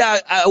in Bilia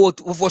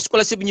for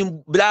scholarship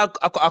in Black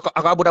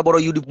Akabuda Barrow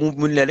Youth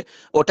Movement,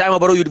 or time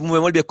Barrow Youth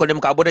Movement will be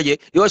condemned Kabodaje,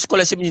 your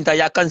scholarship in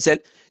ya cancel,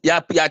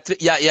 ya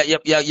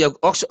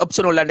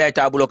optional land at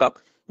Tabuloka,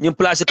 you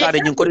plus a card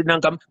and you call it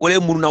Nankam,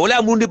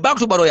 Wala Mundi back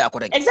to Barrow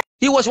Yakorek.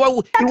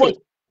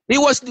 He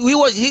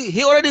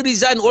already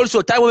resigned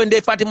also. Time when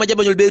they Fatima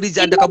Jabal will be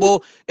resigned the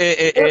Cabo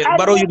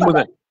Barrow Youth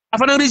Movement.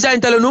 After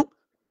resigned Talenu.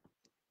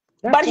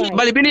 But he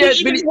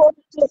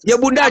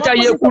Yabundata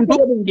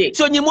Yakuntu.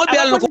 So you might be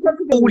able to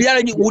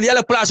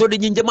Wuliala Plazo de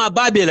Ninjama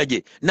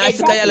Babelaje.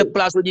 Nafikayala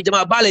Plazo de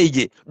Jama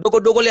Balaje.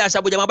 Dogole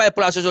Asabujama by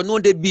Plazo, no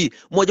de be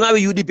Mojama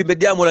UDP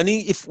Media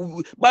Molani. If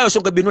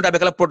Biosoka be not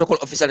a protocol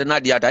officer in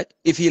Nadia,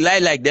 if he lie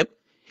like them,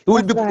 he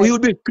will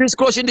be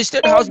crisscrossing the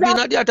state house being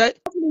Nadia.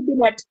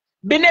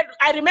 Binet,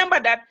 I remember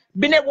that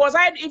Binet was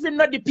I even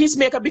not the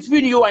peacemaker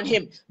between you and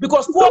him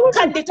because poor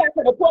candidate,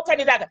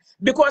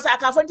 because I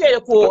can't tell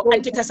you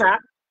anti-Kasa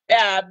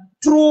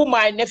through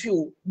my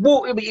nephew,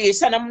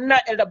 Sanam na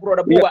elder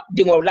brother,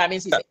 Dingo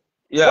Lamin Sise.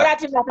 But I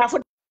think I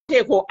can't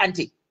take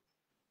anti.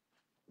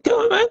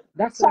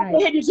 That's right.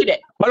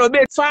 Well,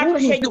 obey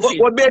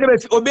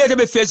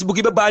Facebook,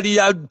 everybody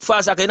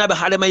fast. I can have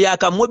had my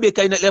yaka, mobe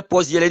kind of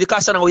post. The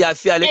Kasana we are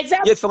feeling.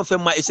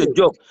 It's a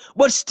joke,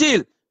 but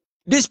still.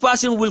 This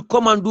person will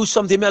come and do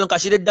something. Melon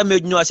kasi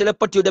damage no, asile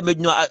pati damage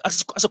no.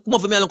 As kuma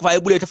for melon kwa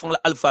ebule from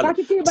alpha.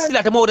 Still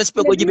at more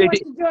respect ko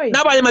jibete.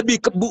 Na ba ma bi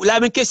la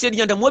men kese di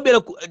nyanta mobe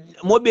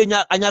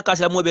nya anya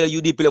kasa mobe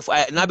UDP le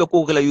na be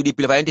ko la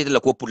UDP le fa entete la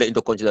ko put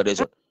into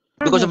consideration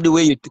because of the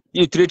way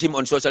you treat him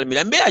on social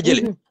media. Mbe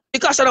ajele.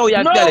 Because now you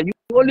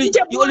only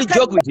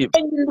joke with him.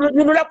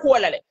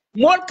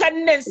 More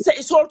can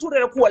so to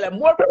the kola.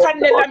 More can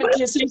la men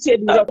kese di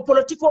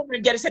political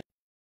manager.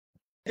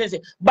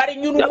 Bari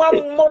ñun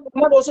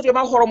mo so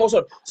ma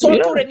horomoso so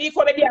toure ni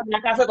ko be di am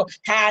ka fe ko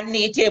ha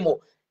ni temo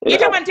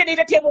ita man te ni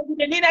temo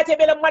ni na te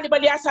bela mali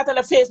bali asata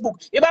la Facebook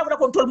e ba fa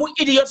ko tol mu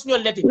idiots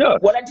ñol leti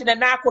walanti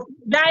na ko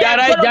na ya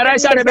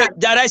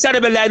jaray sa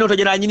be lay no to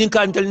jara ñin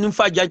kan tel nim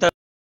fa janta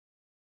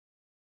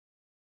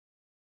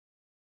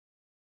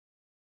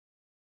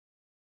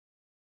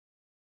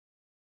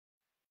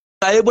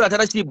ay bula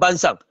tara si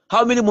bansang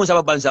how many months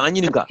about bansang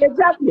ñin ka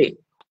exactly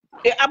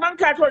e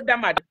amanka tol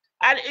damad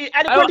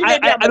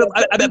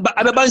abe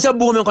bansa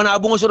bungo men kona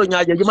bungo soro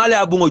nyaaje jimale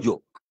abungo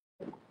jo.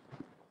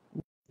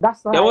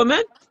 That's right. Yeah,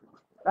 man.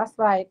 That's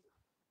right.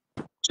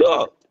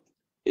 So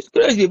it's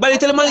crazy. But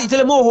it's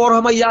more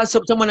horror. My ya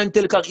someone and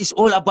tell it's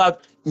all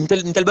about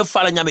intel be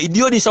fala nyame.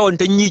 Idioni sa on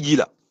nyiji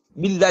la.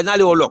 Billahi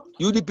nale olong.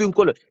 UDP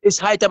nkolo. It's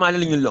high time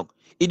anele nyulong.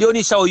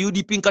 Idioni sa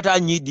UDP nkata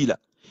nyidi la.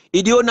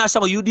 Idiona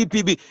sa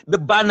UDP be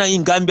bana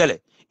in Gambia.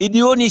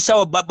 Idioni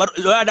sa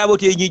lo ada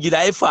bote nyiji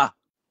la efa.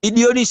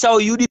 Idioni sa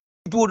UDP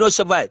will not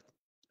survive.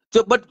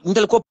 So, but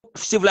intelco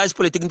civilized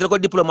politics, intelco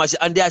diplomacy,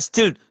 and they are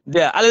still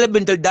there. All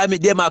bentel dami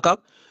de maka,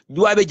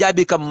 duabe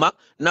jabi kamma,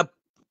 na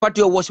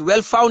patio was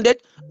well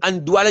founded,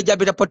 and duale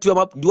jabi ta patio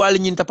map, duale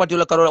nyinta patio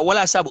la karola,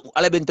 wala sabu,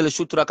 ala bentel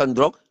sutura kan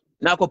drog,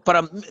 nako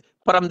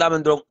param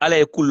damen drog, ala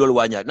e kullol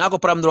wanya, nako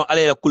param drog,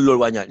 ala e kullol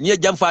wanya, niye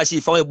jam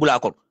fasi, fange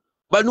bulakon.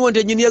 But no one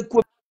niye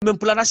ku men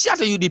plana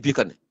siata UDP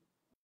kan.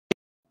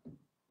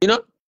 You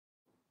know?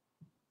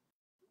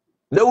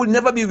 They will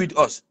never be with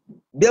us.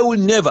 They will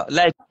never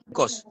like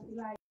us.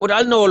 But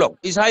I'll know long.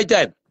 It's high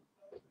time.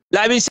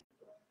 Lamin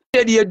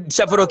said here,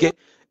 Safaroke,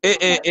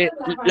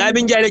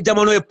 Lamin Jale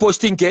Jamano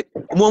posting ke,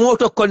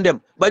 Momoto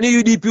condemn. But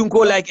you UDP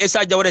like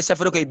Esa Jawara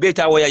Safaroke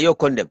beta where you're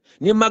condemn.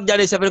 Ni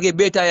Magdane Safaroke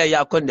beta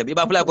ya condemn. If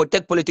I could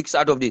take politics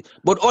out of this.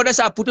 But others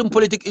are putting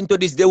politics into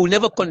this, they will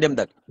never condemn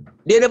that.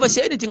 They never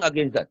say anything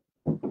against that.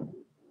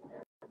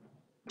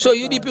 So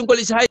UDP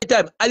is high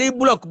time. Ali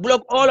block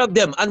all of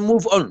them and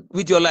move on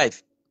with your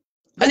life.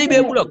 Ali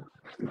be block.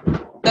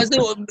 That's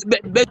the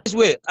best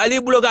way. Ali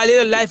block,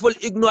 Ali life will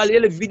ignore,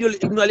 Ali video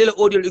ignore, Ali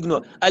audio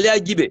ignore, Ali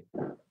ajibe.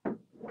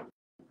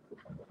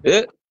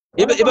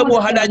 Iba mo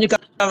hada ni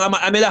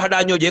amela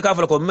hada nyo je ka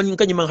fal ko man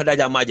kanyi man hada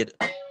ja majid.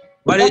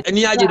 Bari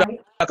ni aji da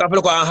ka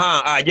fal ko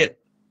aha ajid.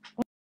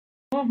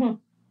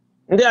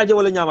 Ndi aji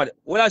wala nyama de.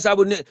 Wala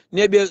sabu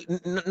ne be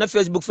na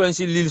Facebook friends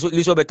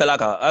li so be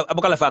talaka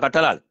abukala fa ka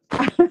talal.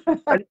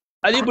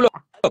 Ali block.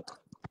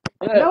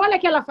 Na wala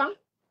kala fam.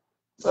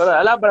 Wala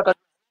ala baraka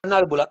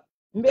nal bula.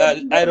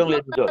 I don't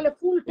let it go.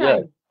 Full time.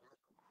 Yeah.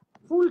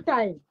 Full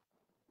time.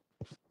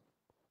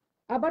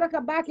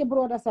 Abaraka baki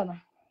brother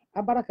sana.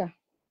 Abaraka.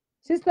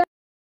 Sister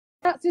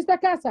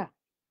Casa.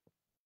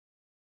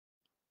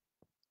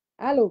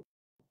 Hello.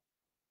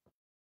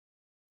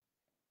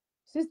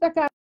 Sister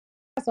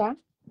Casa.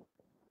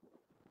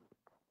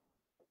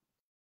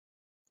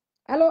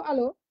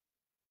 Hello.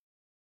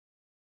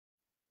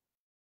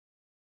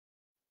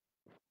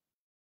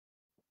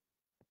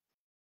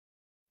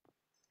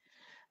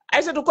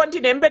 Isatou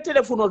continue mbe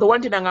telephone to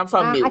wanti na ngam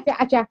fammi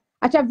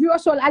acha view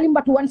sol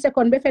alimbatu 1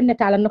 second be fenne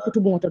tala na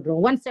kutubu moto do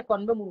 1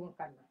 second be mu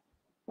kan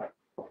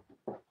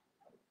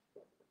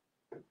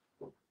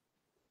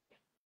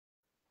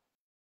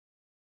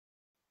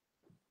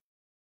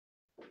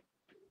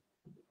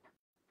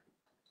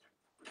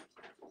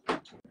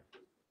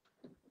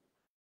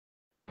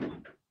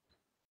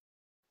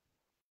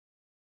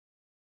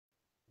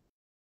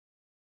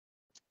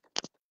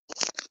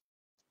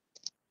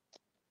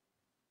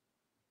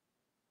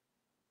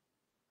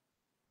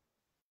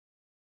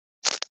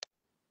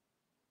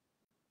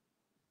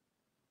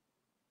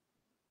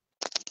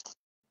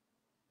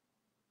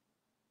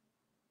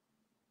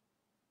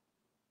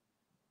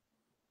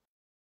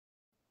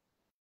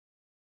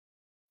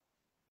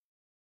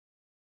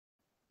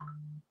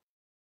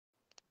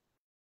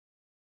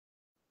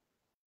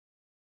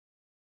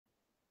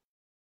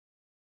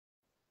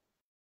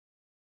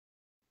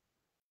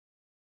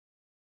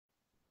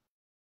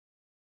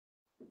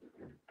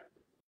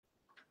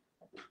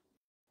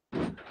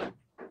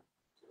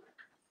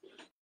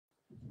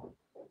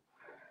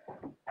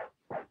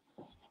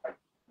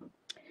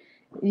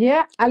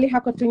Yeah, ali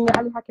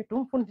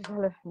haketum funti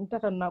sala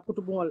ntatan na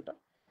kutubu ngolta.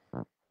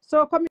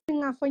 So comme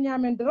nga fo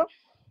nyamendro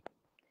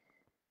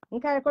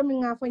nkay comme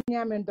nga fo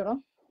nyamendro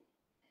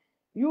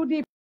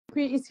UDP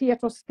is here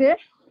to stay.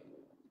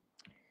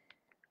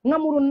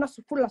 Ngamurun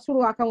nasu fulla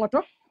surwa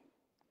kangoto.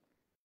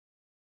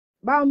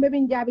 Ba mbebe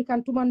njabi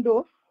kan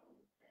tumando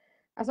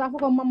asa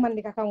foko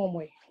mamandi ka kango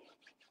moy.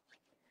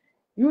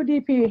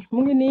 UDP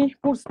mu ngi ni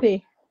pour stay.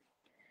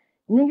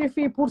 Ñu ngi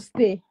fi pour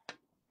stay.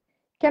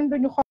 Ken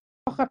duñu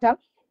xoxatal.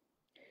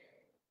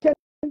 Ken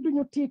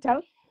duñu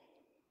tital.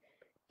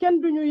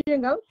 Ken duñu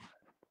yengal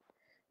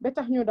ba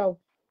tax ñu daw.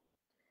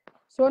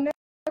 So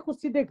nekku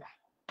ci dega.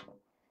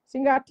 Si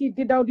nga tiit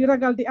di daw di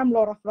ragal di am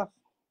lo raf raf.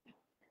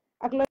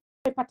 Ak la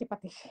pati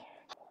pati.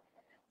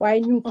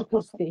 Waye ñu ngi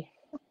pour stay.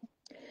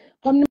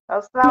 Comme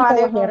assalamu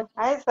alaikum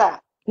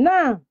Aisa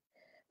na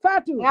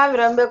Fatou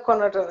ngamiran be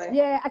kono to le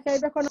akay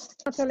be kono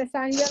to le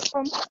san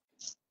welcome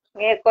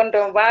nge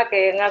konto ba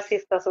ke nga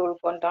sister soul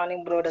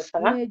kontani brother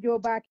sana ngejo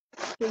ba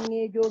ke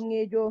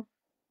ngejo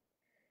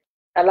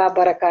ala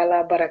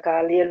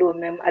baraka yelo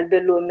mem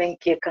albelo men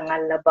ke kan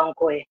alla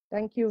banko e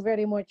thank you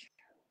very much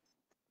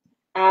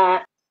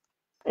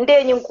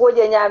nde nyim ko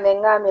je nyame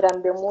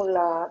ngamiran be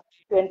mula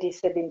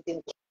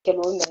 2017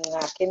 kelo men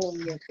nga kenu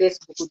min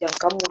Facebook jam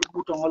kamul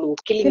buton ngolo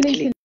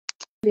killing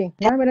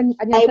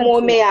ay mo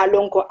me ya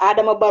lonko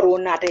Adama Barrow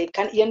nata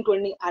kan yentol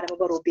ni Adama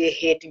Barrow be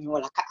heti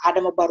nyola ka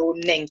Adama Barrow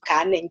nen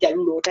ka nen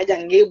jallo ta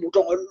jange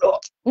buton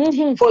ngolo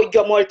fo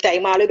jomol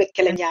tay malo be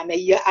kele nyame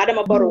ya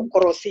Adama Barrow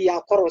korosi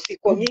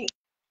ko ni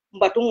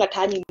mbatunga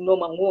tani no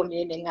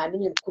mangone ne ngani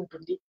ni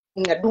kuntundi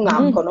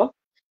ngadunga kono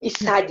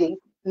isaje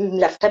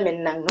lafta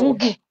men nan no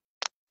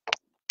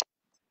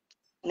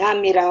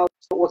ngamira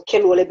o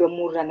kelole be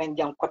murra nan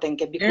jam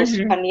kotenke because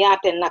fan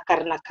yate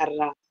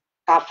nakarra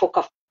ka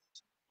foka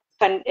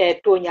fan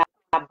tonya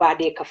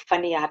bade ka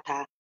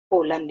faniyata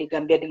ko landi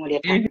gambe dingol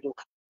yata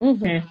duka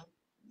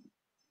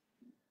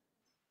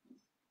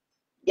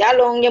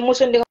yalo nge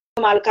musundi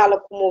mal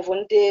kala kumo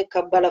vonte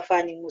ka bala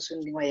fani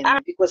musundi ngoy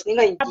because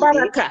ninga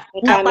Abaraka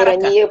ngamira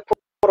nyi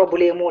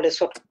problème le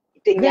sot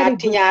te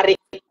nyaati nyaare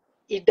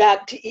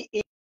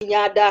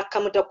nyada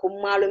kamata ko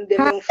malum be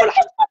men fula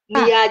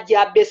ni ya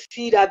jabe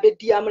sira be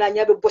diamla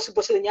nyabe boss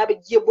nyabe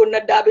jebonna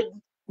dabe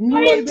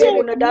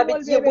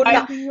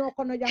jebonna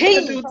hey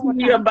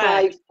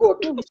my god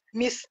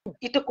miss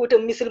ita ko te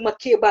misilma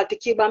keba te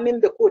keba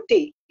membe ko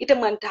te ita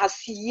man ta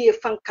siye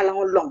fan kala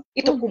long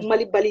ita ko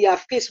mali bali ya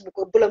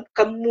Facebook bulam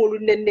kam mulu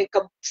nenne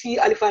kam si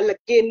alifa la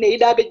kenne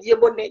idabe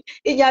jebonne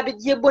e nyabe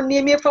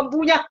jebonne me fam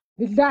bunya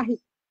billahi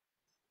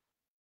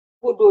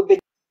ko do be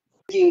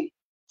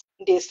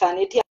de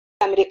saneti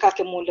America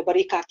ke mo le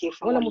barika ke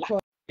fam wala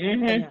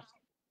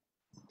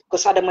ko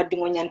sada maddi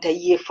mo nyanta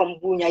ye fam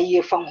bunya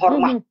ye fam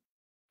horma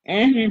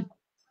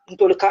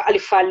ndol ka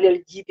alifa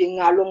lel jibe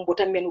ngalom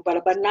bota menu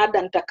bala banna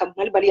danta kam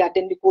mal bali ya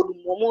dendi ko dum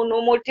mo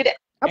no moltide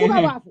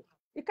abuga wafu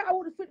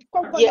ikawur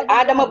ko ye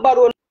Adama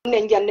Barrow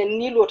ne janne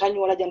ni lo tan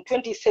wala jan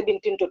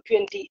 2017 to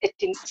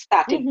 2018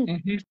 starting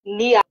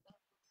ni ya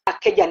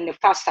ke janne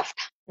fa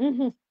safta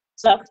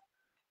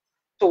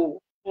so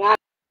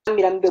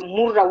mirambe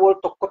murra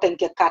wolto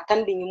kotenke ka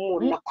tandi ni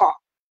murna ko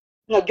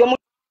nga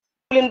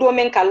jomolindo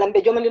men kala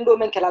be jomolindo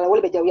men kala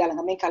wala be jaw yalla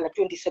nga men kala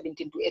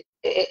 2017 to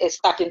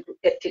starting to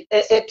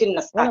 18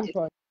 na starting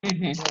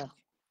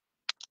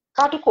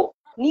katuko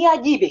ni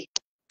ajibe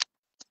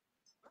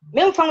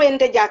même fango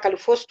ente jakal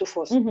first to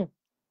first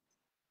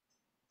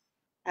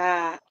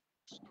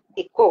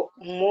iko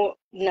mo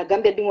na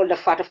gambe dingol da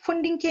fata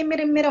funding ke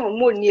mere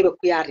mo ni be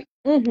kuyari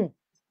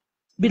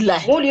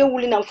billahi mo le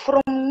wulina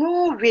from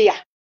nowhere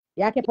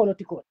yake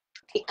politiko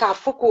ika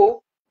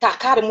foko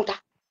takare muta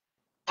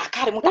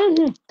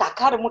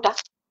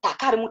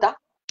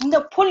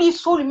nda police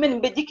sol men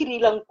be jikiri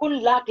lan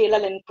kun late la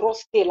len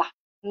prostela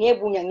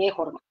ngebunya nge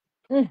horma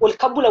wol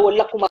kabula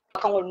wala kuma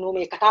kan wol no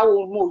me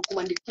katawo mo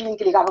kuma ndi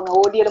kili ga nga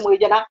wodi mo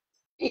jana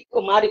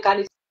iko mari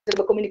kan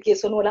be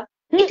communication wala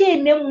ite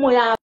nemmo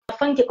ya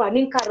fanke ko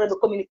nin karra be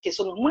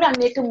communication muna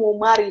nete mo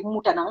mari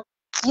mutana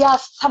ya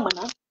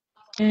samana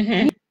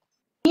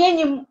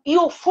yenyi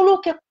yo follow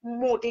ke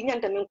moti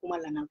nyanta men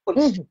kumala na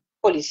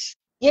police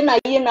yena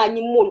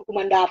nyi mol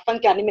kumanda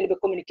fanke ani men be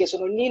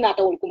communication ni na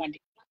tawol kumandi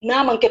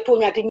na man ke to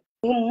nyati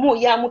mo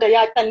ya muta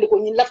ya tande ko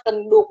nyi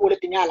laftan do ko le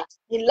tinyala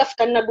nyi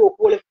laftan na do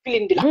ko le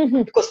filindila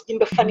because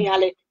jimbe fani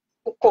ale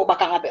ko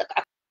bakanga be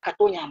ka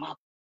to nyama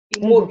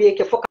mo be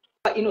ke foka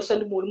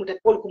innocent mo muta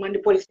pol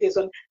kumandi police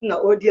station na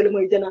odiel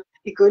moy jana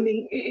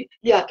ikoni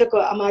ya ke ko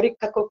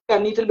america ko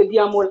kanitel be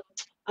diamol.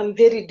 I'm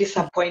very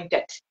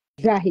disappointed.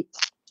 Zahi.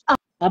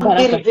 I'm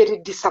very, very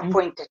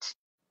disappointed.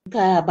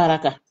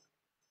 Abaraka.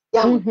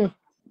 Yeah.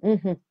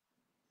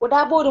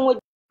 Oda bodo mo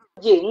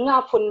je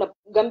nga fon na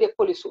Gambia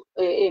police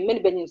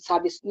men benin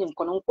service nim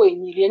kono ko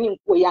ni len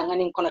ko yanga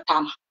nin kono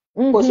tama.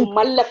 Ko su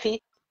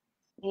mallafi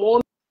mo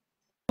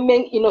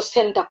men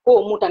innocent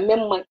ko muta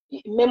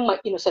memma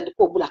innocent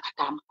ko bula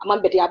katama.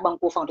 Amam beti ya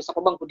banko fawto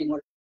sako banko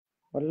dingol.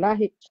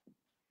 Wallahi.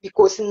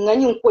 Because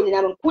ngani ko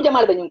nyama ku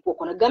jamal benin ko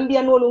kono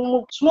Gambia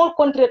no small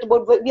country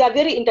but we are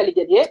very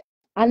intelligent, yeah.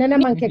 Anana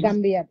manke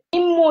Gambia.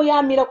 Immo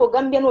ya mira ko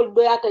Gambian wol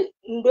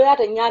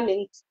doyata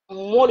nyame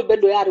mol be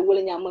doyare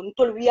wala nyama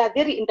mtol we are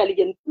very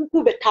intelligent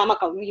ku be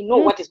tamaka we know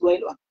what is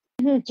going on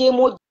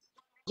jemo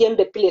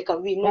jembe play ka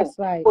we know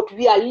right. But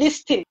we are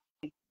listening,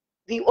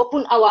 we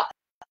open our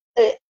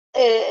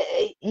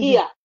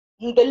here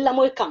ndella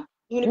moy kam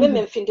ñu be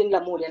men findin la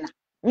molena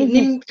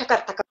nim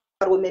takar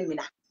ro men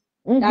mina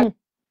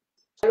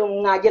lo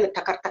ngajel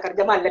takar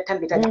jamal la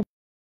tambita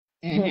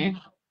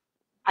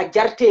a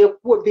jarte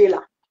ko bela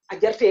a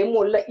jarte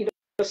mo la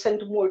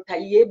innocent mo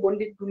taye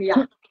bondi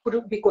dunia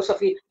because of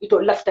it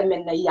lafta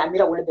men na ya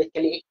mira wala be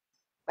tele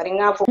bari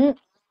nga fo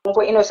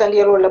ko innocent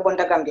yelo la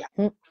bonda Gambia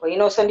ko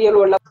innocent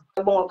yelo la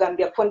bon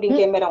Gambia funding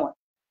ke mera won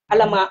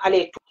alama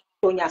ale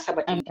to nya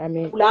sabati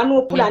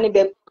pulani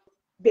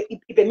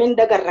be men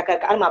dagar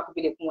raka alma ko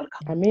bile ko ka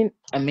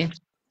amin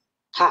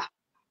ha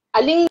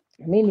alin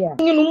amin ya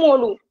nginu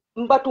molu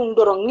mbatu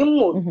ndoro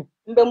ngimmo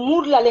mbe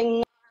murla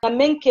le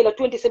ngamenke la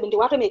 2070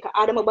 wato me ka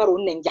Adama Barrow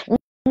nenja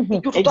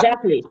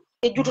exactly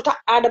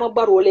jututa Adama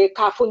Barrow le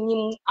ka fo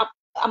nyim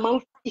amam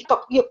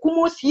ye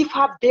kumo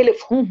sifa bele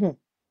fo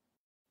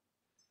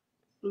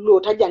lo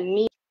ta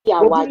janni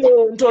ya waja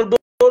tol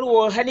dol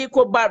wo hani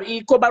ko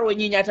baro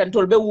nyi nyata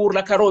tol be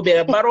wurla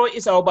karobe Barrow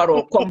Isatou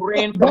Barrow comme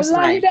rain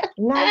wallahi de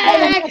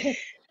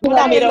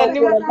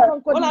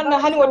wala na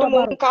hani wato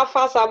mun ka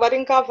fasa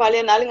barin ka fale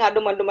na alin ado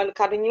man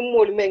ka nyim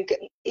mol men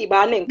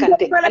ibane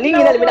kante ani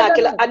ngidal mina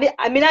kala ani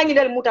amina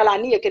ngidal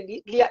mutala ni ke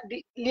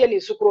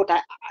lieni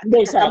sukrota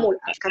kamol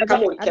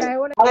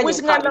a wis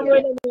ngala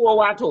mo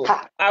wato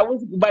a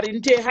wis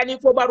barinte hani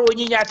ko baro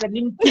nyi nyata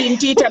nin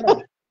tintita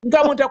no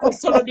ngamunta ko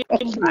solo di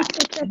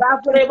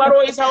ba fure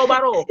Barrow Isatou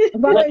Barrow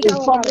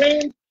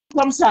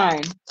comme ça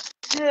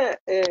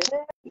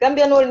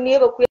Gambia no ni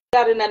ba ku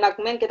yare na nak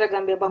men keta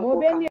Gambia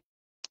banko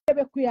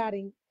be ku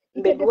yaring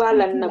be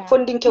wala na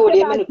funding ke wole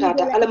menu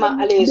tata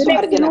alama ale so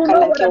arjana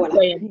kallan ke wala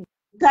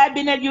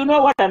cabinet, you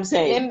know what I'm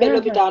saying embe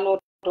lobitano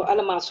to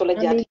alama sola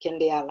jati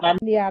kende yalla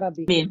ya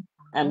rabbi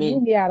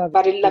amin ya rabbi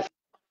bari la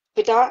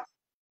fita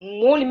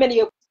moli men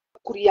ye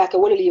kuriya ke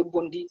wala ye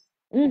bondi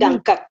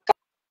dan ka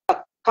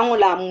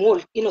kangola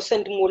mol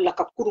innocent mol la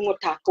ka kurungo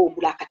ta ko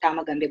bula ka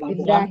tama Gambia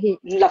banko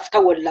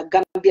lafta wala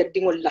Gambia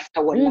dingol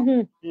lafta wala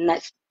na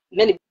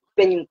men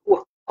benin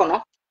ko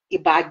kono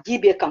iba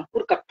jibe kam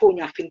pour ka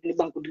tonya findini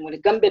banko dingol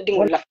Gambia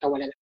dingol lafta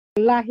wala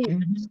wallahi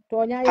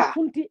tonya ay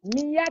funti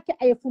min yake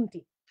ay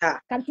funti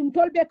kan tum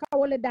tolbe ka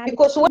wala dali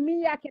because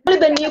min yake wala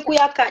be ni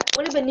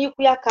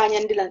ku ya ka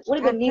nyandilan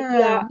wala be ni ku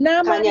ya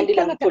ka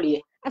nyandilan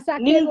toliye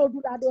asake no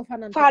dula do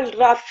fanan fal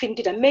ra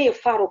findita me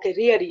faro ke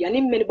riari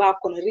yani men ba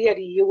kono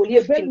riari ye woli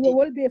findi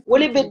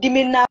woli be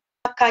dimina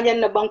ka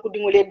nyanna banko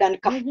dingol dan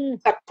ka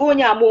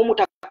tonya mo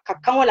muta ka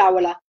kanwala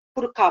wala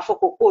pour ka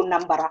foko ko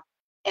nambara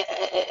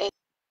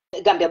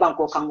Gambia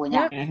banko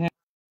kangonya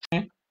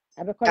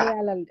abe ko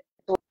yalal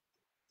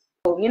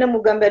ngina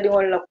mu Gambia di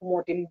wala ko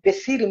moti be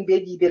sirim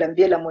be jibe la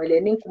mbela moyle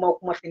nin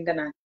kuma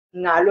findana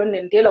ngalon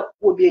ne ndela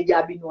ko be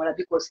jabi no wala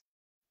because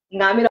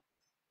ngamira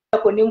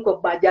ko nin ko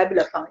ba jabi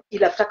la fan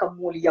ila taka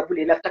moli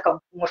yabule la taka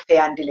mo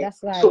feyandile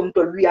so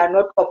ntol we are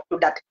not up to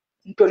that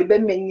ntol be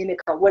men ngine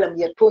ka wala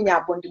mi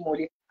tonya bondi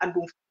moli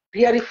andum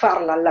riari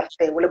far la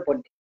lafte wala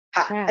bondi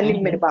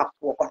ani men ba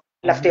ko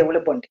lafte wala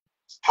bondi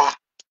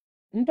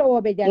nto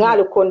wobe jabi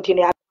ngalo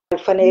continue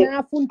alfane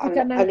na funti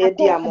kana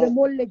ko be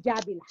molle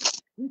jabi la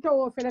nto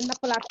wo fele na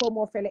platform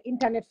o fele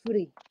internet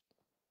free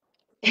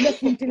le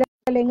funti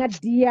le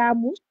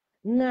ngadiamu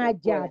nga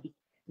jabi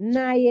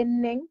na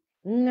yeneng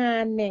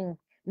nga neng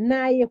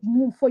na ye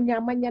mum fo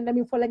nyama nyanda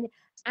mi fo la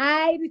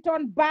I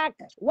return back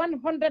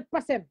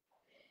 100%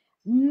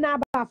 na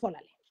ba fo la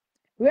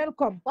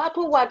welcome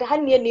watu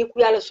hanne ni ku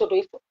yala soto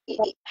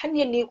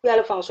hanne ni ku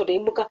yala fan soto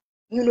ibuka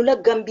ñunu la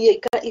Gambia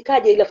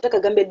ikaje ila fataka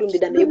Gambia dundi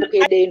dame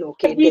ibuka de no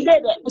ke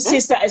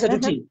sister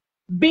Isatou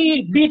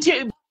bi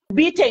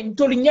biten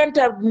tol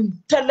nyanta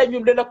talla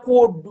nyum de la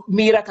ko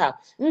miraka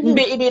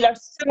mbe ibila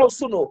sino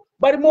suno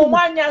bari mo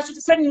ma nya su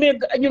sen me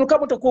nyun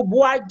kamuta ko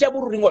boa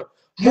jaburu ringol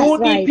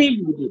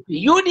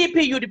UDP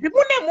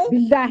munemu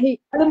billahi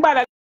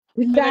alimbala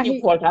billahi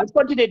ni kolta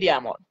continue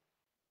diamon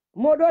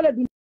mo dole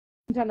dun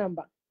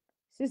tanamba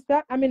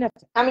sister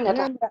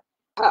Aminata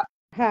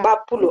ba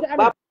Pullo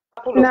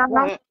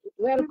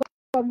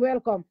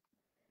welcome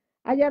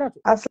ajaratu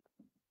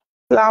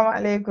assalamu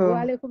alaikum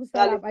wa alaikum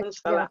salam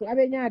ajaratu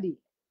abe nyaadi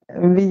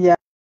mbiya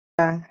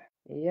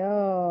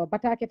yo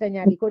bataketa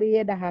nyaadi ko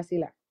yeda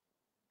hasila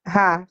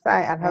ha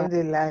sai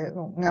alhamdulillah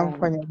ngam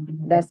fonyo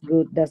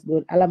that's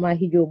good alama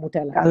hijo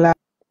mutala Allah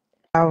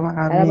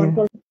amin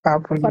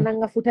fana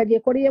nga futaje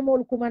ko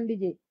yemol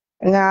kumandije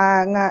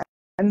nga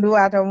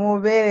nduwata mo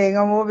bele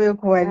nga mo be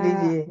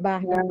kumandije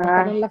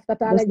fana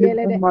laftata ala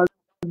jele de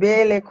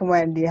bele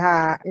kumandi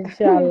ha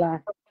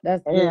inshallah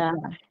that's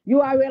good you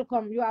are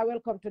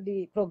welcome to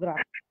the program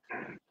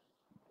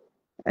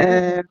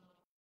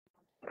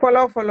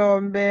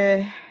follow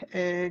mbe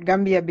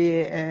Gambia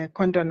be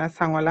kontona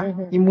sangola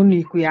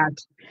imuni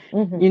kuyati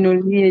ñino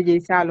liyeje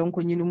salon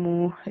ko ñino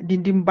mu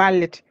dindim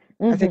ballet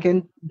parce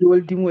que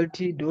dol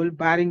dingolti dol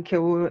barin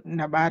kewo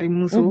na barin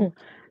muso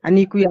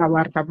ani ku ya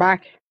warta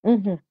bak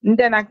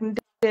ndenak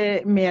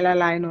nte mela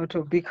layno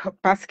to big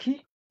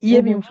paski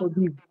yemin fo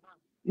bi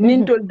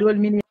nin tol dol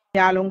min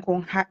yalon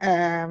ko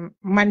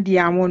mandi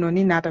yamono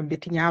ni nata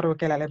beti ñaaro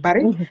kelale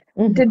bari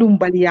nte dum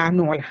baliya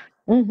nola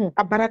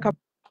abaraka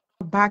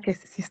bake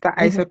sister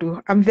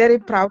Isatou I'm very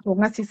proud of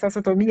nga sister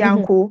Isatou mi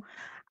yanko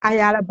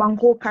ayala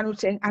banko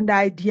kanuten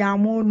anda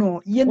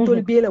diamono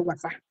yentol bele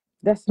wasa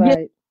that's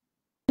right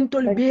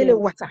yentol bele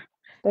wasa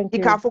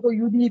ikafoko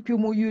UDP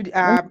mo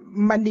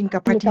mandinka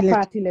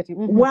patileti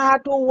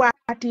wato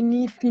wati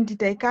ni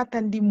fintita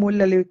ikatandi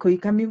molale ko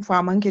ikamin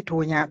famanke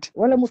tonyati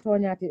wala mu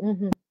tonyati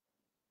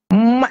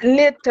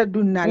letta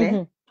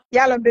dunnale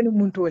yala benu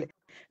muntole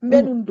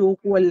benu do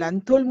ko wala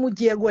tol mu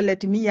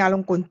jegolati mi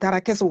yalon kon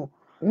tara keso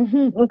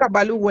nka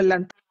balu wala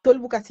tol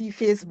bu kasi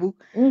Facebook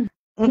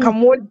nka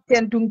mol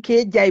tentun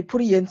ke jay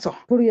pour yenso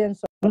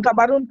nka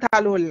barun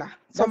talola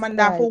so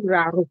manda fo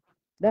raro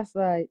that's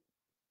right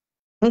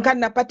nka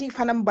na pati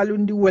fanam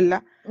balundi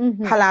wala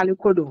halali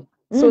kodo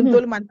so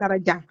tol man tara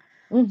jang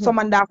so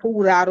manda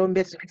fo raro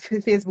be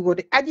Facebook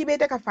de aji be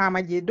ka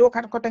fama je do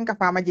kan ko tan ka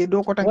fama je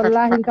do ko tan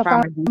ka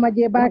fama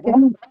je bake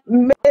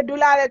me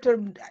dulale to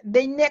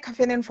de nek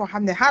fenen fo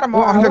xamne harama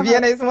on le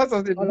viene sama so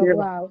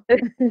wow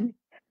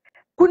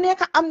ku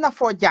nekk am na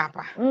foo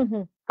jàppa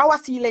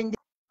awasi lañ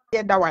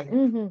dee dawale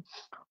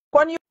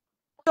kon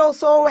yow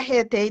soo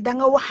waxee tey da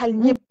nga waxal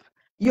ñëpp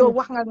yow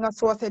wax nga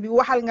soose bi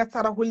waxal nga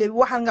saraxule bi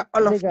waxal nga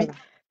olof bi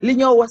li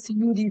ñoo wax si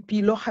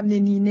UDP loo xam ne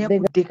nii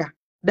nekku dëgga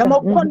dama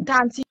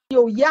kontaan si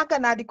yow yàgg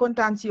naa di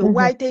kontaan si yow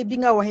waaye tey bi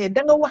nga waxee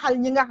da nga waxal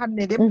ñi nga xam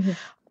ne dem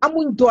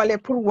amuñ doole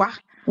pour wax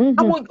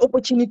amuñ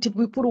opportunité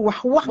bi pour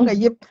wax nga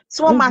yëpp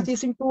soo maasi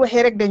suñ ko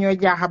waxee rek dañoo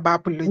jaaxa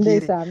baapul lu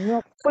jéere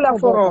fu la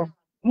foroo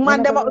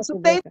man dama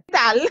su tey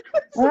taal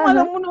su ma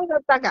la mënoon a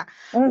taga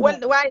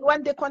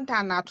wante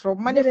kontaan naa trop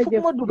ma ne fukk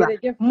ma duga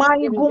maa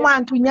ngi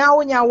gumaantu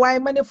ñaaw waaye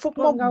ma ne fukk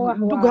ma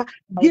duga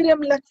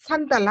gërëm la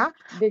sant la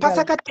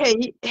parce que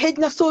tey xëj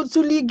na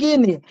su lii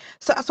génnee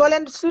soo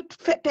leen su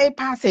tey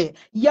passé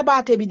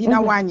yabaate bi dina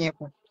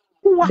wàññeeku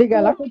ku wax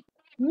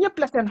ñëpp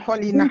la seen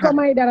xol yi naxar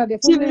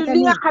ci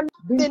li nga xam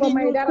ne ni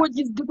ñu ko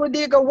gis di ko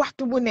dégg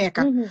waxtu bu nekk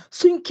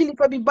suñ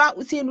kilifa bi ba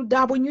Ousseynou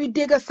Dabo ñuy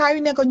dégg saa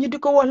yu nekk ñu di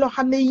ko wax loo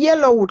xam ne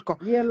yelloowut ko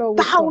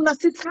taxaw na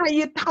si saa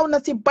yi taxaw na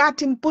si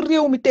baatin pour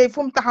réew mi tey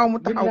fu mu taxaw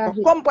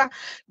ko comme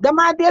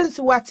damaa dellu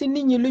si waat si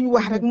nit ñi lu ñu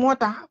wax rek moo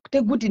tax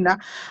te guddi na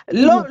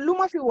lu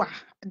ma fi wax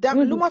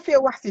lu ma fee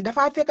wax si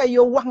dafa fekk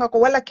yow wax nga ko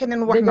wala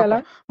keneen wax nga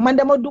ko man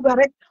dama duga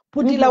rek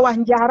pour di la wax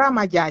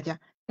njaaraama jaaja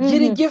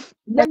jërëjëf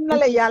yal na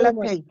la yàlla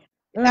fay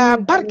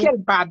barkeel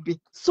baat bi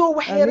soo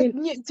waxee rek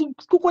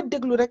ku ko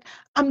déglu rek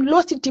am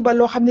loo si tiba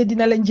loo xam ne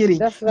dina la njëriñ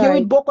yow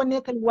it boo ko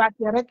nekkal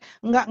waatee rek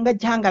nga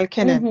jàngal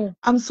keneen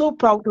I'm so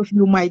proud of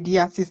you my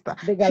dear sister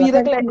fii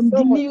rek la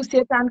di nuyu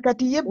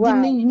seetaankat yi yëpp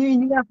di ñuy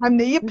ñi nga xam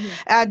ne yëpp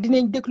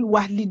dinañ déglu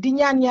wax li di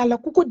ñaan yàlla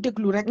ku ko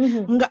déglu rek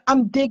nga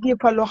am déggee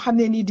fa loo xam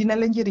ne nii dina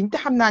la njëriñ te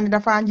xam naa ne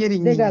dafa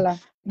njëriñ nii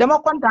dama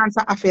kontaan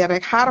sa affaire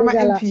rek xaaral ma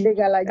em fii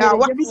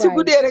wax bi si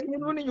guddee rek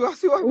ñun mënuñu wax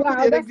si wax bi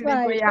guddee rek dinañ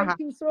ko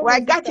yaaxa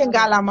waaye gàcce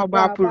ngalaama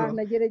ba Pullo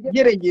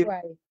jërëjëf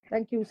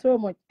thank you so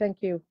much thank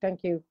you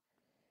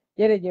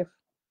jërëjëf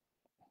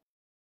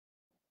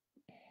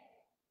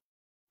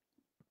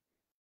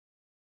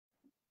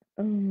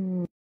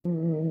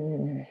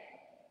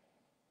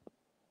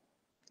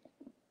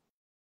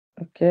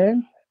okay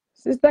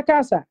sister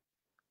Kasa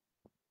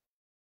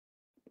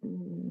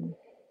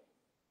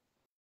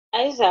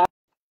Aisha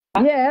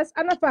yes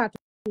ana Fatou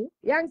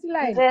yang si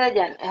line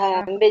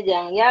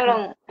mbejang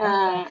yalong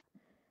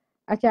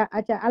acha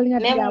alnya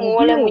mem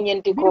wala mu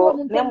ñenti ko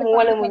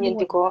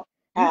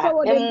ko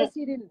wode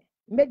sirin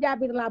mbe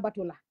jabir la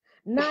batula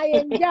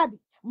nayen jabi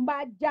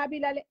mba jabi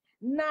lale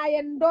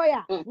nayen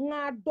doya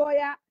nga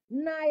doya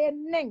nayen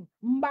neng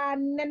mba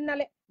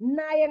nennale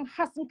nayen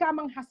has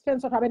kamang has fen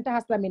sota benta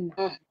has la minna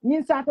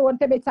nyin sate won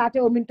tebe sate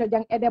o min to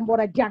jang edem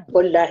bora jang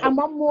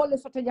amam mole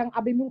sota jang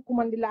abi min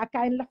kumandi la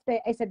kayen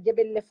lafte ay sa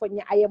jebel le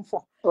fonya ayem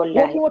fo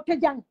mo te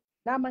jang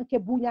na manke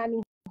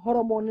buñani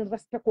hormone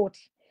respectoti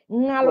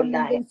ngalo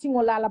min ben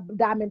singo la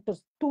damen to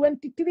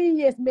 23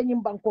 years be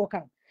nyim banko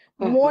kan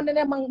mo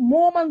ne man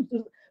mo man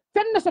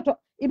fenna soto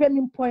ibe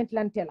min point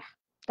lantela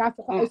ka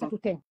fo ko Isatou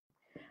ten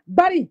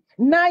bari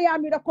na ya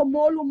mi ko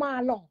molu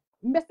ma long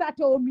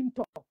mbesate o min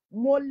to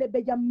molle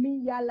be jam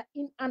min yalla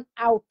in and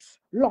out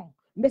long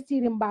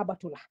mbesiri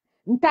mbabatula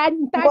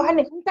ntaji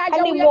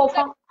hani mo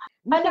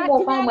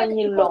fa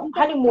manyin long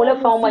hani mo le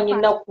fa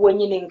manyin na ko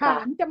nyin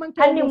ka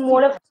hani mo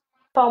le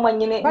fa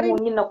manyin mo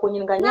nyin na ko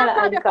nyin ga nyala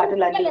ID card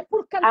landi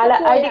ala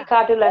ID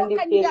card landi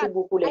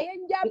Facebook le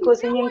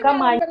because nyin ka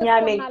ma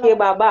nyame ke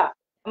baba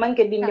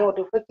manke dinne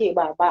oto fake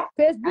baba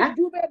Facebook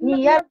jube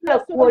ni yalla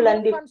ko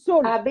landi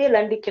abe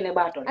landi kene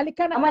baton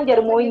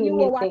amanjar mo nyin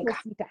ni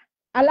tenka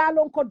ala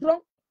lon ko dron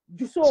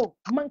juso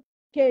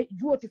manke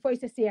juoti foy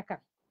se seka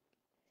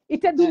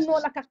ite dun no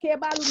la ka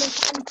kebalu len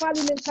ka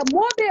alifalu len ka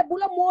mobe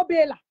bula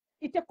mobe la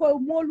ite ko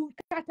molu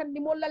katan ni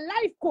mola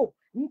life ko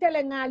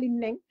ntele ngali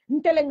nen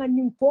ntele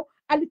nganim fo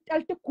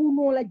alte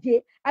kuno la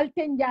je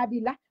alte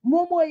njabi la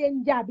momo yen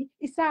njabi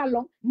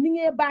isalon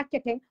ninge ba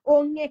keten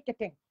o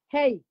ngeketen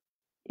hey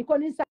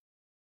ikoni sa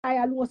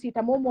ya lu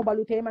sita momo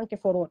balute manke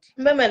foroti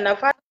meme na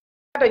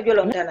fata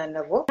jolontanan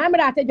na vo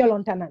amira te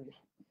jolontanan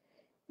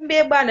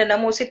mbe bana na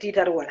mo siti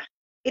tar wala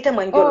ita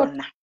man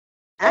jolonna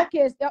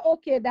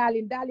okay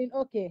darling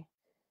okay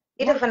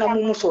ita fana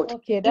mu musota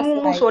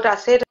mu musota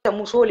seta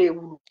musole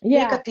wulu ni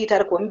ka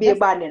titar ko mbe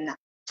bana na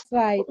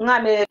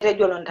ngame te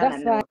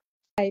jolontanan na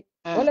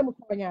wala mu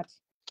ko ñaati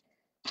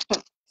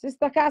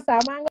sister Kasa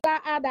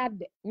mangla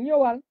adade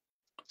ñewal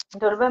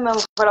ndorbe mem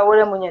fala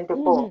wala mu ñente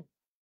ko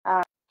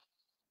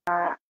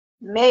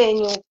me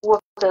ñu ko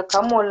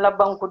kamol la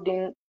banku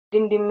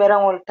dindi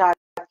merangol ta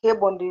ke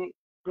bondi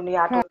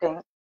dunia to ten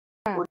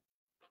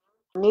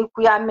ni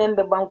ku ya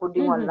membe banku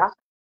dingol la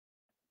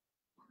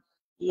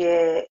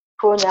ye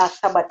tonya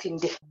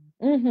sabatinde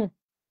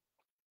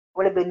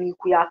wala be ni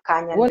ku ya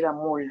kanya ndira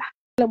molla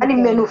ani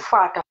menu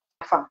fata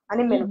fam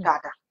ani menu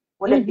tata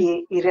wala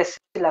be rest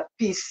la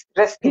peace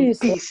rest in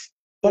peace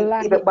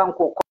ibe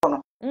banku kono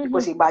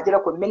because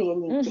ibajira ko meni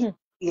yenyi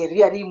ye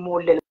riari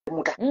molle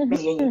muta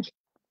meni yenyi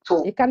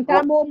so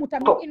ikanta mo muta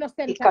mi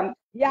innocent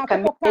ya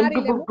ko pari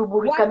le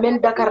dubur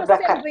ikamen dakar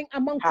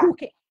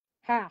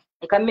ha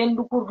ikamen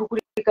dukur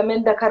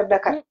ikamen dakar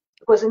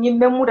because ni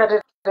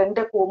memuda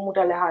rende ko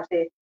muda le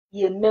hase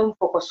ye mem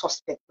foko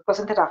suspect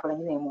because ntata fala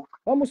ni mo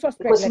o mu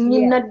suspect because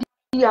ni na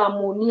dia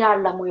mo ni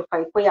ala mo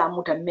fay ko ya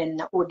muta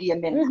menna o dia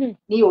menna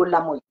ni yo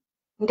la mo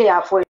nte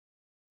ya fo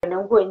ne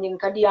ko nyin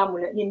kadiamu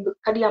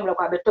la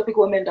ko be topic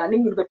o men da ni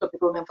be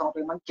topic o men fa ko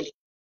man kili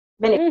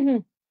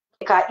men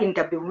ka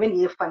interview men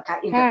ye fan ka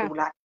interview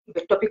la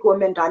be topic o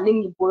men da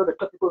ni bo be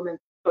topic o men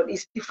so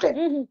is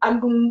different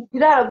and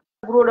dira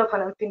bro da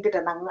fan tinte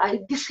nan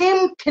the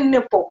same thing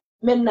po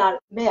men na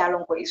me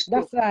alon ko is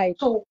that's right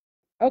so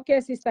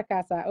okay sister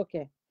Kasa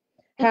okay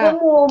ha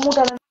mo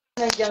mutana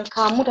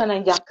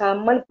janka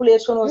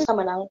manipulation o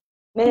samanan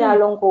me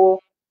alon ko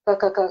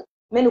ka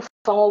menu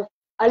fango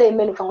ale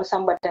menu fango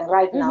sambatan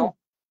right now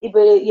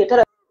ibe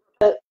yetara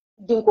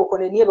dinko ko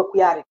ne be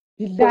kuyare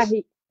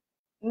billahi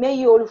me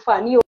yol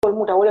fani yol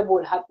muta wala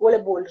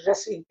bol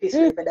rest in peace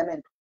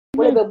evidament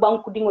wala be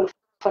banku dingol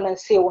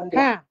finance wonde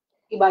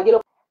ibajiro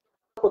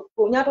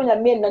ko nyato nya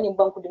men nani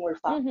banku dingol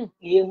fa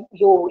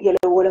yo yele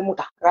wala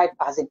muta right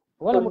person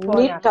wala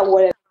muta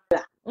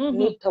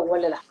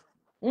wala la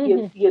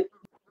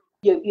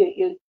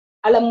ye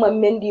alamma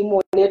mendi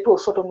mo le to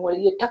soto mo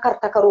ye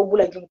takaro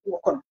bula jum ko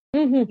kono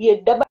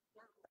ye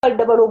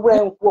dabalo bula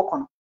jum ko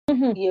kono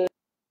ye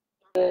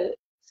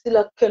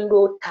sila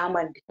kendo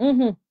tamande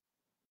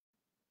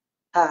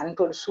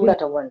ntol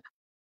surata wala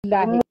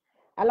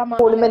alama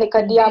mol men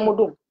kadiamu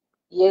dum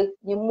ye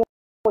ni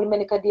mol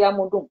men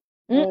kadiamu dum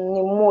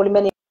ni mol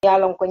men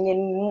yalon ko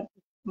nyen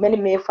men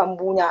me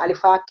fambunya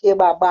alifa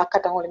keba ba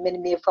kata on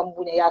men me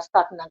fambunya ya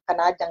start nan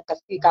kana janka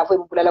ka fo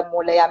bulala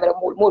mola ya mera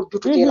mol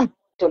jututela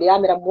to ya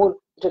mera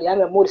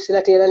mol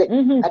silatela le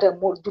ata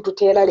mol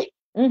jututela le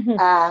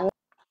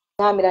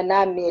ngamira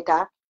na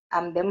meta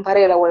am dem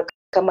parela wal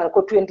kamal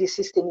ko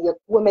 2016 ye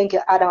ko men ke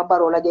adama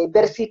baro la jey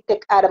bersi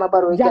tek adama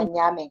baro e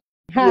nyamen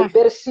ye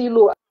bersi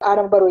lo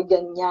adama baro e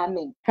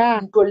nyamen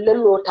to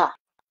lelota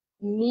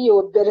ni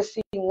yo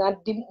bersi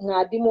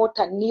ngadi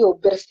mota ni yo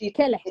bersi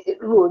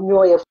lo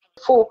nyoye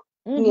fo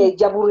ni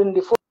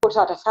jaburindi fo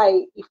sata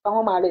sai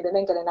ifango male de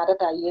nengale na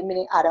data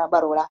yemini adama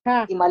baro la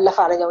imalla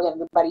fala nyaw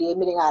nyam bari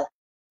yemini ngala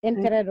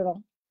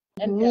enteredoro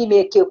ni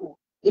me keku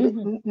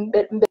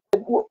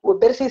o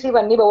bersi si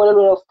van ni ba wala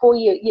lo fo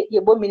ye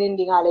bomini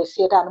ndingale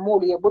setan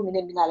modu ye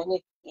bomini ndingale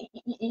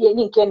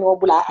ni ken wo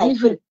bula ay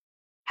fil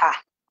ha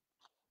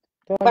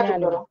batu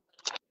doro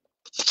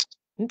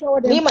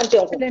ni man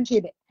tenko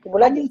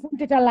bulani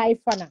funtita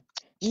life fana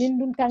nin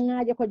dun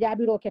tangaje ko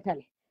jabiro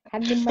ketale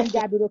hanni man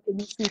jabiro ke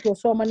ni suto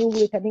so mani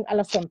wuyta nin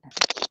ala sonta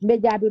mbe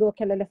jabiro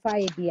kelale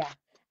faye dia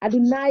adu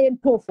nayen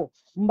tofo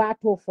mba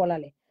tofo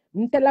lale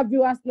ntela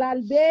viwas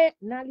lal be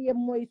naliye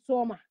moy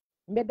soma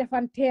mbe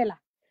defantela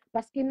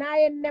parce que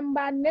nayen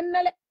nemba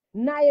nennale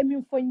naye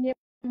min fonye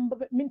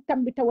min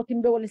tambita wati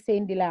mbe wala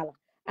sendi lala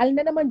al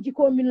nena man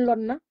jiko min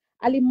lonna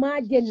ali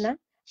majenna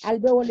al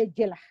be wala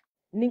jela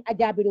ning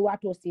ajabiru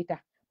wato sita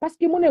parce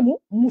que munemu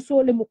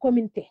musole mu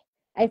communauté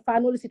ay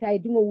fanol sita ay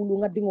dingo wulu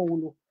nga dingo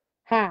wulu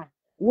ha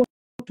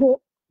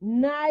woto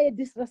naye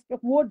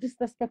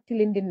disrespect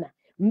lindinna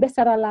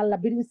mbesara lalla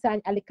birin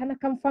sañ ali kana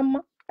kam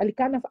famma ali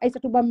kana fa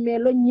Isatou bam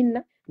melo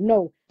nyinna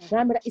no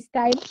namira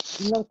style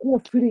nan ko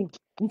firing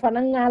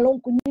mfana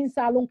ngalon ko nyin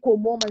salon ko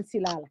moman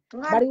silala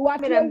bari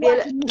wati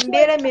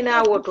mbere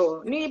mina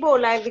woto ni bo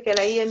live ke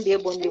la yembe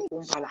bondi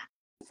kumpala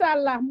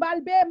inshallah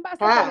mbal be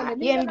mbasa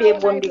ni yembe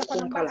bondi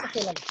kumpala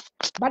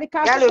bari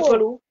ka yalo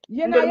tolu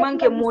ndol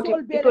manke moti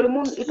itol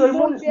mun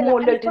mo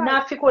lelti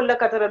na fikol la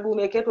katara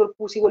dume ke tol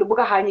pusi wala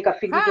buka hani ka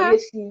figi to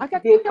lesi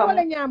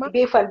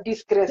be fan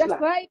disgrace la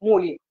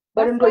moli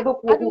bari ndol be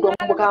ko do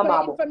buka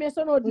mabo be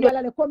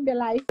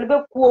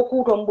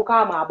ko to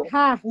buka mabo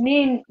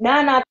ni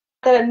nana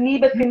tara ni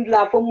be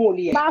findla fo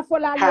moli ba fo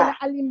la yela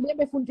alimbe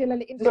be funtela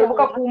le ndol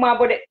buka ku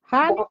mabo de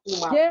buka ku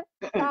mabo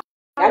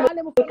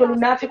yalo tolu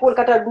na fikol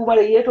katara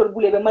dumale yetol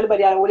bule be mal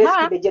bari ala wala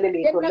ski be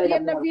jelele to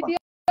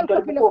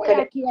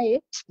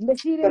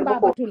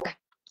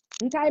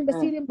la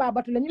mbesirin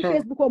babatula ni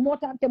Facebook o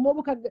motante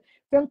mobuka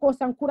fenko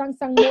sankuran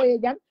sang moye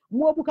jan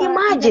mobuka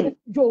imagine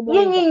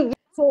yenyi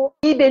so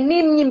ibe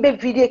nim nyimbe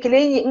video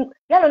kile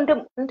yalo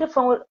nte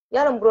fon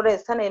yalo brother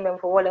sana emem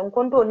fo wala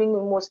nkonto ni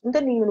mos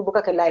nte ni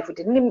buka ke live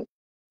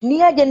ni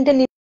ya jende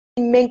ni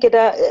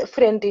menkeda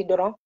friend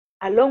doron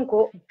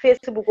alonko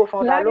Facebook o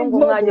fon alonko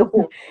ngaje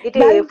ko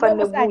ite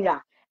fanne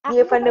bunya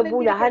ye fanne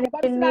bunya hani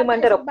ni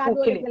mandara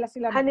kukili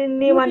hani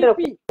ni mandara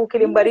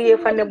kukili mbari ye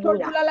fanne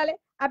bunya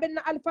aben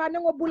alfa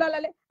ngo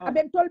bulalale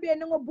aben tolbe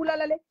ngo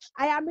bulalale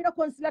aya mira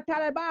konsila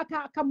tala ba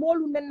ka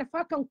molu nen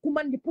fa kan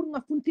kumandi pour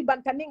nga funti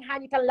banta ning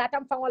hani tan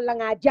latam fa wala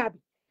nga jabi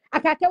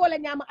aka ke wala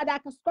nyama ada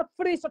ka scot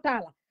free so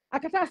tala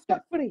aka ta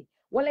scot free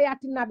wala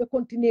yatina be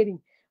continuing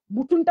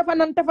butun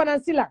tafanan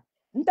sila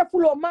nta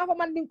fulo ma fa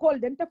man din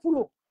kolde nta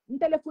fulo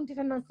nta le funti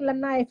tan sila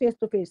na face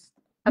to face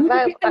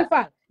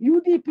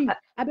UDP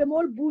abe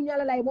mol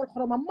buñala lay mol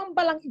xoroma mam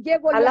balang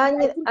jego ala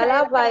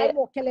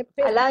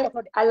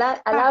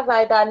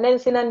vai da nen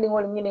sinan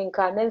dingol minen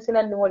ka nen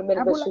sinan dingol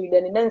men be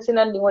suydeni nen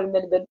sinan dingol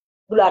men be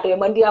dulate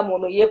mandi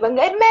amono yeba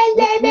ngay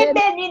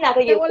be ni na ka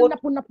ye ko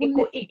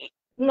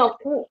na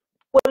ku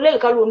lel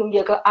kalonu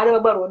nge ka ara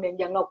baro nen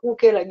janga ku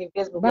kela ni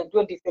Facebook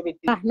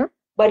 2017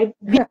 bari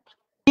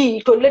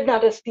to le na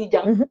ta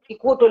stijang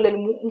ko to le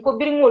ko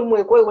biringol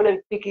moy ko wala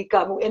piki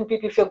kamu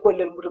NPP fe ko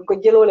le mu ko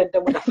jelo len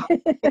tamu dafa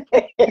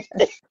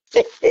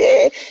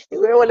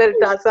we wala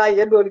ta sa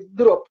ye do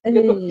drop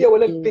ye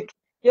wala piki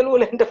yelo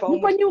len dafa ko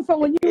ñu fa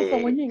ni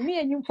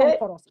ñu fa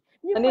foros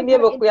ani ne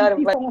ba ku yar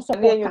ba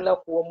ne ñu la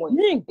ko moy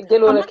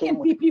jelo la ke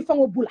NPP fa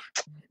ngo bula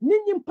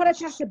nit ñi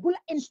parachasse bula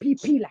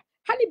NPP la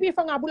hani bi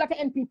fa nga bula ta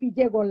NPP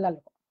jegol la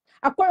ko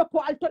akoy ko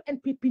altol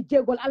NPP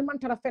jegol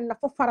almantara fenna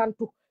fo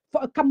farantu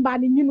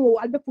kambani ñino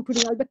albe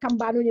futuni albe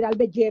kambano ni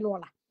albe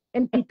jenola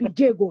NPP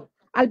jego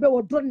albe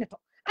wo donneto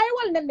ay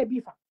wal nenne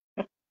bi fa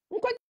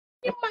ko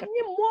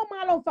ñi mo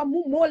malon fa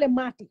mu mole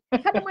mati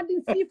hada ma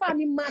din sifa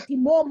mi mati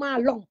mo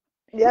malon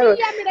yaro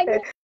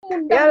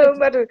yaro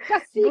matu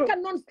kasi ka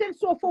nonsense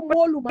so fo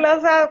moluma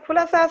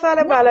fula sa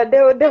sale bala de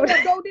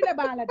dawdi le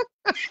bala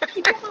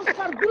ite man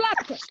far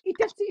dulate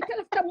ite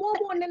lafta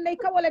momo nenne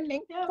ka wala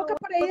nen ko ka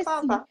pare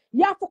yesi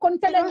ya fo kon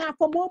tele nga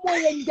fo momo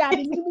yen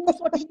jaabi ni mu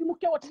soti ni mu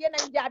kewoti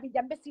yenen jaabi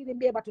jambe sire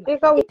be batula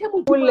ite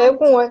mu bulle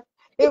ko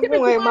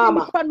e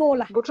mama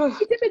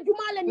ite be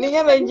jumale ni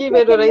nyame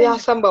jibe do ya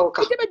samba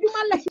ka ite be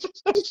jumale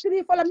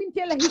history fola min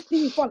tela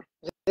history fola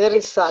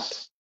very sad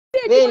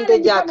Vende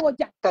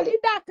jakale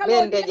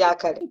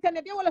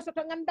internet wala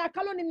soto nganda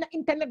kaloni na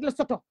internet la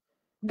soto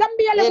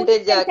Gambia le mu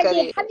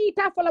jakale hani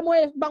ta fola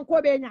moy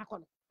banko be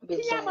nyakon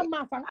nyama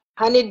ma fa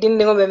hani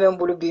dinde ngo be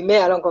membulu bi me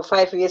alon ko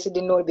 5 years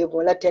dinno be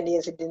bo la 10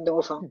 years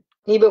dinno fa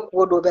ni be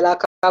ko do be la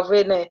ka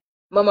vene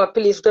mama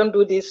please don't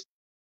do this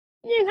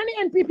ni hani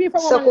NPP fa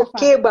mo sa ko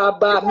ke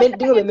baba men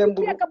dingo be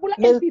membulu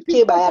men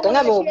ke ba ya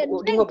tanga mo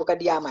dingo bu ka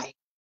diamay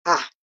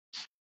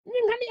ni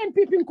hani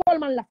NPP ko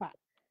man la fa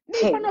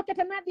ni fano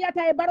kete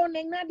nadiyata e baron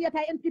nen nadiyata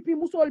NPP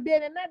musol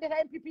bene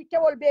nadiyata NPP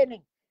kewol bene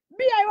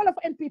biya wala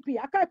fo NPP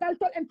akay kal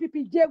tol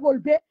NPP jegol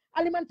be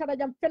alimentara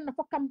jam fenna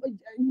fo kam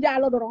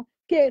ndialo doron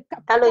ke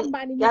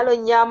kambani yalo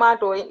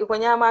nyamato iko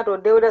nyamato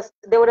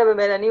dewda be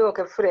mena ni o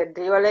ke Fred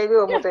wala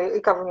go mo te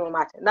ikafu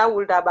mate na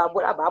wulda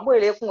babu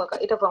ele ku ka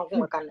ita fan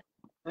ku kan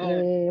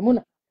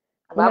muna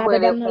babu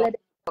ele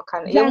ku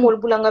kan yemol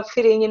bulanga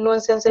firi ni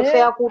nonsense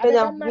fe akuta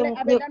jam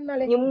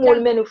ni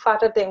mol men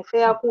fata ten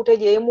fe akuta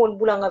je yemol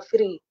bulanga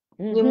firi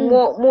ni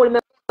mol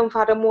men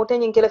fata mo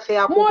ten ngela fe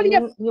akuta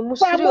ni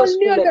musirios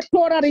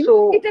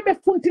so ite be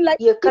funtila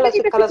ye kala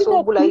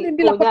so bulay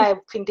ko nyaay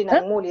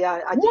fintina mol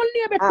ya aji mol ni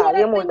be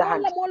torari mol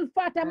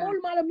fata mol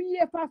mala mi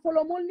ye fa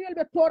folo mol ni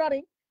be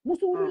torari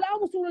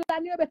musulula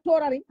ni be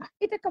torari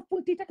ite ka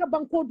funti ite ka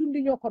banko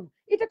dundi ñokono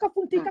ite ka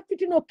funti ka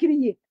fitino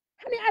kriye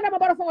hani adama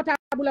bara fo ta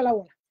bulala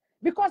wala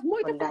because mo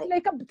ite funti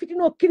lay ka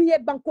fitino kriye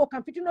banko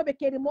kan fitino be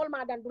keri mol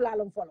ma dan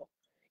dulalon folo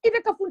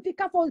ite ka funti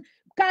ka fo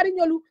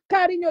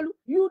kariñolu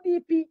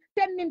UDP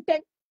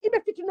tenninten ibe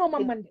fitino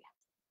mamande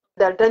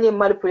dal tani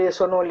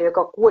manipulation le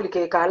ka kuoli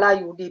ke kala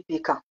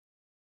UDP kan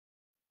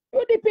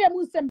UDP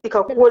mun sem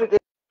ka kuoli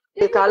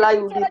ke kala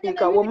UDP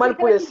kan wo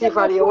manipulé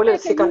sifali wala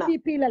sikana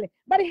UDP lale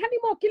bari hani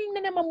mo kil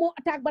nene ma mo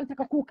attack banta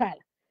ka kukala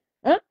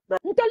hein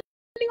ntol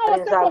ni nga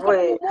wasa ko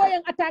mo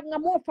yang attack nga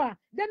mo fa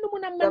den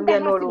mun am man da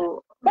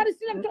bari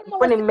silam ton mo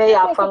woni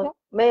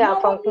meya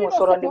fan ko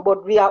soroni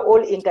but we are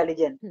all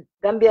intelligent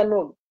Gambia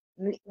no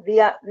we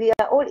are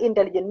all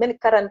intelligent men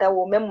karanta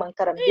wo men man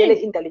karam dele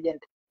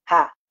intelligent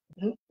ha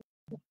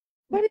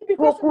bari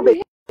because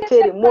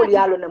keri mol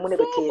yalo na mun be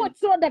keri so much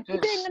so that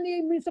ite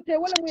ngani mi sote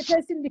wala mu tay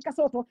sindi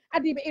kasoto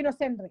adibe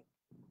innocent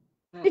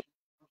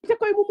ite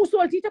koy mu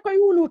musolti ite koy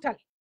wulutal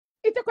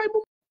ite koy mu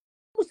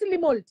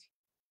muslimolti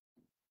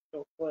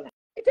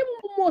ite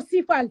mu mo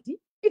sifalti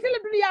ite la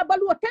dunya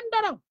balu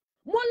tendoran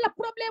mon la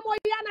problème o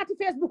yanati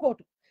Facebook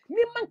oto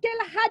ni manke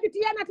la hajati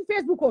yanati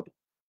Facebook oto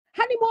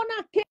hani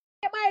mona ke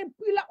may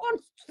la on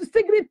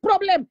secret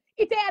problem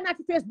ite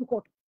yanati Facebook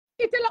oto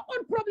ite la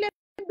on problem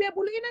be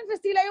bulu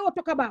inanti la yo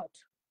talk about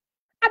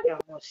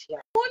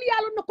Moli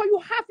yalo no you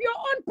have your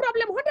own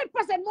problem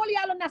 100% moli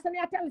yalo nasani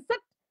atel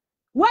set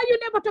why you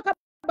never talk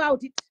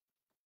about it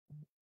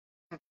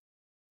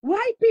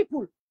why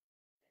people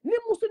ni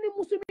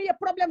musu ye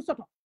problem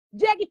soto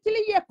jegi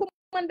tili ye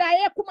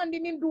kumandi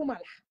nin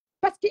dumala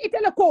parce que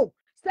itele ko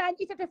sa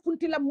itete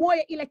funti la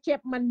moye ila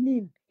chep man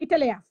nin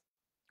itele ya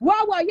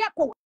wawa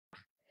yako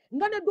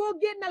ngana do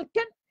gennal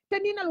ken te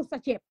ninalu sa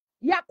chep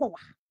yako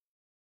wax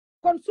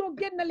kon so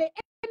gennale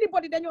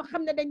anybody dañoo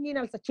xam ne dañ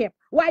ñinal sa ceeb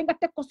waaye nga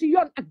teg ko si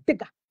yoon ak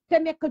dëgga te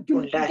nekk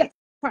julli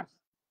far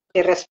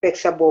respect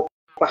sa bopp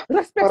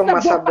respect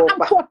sa bopp am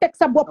koo teg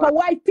sa bopp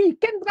waaye fii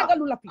kenn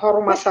ragalu la fi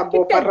horma sa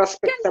bopp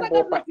respect sa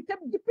bopp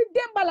depuis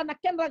dembala nag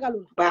kenn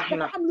ragalu la baax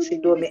na si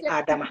doomi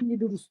aadama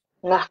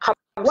nga xam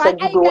sa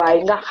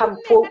judduwaay nga xam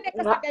foo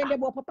nga gaynde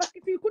bopp parce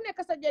que fii ku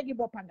nekk sa jeegi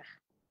bopp nga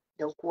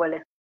donc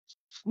wala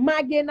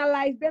maa génn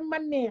live ben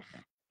man neex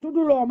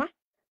tudduloo ma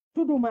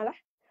tudduma la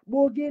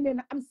boo génnee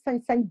na am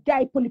sañ-sañ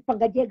jaay polipa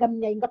nga jeegam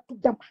ñay nga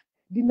tuddama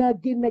dinaa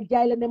génn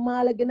jaay la ne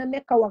maa la gën a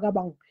nekk waga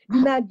bang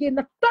dinaa génn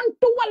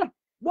tontu wala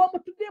boo ma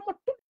tuddee ma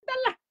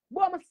tuddal la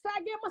boo ma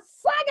saagee ma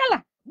saaga la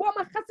boo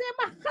ma xasee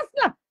ma xas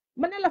la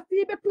ma ne la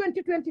fii ba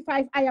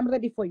 2025 I am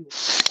ready for you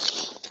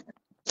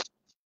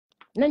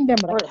nañ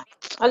dem rek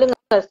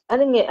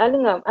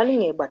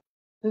alinge bat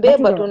mbe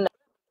batu na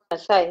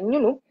sai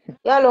ñunu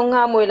yalo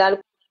nga moy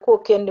lal ko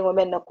kendi mo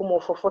men na kumo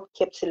fo fot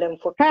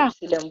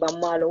𝒑𝒉𝒊𝒏 ba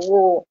malo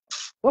wo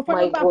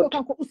my god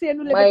kanko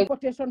usenu le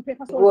deportation pe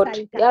faso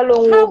sai yalo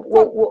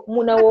wo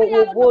muna wo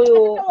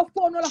boyo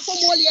fono la fo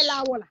moli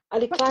la wala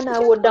alikana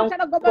wo dan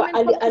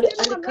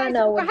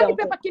alikana wo dan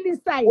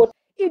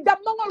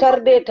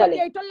tarde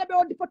tale tolle be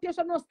o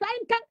deportation no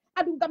sign kan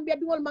adu Gambia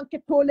dingol manke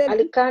tole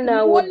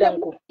alikana wo dan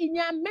ko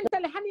inya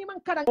mentale hani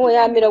man karan o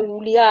ya mira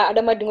wuliya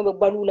adama dingo be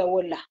balula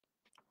wala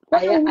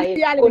ay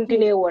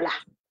continue wala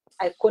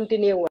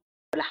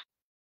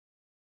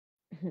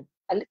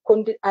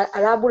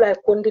alabula ay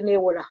continue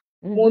wala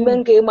mo men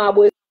ke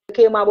mabo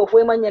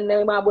fo ma nyen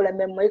ma bola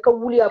mem may ka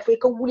wuliya fo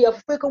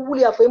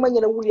ma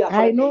nyen wuliya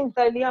fo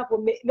ta ni afo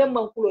mem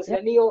man kulo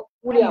sa ni yo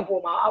wuliya fo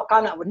ma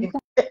kana woni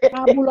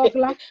bulok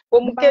la ko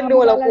mu kendi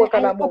wala ko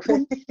kana mo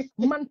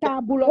man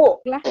ta bulok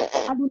la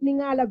adu ni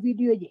ngala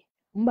video je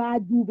mba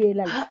jube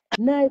la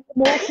na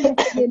mo ko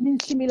min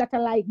similata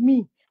like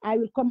me I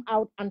will come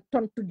out and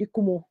turn to the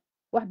kumo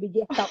wax bi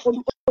jekka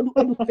odu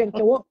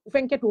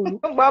fenke tolu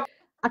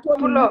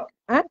Pullo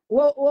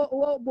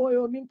wo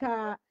boyo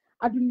minka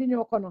adundi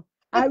ñokono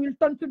I will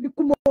turn to the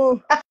kumo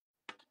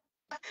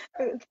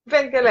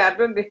fenkele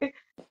adundi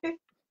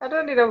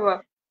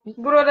dafa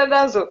broda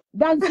danso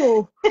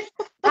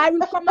I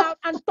will come out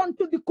and turn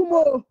to the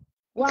kumo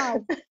wow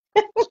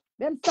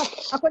dem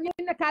sax ako ni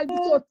nakal bi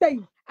so tay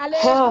ale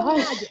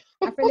fongaje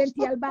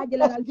afelenti albaje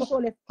la dal biso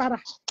le para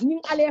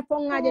ñing ale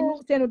fongaje ñu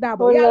senu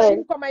dabo yalla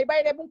ñu ko may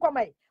bayde bu ko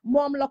may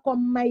mom la ko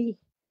may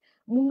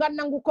mu nga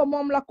nangu ko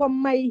mom la ko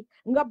may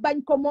nga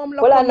bañ ko mom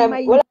la ko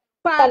may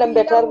palam be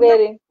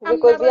tardere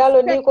because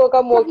yalo ni ko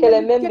kam mo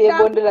kele membe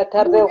bonde la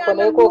tarde ko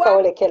ne ko ka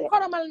wala kele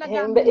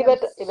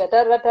ibe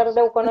tarde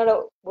ko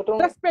no butum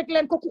respect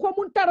len ko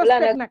mun ta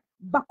respect nak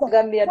bako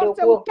Gambia do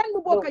ko kenn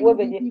bu bokka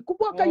UDP ku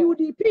bokka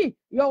UDP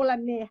yow la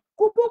neex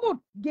ku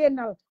bëggut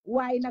génnal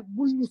waaye nag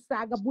bul ñu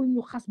saaga bul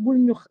ñu xas bul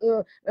ñu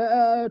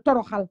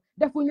toroxal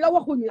defuñ la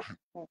waxuñ la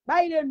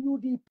bàyyi leen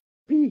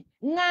UDP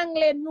ngaang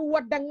leen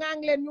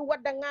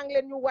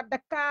ñu wadda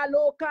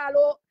kaalo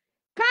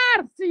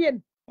kaar si yéen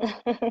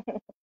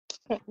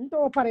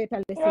nto pare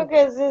tale si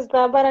okay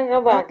sister baraka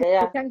baka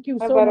ya thank you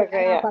so much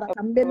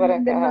baraka mbem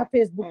na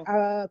Facebook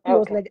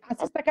close la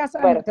sister Kasa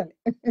tale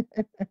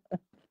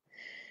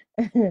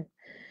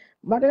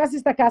madanga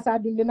sister Kasa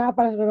dindi na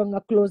pare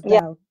nga close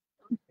down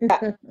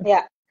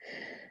yeah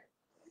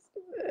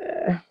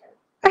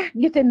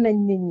giten nañ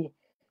nit ñi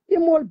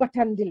imol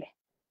batandile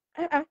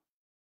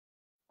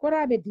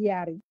koraɓe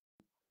diyari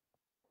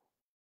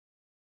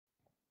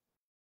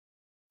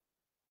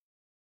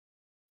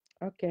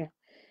okay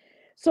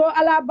so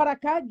ala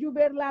baraka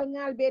juber lal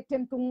ngal be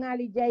tentu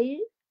ngali jayi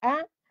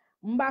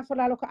mba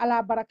folalo ko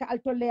ala baraka al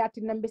tolle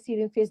yati nambe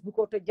sirin Facebook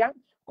o to jang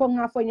ko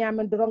nga fo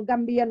nyamen doron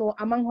gambiyano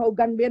amang ho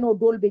gambiyano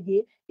dolbe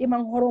je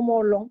imang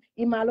horomo long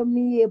imalo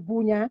miye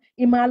bunya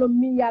imalo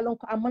miyalon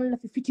ko aman la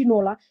fi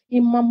fitinola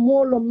imam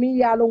molo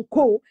miyalon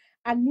ko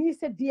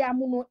anise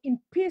diamuno in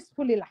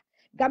peacefully la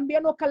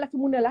gambiyano kala fi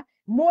munela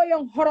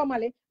moyon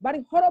horomale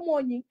bari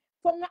horomo nyi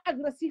fo nga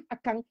aggressive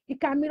akang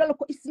ikamira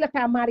ko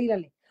islata marila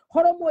le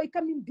horomo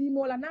ikamin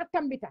dimola na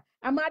tambita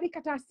amari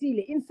kata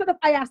sile instead of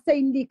aya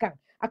sayndi kan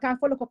aka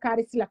folo ko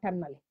kari silatan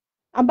nale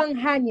amang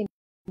hanyin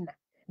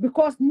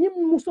because nyim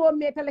muso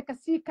metale ka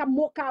sika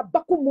moka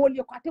baku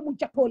moli ko ate mu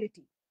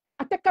jatoliti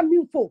ate kam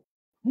min fo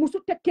musu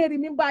tekeri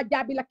min ba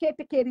jabi la ke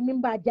tekeri min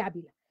ba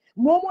jabi la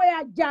momo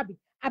ya jabi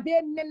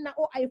abe nenna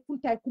o ay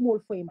funtay kumol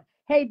foyma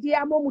hey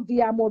diamo mu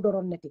diamo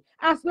doron neti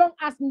as long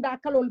as nda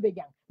kalol be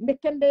jang be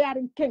kende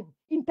yarin ken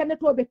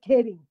internet o be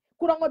kering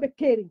kurango be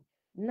kering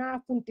na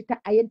funtita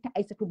ayenta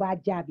Isatou ba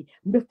jabi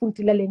mbe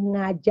funtilale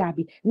nga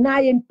jabi na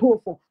yen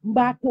tofo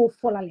mba to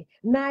folale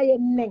na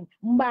yen neng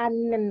mba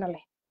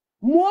nennale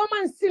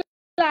moman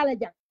silale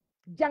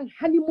jang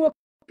hani mo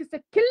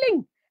kise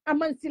killing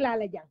aman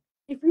silale jang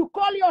if you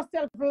call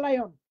yourself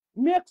lion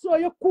make sure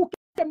you cook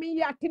me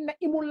ya tinna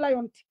imul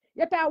lion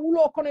yata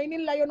wulo kono ni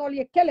lionol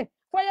ye kele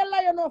foya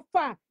layono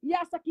fa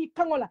ya saki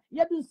kangola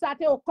ya dun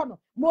sate o kono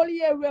moli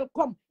ye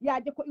welcome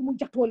ya je ko imu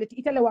jatoleti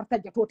itele warta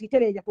jatoti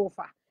itele jato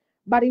fa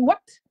but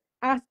what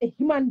as a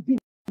human being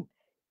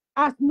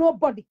as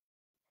nobody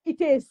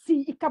ite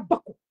si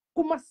ikabaku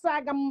kuma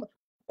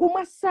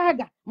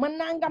saga man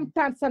nangam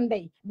tan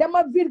sunday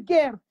dama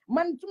virger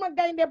man suma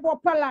gaynde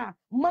bopala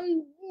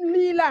man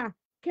lila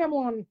come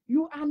on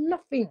you are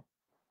nothing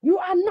you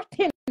are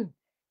nothing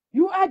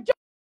you are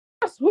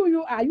just who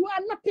you are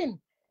nothing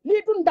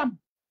li dundam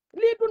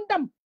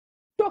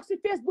tok ci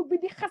Facebook bi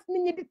di xas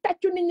nit ñi di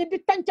taccu nit ñi di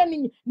tanca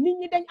nit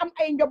ñi dañ am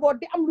ay njaboot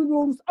di am lu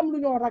ñoo rus am lu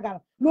ñoo ragal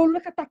loolu la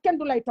tax kenn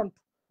du lay tontu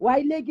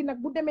waaye léegi nag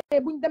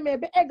buñ demee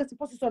ba egg ci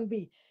position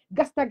bi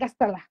gasta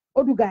la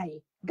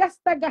odugaay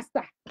gasta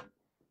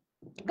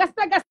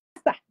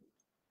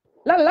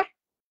lan la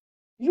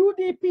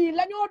UDP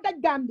la ñoo daj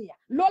Gambia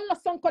loolu la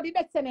Sonko di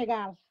daj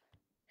Sénégal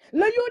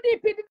la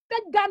UDP di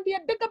daj Gambia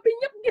dëgg bi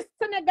ñëpp gis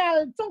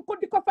Sénégal Sonko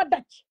di ko fa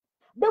daj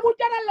ba mu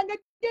jaral la nga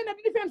génn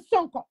di defeen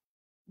Sonko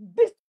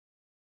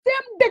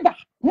same dëgga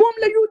moom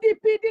la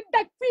UDP di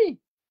daj fii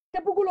te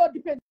bëgguloo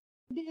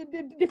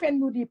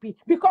defend UDP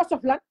because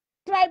of lan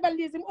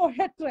tribalism or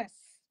hatred.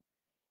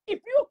 If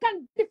you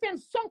can defend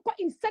Sonko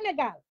in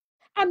Senegal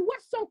and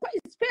what Sonko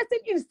is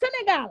facing in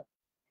Senegal,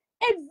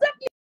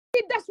 exactly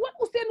that's what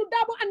Ousainou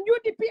Darboe and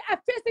UDP are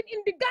facing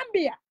in the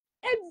Gambia.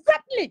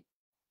 Exactly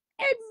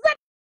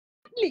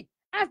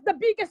as the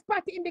biggest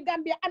party in the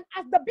Gambia and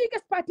as the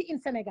biggest party in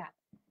Senegal.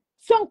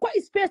 Sonko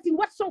is facing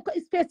what Sonko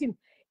is facing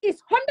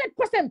is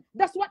 100%.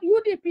 That's what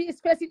UDP is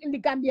facing in the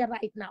Gambia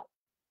right now.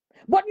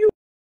 But you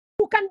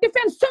can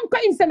defend Sonko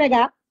in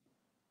Senegal,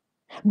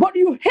 but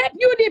you hate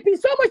UDP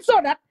so much so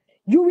that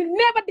you will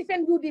never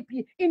defend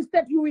UDP.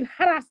 Instead, you will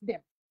harass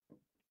them.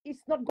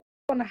 It's not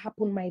going to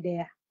happen, my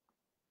dear.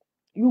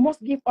 You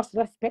must give us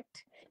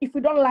respect. If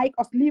you don't like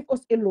us, leave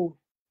us alone.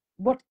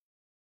 But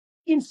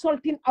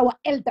insulting our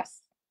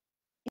elders,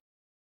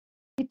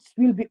 it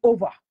will be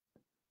over.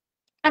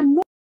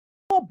 And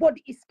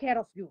nobody is scared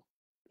of you.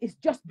 It's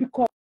just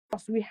because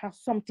we have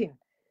something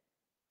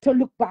to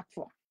look back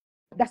for.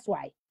 That's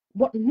why.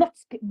 But not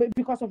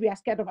because we are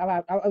scared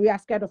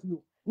of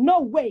you. No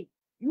way.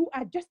 You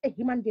are just a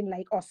human being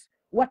like us.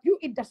 What you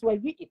eat, that's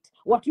what we eat.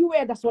 What you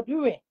wear, that's what we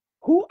wear.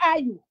 Who are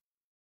you?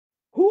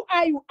 Who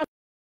are you?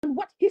 And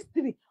what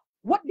history?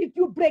 What did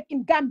you break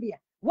in Gambia?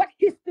 What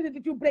history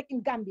did you break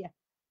in Gambia?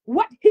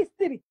 What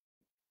history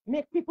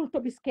make people to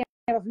be scared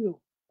of you?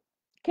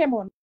 Come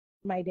on,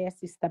 my dear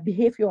sister.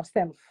 Behave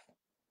yourself.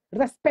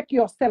 Respect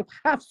yourself.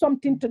 Have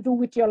something to do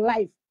with your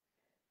life.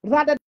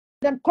 Rather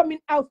than coming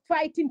out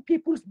fighting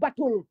people's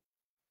battle.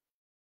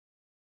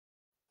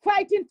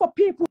 Fighting for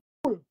people.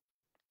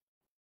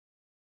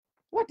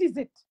 What is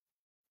it?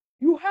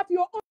 You have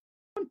your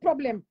own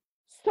problem.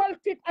 Solve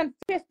it and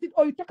face it,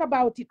 or you talk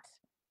about it.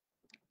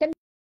 Then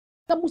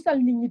musal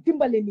nini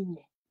dimbale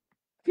nini.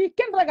 Fi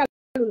ken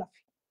ragalu la fi.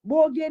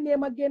 Bo gene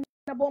ma gene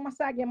bo ma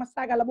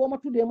saga la bo ma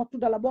tudde ma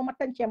tudala bo ma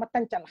tance ma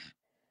tancala.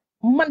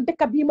 Man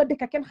deka bi ma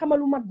deka ken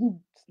xamalu ma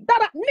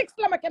dara nix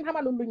la ma ken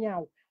xamalu lu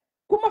ñaaw.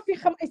 Kuma fi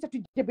xam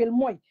Isatou Jebel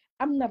moy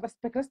amna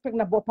respect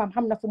na bopam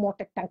xamna fu mo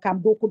tek tankam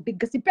do ko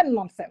digg ci pen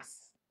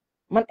nonsense.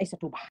 Man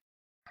Isatou Ba.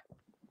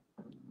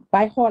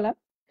 Bay xolal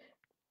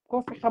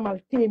ko fi xamal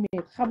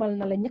téeméer xamal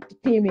na la ñetti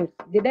téeméer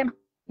di dem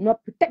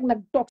noppi teg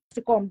nag toog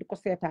si koom di ko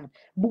seetaan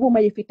bugguma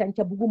yëfi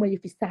tànca bugguma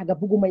yëfi saaga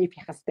bugguma yëfi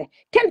xaste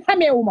kenn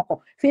xameewuma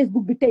ko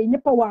Facebook bi tey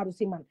ñëpp a waaru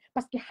si man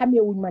parce que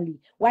xameewuñ ma lii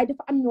waaye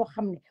dafa am ñoo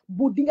xam ne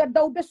bu di nga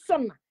daw ba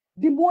sonna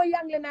di moo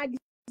yaa ngi leen a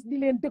gis di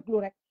leen déglu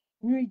rek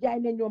ñuy jaay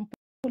ne ñoom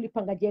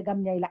pulipanga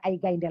jeegam ñay la ay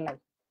gaynde lay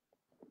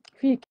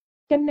fii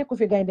kenn nekku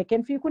fi gaynde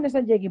kenn fii ku ne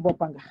sa jeegi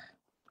boppa nga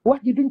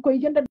wax ji duñ koy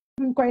jënd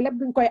duñ koy leb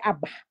duñ koy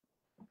abba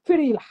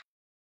firi la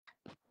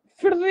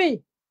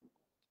firi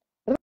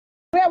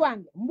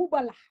reewaan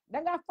mbuba la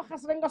dangaa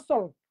faxas rek nga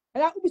sol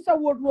dangaa ubbi sa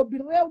wardrobe bi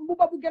réew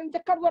mbuba bu gën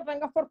jëkkar war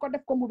nga for ko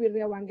def ko mbubi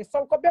reewaan ngi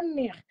sol ko bem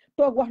neex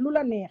toog wax lu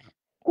la neex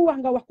ku wax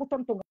nga wax ku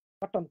tontu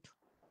nga tontu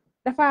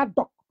dafa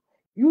dog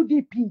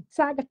UDP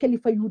saaga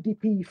kilifa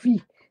UDP yi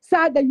fii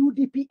saaga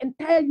UDP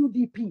entire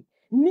UDP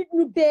nit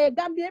ñu dee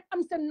Gambie yëpp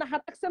am seen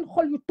naxar ak seen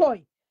xol yu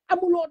tooy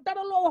amuloo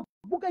dara loo wax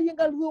bugg a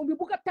yëngal réew mi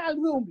bugg a taal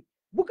réew mi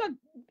bugg a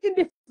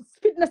indi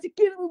fitna si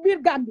kii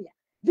biir Gambia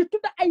di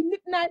tudda ay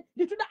nit naan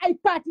di tudda ay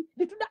parti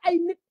di tudda ay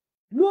nit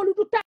loolu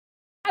du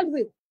taal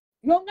réew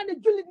yow nga ne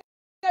jullit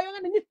nga yow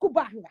nga ne nit ku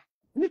baax nga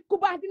nit ku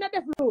baax dina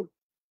def loolu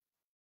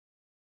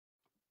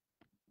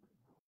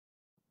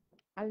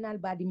alnaal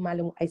baa di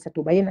maalemu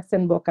Isatou Ba yéen ak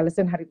seen mbokk la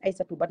seen xarit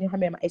Isatou Ba ñu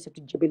xamee ma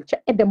Isatou Jebel ca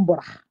Edem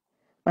Borax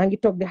maa ngi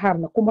toog di xaar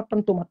na ku ma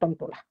tontu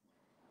la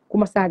ku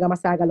ma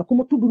saaga la ku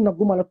ma tudd nag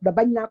guma la tudda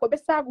bañ naa ko ba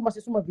saaguma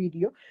si suma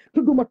vidéo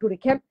tudduma turi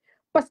kenn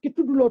parce que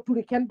tudduloo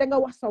turi kenn da nga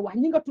wax sa wax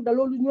ñi nga tudda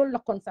loolu ñooñu la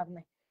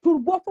concerné tur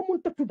boo fa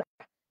mun ta tudda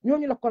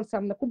ñooñu la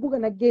concerné ku bugg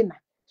na génna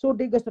soo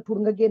dégg sa tur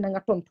nga génna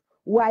nga tontu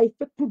waaye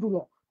fekk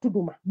tudduloo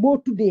tudduma boo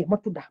tuddee ma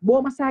tudda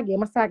boo ma saagee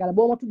ma saaga la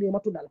boo ma tuddee ma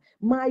tudda la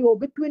maa yow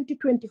ba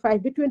 2025 ba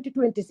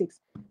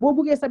 2026 boo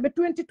buggee sax ba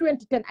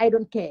 2010 I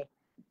don't care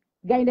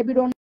gaynde bi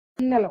doon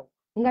nelaw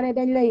nga ne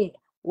dañ la yee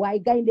waaye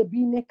gaynde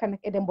bii nekk nag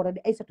Edinburgh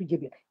di Isatou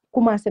Jebel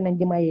commencé nañ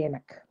di ma yee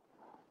nag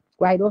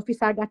waaye doo fi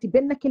saagaati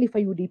benn kilifa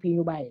UDP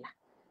ñu bàyyi la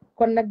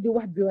kon nag di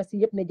wax bi wasi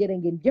yëpp ne jërë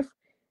ngeen jëf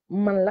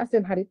man la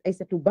seen xarit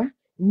Isatou Ba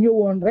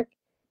ñëwoon rek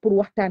pour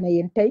waxtaana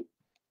yéen tey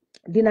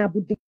dinaa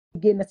buddi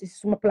génn si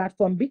suma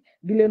plateforme bi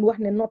di leen wax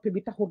ne noppi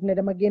bi taxut ne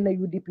dama génn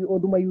UDP o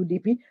duma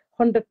UDP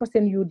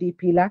 100%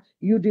 UDP la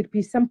UDP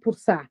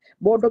 100%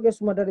 boo dogee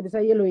suma dara bi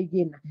sax yelooy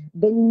génn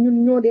dañ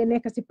ñun ñoo dee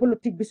nekk si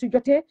politique bi su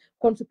jotee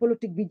kon su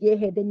politique bi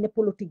jeexee dañ ne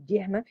politique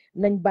jeex na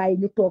nañ bàyyi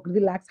ñu toog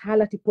relax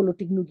xaalati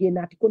politique ñu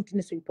génnaati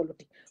continuer suñ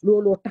politique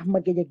looloo tax ma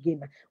géej a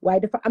génn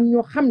waaye dafa am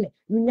ñoo xam ne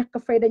ñu ñàkk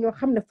fay dañoo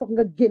xam ne foog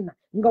nga génn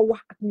nga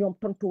wax ak ñoom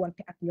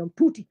tontuwante ak ñoom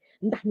tuuti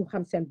ndax ñu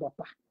xam seen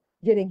boppa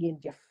jërë ngeen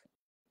jëf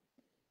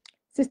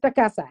Sister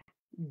Kasa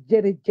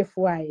jërëjëf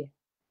waaye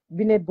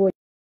Binet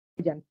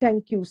Bojang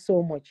thank you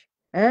so much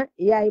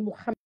yaay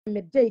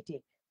Muhammad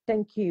Jeyte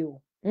thank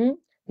you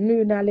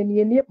nuyu naa leen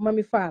yéen yëpp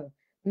Mami Fall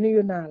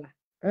nuyu naa la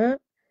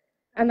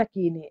ana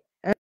kii ne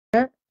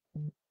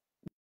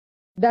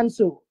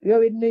Danso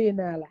yow it nuyu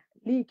naa la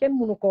lii kenn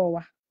mënu koo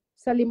wax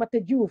Salimata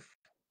Diouf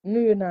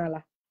nuyu naa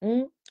la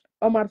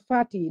Omar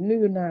Fati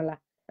nuyu naa la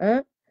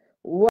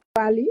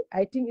Wali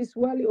I think it's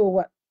Wali or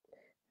what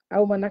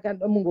aw ma naka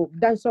mungo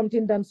dan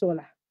something dan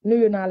sola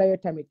nuyu naa la yow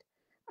tamit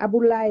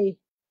Abdoulaye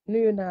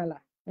nuyu naa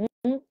la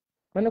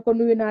ma ne ko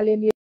nuyu naa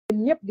leen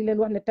yéen ñëpp di leen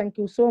wax ne thank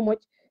you so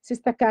much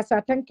Sister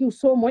Kasa thank you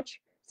so much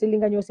si li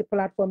nga ñëw si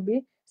plateforme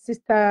bi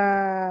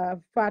Sister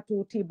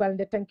Fatou T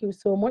Balde thank you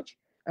so much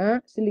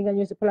si li nga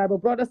ñëw si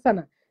plateforme Brother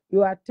Sana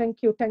you are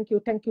thank you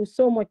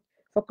so much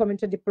for coming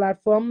to the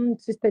platform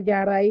Sister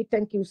Jaray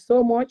thank you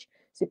so much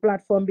si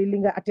plateforme bi li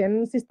nga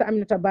attend Sister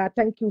Aminata Ba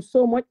thank you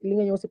so much li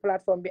nga ñëw si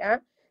plateforme bi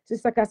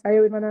Sister Kasa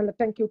yow it ma naan la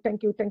thank you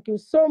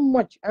so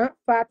much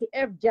Fatou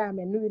F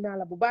Jammeh nuyu naa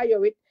la bu baax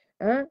yow it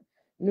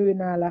nuyu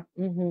naa la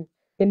yéen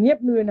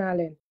ñëpp nuyu naa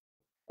leen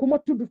ku ma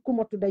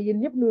tudda yéen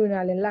ñëpp nuyu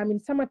naa leen Lamine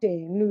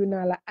Samate nuyu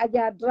naa la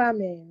Adja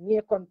Dramé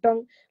ñe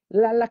kontong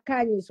la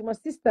Kañi suma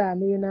sister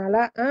nuyu naa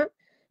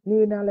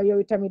la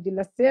yow tamit di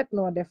la seet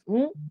noo def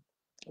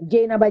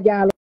Jeynaba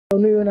Diallo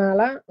nuyu naa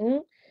la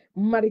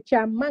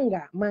Maricha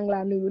Manga maa ngi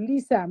laa nuyu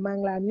Lisa maa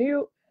ngi laa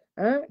nuyu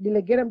di la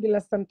gërëm di la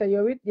sant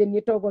yow it yéen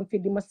ñi toogoon fi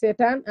di ma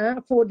seetaan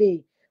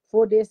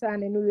Fodé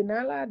Sané nuyu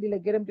naa la di la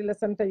gërëm di la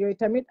sant yow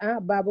tamit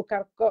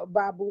Baboucar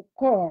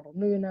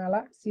nuyu naa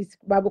la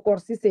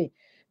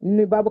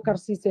Baboucar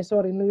Cissé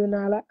sorry nuyu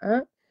naa la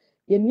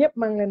yéen ñëpp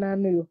maa ngi leen a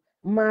nuyu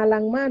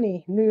Malang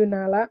Mani nuyu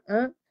naa la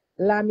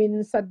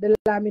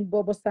Lamine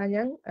Bobo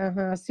Sanyang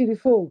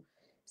Sirifo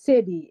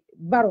Sedi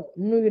Baro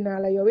nuyu naa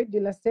la yow it di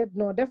la seet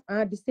noo def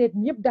di seet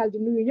ñëpp daal di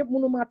nuyu ñëpp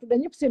mënu maa tudda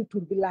ñëpp seen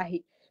tur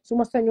billahi su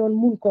ma sañoon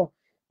mun ko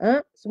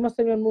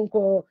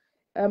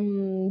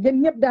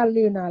yéen ñëpp daal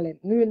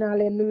nuyu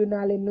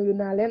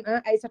naa leen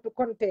Aïssatou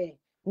Konté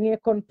nge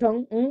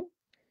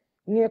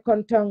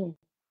kontong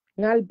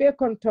ngal be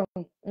kontong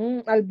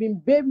albim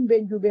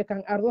bembe njube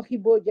kan arohi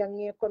Bojang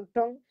nge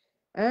kontong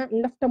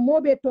ndafta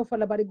moɓe to fa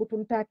labari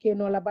gutunta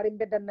keno labari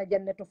beddan na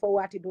janne to fo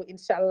wati do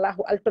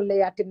inchallahu altolle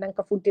yatin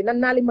nanka funti nan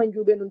nali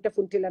manjube nun te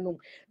funti la nun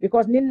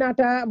because nin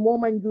nata mo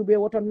manjube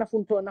woto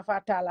nafunto nafa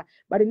tala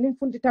bari nin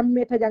funti tam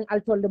meta jang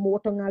altolle mo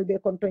woto ngal be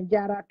konton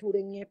jara toure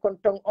nge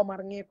konton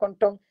Omar nge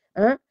konton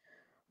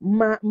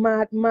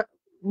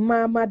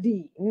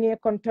mamadi nge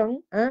konton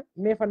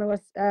me fana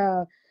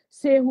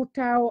sehu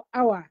taw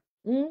awa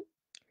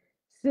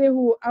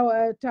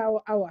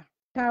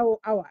taw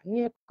awa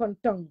nge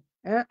konton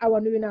awa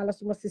nuyu naa la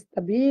suma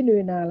sister bi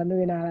nuyu naa la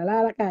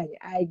Lala Kañ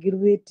I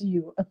greet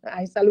you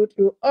I salute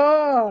you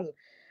all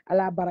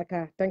ala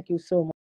baraka thank you so much